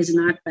 కర్మ ఇస్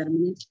నాట్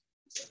పర్మనెంట్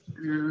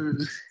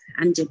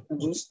అని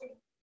చెప్పావు.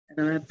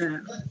 తర్వాత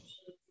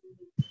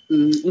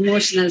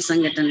ఇమోషనల్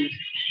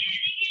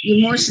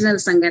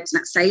సంఘటన,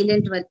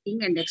 సైలెంట్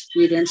వర్కింగ్ అండ్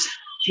ఎక్స్పీరియన్స్.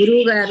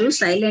 గురువు గారు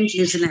సైలెంట్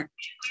లిసనర్.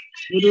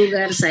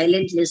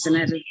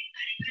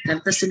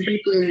 తర్వాత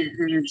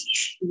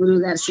గురువు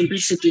గారు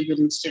సింప్లిసిటీ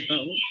గురించి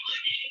చెప్పావు.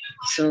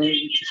 సో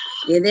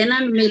ఏదైనా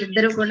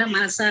మీరిద్దరు కూడా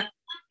మనస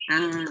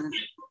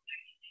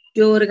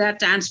ప్యూర్ గా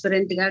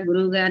ట్రాన్స్పరెంట్ గా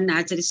గురువు గారిని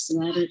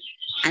ఆచరిస్తున్నారు,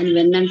 ఆయన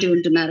వెన్నంటి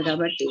ఉంటున్నారు.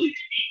 కాబట్టి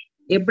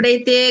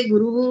ఎప్పుడైతే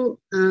గురువు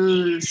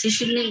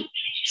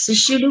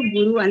శిష్యుడు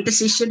గురువు అంటే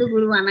శిష్యుడు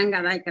గురువు అనం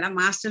కదా, ఇక్కడ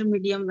మాస్టర్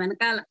మీడియం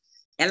వెనకాల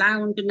ఎలా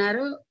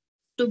ఉంటున్నారో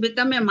to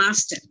become a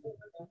master,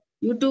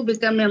 you to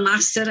become a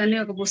master అని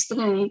ఒక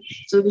పుస్తకం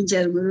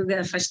చూపించారు గురువు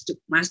గారు ఫస్ట్,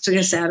 మాస్టర్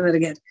గారు శార్వర్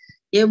గారు.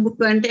 ఏ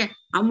బుక్ అంటే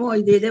అమ్మో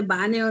ఇదేదో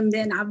బాగానే ఉంది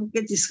అని ఆ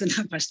బుక్కే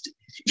తీసుకున్నా ఫస్ట్.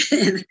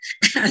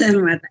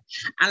 అదనమాట.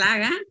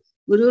 అలాగా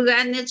గురువు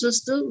గారినే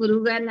చూస్తూ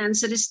గురువు గారిని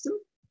అనుసరిస్తూ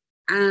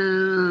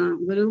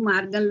గురువు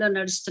మార్గంలో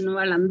నడుస్తున్న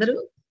వాళ్ళందరూ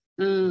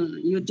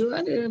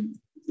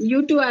you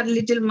two are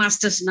little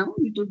masters now.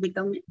 You two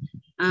become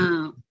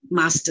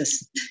masters.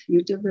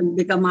 You two will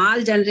become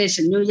all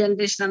generation, new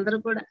generation అందరూ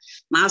కూడా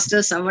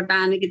మాస్టర్స్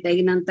అవ్వటానికి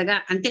తగినంతగా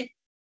అంటే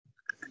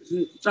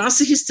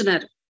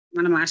ప్రోత్సహిస్తున్నారు.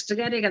 మన మాస్టర్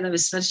గారే కదా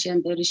విశ్వర్షి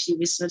అంటే, ఋషి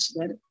విశ్వర్షి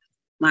గారు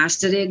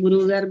మాస్టరే.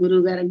 గురువు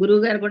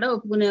గారు కూడా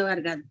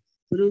ఒప్పుకునేవారు కాదు.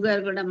 గురువు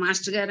గారు కూడా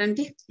మాస్టర్ గారు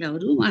అంటే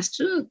ఎవరు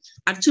మాస్టర్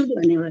అర్చుడు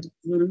అనేవారు,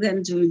 గురువు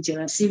గారిని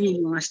చూపించేవారు సివి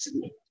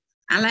మాస్టర్ని.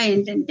 అలా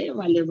ఏంటంటే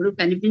వాళ్ళు ఎప్పుడు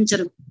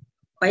కనిపించరు,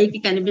 పైకి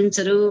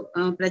కనిపించరు,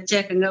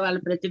 ప్రత్యేకంగా వాళ్ళ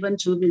ప్రతిభను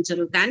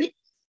చూపించరు. కానీ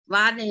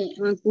వారిని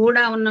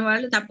కూడా ఉన్న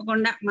వాళ్ళు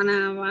తప్పకుండా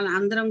వాళ్ళ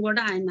అందరం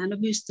కూడా ఆయన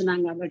అనుభవిస్తున్నాం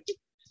కాబట్టి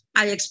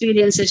ఆ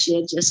ఎక్స్పీరియన్సెస్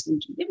షేర్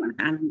చేసుకుంటుంటే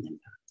మనకు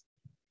ఆనందంగా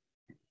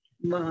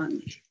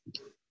బాగుంది.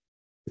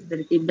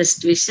 ఇద్దరికి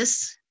best wishes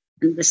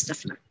and best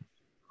of luck.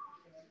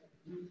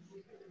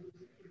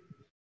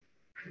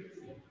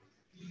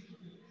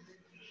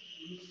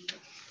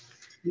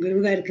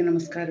 గురువు గారికి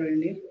నమస్కారం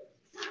అండి.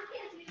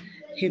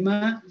 హిమ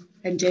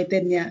అండ్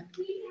చైతన్య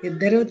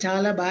ఇద్దరు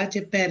చాలా బాగా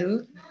చెప్పారు.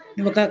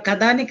 నువ్వు ఒక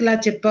కథానికిలా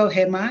చెప్పావు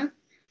హేమ.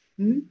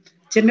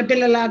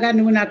 చిన్నపిల్లలాగా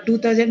నువ్వు నాకు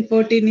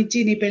 2014 నుంచి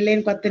నీ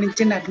పెళ్ళైన కొత్త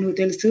నుంచి నాకు నువ్వు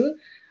తెలుసు.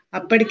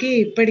 అప్పటికి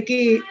ఇప్పటికీ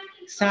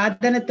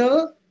సాధనతో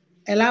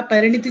ఎలా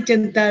పరిణితి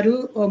చెందుతారు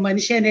ఓ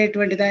మనిషి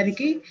అనేటువంటి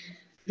దానికి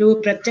నువ్వు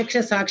ప్రత్యక్ష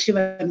సాక్షి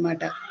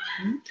అన్నమాట.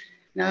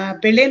 నా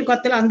పెళ్ళైన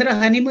కొత్తలో అందరూ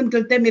హనీమూన్కి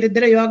వెళ్తే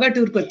మీరిద్దరు యోగా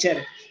టూర్కి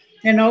వచ్చారు.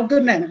 నేను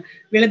నవ్వుకున్నాను,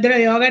 వీళ్ళిద్దరూ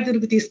యోగా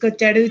టూర్కి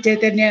తీసుకొచ్చాడు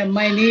చైతన్య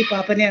అమ్మాయిని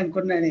పాపని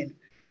అనుకున్నాను నేను.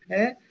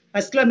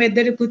 ఫస్ట్ లో మీ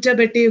ఇద్దరు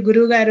కూర్చోబెట్టి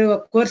గురువు గారు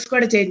ఒక కోర్స్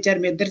కూడా చేయించారు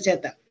మీ ఇద్దరి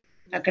చేత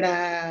అక్కడ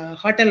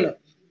హోటల్లో.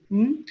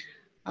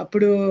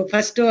 అప్పుడు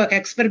ఫస్ట్ ఒక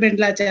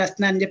ఎక్స్పెరిమెంట్ లా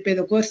చేస్తున్నా అని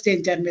చెప్పేది కోర్స్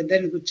చేయించారు మీ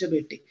ఇద్దరిని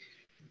కూర్చోబెట్టి.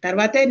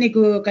 తర్వాతే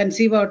నీకు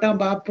కన్సీవ్ అవటం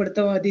బాబు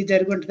పుడతాం అది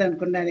జరుగుంటుంది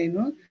అనుకున్నా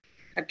నేను.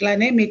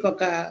 అట్లానే మీకు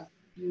ఒక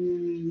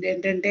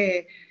ఏంటంటే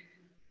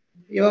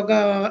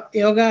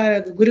యోగా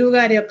గురువు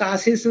గారి యొక్క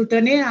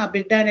ఆశీస్సులతోనే ఆ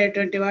బిడ్డ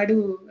అనేటువంటి వాడు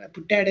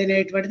పుట్టాడు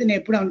అనేటువంటిది నేను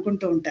ఎప్పుడు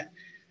అనుకుంటూ ఉంటా.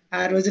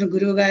 ఆ రోజున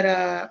గురువు గారు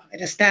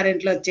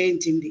రెస్టారెంట్ లో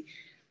చేయించింది.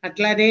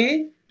 అట్లానే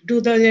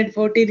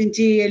 2014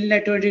 నుంచి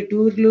వెళ్ళినటువంటి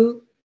టూర్లు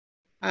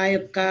ఆ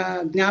యొక్క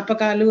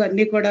జ్ఞాపకాలు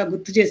అన్ని కూడా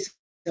గుర్తు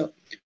చేస్తాం.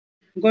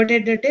 ఇంకోటి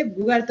ఏంటంటే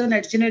గురుగారితో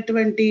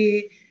నడిచినటువంటి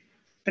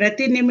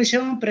ప్రతి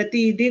నిమిషం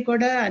ప్రతి ఇది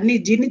కూడా అన్ని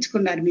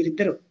జీర్ణించుకున్నారు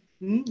మీరిద్దరు.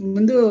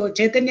 ముందు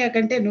చైతన్య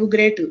కంటే నువ్వు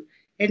గ్రేటు.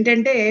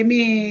 ఏంటంటే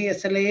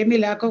అసలు ఏమీ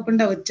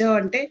లేకోకుండా వచ్చావు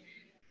అంటే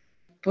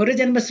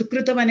పూర్వజన్మ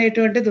సుకృతం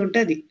అనేటువంటిది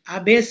ఉంటుంది. ఆ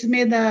బేస్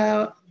మీద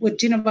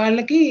వచ్చిన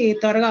వాళ్ళకి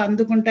త్వరగా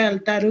అందుకుంటా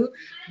వెళ్తారు,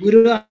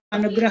 గురువు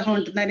అనుగ్రహం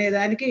ఉంటుంది అనే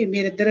దానికి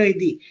మీరిద్దరూ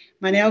ఇది.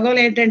 మన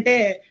యోగంలో ఏంటంటే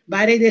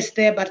భార్య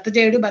చేస్తే భర్త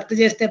చేయడు, భర్త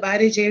చేస్తే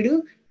భార్య చేయడు,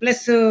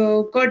 ప్లస్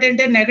ఇంకోటి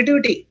అంటే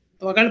నెగటివిటీ.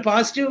 ఒకళ్ళు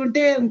పాజిటివ్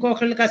ఉంటే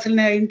ఇంకొకళ్ళకి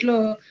అసలు ఇంట్లో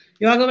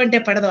యోగం అంటే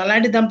పడదు.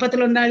 అలాంటి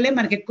దంపతులు ఉన్న వాళ్ళే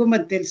మనకి ఎక్కువ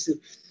మంది తెలుసు.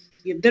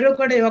 ఇద్దరు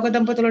కూడా యోగ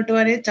దంపతులు ఉండటం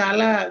అనేది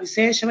చాలా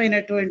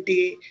విశేషమైనటువంటి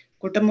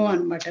కుటుంబం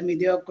అన్నమాట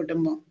మీది, యోగ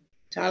కుటుంబం.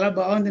 చాలా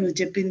బాగుంది నువ్వు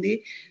చెప్పింది.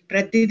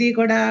 ప్రతిదీ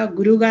కూడా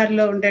గురువు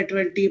గారిలో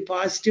ఉండేటువంటి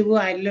పాజిటివ్,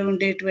 ఆయనలో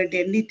ఉండేటువంటి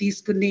అన్ని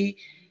తీసుకుని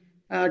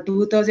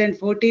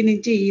 2014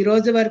 నుంచి ఈ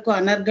రోజు వరకు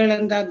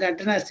అనర్గళంగా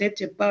గంటన్నర సేపు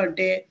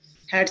చెప్పావంటే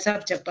హ్యాట్స్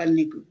ఆఫ్ చెప్పాలి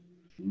నీకు.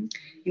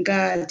 ఇంకా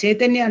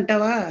చైతన్య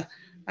అంటావా,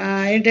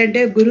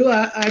 ఏంటంటే గురువు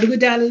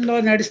అడుగుజాలలో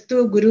నడుస్తూ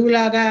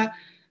గురువులాగా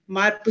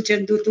మార్పు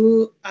చెందుతూ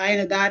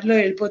ఆయన దారిలో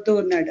వెళ్ళిపోతూ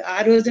ఉన్నాడు. ఆ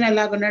రోజున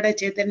ఎలాగున్నాడో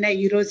చైతన్య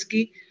ఈ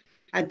రోజుకి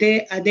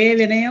అదే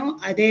వినయం,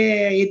 అదే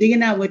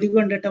ఎదిగిన ఒదిగి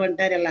ఉండటం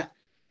అంటారు. ఎలా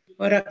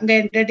ఓ రకంగా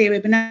ఏంటంటే ఈ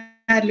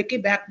వెబినార్లకి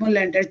బ్యాక్ బోన్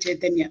అంటాడు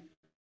చైతన్య.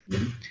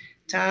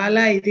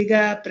 చాలా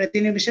ఇదిగా ప్రతి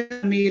నిమిషం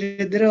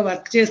మీరిద్దరూ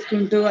వర్క్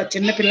చేసుకుంటూ ఆ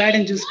చిన్న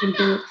పిల్లాడిని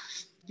చూసుకుంటూ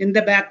ఇంత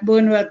బ్యాక్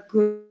బోన్ వర్క్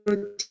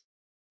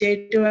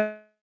చేయటం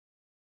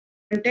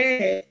అంటే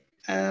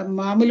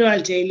మామూలు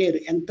వాళ్ళు చేయలేరు.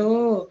 ఎంతో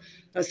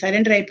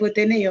సరెండర్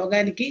అయిపోతేనే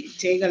యోగానికి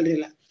చేయగలరు.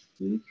 ఇలా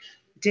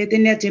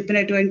చైతన్య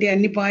చెప్పినటువంటి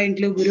అన్ని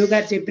పాయింట్లు, గురువు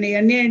గారు చెప్పినవి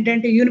అన్నీ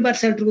ఏంటంటే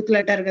యూనివర్సల్ ట్రూత్లు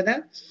అంటారు కదా,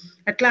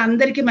 అట్లా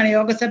అందరికీ మన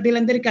యోగ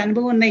సభ్యులందరికీ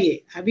అనుభవం ఉన్నాయి.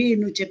 అవి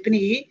నువ్వు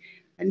చెప్పినవి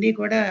అన్నీ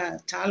కూడా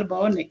చాలా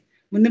బాగున్నాయి.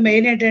 ముందు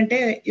మెయిన్ ఏంటంటే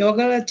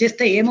యోగా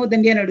చేస్తే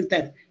ఏమవుద్దండి అని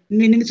అడుగుతారు.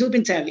 నిన్ను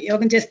చూపించాలి.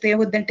 యోగం చేస్తే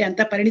ఏమవుద్దంటే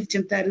ఎంత పరిణితి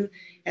చెందుతారు,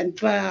 ఎంత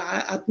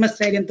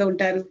ఆత్మస్థైర్యంతో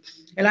ఉంటారు,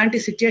 ఎలాంటి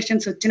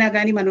సిచ్యుయేషన్స్ వచ్చినా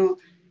కానీ మనం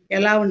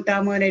ఎలా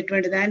ఉంటాము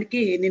అనేటువంటి దానికి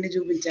నిన్ను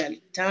చూపించాలి.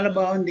 చాలా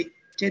బాగుంది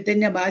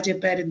చైతన్య, బాగా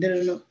చెప్పారు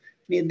ఇద్దరు.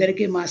 మీ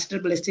ఇద్దరికి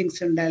మాస్టర్ బ్లెస్సింగ్స్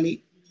ఉండాలి.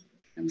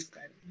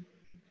 నమస్కారం.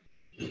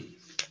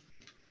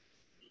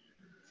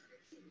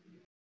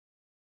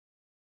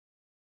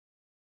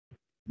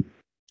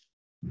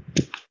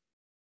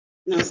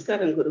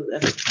 నమస్కారం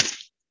గురుగారు.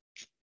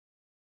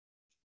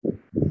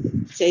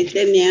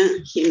 చైతన్య,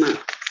 హిమ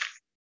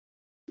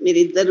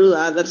మీరిద్దరు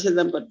ఆదర్శ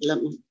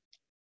దంపతులమ్మ.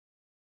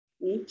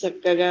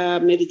 చక్కగా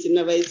మీరు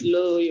చిన్న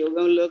వయసులో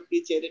యోగంలోకి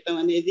చేరటం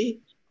అనేది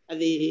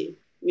అది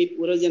మీ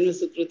పూర్వజన్మ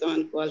సుకృతం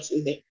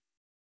అనుకోవాల్సిందే.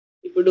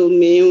 ఇప్పుడు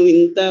మేము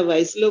ఇంత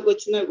వయసులోకి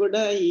వచ్చినా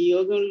కూడా ఈ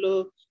యోగంలో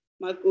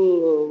మాకు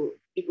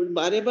ఇప్పుడు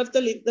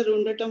భార్యాభర్తలు ఇద్దరు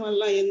ఉండటం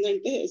వల్ల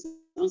ఏంటంటే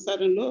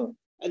సంసారంలో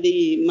అది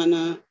మన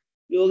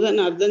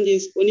యోగాన్ని అర్థం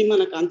చేసుకొని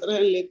మనకు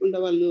అంతరాయం లేకుండా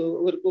వాళ్ళు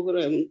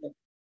ఒకరికొకరు ఉంటారు.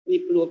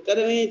 ఇప్పుడు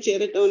ఒక్కరమే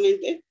చేరటం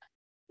అంటే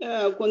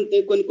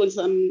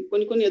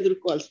కొన్ని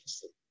ఎదుర్కోవాల్సి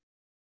వస్తుంది.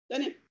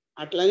 కానీ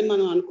అట్లానే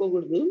మనం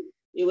అనుకోకూడదు.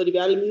 ఎవరి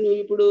వాళ్ళు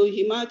ఇప్పుడు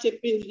హిమ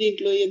చెప్పింది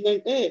దీంట్లో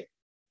ఏంటంటే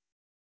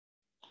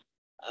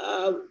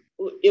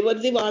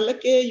ఎవరిది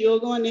వాళ్ళకే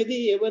యోగం అనేది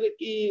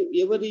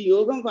ఎవరి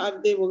యోగం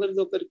వారిదే,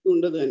 ఒకరిది ఒకరికి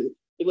ఉండదు అని,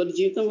 ఎవరి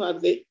జీవితం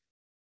వారిదే.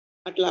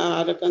 అట్లా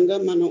ఆ రకంగా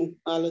మనం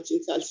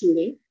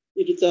ఆలోచించాల్సిందే.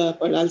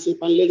 పడాల్సిన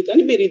పని లేదు.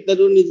 కానీ మీరు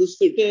ఇద్దరుని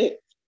చూస్తుంటే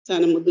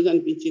చాలా ముద్దుగా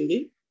అనిపించింది.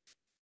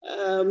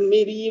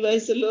 మీరు ఈ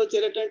వయసులో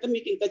చేరటంటే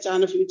మీకు ఇంకా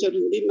చాలా ఫ్యూచర్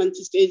ఉంది,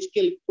 మంచి స్టేజ్కి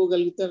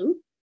వెళ్ళిపోగలుగుతారు.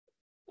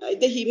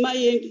 అయితే హిమ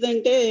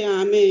ఏంటిదంటే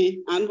ఆమె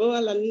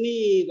అనుభవాలన్నీ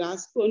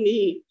రాసుకొని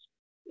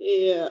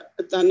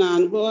తన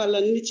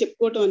అనుభవాలన్నీ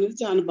చెప్పుకోవటం అనేది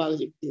చాలా బాగా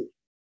చెప్పింది.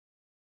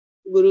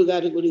 గురువు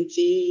గారి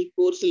గురించి,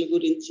 కోర్సుల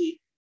గురించి,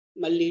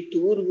 మళ్ళీ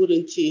టూర్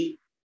గురించి,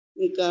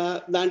 ఇంకా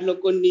దాంట్లో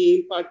కొన్ని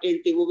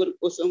ఇంపార్టెంట్, ఒకరి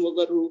కోసం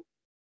ఒకరు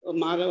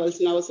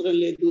మారవలసిన అవసరం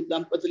లేదు,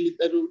 దంపతులు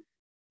ఇద్దరు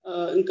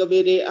ఇంకా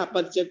వేరే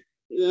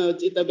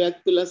అపరిచిత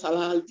వ్యక్తుల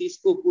సలహాలు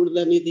తీసుకోకూడదు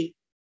అనేది,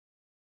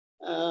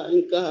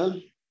 ఇంకా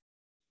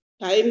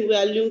టైం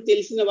వాల్యూ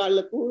తెలిసిన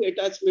వాళ్లకు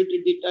అటాచ్మెంట్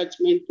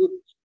డిటాచ్మెంట్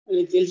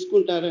అని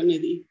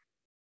తెలుసుకుంటారనేది,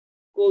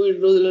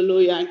 కోవిడ్ రోజులలో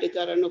యాంటీ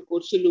కరోనా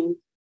కోర్సులు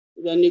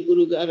ఇవన్నీ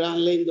గురుగారు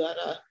ఆన్లైన్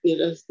ద్వారా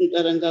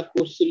నిరంతరంగా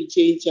కోర్సులు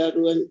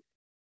చేయించారు అని,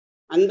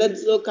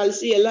 అందరితో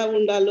కలిసి ఎలా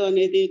ఉండాలో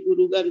అనేది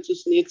గురువుగారిని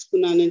చూసి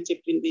నేర్చుకున్నానని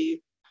చెప్పింది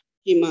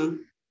హిమ.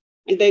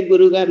 అంటే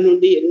గురుగారి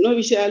నుండి ఎన్నో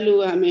విషయాలు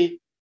ఆమె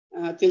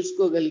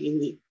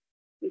తెలుసుకోగలిగింది.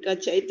 ఇంకా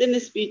చైతన్య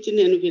స్పీచ్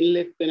నేను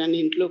వినలేకపోయినాను,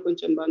 ఇంట్లో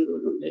కొంచెం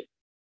బంధువులు ఉండే,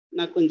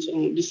 నాకు కొంచెం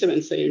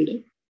డిస్టర్బెన్స్ అయ్యండి.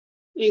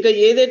 ఇంకా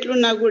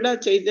ఏదెట్లున్నా కూడా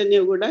చైతన్య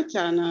కూడా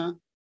చాలా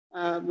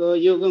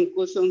యోగం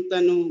కోసం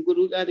తను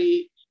గురుగారి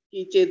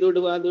చేదోడు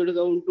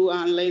వాదోడుగా ఉంటూ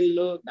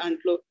ఆన్లైన్లో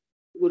దాంట్లో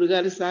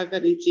గురుగారి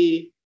సహకరించి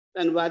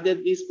తన బాధ్యత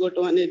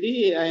తీసుకోవటం అనేది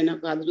ఆయన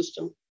ఒక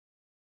అదృష్టం.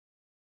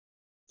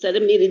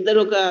 సరే,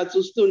 మీరిద్దరు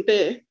చూస్తుంటే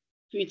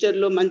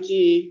ఫ్యూచర్లో మంచి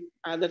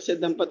ఆదర్శ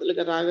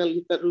దంపతులుగా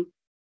రాగలుగుతారు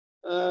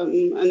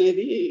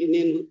అనేది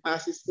నేను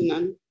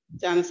ఆశిస్తున్నాను.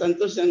 చాలా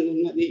సంతోషంగా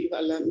ఉన్నది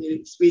ఇవాళ మీరు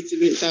స్పీచ్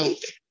వింటా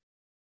ఉంటే.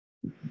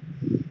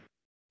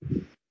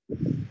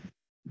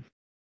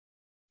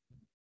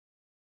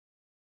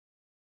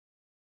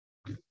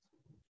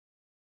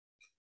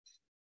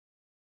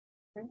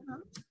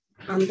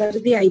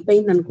 అందరిది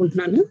అయిపోయింది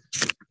అనుకుంటున్నాను.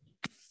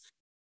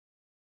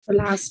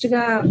 లాస్ట్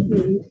గా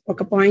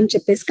ఒక పాయింట్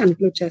చెప్పేసి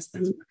కన్క్లూడ్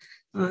చేస్తాను.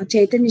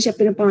 చైతన్య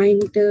చెప్పిన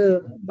పాయింట్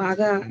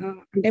బాగా,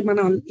 అంటే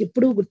మనం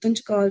ఎప్పుడూ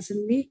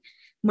గుర్తుంచుకోవాల్సింది,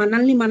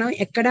 మనల్ని మనం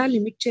ఎక్కడా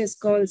లిమిట్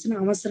చేసుకోవాల్సిన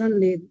అవసరం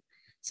లేదు.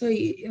 సో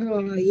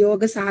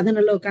యోగ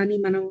సాధనలో కానీ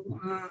మనం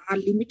ఆ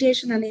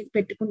లిమిటేషన్ అనేది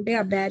పెట్టుకుంటే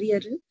ఆ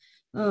బ్యారియర్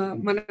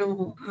మనం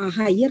ఆ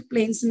హయ్యర్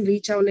ప్లేన్స్ ని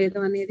రీచ్ అవ్వలేదు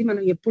అనేది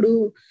మనం ఎప్పుడు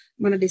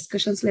మన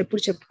డిస్కషన్స్ లో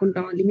ఎప్పుడు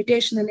చెప్పుకుంటాం.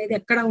 లిమిటేషన్ అనేది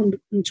ఎక్కడ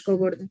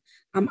ఉంచుకోకూడదు.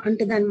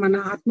 అంటే దాన్ని మన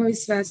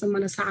ఆత్మవిశ్వాసం,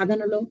 మన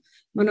సాధనలో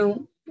మనం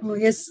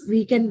yes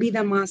we can be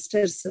the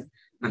masters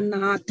అన్న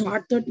ఆ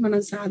థాట్ తోటి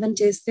మనం సాధన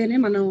చేస్తేనే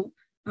మనం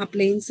ఆ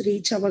ప్లేన్స్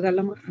రీచ్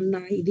అవ్వగలం అన్న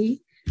ఇది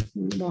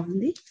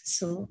బాగుంది.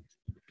 సో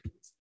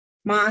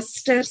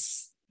మాస్టర్స్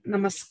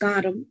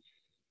నమస్కారం.